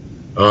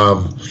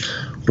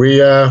 we've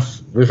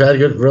had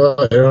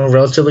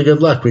relatively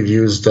good luck. We've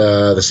used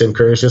the same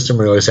courier system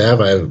we always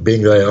have.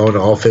 Being that I own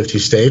all 50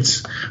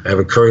 states, I have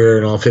a courier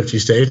in all 50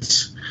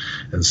 states,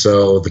 and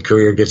so the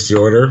courier gets the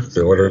order.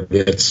 The order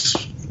gets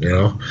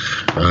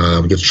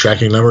gets a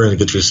tracking number, and it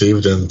gets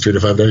received in 3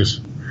 to 5 days.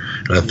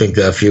 And I think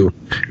that if you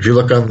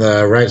look on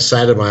the right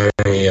side of my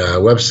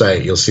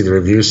website, you'll see the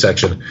review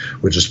section,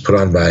 which is put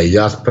on by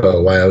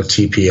Yotpo,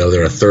 YOTPO.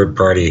 They're a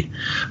third-party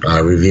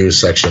review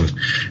section.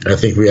 And I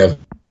think we have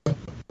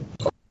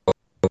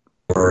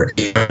over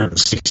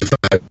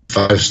 865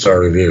 5-star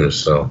reviews.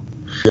 So,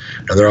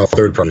 and they're all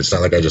third-party. It's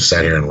not like I just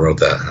sat here and wrote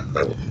that.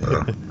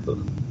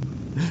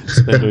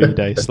 Spend all your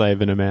day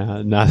slaving them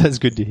out. No, that's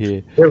good to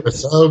hear. It was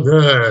so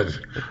good.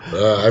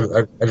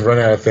 I've run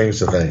out of things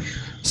to think.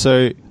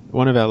 So,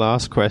 one of our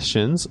last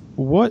questions,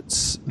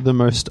 what's the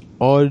most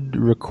odd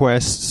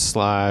request /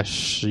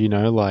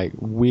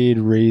 weird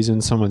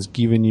reason someone's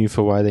given you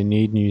for why they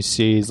need new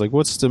seeds? Like,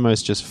 what's the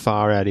most just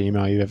far out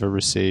email you've ever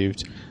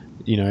received,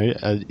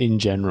 in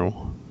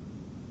general?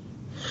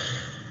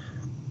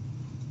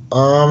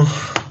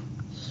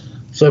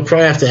 So I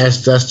probably have to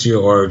ask Dusty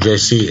or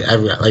JC.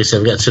 Like I said,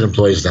 I've got 10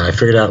 employees now. I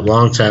figured out a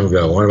long time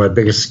ago, one of my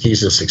biggest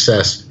keys to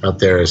success out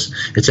there is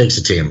it takes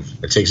a team.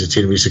 It takes a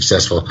team to be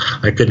successful.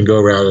 I couldn't go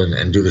around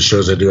and do the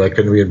shows I do. I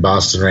couldn't be in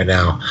Boston right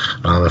now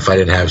if I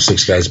didn't have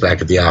 6 guys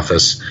back at the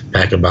office,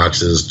 packing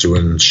boxes,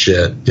 doing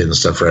shit, getting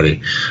stuff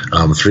ready.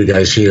 3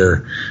 guys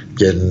here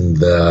doing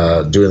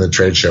the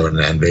trade show and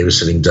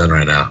babysitting done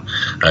right now.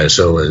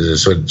 So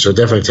it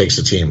definitely takes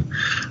a team.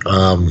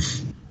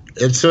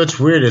 It's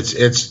weird.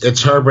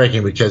 It's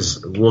heartbreaking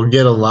because we'll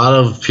get a lot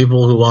of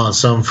people who want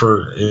some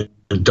for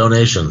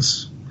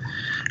donations,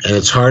 and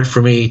it's hard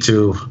for me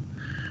to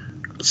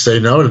say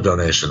no to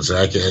donations.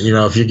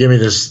 If you give me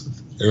this,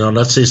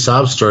 let's say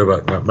sob story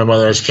about my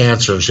mother has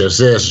cancer and she has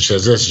this, and she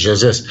has this, and she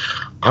has this.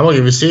 I'm gonna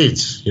give you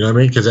seeds. You know what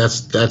I mean? Because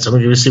that's I'm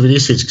gonna give you CBD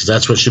seeds because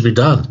that's what should be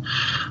done.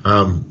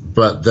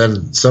 But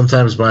then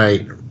sometimes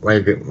my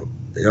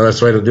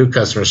that's why I don't do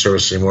customer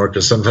service anymore,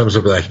 because sometimes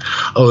they'll be like,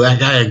 oh, that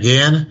guy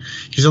again?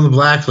 He's on the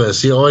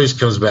blacklist. He always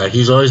comes back.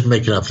 He's always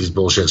making up these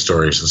bullshit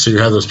stories. And so you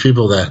have those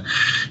people that,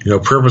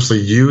 purposely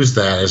use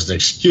that as an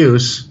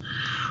excuse,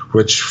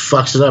 which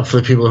fucks it up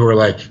for the people who are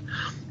like,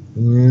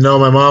 no,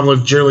 my mom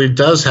legitimately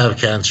does have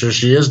cancer.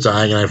 She is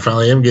dying, and I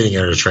finally am getting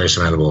her to try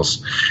some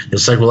edibles.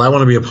 It's like, well, I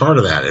want to be a part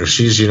of that. If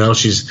she's,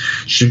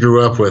 she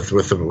grew up with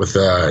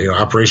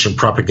Operation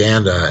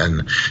Propaganda,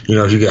 and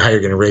if you get high,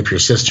 you're going to rape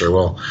your sister.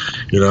 Well,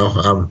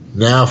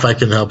 now if I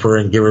can help her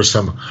and give her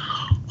some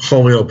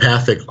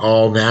homeopathic,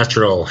 all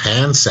natural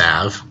hand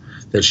salve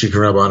that she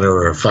can rub on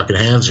her fucking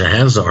hands, and her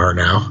hands don't hurt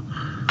now.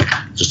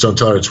 Just don't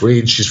tell her it's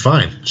weed. She's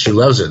fine. She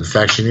loves it. In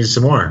fact, she needs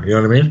some more. You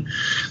know what I mean?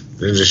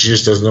 She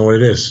just doesn't know what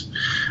it is,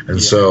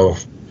 and so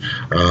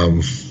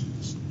I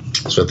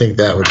think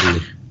that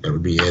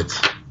would be it.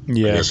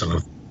 Yeah, I guess I don't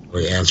know if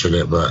we answered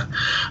it, but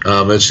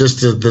it's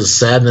just the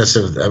sadness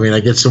of. I mean,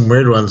 I get some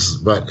weird ones,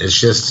 but it's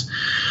just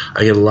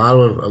I get a lot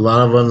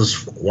of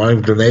ones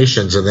wanting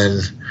donations, and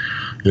then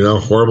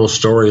horrible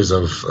stories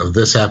of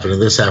this happened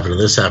and this happened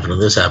and this happened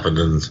and this happened,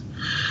 and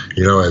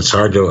it's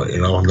hard to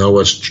know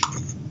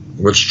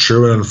what's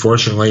true. And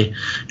unfortunately,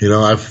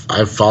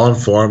 I've fallen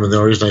for them, and the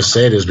only reason I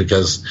say it is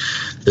because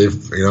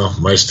they've,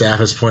 my staff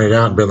has pointed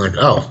out and been like,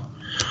 oh,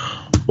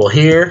 well,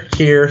 here,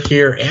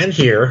 and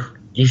here,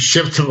 you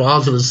shipped them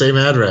all to the same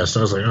address.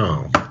 And I was like,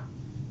 oh,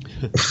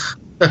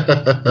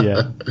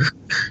 yeah,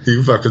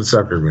 you fucking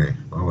suckered me.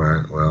 All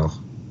right, well.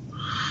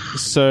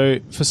 So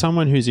for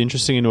someone who's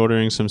interested in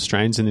ordering some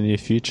strains in the near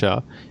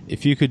future,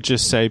 if you could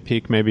just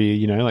pick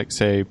maybe,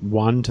 say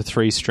 1 to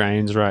 3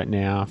 strains right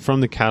now from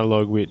the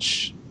catalog,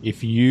 which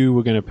if you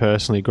were going to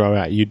personally grow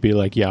out, you'd be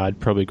like, yeah,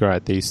 I'd probably grow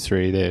out these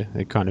 3.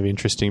 They're kind of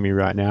interesting me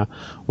right now.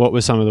 What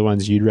were some of the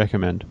ones you'd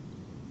recommend?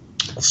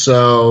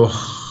 So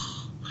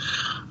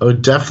I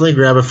would definitely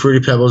grab a Fruity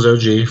Pebbles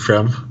OG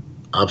from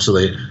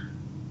Obsolete.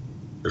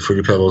 The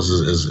Fruity Pebbles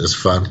is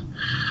fun.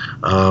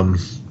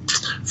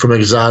 From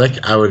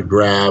Exotic, I would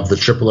grab the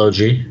Triple OG.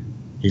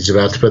 He's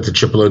about to put the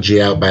Triple OG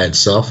out by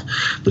itself.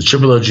 The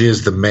Triple OG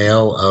is the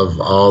male of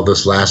all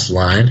this last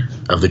line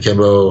of the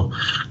Kimbo,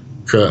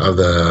 of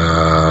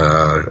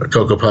the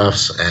Cocoa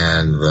Puffs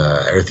and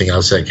everything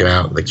else that came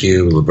out, the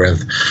Cube,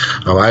 Labyrinth.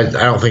 I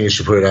don't think he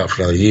should put it out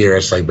for another year.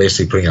 It's like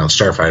basically putting out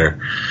Starfighter.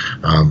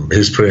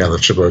 He's putting out the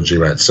Triple OG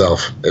by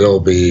itself. It'll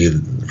be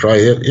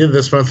probably either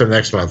this month or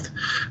next month.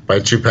 By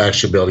 2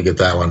 packs, you'll be able to get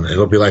that one.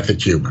 It'll be like the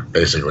Cube,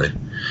 basically.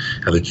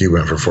 How the Cube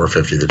went for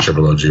 $4.50, the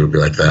Triple OG would be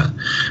like that.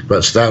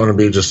 But so that one would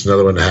be just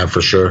another one to have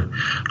for sure.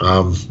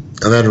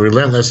 And then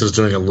Relentless is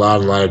doing a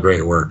lot of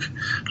great work.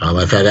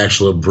 I've had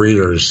actual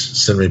breeders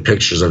send me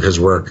pictures of his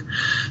work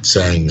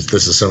saying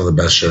this is some of the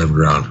best shit I've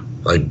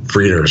grown. Like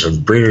breeders.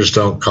 And breeders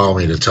don't call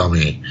me to tell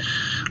me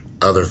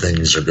other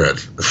things are good.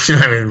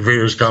 I mean,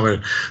 breeders call me,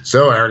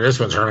 so I heard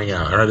this one's hurting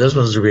out. I heard this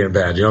one's being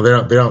bad.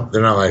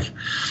 They're not like,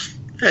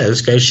 hey,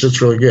 this guy's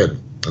shit's really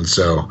good. And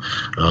so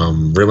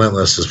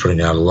Relentless is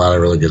putting out a lot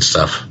of really good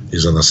stuff.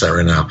 He's on the site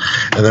right now.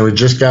 And then we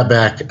just got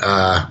back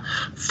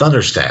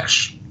Thunder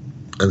Stash.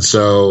 And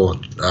so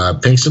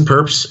Pinks and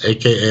Perps,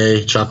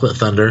 a.k.a. Chocolate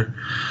Thunder,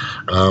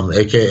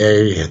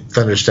 a.k.a.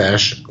 Thunder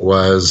Stash,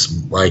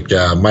 was like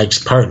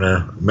Mike's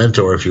partner,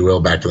 mentor, if you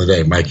will, back in the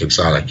day, Mike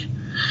Exotic.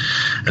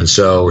 And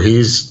so he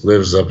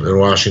lives up in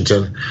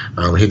Washington.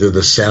 He did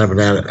the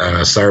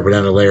Sour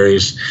Banana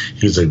Larry's.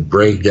 He's a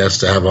great guest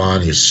to have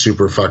on. He's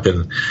super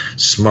fucking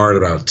smart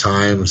about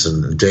times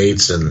and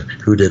dates and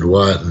who did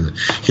what. And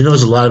he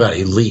knows a lot about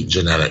elite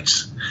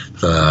genetics.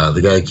 The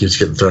guy keeps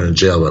getting thrown in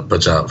jail but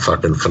puts out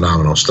fucking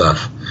phenomenal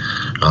stuff,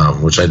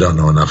 which I don't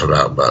know enough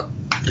about, but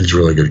he's a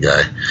really good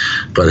guy.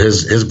 But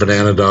his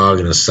Banana Dog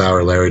and his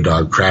Sour Larry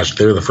Dog crashed.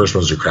 They were the first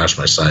ones who crashed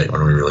my site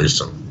when we released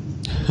them.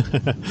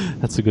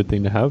 That's a good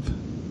thing to have.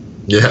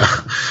 Yeah,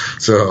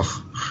 so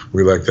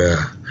we like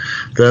that.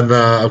 Then,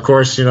 of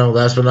course,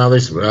 last but not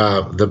least,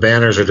 the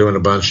Banners are doing a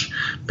bunch.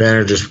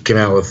 Banner just came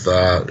out with,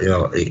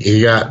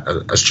 he got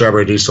a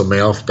Strawberry Diesel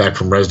male back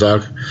from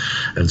ResDog,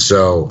 and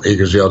so he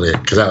was able to,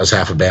 because that was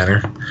half a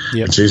Banner,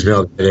 and so he's been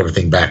able to get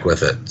everything back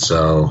with it.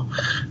 So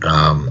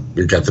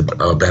we've got the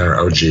Banner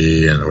OG,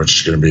 and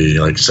which is going to be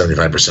like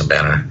 75%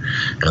 Banner,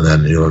 and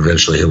then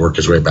eventually he'll work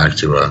his way back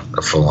to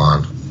a full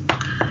on.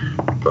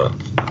 But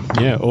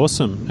yeah,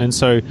 awesome. And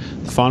so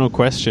the final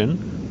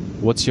question.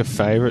 What's your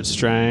favorite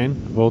strain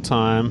of all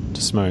time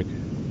to smoke?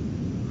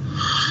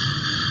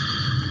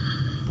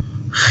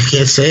 I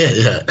can't say it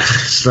yet.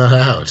 It's not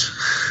out.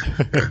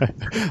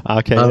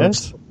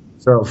 RKS?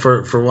 So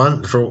for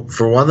one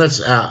that's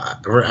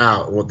out, we're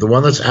out. Well, the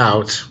one that's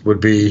out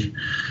would be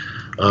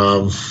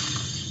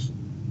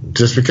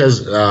just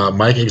because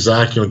Mike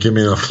Exotic give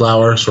me the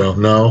flower, so I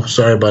don't know.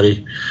 Sorry,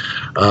 buddy.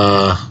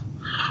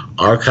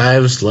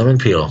 Archives Lemon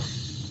Peel,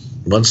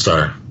 1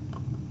 star.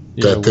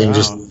 Yeah, that thing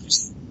just.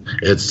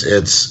 It's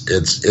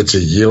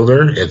a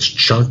yielder. It's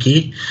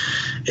chunky.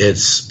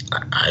 It's,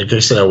 like I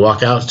said, I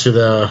walk out to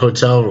the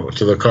hotel,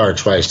 to the car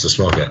twice to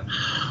smoke it.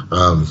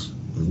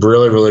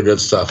 Really, really good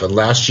stuff. And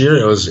last year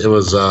it was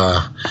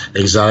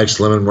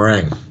Exotic's Lemon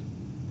Meringue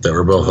that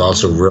were both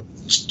also real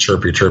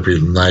chirpy,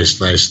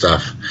 nice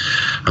stuff.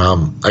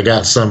 I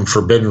got some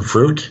Forbidden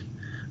Fruit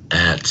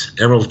at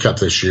Emerald Cup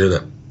this year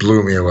that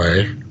blew me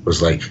away. It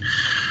was like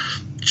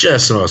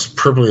just the most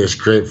purpliest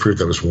grapefruit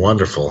that was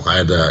wonderful. I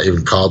had to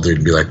even call dude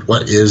and be like,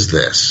 what is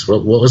this?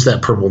 What was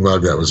that purple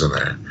nug that was in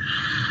there?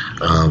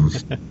 And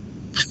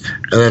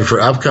then for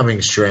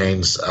upcoming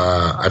strains,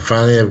 I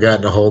finally have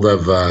gotten a hold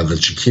of the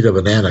Chiquita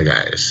Banana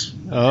guys.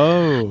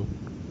 Oh,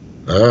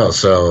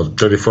 so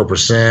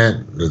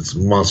 34%. It's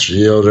Monster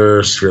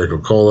Yielder, Spherical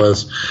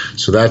Colas.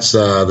 So that's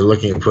they're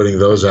looking at putting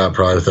those out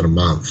probably within a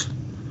month.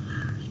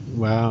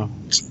 Wow.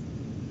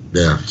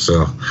 Yeah,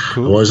 so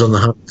cool. I'm always on the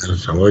hunt.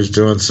 I'm always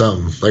doing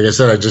something. Like I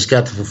said, I just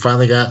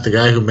finally got the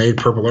guy who made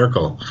Purple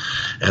Urkel,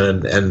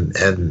 and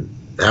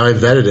how I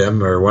vetted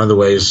him, or one of the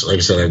ways, like I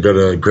said, I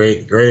go to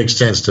great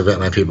extents to vet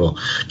my people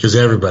because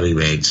everybody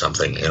made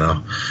something.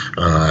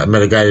 I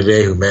met a guy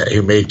today who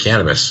made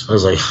cannabis. I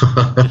was like,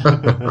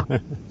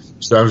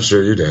 so I'm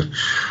sure you did.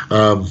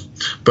 But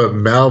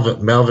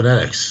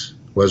Melvinetics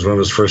was one of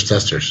his first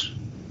testers.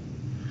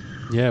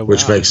 Yeah, wow.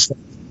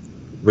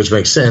 Which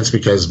makes sense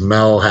because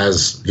Mel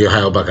has the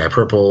Ohio Buckeye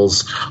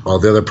purples, all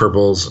the other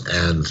purples,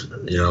 and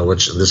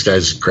which this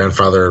guy's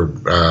grandfather,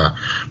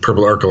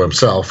 Purple Urkel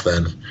himself,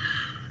 then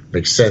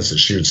makes sense that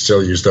she would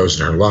still use those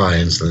in her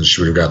lines, and then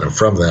she would have gotten them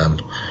from them,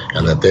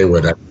 and that they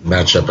would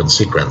match up in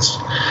sequence.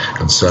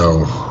 And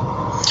so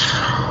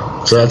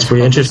that's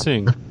pretty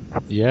interesting.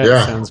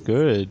 Yeah, sounds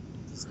good.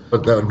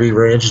 But that would be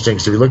very interesting.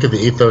 So if you look at the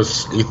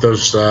Ethos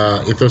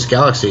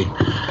Galaxy,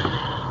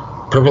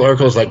 Purple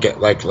Urkel is like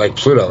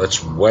Pluto.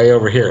 It's way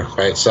over here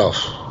by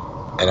itself,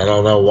 and I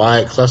don't know why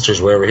it clusters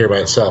way over here by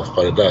itself,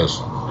 but it does.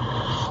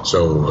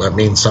 So that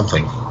means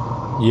something.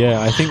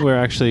 Yeah, I think we're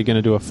actually going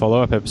to do a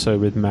follow-up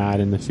episode with Matt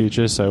in the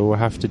future, so we'll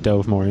have to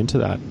delve more into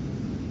that.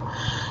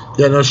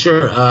 Yeah, no,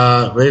 sure.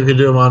 Maybe we can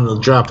do him on the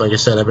drop. Like I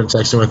said, I've been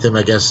texting with him.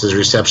 I guess his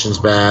reception's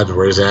bad,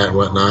 where he's at and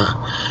whatnot,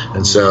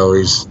 and so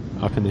he's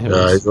up in the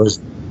hills.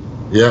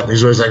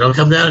 He's always like, I'll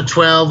come down at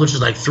 12, which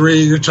is like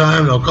 3 your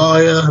time, and I'll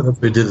call you. That's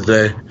what we did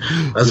today.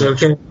 I said,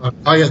 okay, I'll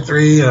call you at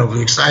 3, and I'll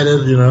be excited,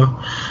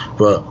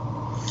 But,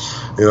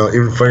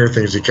 even funnier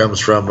things, he comes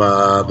from,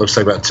 looks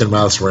like about 10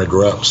 miles from where I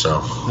grew up, so.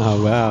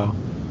 Oh, wow.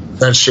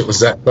 That shit was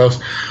that close.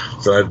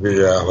 So I'd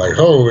be like,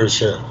 holy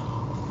shit.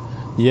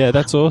 Yeah,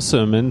 that's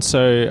awesome. And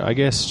so I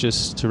guess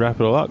just to wrap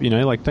it all up,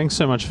 thanks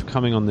so much for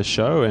coming on the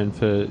show and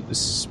for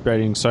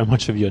spreading so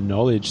much of your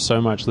knowledge,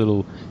 so much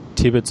little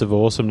tidbits of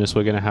awesomeness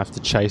we're going to have to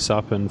chase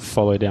up and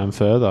follow down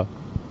further.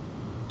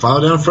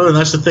 And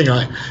that's the thing.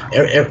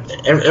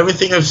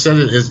 Everything I've said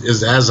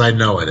is as I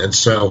know it, and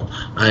so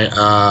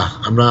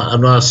I'm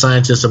not a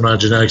scientist. I'm not a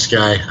genetics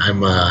guy.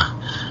 I'm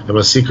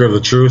a seeker of the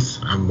truth.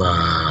 I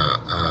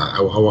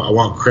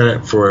want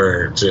credit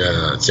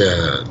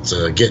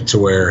to get to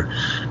where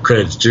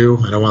credit's due,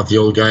 and I want the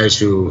old guys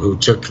who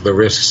took the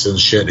risks and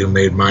shit, who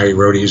made my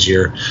road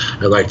easier.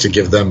 I'd like to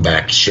give them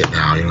back shit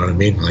now. You know what I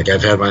mean? Like,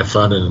 I've had my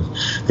fun, and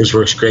this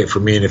works great for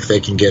me. And if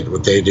they can get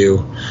what they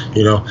do,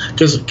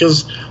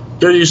 because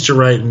they're used to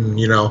writing,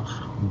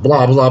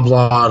 blah, blah,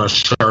 blah on a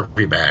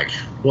Sharpie bag.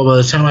 Well, by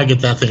the time I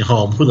get that thing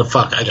home, who the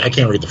fuck? I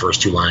can't read the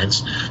first 2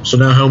 lines. So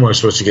now who am I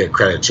supposed to get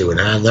credit to?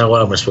 And now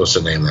what am I supposed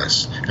to name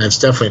this? And it's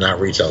definitely not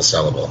retail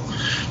sellable.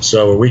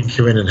 So we can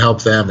come in and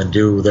help them and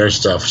do their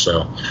stuff.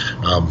 So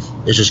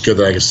it's just good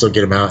that I can still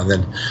get them out. And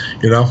then,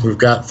 we've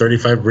got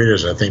 35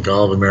 breeders. I think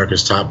all of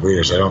America's top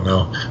breeders. I don't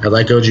know. I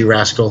like OG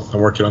Rascal.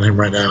 I'm working on him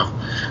right now.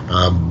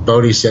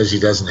 Bodie says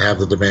he doesn't have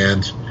the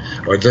demand,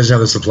 or doesn't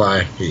have the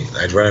supply.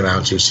 I'd run him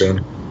out too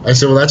soon. I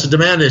said, well, that's a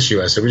demand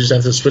issue. I said, we just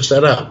have to switch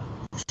that up.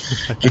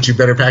 Get you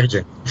better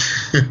packaging.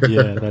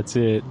 Yeah, that's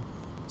it.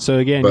 So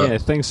again,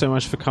 thanks so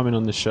much for coming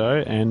on the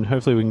show, and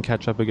hopefully we can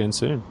catch up again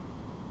soon.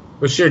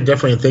 Well, sure,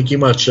 definitely. Thank you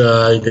much.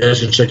 You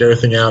guys can check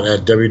everything out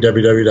at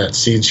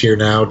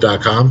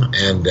www.seedsherenow.com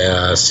and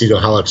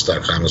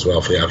seedoholics.com as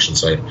well for the auction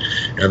site.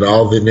 And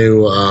all the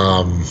new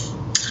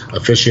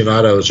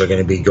aficionados are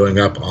going to be going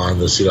up on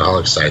the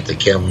Seedoholics site. The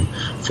Kim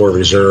 4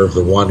 Reserve,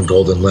 the 1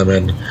 Golden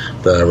Lemon,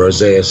 the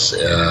Roseus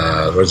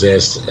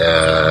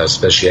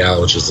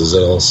Special, which is the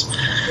Zittles,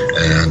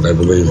 and I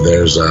believe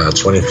there's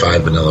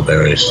 25 Vanilla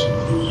Berries.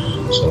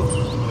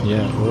 So,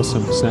 yeah,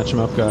 awesome. Snatch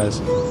them up,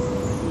 guys.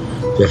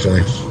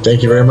 Definitely.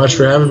 Thank you very much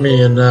for having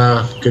me, and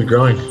good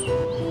growing.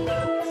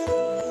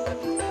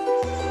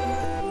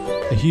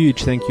 A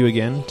huge thank you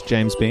again to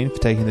James Bean for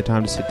taking the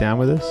time to sit down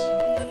with us.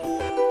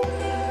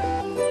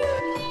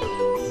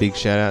 Big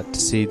shout out to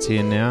Seeds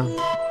Here Now,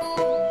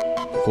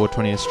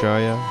 420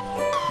 Australia,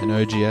 and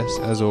OGS,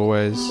 as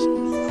always,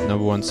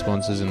 #1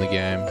 sponsors in the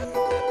game.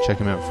 Check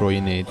them out for all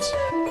your needs.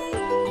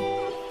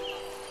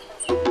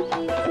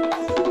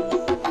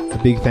 A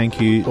big thank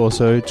you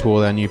also to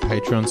all our new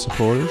Patreon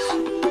supporters.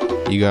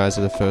 You guys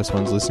are the first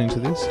ones listening to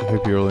this. I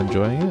hope you're all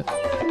enjoying it.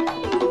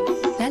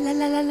 La la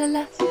la la la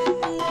la.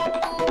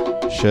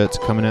 Shirts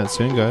coming out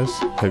soon, guys.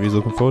 Hope you're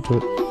looking forward to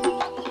it.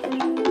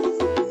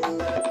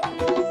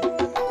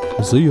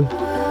 I'll see you.